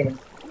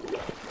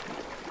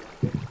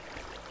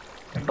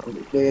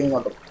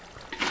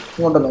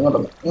 ഇങ്ങോട്ടൊന്ന്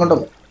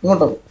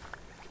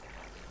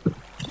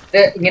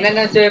ഇങ്ങനെ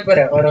തന്നെ വെച്ച്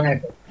പോരാ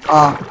ഓരോന്നായിട്ട്.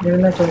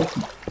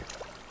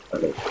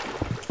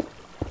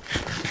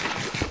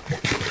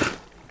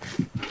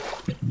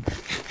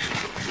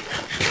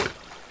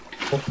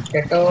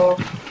 കേട്ടോ,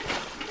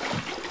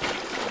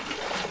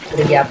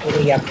 ഒരു ഗ്യാപ്പ്.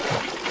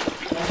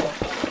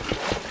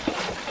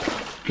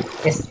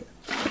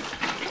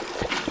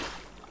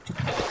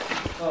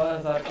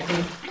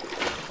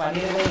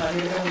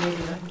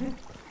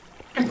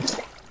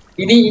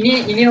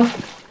 ഇനിയോ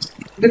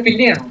ഇത്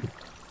ഫില്ല് ചെയ്യണോ?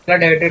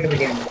 ഡയറക്റ്റ് ആയിട്ട് ഫില്ല്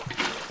ചെയ്യണോ?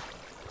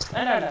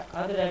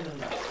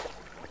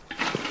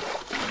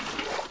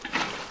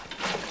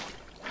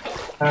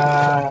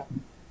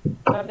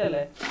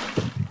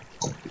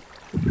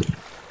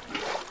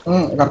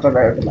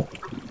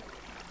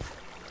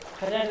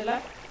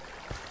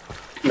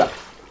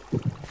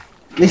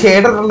 ഈ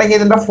ഷെയ്ഡർ ഉണ്ടെങ്കിൽ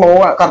ഇതിന്റെ ഫ്ലോ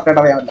കറക്റ്റ്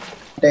ആയിട്ട് അറിയാൻ പറ്റില്ല.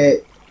 മറ്റേ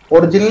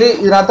ഒറിജിനലി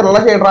ഇതിനകത്തുള്ള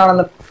ഷെയ്ഡർ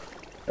ആണെന്ന്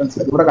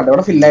മനസ്സിലായി. ഇവിടെ കണ്ടോ,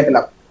 ഇവിടെ ഫില്ല് ആയിട്ടില്ല.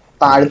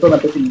 താഴത്ത്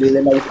വന്നിട്ട് ഫില്ല്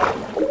ചെയ്തതിന്റെ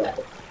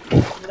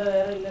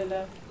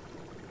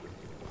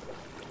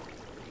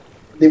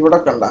ഇവിടെ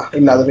കണ്ട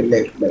ഇല്ല, അത് ഫില്ല്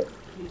ചെയ്തിട്ടില്ല.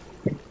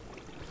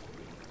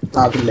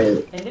 ഫില്ല്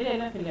ചെയ്ത്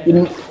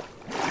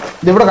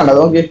ഇതിവിടെ കണ്ടത്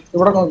നോക്കി.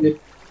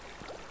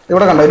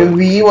 ഇവിടെ കണ്ട ഒരു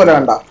വി പോലെ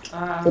കണ്ട,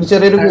 ഒരു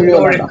ചെറിയൊരു കുഴി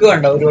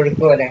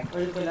പോലെ.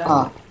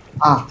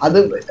 അത്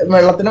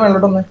വെള്ളത്തിന്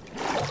വെള്ളട്ടൊന്ന്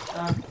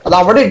അത്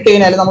അവിടെ ഇട്ട്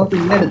കഴിഞ്ഞാല് നമ്മൾ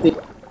പിന്നെ എടുത്ത്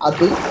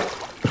അത്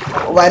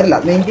വരില്ല.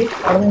 നീക്കി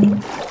അവിടെ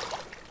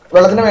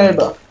വെള്ളത്തിന് മേലെ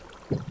ഇട്ടുക.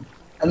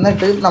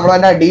 എന്നിട്ട് നമ്മൾ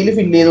അതിന്റെ അടിയിൽ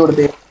ഫില്ല് ചെയ്ത്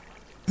കൊടുത്ത്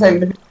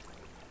സൈഡിൽ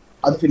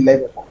അത് ഫില്ലായി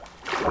പോകാം.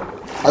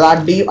 അത്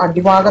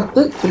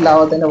അടിഭാഗത്ത്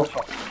ഫില്ലാവാത്തതിന്റെ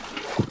പ്രശ്നം.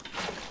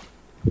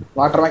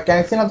 വാട്ടർ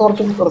മെക്കാനിക്സിനകത്ത്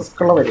കുറച്ച്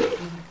റിസ്ക് ഉള്ള വരും.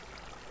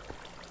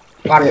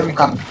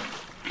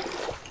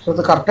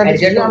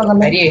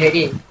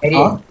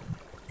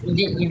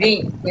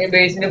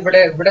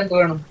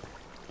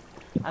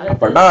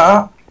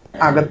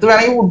 അകത്ത്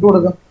വേണമെങ്കിൽ വുഡ്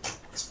കൊടുക്കാം.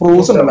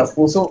 സ്പ്രൂസ് ഉണ്ടല്ലോ,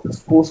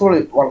 സ്പ്രൂസ്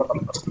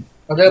വളർത്തണം.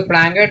 അത്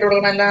പ്ലാങ്ക് ആയിട്ട്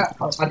കൊടുക്കണല്ല,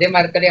 അതേ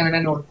മരത്തടി അങ്ങനെ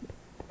തന്നെ കൊടുക്കും.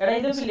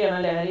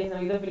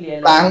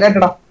 പ്ലാങ്ക്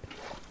ആയിട്ടിടാ.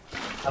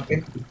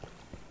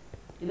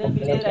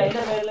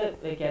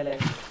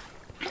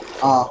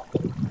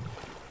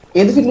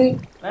 ഏത് ഫില്ല്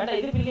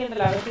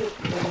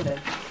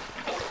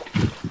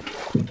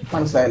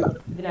മനസ്സിലായില്ല.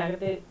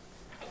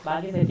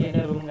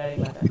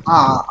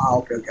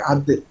 ഓക്കെ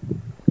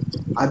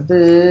അത്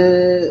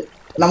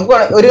നമുക്ക്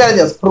ഒരു കാര്യം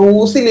ചെയ്യാം.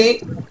 സ്പ്രൂസില്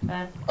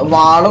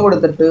വാള്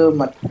കൊടുത്തിട്ട്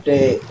മറ്റേ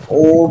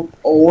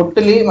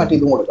ഓട്ടില് മറ്റേ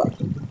ഇതും കൊടുക്കാം,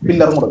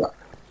 പില്ലറും കൊടുക്കാം.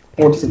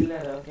 ഓട്സില്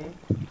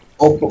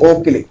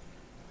ഓക്കില്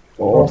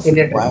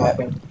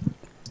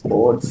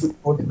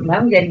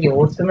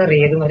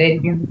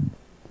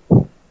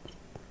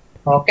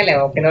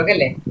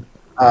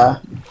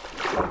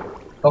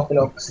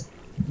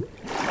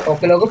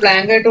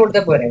പ്ലാങ്ക് ആയിട്ട്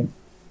കൊടുത്താ പോരെ?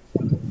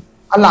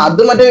 അല്ല,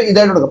 അത് മറ്റേ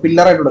ഇതായിട്ട് കൊടുക്കാം,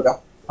 പില്ലറായിട്ട് കൊടുക്കാം.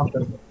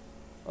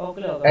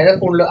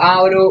 ഫുള്ള് ആ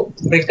ഒരു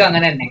ബ്രിക്ക്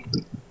അങ്ങനെ തന്നെ,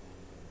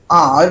 ആ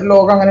ഒരു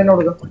ലോകം അങ്ങനെ തന്നെ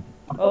കൊടുക്കാം.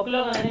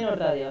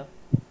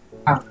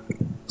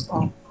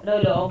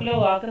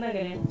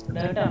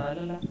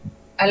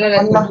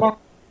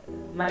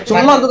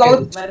 ചുമ്മാ അത് നമ്മൾ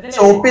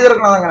ഷോപ്പ്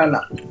ചെയ്തെടുക്കണത് അങ്ങനല്ല.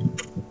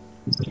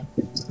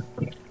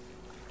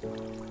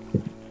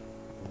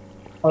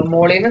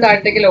 മോളിന്ന്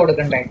താഴത്തേക്കല്ലേ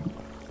കൊടുക്കണ്ടേ?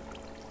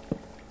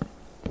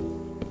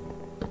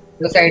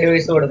 സൈഡ്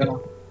വൈസ് കൊടുക്കണം.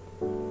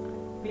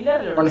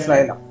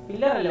 മനസ്സിലായില്ല.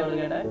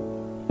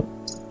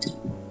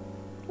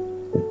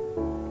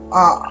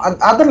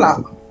 അതല്ല,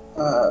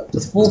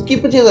 സ്പൂക്കി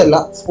ഇപ്പൊ ചെയ്തല്ല.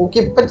 സ്പൂക്കി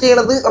ഇപ്പൊ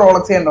ചെയ്യണത്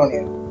റോളക്സ് ചെയ്യേണ്ട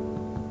പണിയാണ്.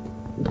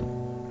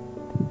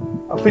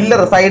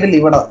 പില്ലർ സൈഡിൽ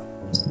ഇവിടെ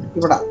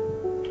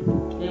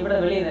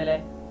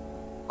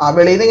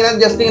വെളിയിൽ ഇങ്ങനെ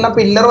ജസ്റ്റ് ഇങ്ങനെ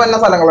പില്ലർ വന്ന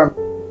സ്ഥലങ്ങളുണ്ട്.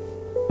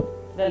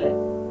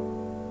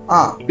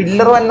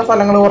 പില്ലർ വന്ന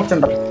സ്ഥലങ്ങൾ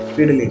കുറച്ചുണ്ട്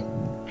വീടില്.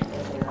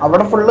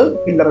 അവിടെ ഫുള്ള്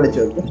പില്ലർ അടിച്ചു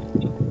വെക്കും.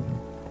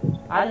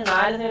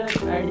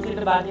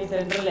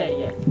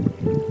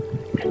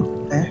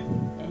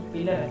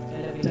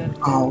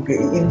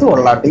 ഇത്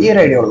കൊള്ളാട്ടെ, ഈ ഒരു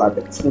ഐഡിയ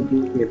കൊള്ളാട്ടെ.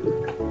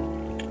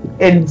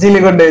 എഡ്ജില്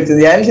കൊണ്ടുവച്ചത്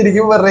ഞാൻ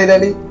ശരിക്കും പറഞ്ഞു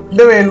കഴിഞ്ഞാല്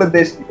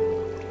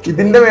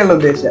ഇതിന്റെ മേളിൽ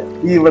ഉദ്ദേശിച്ച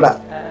ഈ ഇവിടെ.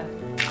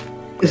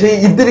 പക്ഷെ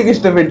ഇതെനിക്ക്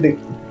ഇഷ്ടപ്പെട്ട്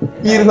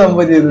ഈ ഒരു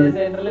സംഭവം ചെയ്തത്.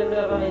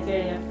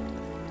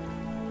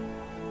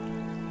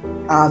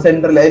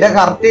 സെന്ററിൽ അതിന്റെ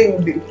കറക്റ്റ്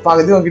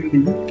പകുതി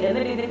നോക്കിയിട്ടുണ്ട്.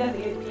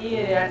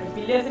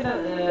 പില്ലേഴ്സിന്റെ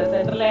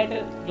സെന്ററിലായിട്ട്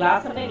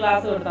ഗ്ലാസ് ഉണ്ടെങ്കിൽ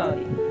ഗ്ലാസ് കൊടുത്താൽ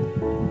മതി.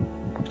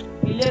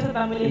 പില്ലേഴ്സ്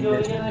തമ്മിൽ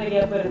ജോയിൻ ചെയ്യുന്ന ഒരു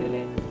ഗ്യാപ്പ്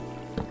വരുന്നില്ലേ?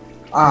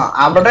 ആ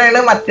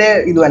അവിടെയാണ് മറ്റേ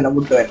ഇത് തന്നെ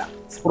വുഡ് തന്നെ,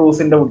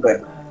 സ്പ്രൂസിന്റെ വുഡ്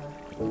തന്നെ.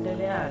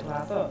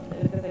 ഗ്ലാസോ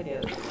സെറ്റ്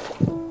ചെയ്തത്.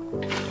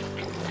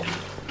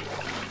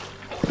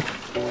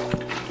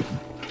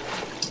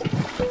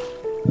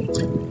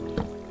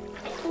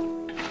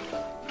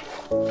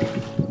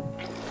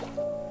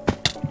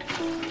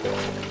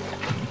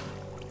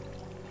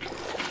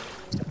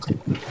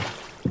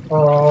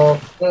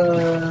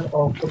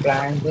 ഓക്ക്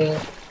ബ്ലാങ്ക്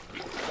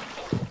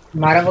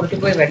മരം കുറച്ച്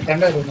പോയി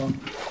വെട്ടേണ്ട വരുന്നു.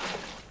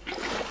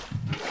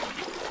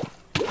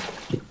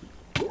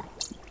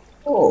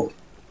 ഓ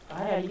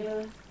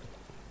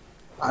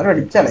ആരും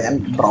അടിച്ചാലേ ഞാൻ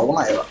ബ്രൗൺ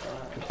ആയതാ.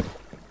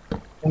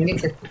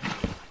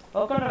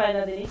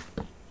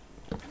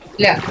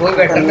 ഇല്ല പോയി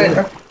വെട്ടേണ്ട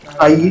വരും.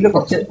 കയ്യില്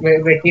കുറച്ച്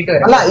വെട്ടിട്ട്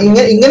വരാം. അല്ല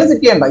ഇങ്ങനെ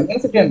സെറ്റ് ചെയ്യണ്ട, ഇങ്ങനെ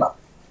സെറ്റ് ചെയ്യണ്ട,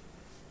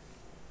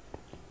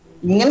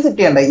 ഇങ്ങനെ സെറ്റ്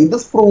ചെയ്യണ്ട. ഇത്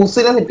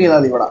സ്പ്രൂസിനെ സെറ്റ് ചെയ്താൽ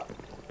മതി. ഇവിടെ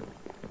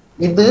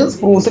ഇത്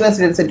സ്പ്രൂസിനെ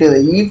സെറ്റ് ചെയ്ത്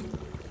ഈ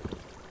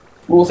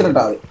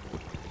സ്പ്രൂസിനിട്ടാ മതി.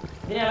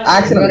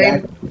 ആക്സിഡന്റ്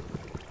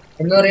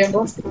എന്ന് പറയുമ്പോ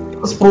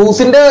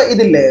സ്പ്രൂസിന്റെ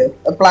ഇതില്ലേ,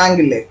 പ്ലാങ്ക്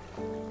ഇല്ലേ,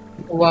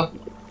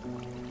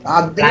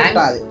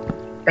 അതിനിട്ടാ മതി.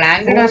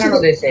 പ്ലാങ്ക് ഇടാനാണോ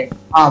ഉദ്ദേശിച്ചത്?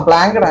 ആ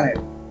പ്ലാങ്ക്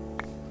ഇടാനായിട്ട്.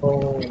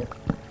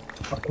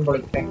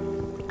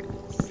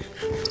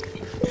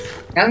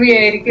 ഞാൻ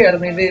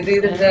വിചാരിക്കുവായിരുന്നു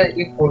ഇത്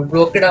ഈ ഫുൾ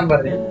ബ്ലോക്ക് ഇടാൻ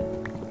പറഞ്ഞു.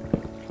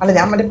 അല്ല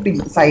ഞാൻ മറ്റേ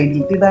സൈഡിൽ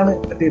ഇതാണ്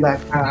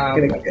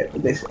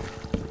ഉദ്ദേശിച്ചത്.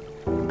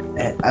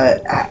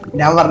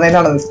 ഞാൻ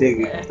പറഞ്ഞതിലാണോ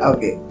മിസ്റ്റേക്ക്?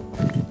 ഓക്കെ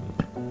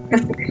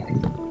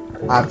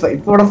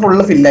ഇപ്പൊ ഇവിടെ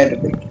ഫുള്ള്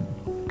ഫില്ലായിട്ടുണ്ട്.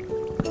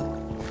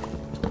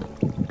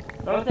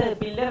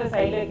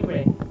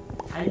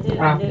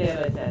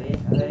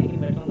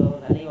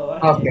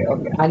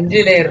 അഞ്ച്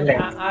ലെയറിലെ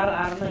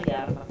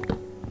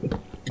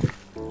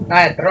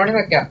എത്ര മണി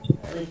വെക്കാം?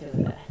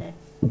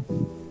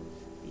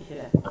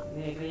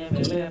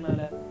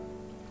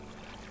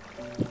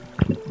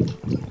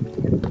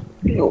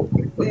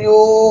 അയ്യോ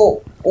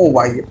ഓ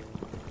വയ്യ.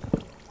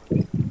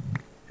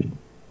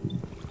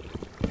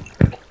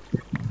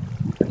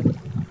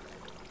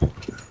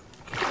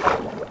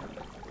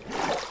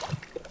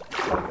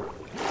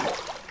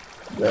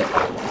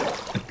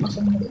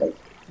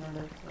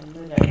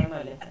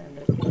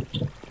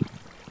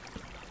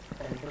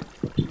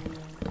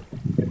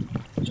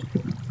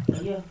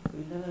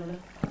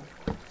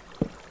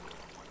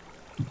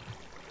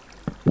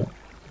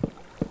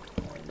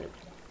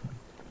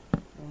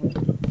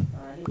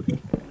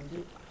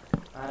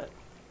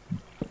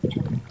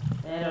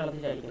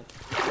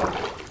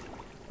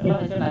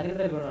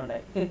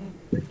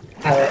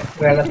 അതെ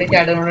വെള്ളത്തിൽ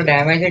ചാടുന്നോണ്ട്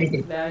ഡാമേജ്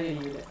അടിക്കും.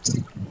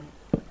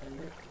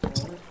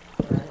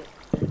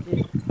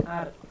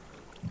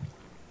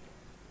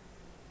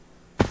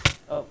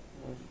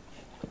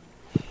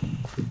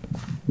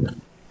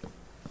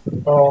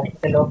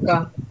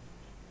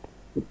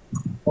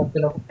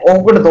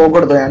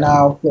 ഓക്കെടുത്തു ഞാൻ ആ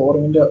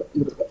ഫ്ലോറിന്റെ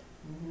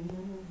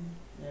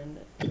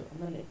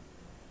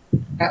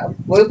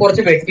പോയി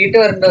കുറച്ച് വെട്ടിയിട്ട്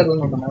വരേണ്ട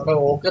വരുന്നുണ്ട്. നമ്മുടെ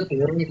ഓക്ക്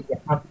തീർന്നിരിക്കാം.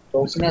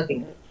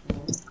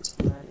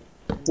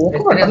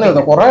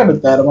 കൊറേ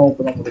എടുത്തായിരുന്നു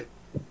ഓക്ക് നമ്മള്.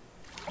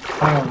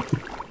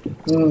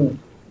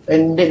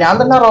 ഞാൻ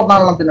തന്നെ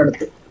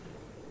 64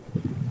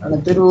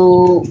 അടുത്തൊരു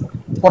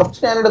കുറച്ച്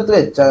ഞാനെടുത്ത്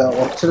വെച്ച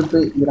കുറച്ചെടുത്ത്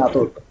ഇതിനകത്ത്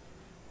വിട്ടു.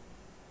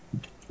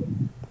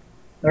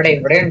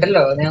 ഇവിടെ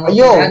ഉണ്ടല്ലോ.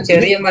 അയ്യോ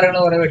ചെറിയ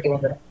മരങ്ങൾ കുറെ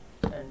വെട്ടിക്കൊണ്ടുവരാം.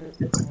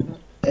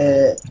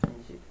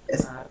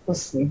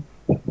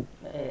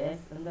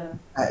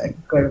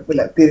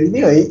 കുഴപ്പമില്ല,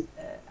 തിരിഞ്ഞു പോയി.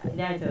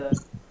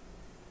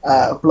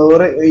 ഫ്ലോർ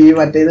ഈ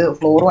മറ്റേത്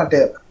ഫ്ലോർ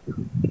മറ്റേത്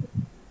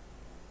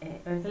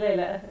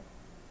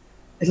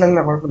ഇല്ല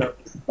കുഴപ്പമില്ല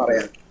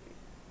പറയാം.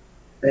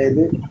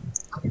 അതായത്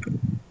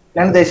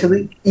ഞാൻ ഉദ്ദേശിച്ചത്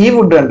ഈ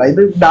വുഡ് കണ്ട,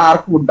 ഇത്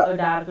ഡാർക്ക് വുഡാ.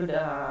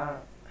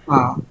 ആ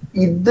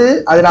ഇത്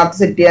അതിനകത്ത്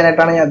സെറ്റ്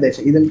ചെയ്യാനായിട്ടാണ് ഞാൻ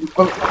ഉദ്ദേശിച്ചത്. ഇത്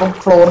ഇപ്പൊ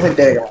ഫ്ലോർ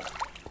സെറ്റ് ആയിരിക്കണം.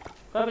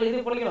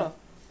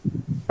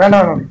 വേണ്ട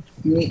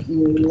ഇനി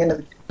ഇങ്ങനെ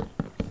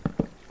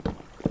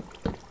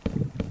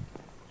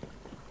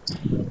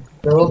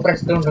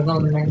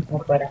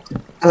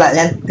അല്ല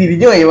ഞാൻ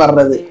തിരിഞ്ഞു പോയി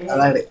പറഞ്ഞത്.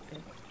 അതാണ്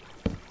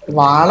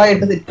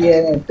വാളായിട്ട് സെറ്റ്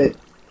ചെയ്യാനായിട്ട്.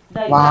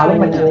 വാളും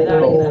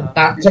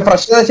പക്ഷെ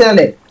പ്രശ്നം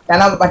വെച്ചാലേ ഞാൻ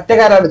ആ മറ്റേ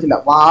കാര്യം എടുത്തില്ല.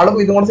 വാളും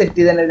ഇതും കൂടെ സെറ്റ്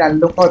ചെയ്ത്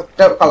രണ്ടും ഒറ്റ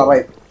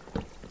കളറായി.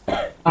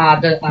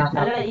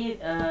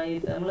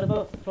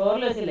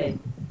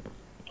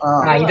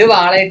 ഇത്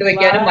വാളായിട്ട്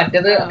വെക്കാനും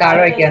മറ്റേത്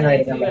താഴെ വെക്കാനും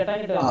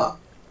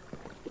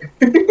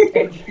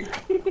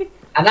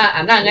അന്നാ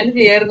അങ്ങനെ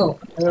ചെയ്യായിരുന്നു.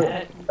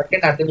 പക്ഷെ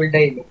അത്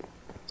ബിൽഡായില്ല.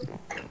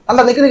 അല്ല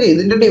നിക്ക്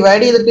ഇതിന്റെ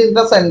ഡിവൈഡ് ചെയ്തിട്ട്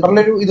ഇതിന്റെ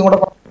സെന്ററിലൊരു ഇതും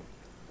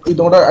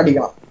കൂടെ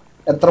അടിക്കണം.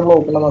 എത്ര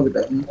ബ്ലോക്ക് ഉണ്ടെന്ന്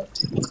നോക്കിട്ട്.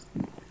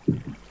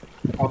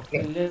 ഒറ്റ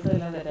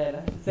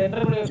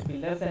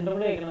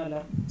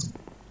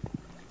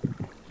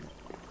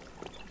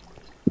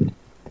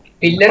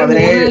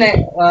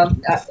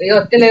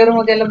ലെയർ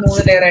നോക്കിയല്ല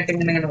 3 ലെയർ ആയിട്ട്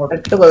ഇങ്ങനെ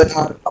 8,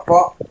 16 അപ്പൊ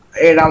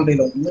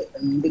 7ാമത്തേലോ 1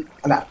 2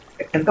 അല്ല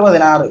 8,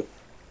 16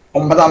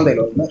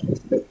 9ാമത്തേലോ 1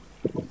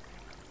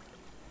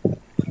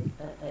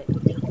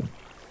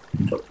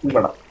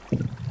 ഇവിടെ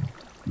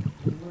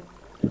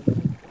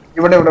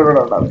ഇവിടെ ഇവിടെ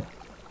ഇവിടെ ഉണ്ടാവും.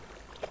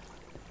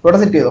 ഇവിടെ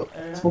സെറ്റ് ചെയ്തോ.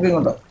 സ്മോക്കിംഗ്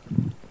ഉണ്ടോ?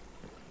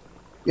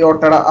 ഈ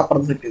ഓട്ടയുടെ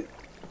അപ്പുറത്ത് സെറ്റ് ചെയ്തു.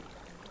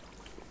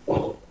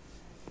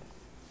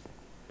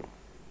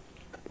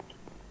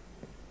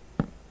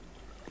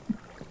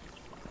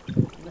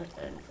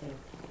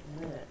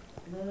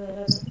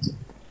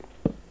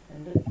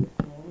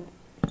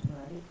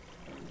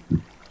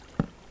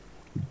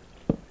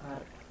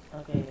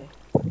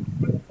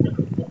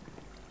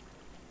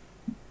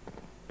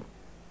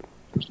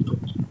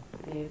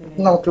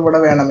 നമുക്ക് ഇവിടെ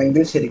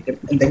വേണമെങ്കിൽ ശരിക്കും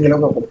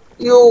എന്തെങ്കിലുമൊക്കെ കൊടുക്കും.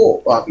 അയ്യോ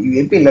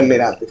ഇല്ലല്ലോ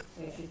ഇതിനകത്ത്.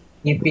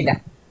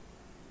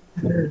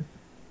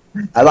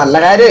 അത് നല്ല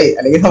കാര്യമായി.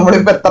 അല്ലെങ്കിൽ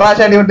നമ്മളിപ്പോ എത്ര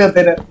പ്രാവശ്യം അടിപൊട്ടി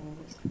എത്തേനെ.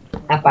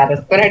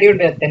 പരസ്പരം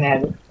അടിപൊട്ടി എത്തേനെ.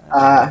 ആ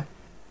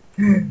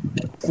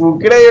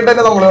സൂക്കിടെ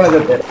കഴിഞ്ഞിട്ട് നമ്മള്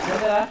വിളിച്ചെത്തേനെ.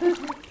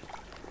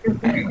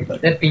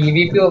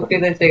 PVP ഓഫ്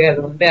ചെയ്ത് വെച്ചേക്കാം.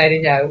 അതുകൊണ്ട്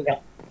ആരും ചാവില്ല.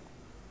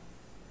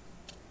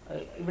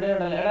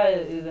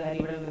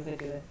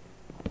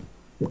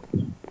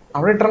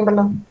 അവിടെ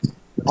ഇട്ടുണ്ടല്ലോ.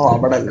 ഓ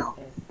അവിടെ അല്ല,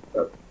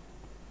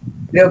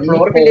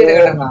 ഫ്ലോർ ഫില്ല് ചെയ്ത്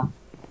കിട്ടണ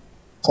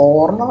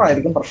കോർണർ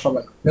ആയിരിക്കും പ്രശ്നം.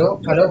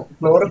 ഹലോ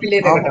ഫ്ലോർ ഫില്ല്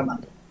ചെയ്ത് കിട്ടണ.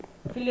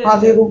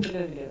 ചെയ്തു.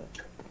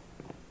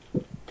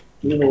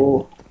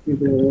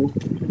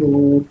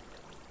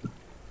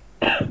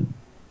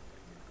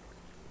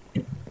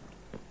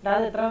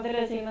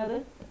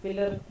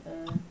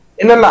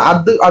 ഇല്ലല്ല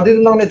അതിൽ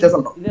നിന്ന്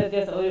വ്യത്യാസമുണ്ടോ?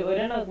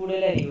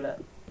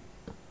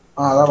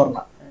 ആ അതാ പറഞ്ഞ.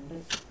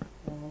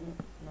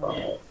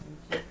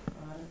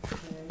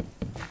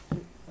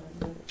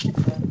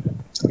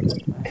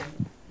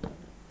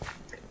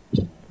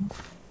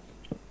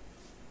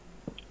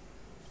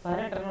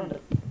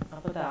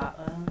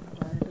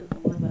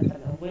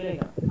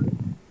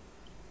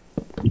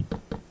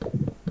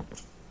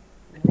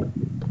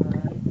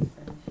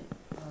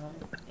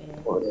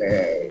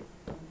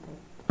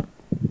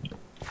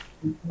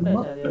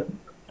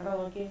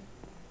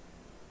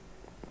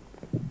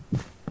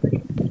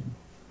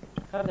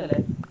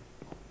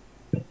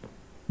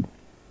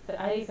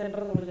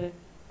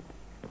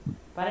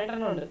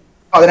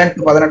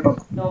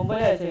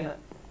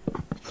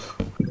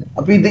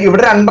 അപ്പൊ ഇത്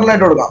ഇവിടെ 2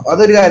 ആയിട്ട് കൊടുക്കാം.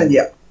 അതൊരു കാര്യം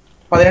ചെയ്യാം.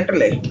 18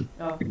 അല്ലേ?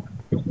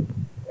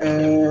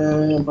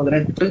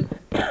 18 2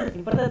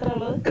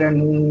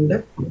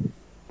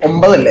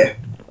 9 അല്ലേ?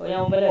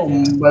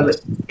 9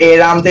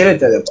 7ാമത്തേൽ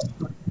വെച്ചാൽ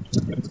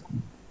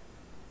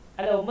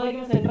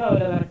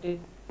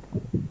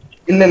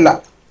ഇല്ലല്ല,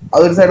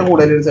 അതൊരു സൈഡ്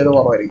കൂടുതൽ ഒരു സൈഡ്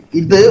കുറവായിരിക്കും.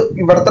 ഇത്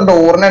ഇവിടത്തെ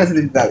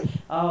ഡോറിനനുസരിച്ചിട്ടാൽ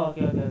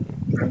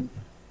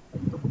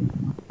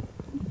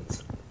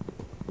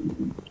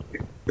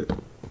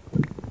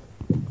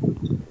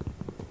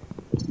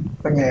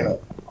എങ്ങനെയാണ്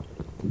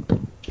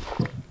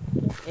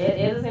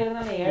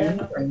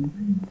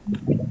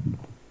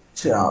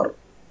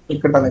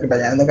നിക്കട്ടെ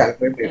ഞാനൊന്ന്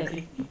കാൽക്കുലേറ്റ് ചെയ്യട്ടെ.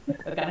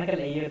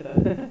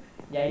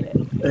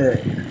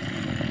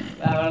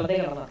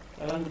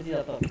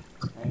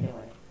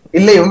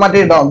 ഇല്ല ഇവ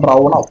മറ്റേ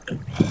ബ്രൗൺ ആവും.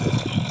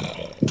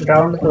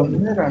 1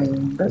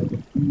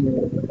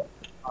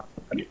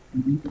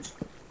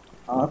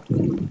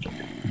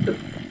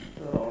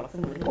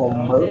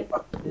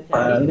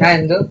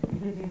 2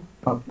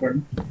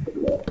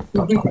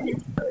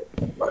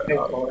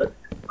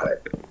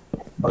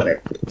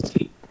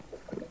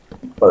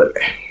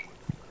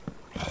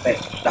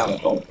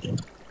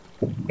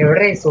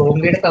 എവിടെ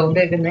സോംബിയുടെ സൗണ്ട്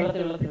കേൾക്കുന്നേ?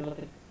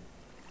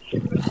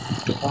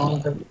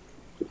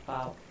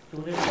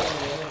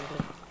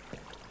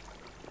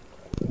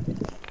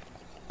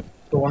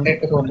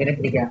 ചൂണ്ടയിട്ട് സോംബിനെ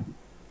പിടിക്കാം.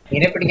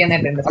 ഇതിനെ പിടിക്കാൻ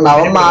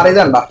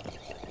മാറിയതണ്ട.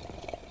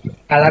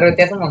 കളർ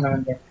വ്യത്യാസം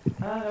വന്നവന്റെ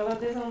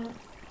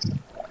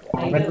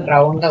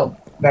റൗണ്ട് ആവും.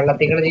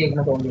 വെള്ളത്തിൽ കൂടെ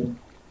ജീവിക്കുന്ന സോംബി.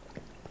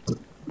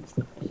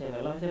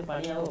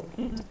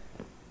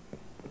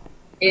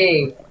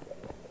 ഏയ്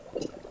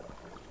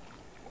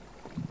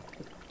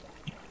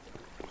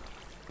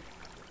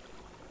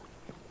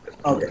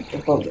ഓക്കെ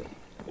ഇപ്പൊ ഓക്കെ.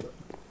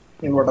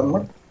 ഇവിടെ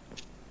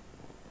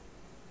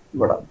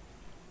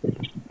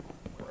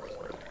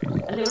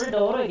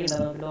ഡോർ വെക്കണ്ട.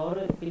 ഡോർ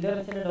പില്ലർ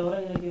ഡോർ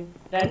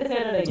രണ്ട്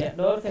സൈഡ് വെക്കാം.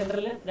 ഡോർ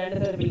സെന്ററിൽ 2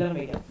 സൈഡ് പില്ലർ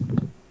വെക്കാം.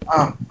 ആ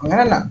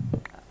അങ്ങനല്ല,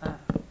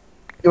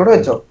 ഇവിടെ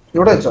വെച്ചോ.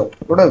 ഇവിടെ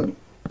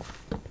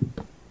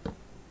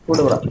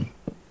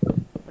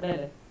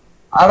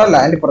ആടല്ല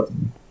അതിന്റെ ഇപ്പുറത്ത്.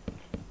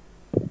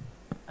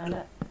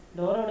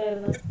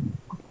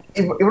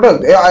 ഇവിടെ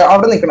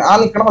അവിടെ നിക്കണം. ആ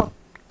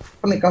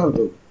നിക്കാൻ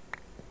സ്ഥലത്ത്.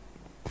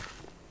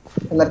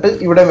 എന്നിട്ട്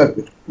ഇവിടെ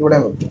വെക്ക്.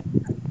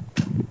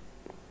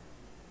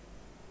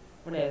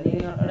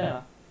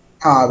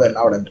 ആ അതന്നെ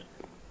അവിടെ.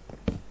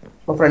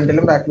 അപ്പൊ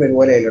ഫ്രണ്ടിലും ബാക്കിലും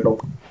ഒരുപോലെ ആയില്ല കേട്ടോ.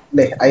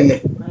 അല്ലേ ആയില്ലേ?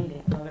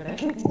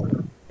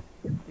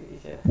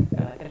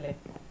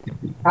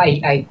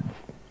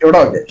 ഇവിടെ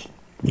ഓക്കെ.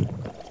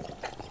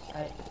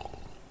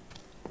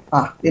 ആ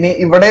ഇനി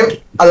ഇവിടെയും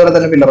അതുപോലെ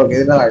തന്നെ പില്ലർ ഓക്കെ.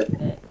 ഇതിന്റെ താഴെ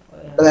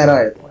നേരെ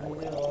താഴെ.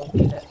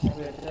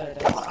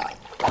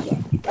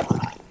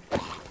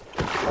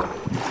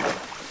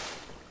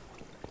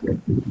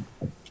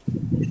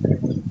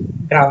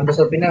 ഗ്രൗണ്ട്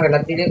സോപ്പിനെ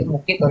വെള്ളത്തിൽ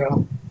മുക്കി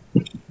തൊഴണം.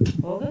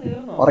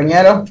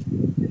 ഉറങ്ങിയാലോ?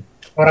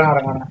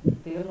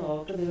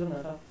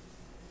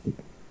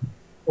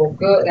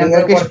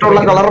 നിങ്ങൾക്ക് ഇഷ്ടമുള്ള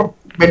കളർ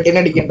ബെഡിന്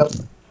അടിക്കേണ്ട.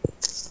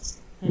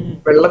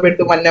 വെള്ള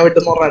ബെഡ് മഞ്ഞ ബെഡ്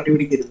എന്ന് പറഞ്ഞ അടി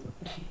പിടിക്കരുത്.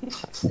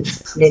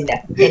 ഇല്ല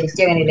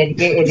എനിക്ക് അങ്ങനെയില്ല.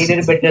 എനിക്ക് ഏതെങ്കിലും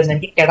ഒരു ബെഡ് തന്നെ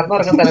എനിക്ക്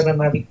കിടന്നുറങ്ങുന്ന സ്ഥലം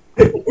തന്നാൽ മതി.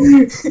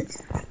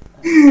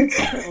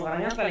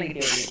 ഉറങ്ങാൻ സ്ഥലം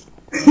കിട്ടിയാ മതി.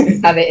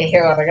 അതെ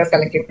ഉറങ്ങാൻ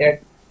സ്ഥലം കിട്ടിയാൽ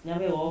ഞാൻ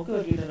പോയി ഓക്ക്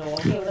വെട്ടിയിട്ടുണ്ട്.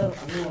 ഓക്ക് ഇവിടെ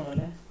അങ്ങ്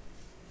പോകണല്ലേ.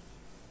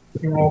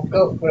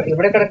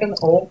 ഇവിടെ കിടക്കുന്ന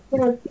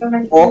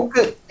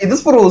ഓക്ക് ഇത്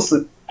സ്പ്രൂസ്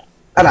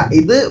അല്ല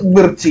ഇത്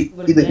ബിർച്ചി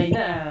ഇത്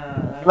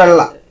വെള്ള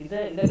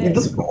ഇത്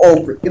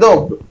ഓക്ക് ഇത്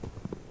ഓക്ക്.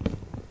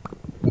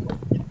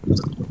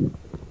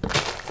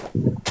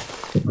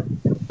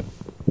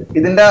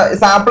 ഇതിന്റെ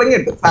സാപ്ലിങ്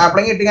കിട്ടും.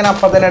 സാപ്ലിങ് കിട്ടി ഞാൻ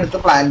അപ്പൊ തന്നെ എടുത്ത്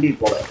പ്ലാന്റ്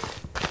ചെയ്തോളെ.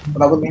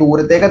 നമുക്ക്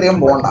ദൂരത്തേക്ക് അധികം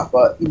പോകണ്ട. അപ്പൊ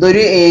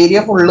ഇതൊരു ഏരിയ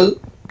ഫുള്ള്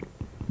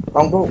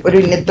നമുക്ക് ഒരു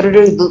ഇത്ര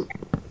ഒരു ഇത്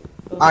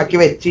ആക്കി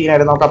വെച്ച്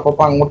കഴിഞ്ഞാൽ നമുക്ക് അപ്പൊ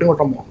അങ്ങോട്ടും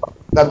ഇങ്ങോട്ടും പോകണ്ട.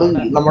 അത്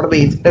നമ്മുടെ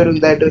ബേസിന്റെ ഒരു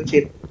ഇതായിട്ട് വെച്ച്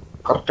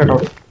കറക്റ്റ്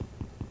ആയിട്ട്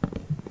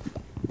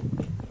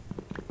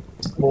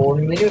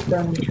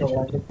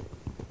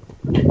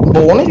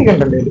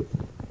ബോണിരിക്കണ്ടല്ലേ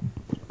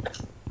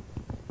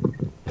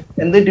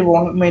എന്ത് പറ്റി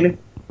ബോണമേല്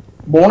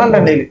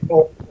ബോണുണ്ടല്ലേ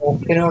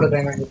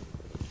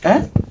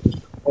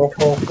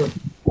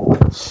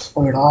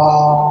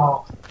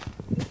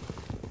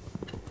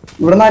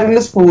ഇവിടെ നിന്ന്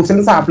ആരെങ്കിലും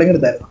സ്പ്രൂസിന്റെ സാപ്ലിംഗ്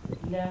എടുത്തായിരുന്നു?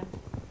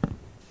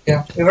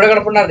 ഇവിടെ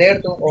കിടപ്പുണ്ട്. അതേ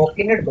എടുത്തു.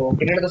 ഓക്കിന്റെ എടുത്തു.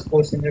 ഓക്കിന്റെ എടുത്തു.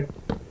 സ്പ്രൂസിന്റെ എടുത്തു.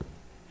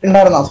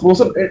 ഉണ്ടായിരുന്നാ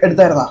സ്പ്രൂസ്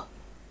എടുത്തായിരുന്നാ?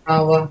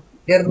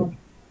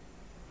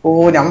 ഓ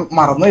ഞാൻ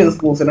മറന്നു ഇത്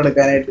സ്പ്രൂസിന്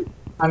എടുക്കാനായിട്ട്.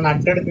 ആ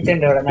നട്ട്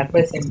എടുത്തിട്ടുണ്ട്. ഇവിടെ നട്ട്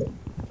വെച്ചിട്ടുണ്ട്.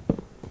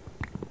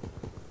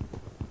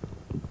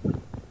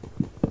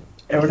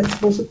 എവിടെ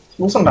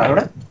സ്പ്രൂസ് ഉണ്ടോ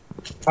എവിടെ?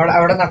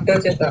 അവിടെ നട്ട്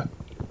വെച്ചാ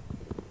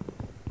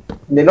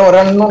ഇതിൽ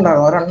ഒരെണ്ണം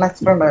ഉണ്ടായിരുന്നു. ഒരെണ്ണം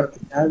എക്സ്ട്രാ ഉണ്ടായിരുന്നു.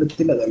 ഞാൻ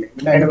എടുത്തില്ല.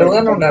 രണ്ടു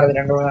മൂന്നെണ്ണം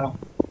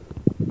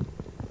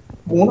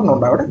മൂന്നെണ്ണം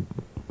ഉണ്ടോ അവിടെ?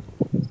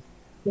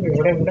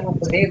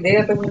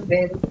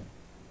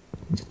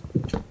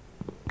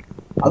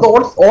 അത്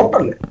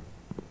ഓട്ടല്ലേ?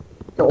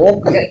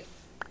 ഓക്കല്ലേ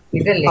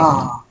ഇതല്ലേ? ആ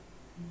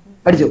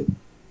അടിച്ചു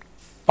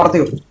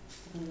പുറത്തേക്ക്.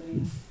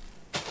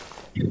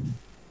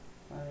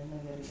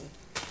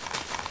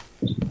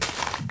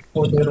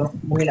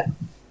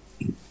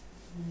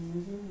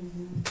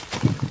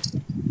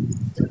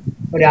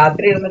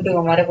 രാത്രി ഇരുന്നിട്ട്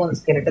കുമാരെ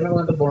സ്കെലറ്റിനെ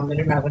കൊണ്ടിട്ട് ബോണ്ടിൽ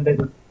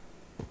ആവേണ്ടത്.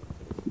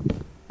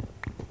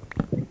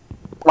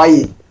 വൈ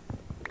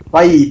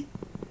വൈ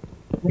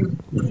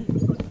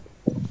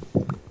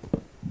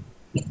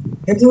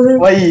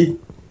വൈ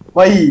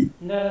വൈ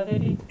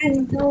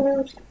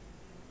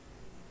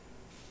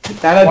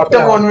ഞാൻ ഒറ്റ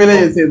ഫോൺവില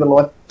യൂസ് ചെയ്തുള്ളൂ.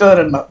 ഒറ്റ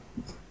ഒരെണ്ണം.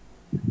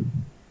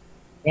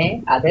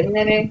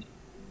 അതെങ്ങനെ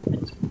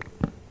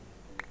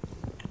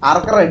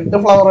ആർക്ക് റെഡ്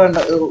ഫ്ലവർ വേണ്ട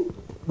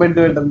ബെഡ്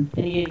വേണ്ടത്?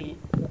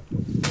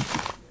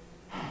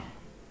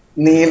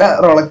 നീല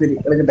റോളത്തിരി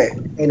എടുക്കട്ടെ?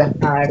 നീല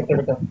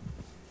എടുത്തെടുത്തോ.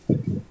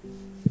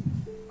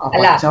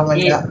 അല്ല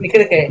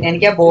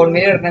എനിക്ക് ആ ബോർഡ്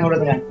മേൽ എടുക്കാൻ കൂടെ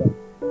കാണിക്കാം.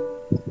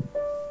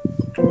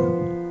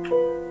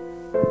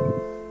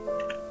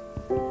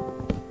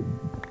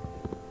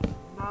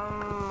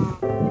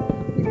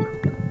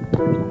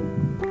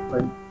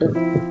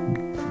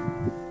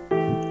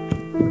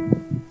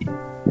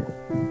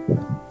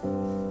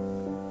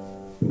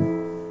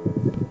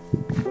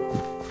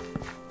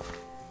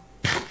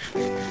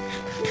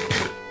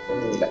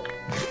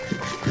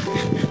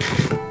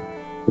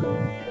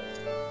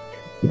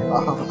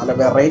 നല്ല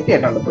വെറൈറ്റി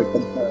ആയിട്ടാണ്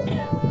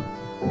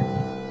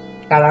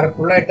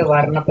കളർഫുൾ ആയിട്ട്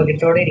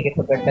വർണ്ണപ്പതിറ്റോടെ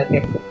ഇരിക്കട്ടെ ബെഡൊക്കെ.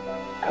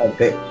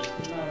 അതെ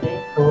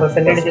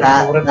ഫ്ലൂറസെന്റ്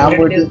ഞാൻ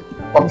പോയിട്ട്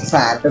കുറച്ച്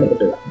സാറ്റ്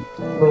എടുത്തിട്ടില്ല.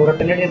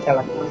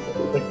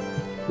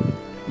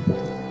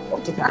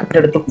 കുറച്ച് സാറ്റ്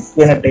എടുത്ത് കുക്ക്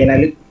ചെയ്യാൻ ഇട്ട്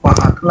കഴിഞ്ഞാല്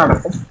പാട്ട്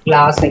നടക്കും,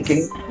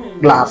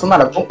 ഗ്ലാസ്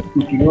നടക്കും,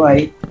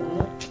 കുക്കിങ്ങുമായി.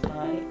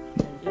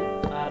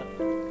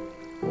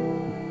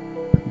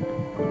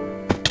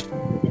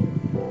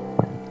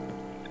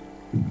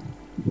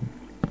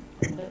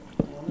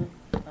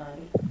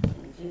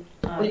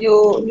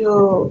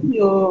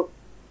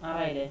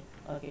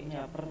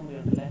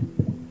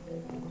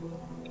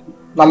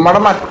 നമ്മുടെ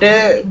മറ്റേ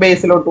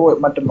ബേസിലോട്ട് പോയി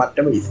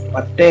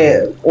മറ്റേ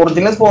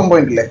ഒറിജിനൽ സ്പോൺ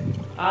പോയിന്റ് ഇല്ലേ,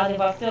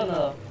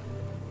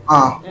 ആ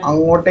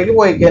അങ്ങോട്ടേക്ക്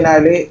പോയി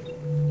കഴിഞ്ഞാല്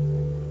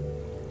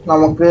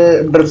നമുക്ക്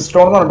ഡ്രിപ്പ്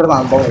സ്റ്റോൺ എന്ന് പറഞ്ഞിട്ട്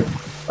സംഭവം വരും.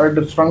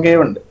 ഡ്രിപ്പ് സ്റ്റോൺ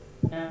കേവ് ഉണ്ട്.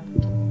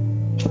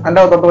 അതിന്റെ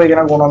അകത്തോട്ട് പോയി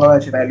കഴിഞ്ഞാൽ ഗുണമെന്ന്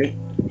വെച്ചാല്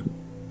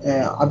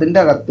അതിന്റെ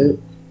അകത്ത്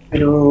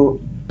ഒരു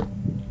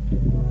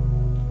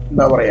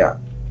എന്താ പറയാ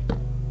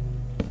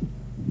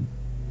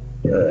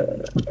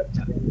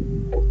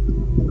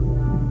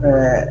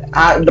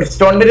ആ ഡ്രിപ്പ്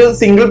സ്റ്റോണിന്റെ ഒരു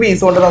സിംഗിൾ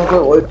പീസ് കൊണ്ട് നമുക്ക്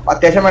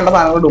അത്യാവശ്യം വേണ്ട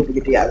സാധനങ്ങൾ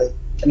ഡ്യൂപ്ലിക്കേറ്റ് ചെയ്യാം. അത്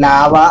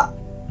ലാവ,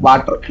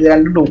 വാട്ടർ, ഇത്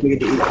രണ്ടും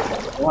ഡ്യൂപ്ലിക്കേറ്റ് ചെയ്യാം.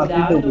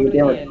 ഡ്യൂപ്ലിക്കേറ്റ്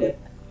ചെയ്യാൻ പറ്റില്ല.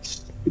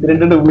 ഇത്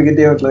രണ്ടും ഡ്യൂപ്ലിക്കേറ്റ്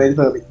ചെയ്യാൻ പറ്റില്ല.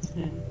 സോറി,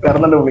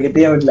 വേറൊന്നും ഡ്യൂപ്ലിക്കേറ്റ്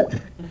ചെയ്യാൻ പറ്റില്ല.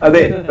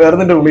 അതെ,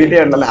 വേറൊന്നും ഡ്യൂപ്ലിക്കേറ്റ്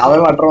ചെയ്യാൻ പറ്റില്ല. ലാവ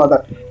വാട്ടർ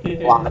മാത്രം.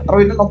 വാട്ടർ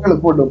പിന്നെ നമുക്ക്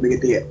എളുപ്പം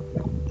ഡ്യൂപ്ലിക്കേറ്റ് ചെയ്യാം.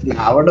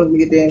 ലാവ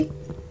ഡ്യൂപ്ലിക്കേറ്റ് ചെയ്യാൻ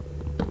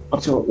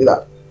കുറച്ച് ഇതാ.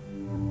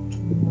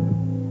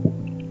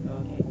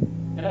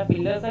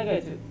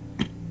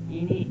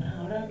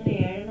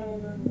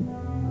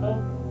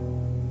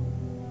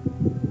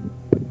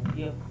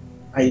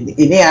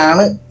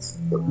 ഇനിയാണ്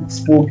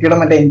സ്പൂക്കിയുടെ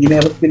മറ്റേ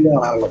എഞ്ചിനീയർ സ്കില്ല്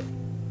കാണാനുള്ളത്.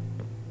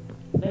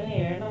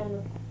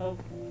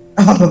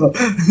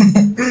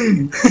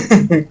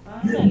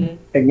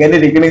 എങ്ങനെ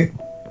ഇരിക്കണ്?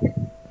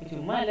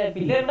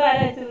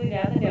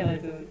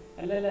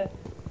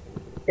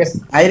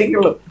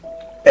 ആയിരിക്കുള്ളൂ.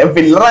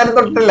 പില്ലർ ആരും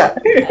തൊട്ടില്ല.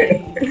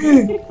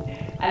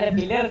 അല്ല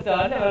പില്ലർ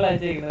സ്റ്റോണിന്റെ വെള്ളം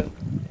വെച്ചേക്കുന്നത്.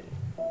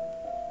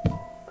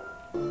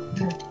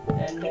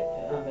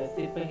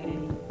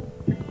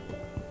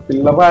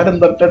 പില്ലർ ആരും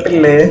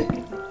തൊട്ടിട്ടില്ലേ?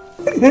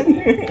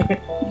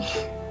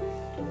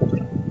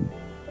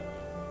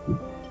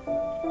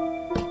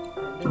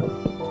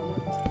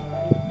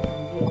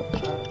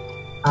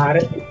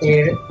 ആറ്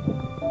 7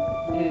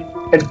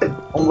 8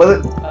 9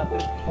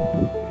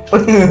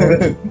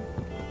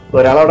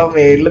 ഒരാളവിടെ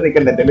മേളില്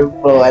നിക്കണ്ട. എന്റെ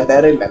പോവാൻ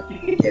നേരമില്ല.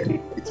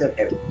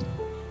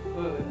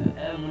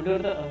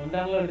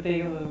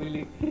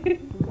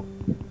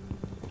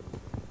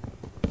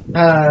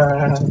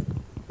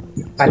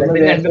 പലതും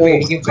കണ്ട്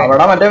പേടിക്കും.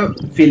 അവിടെ മറ്റേ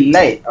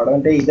ഫില്ലായി. അവിടെ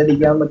മറ്റേ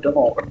ഇതടിക്കാൻ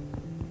പറ്റുമോ നോക്കണം.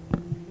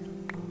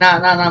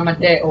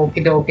 മറ്റേ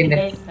ഓക്കിന്റെ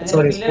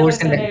സോറി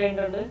സ്പോർട്സിന്റെ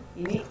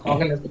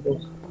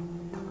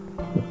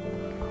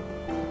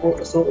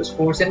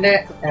സ്പോർട്സിന്റെ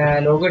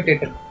ലോഗോ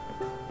ഇട്ടിട്ടുണ്ട്.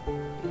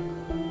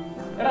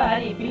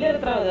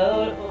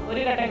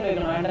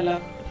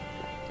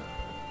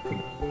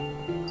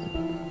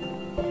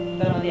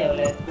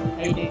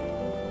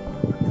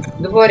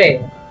 ഇതുപോരെ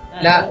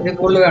ഇത്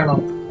കൂടുതൽ വേണോ?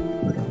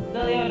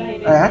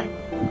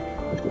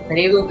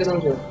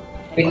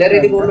 പില്ലർ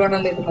ഇത് കൂടുതൽ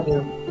വേണമല്ലോ. ഇത്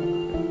മതിയോ?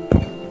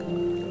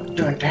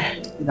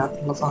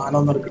 ഇതിനകത്തുള്ള സാധനം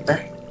ഒന്ന് എടുക്കട്ടെ.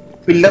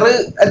 പില്ലർ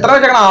എത്ര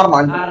വെച്ചേക്കണം? 6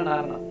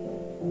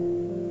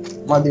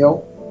 മതിയോ?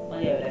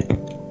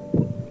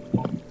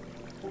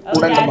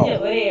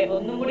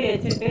 ഒന്നും കൂടി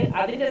വെച്ചിട്ട്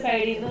അതിന്റെ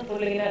സൈഡിൽ നിന്ന്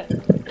ഫുൾ ഇങ്ങനെ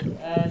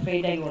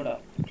സ്ട്രെയിറ്റ് ആക്കി കൊണ്ടോ.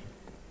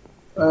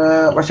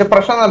 പക്ഷെ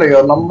പ്രശ്നം എന്നറിയോ,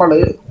 നമ്മള്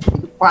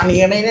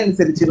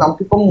പണിയണതിനനുസരിച്ച്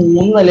നമുക്കിപ്പോ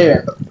 3 നില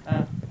വേണ്ടത്.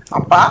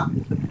 അപ്പൊ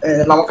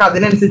നമുക്ക്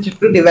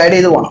അതിനനുസരിച്ചിട്ട് ഡിവൈഡ്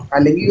ചെയ്ത് പോകണം.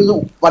 അല്ലെങ്കിൽ ഇത്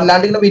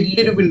വല്ലാണ്ട് ഇങ്ങനെ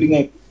വലിയൊരു ബിൽഡിംഗ്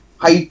ആയി,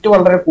 ഹൈറ്റ്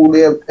വളരെ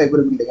കൂടിയ ടൈപ്പ്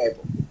ഒരു ബിൽഡിംഗ് ആയി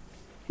പോകും.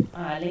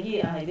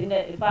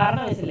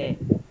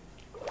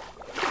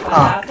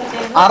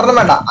 6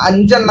 വേണ്ട,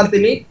 5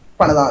 എണ്ണത്തിന്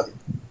പണിതാ മതി.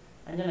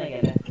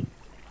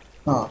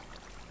 ആ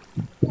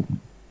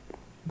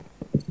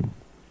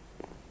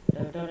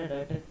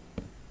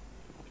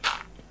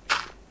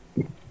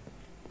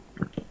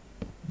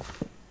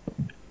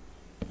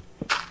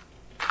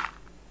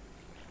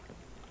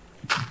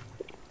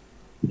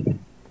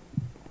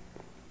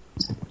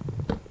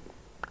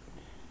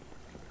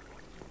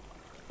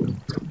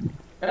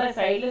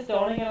സൈഡില്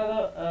സ്റ്റോണിങ് അതോ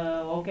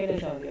ഓക്കെ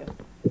മതിയോ?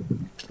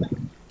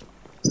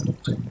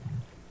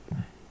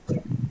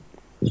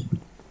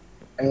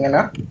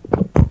 എങ്ങനെ?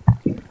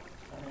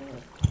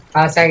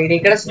 ആ സൈഡിൽ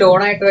കൂടെ സ്റ്റോൺ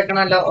ആയിട്ട്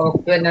വെക്കണല്ലോ,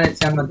 ഓക്ക് തന്നെ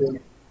വെച്ചാൽ മതി.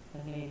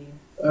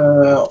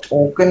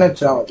 ഓക്ക് തന്നെ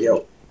വെച്ചാൽ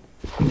മതിയാവും.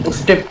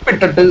 സ്റ്റെപ്പ്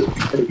ഇട്ടിട്ട്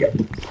അടിക്കാം.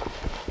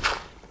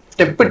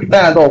 സ്റ്റെപ്പ് ഇട്ടിട്ട്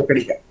അതിനകത്ത് ഓക്ക്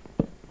അടിക്കാം.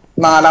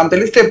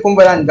 4-ാമത്തേല് സ്റ്റെപ്പും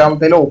വരും,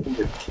 5-ാമത്തേല് ഓക്കും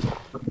വരും.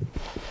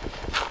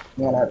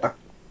 ഇങ്ങനെ കേട്ടാ.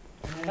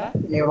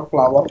 ഇനി ഇവിടെ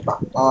ഫ്ലവർ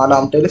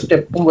 4-ാമത്തേല്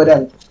സ്റ്റെപ്പും വരും,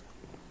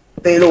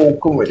 5-ാമത്തേല്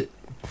ഓക്കും വരും.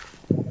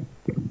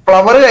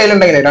 Flower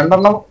കയ്യിലുണ്ടെങ്കിലേ,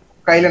 2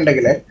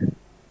 കയ്യിലുണ്ടെങ്കിലേ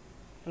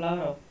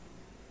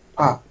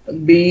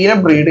ബീനെ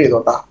breed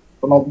ചെയ്തോട്ടാ.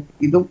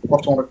 ഇത്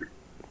കുറച്ചും കൂടെ കിട്ടും,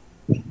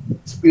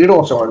 സ്പീഡ്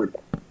കുറച്ചും കൂടെ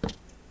കിട്ടും.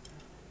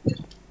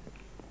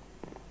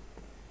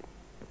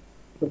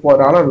 ഇപ്പൊ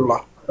ഒരാളുള്ള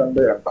 2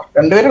 പേരുണ്ടാ.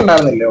 2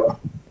 പേരുണ്ടായിരുന്നില്ലേ അവിടെ?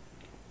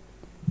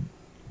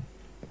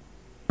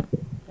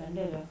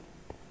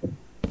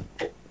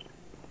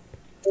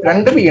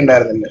 2 ബി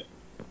ഉണ്ടായിരുന്നില്ലേ?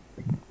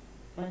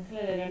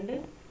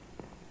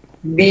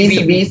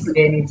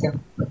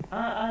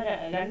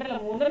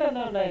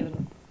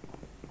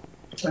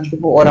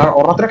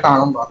 ഒരെണ്ണത്തിനെ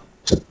കാണുമ്പോ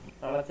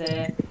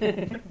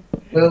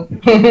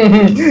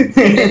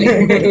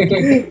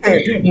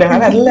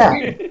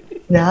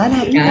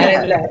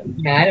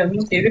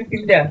ഞാനൊന്നും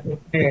ചെയ്തിട്ടില്ല,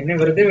 എന്നെ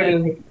വെറുതെ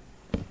വിടുന്നു.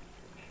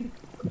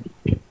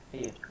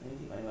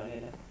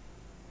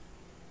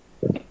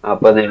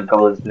 അപ്പൊ നിനക്ക്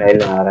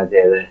മനസ്സിലായില്ല ആരാ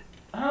ചെയ്തത്?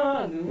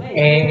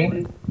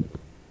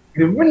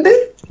 ഗ്രിമ്മ്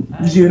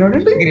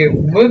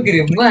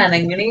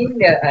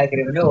അനങ്ങണില്ല.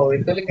 ഗ്രിമ്മിന്റെ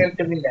വോയിസ് പോലും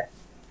കേൾക്കുന്നില്ല.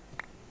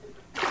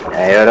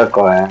 ഓരോ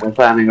കൊറേ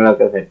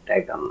സാധനങ്ങളൊക്കെ സെറ്റ്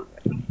ആക്കാൻ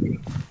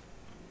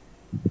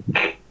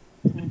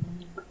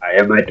I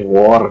am at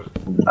war.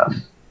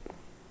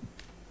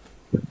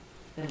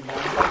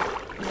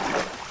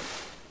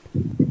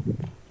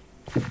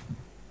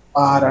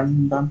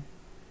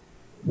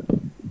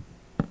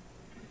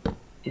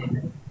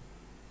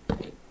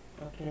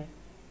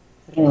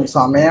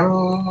 സമയം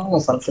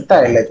സൺസെറ്റ്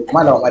ആയില്ലേ, ചുമ്മാ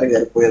ലോമാര്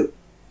കയറിപ്പോയത്.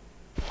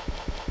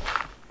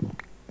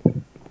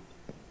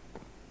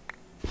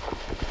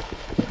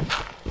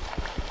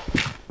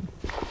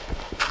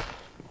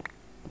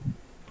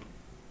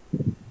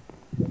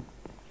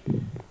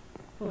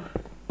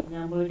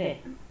 ഞാൻ പോയിട്ടേ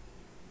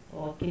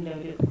ഓക്കിന്റെ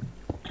ഒരു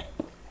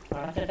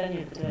പടച്ചട്ടനെ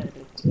എടുത്തിട്ട്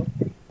വരട്ടെ.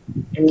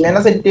 ഇങ്ങനെ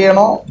സെറ്റ്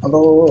ചെയ്യണോ അതോ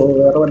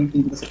വേറെ വല്ല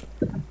രീതിയിൽ സെറ്റ്?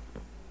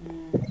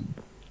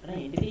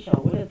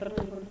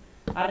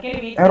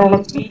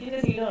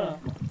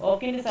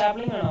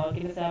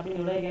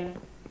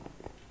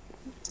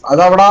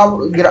 അതവിടെ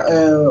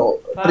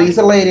ട്രീസ്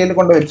ഉള്ള ഏരിയയിൽ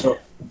കൊണ്ട് വെച്ചോ.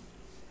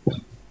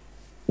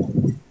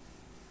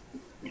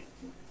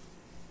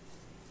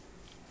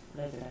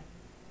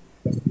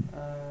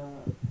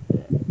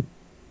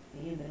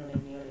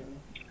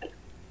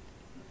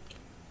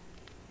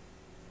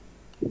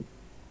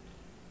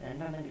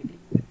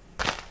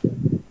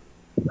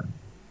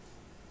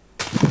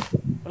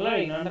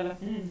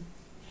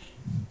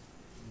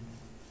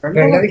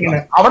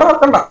 അവിടെ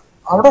വെക്കണ്ട,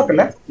 അവിടെ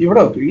വെക്കല്ലേ, ഇവിടെ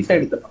വെക്കും, ഈ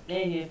സൈഡിൽ തന്നെ.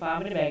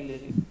 ഫാമിലി ബാഗിൽ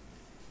വെച്ചു.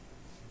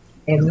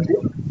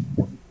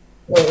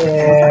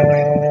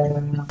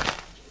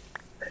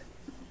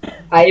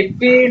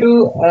 IP do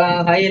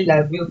I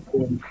love you,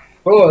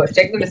 bro.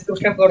 Check the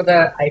description for the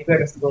IP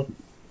address, bro.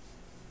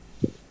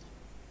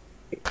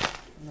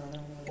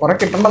 കൊറേ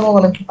കിട്ടണ്ടെന്ന്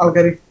തോന്നുന്നു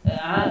ആൾക്കാര്.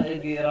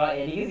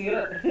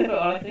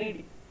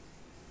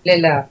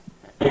 ഇല്ല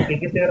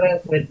എനിക്ക് 0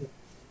 പറ്റും.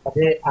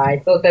 അത്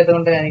ആദ്യത്തെ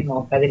ദിവസമായതുകൊണ്ട് ഞാൻ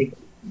നോക്കാതിരിക്കും.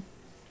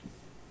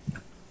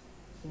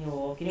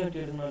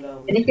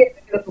 എനിക്ക്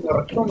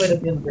ഉറക്കം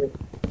വരുന്നുണ്ട്,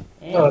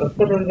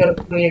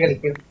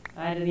 കളിക്കും.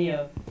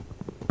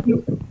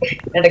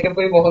 ഇടയ്ക്ക്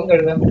പോയി മുഖം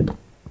കഴുകാൻ പറ്റും.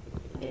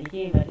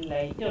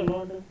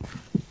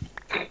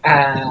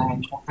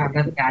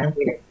 ഞാനും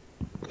പോയി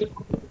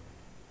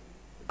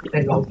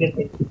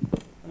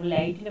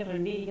ലൈറ്റിന്റെ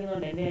ഫ്രണ്ടിൽ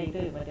ഇരിക്കുന്നോണ്ട് എന്റെ ഇത്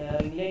മറ്റേ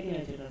റിംഗ് ലൈറ്റ്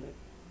വെച്ചിട്ടുണ്ട്.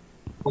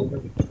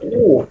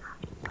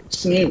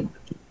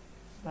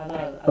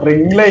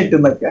 റിംഗ് ലൈറ്റ്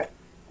എന്നൊക്കെ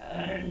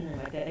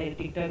മറ്റേ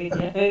ടിക്ടോക്കിൽ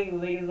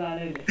ഉപയോഗിക്കുന്ന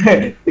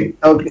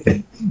സാധനമില്ലേ.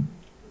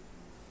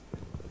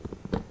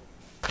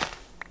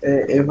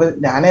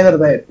 ഞാനേതാ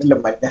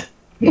മറ്റേ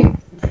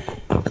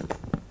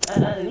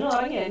നിങ്ങൾ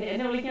ഉറങ്ങി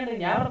എന്നെ വിളിക്കാണ്ട്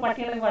ഞാൻ ഇവിടെ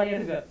പട്ടികളെ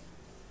പണിയെടുക്കുക.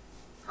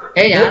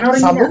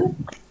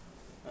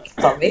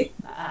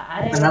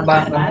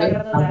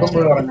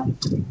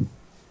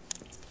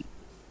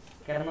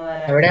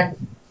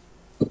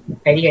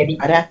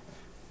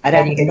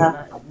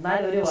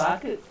 എന്നാലും ഒരു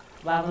വാക്ക്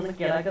വന്ന്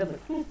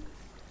കിടക്കുന്നു.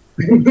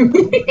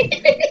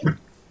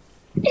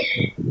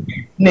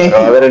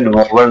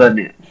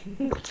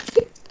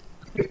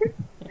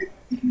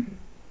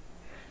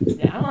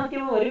 ഞാൻ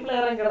നോക്കിയപ്പോ ഒരു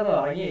പ്ലെയറും കിടന്നു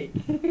ഉറങ്ങി.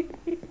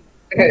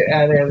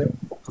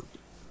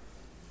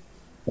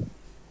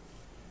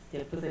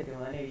 സ്റ്റെപ്പ് സെറ്റ്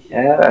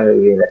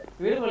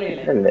വീട്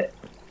പൊളിയല്ലേ.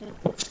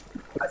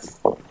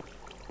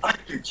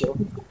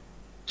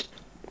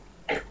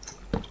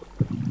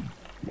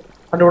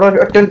 ഇവിടെ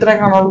ഒറ്റ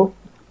കാണുള്ളൂ.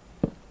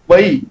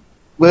 Y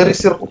where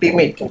is your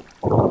teammate?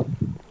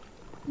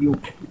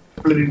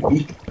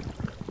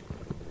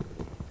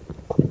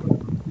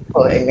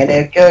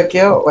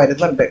 എങ്ങനെയൊക്കെയോ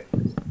വരുന്നുണ്ട്.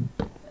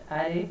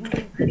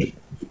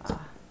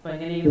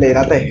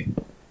 ഇതിനകത്തെ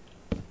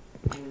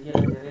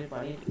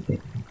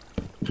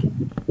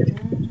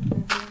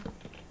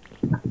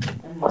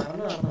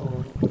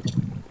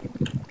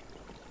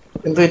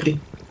എന്ത് പറ്റി?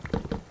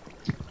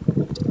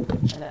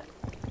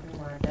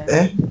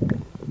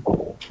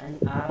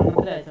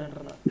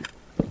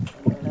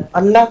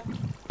 അല്ല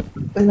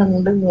 2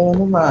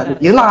 3 4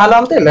 ഇത്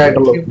 4ാമത്തെ അല്ലേ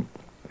ആയിട്ടുള്ളൂ.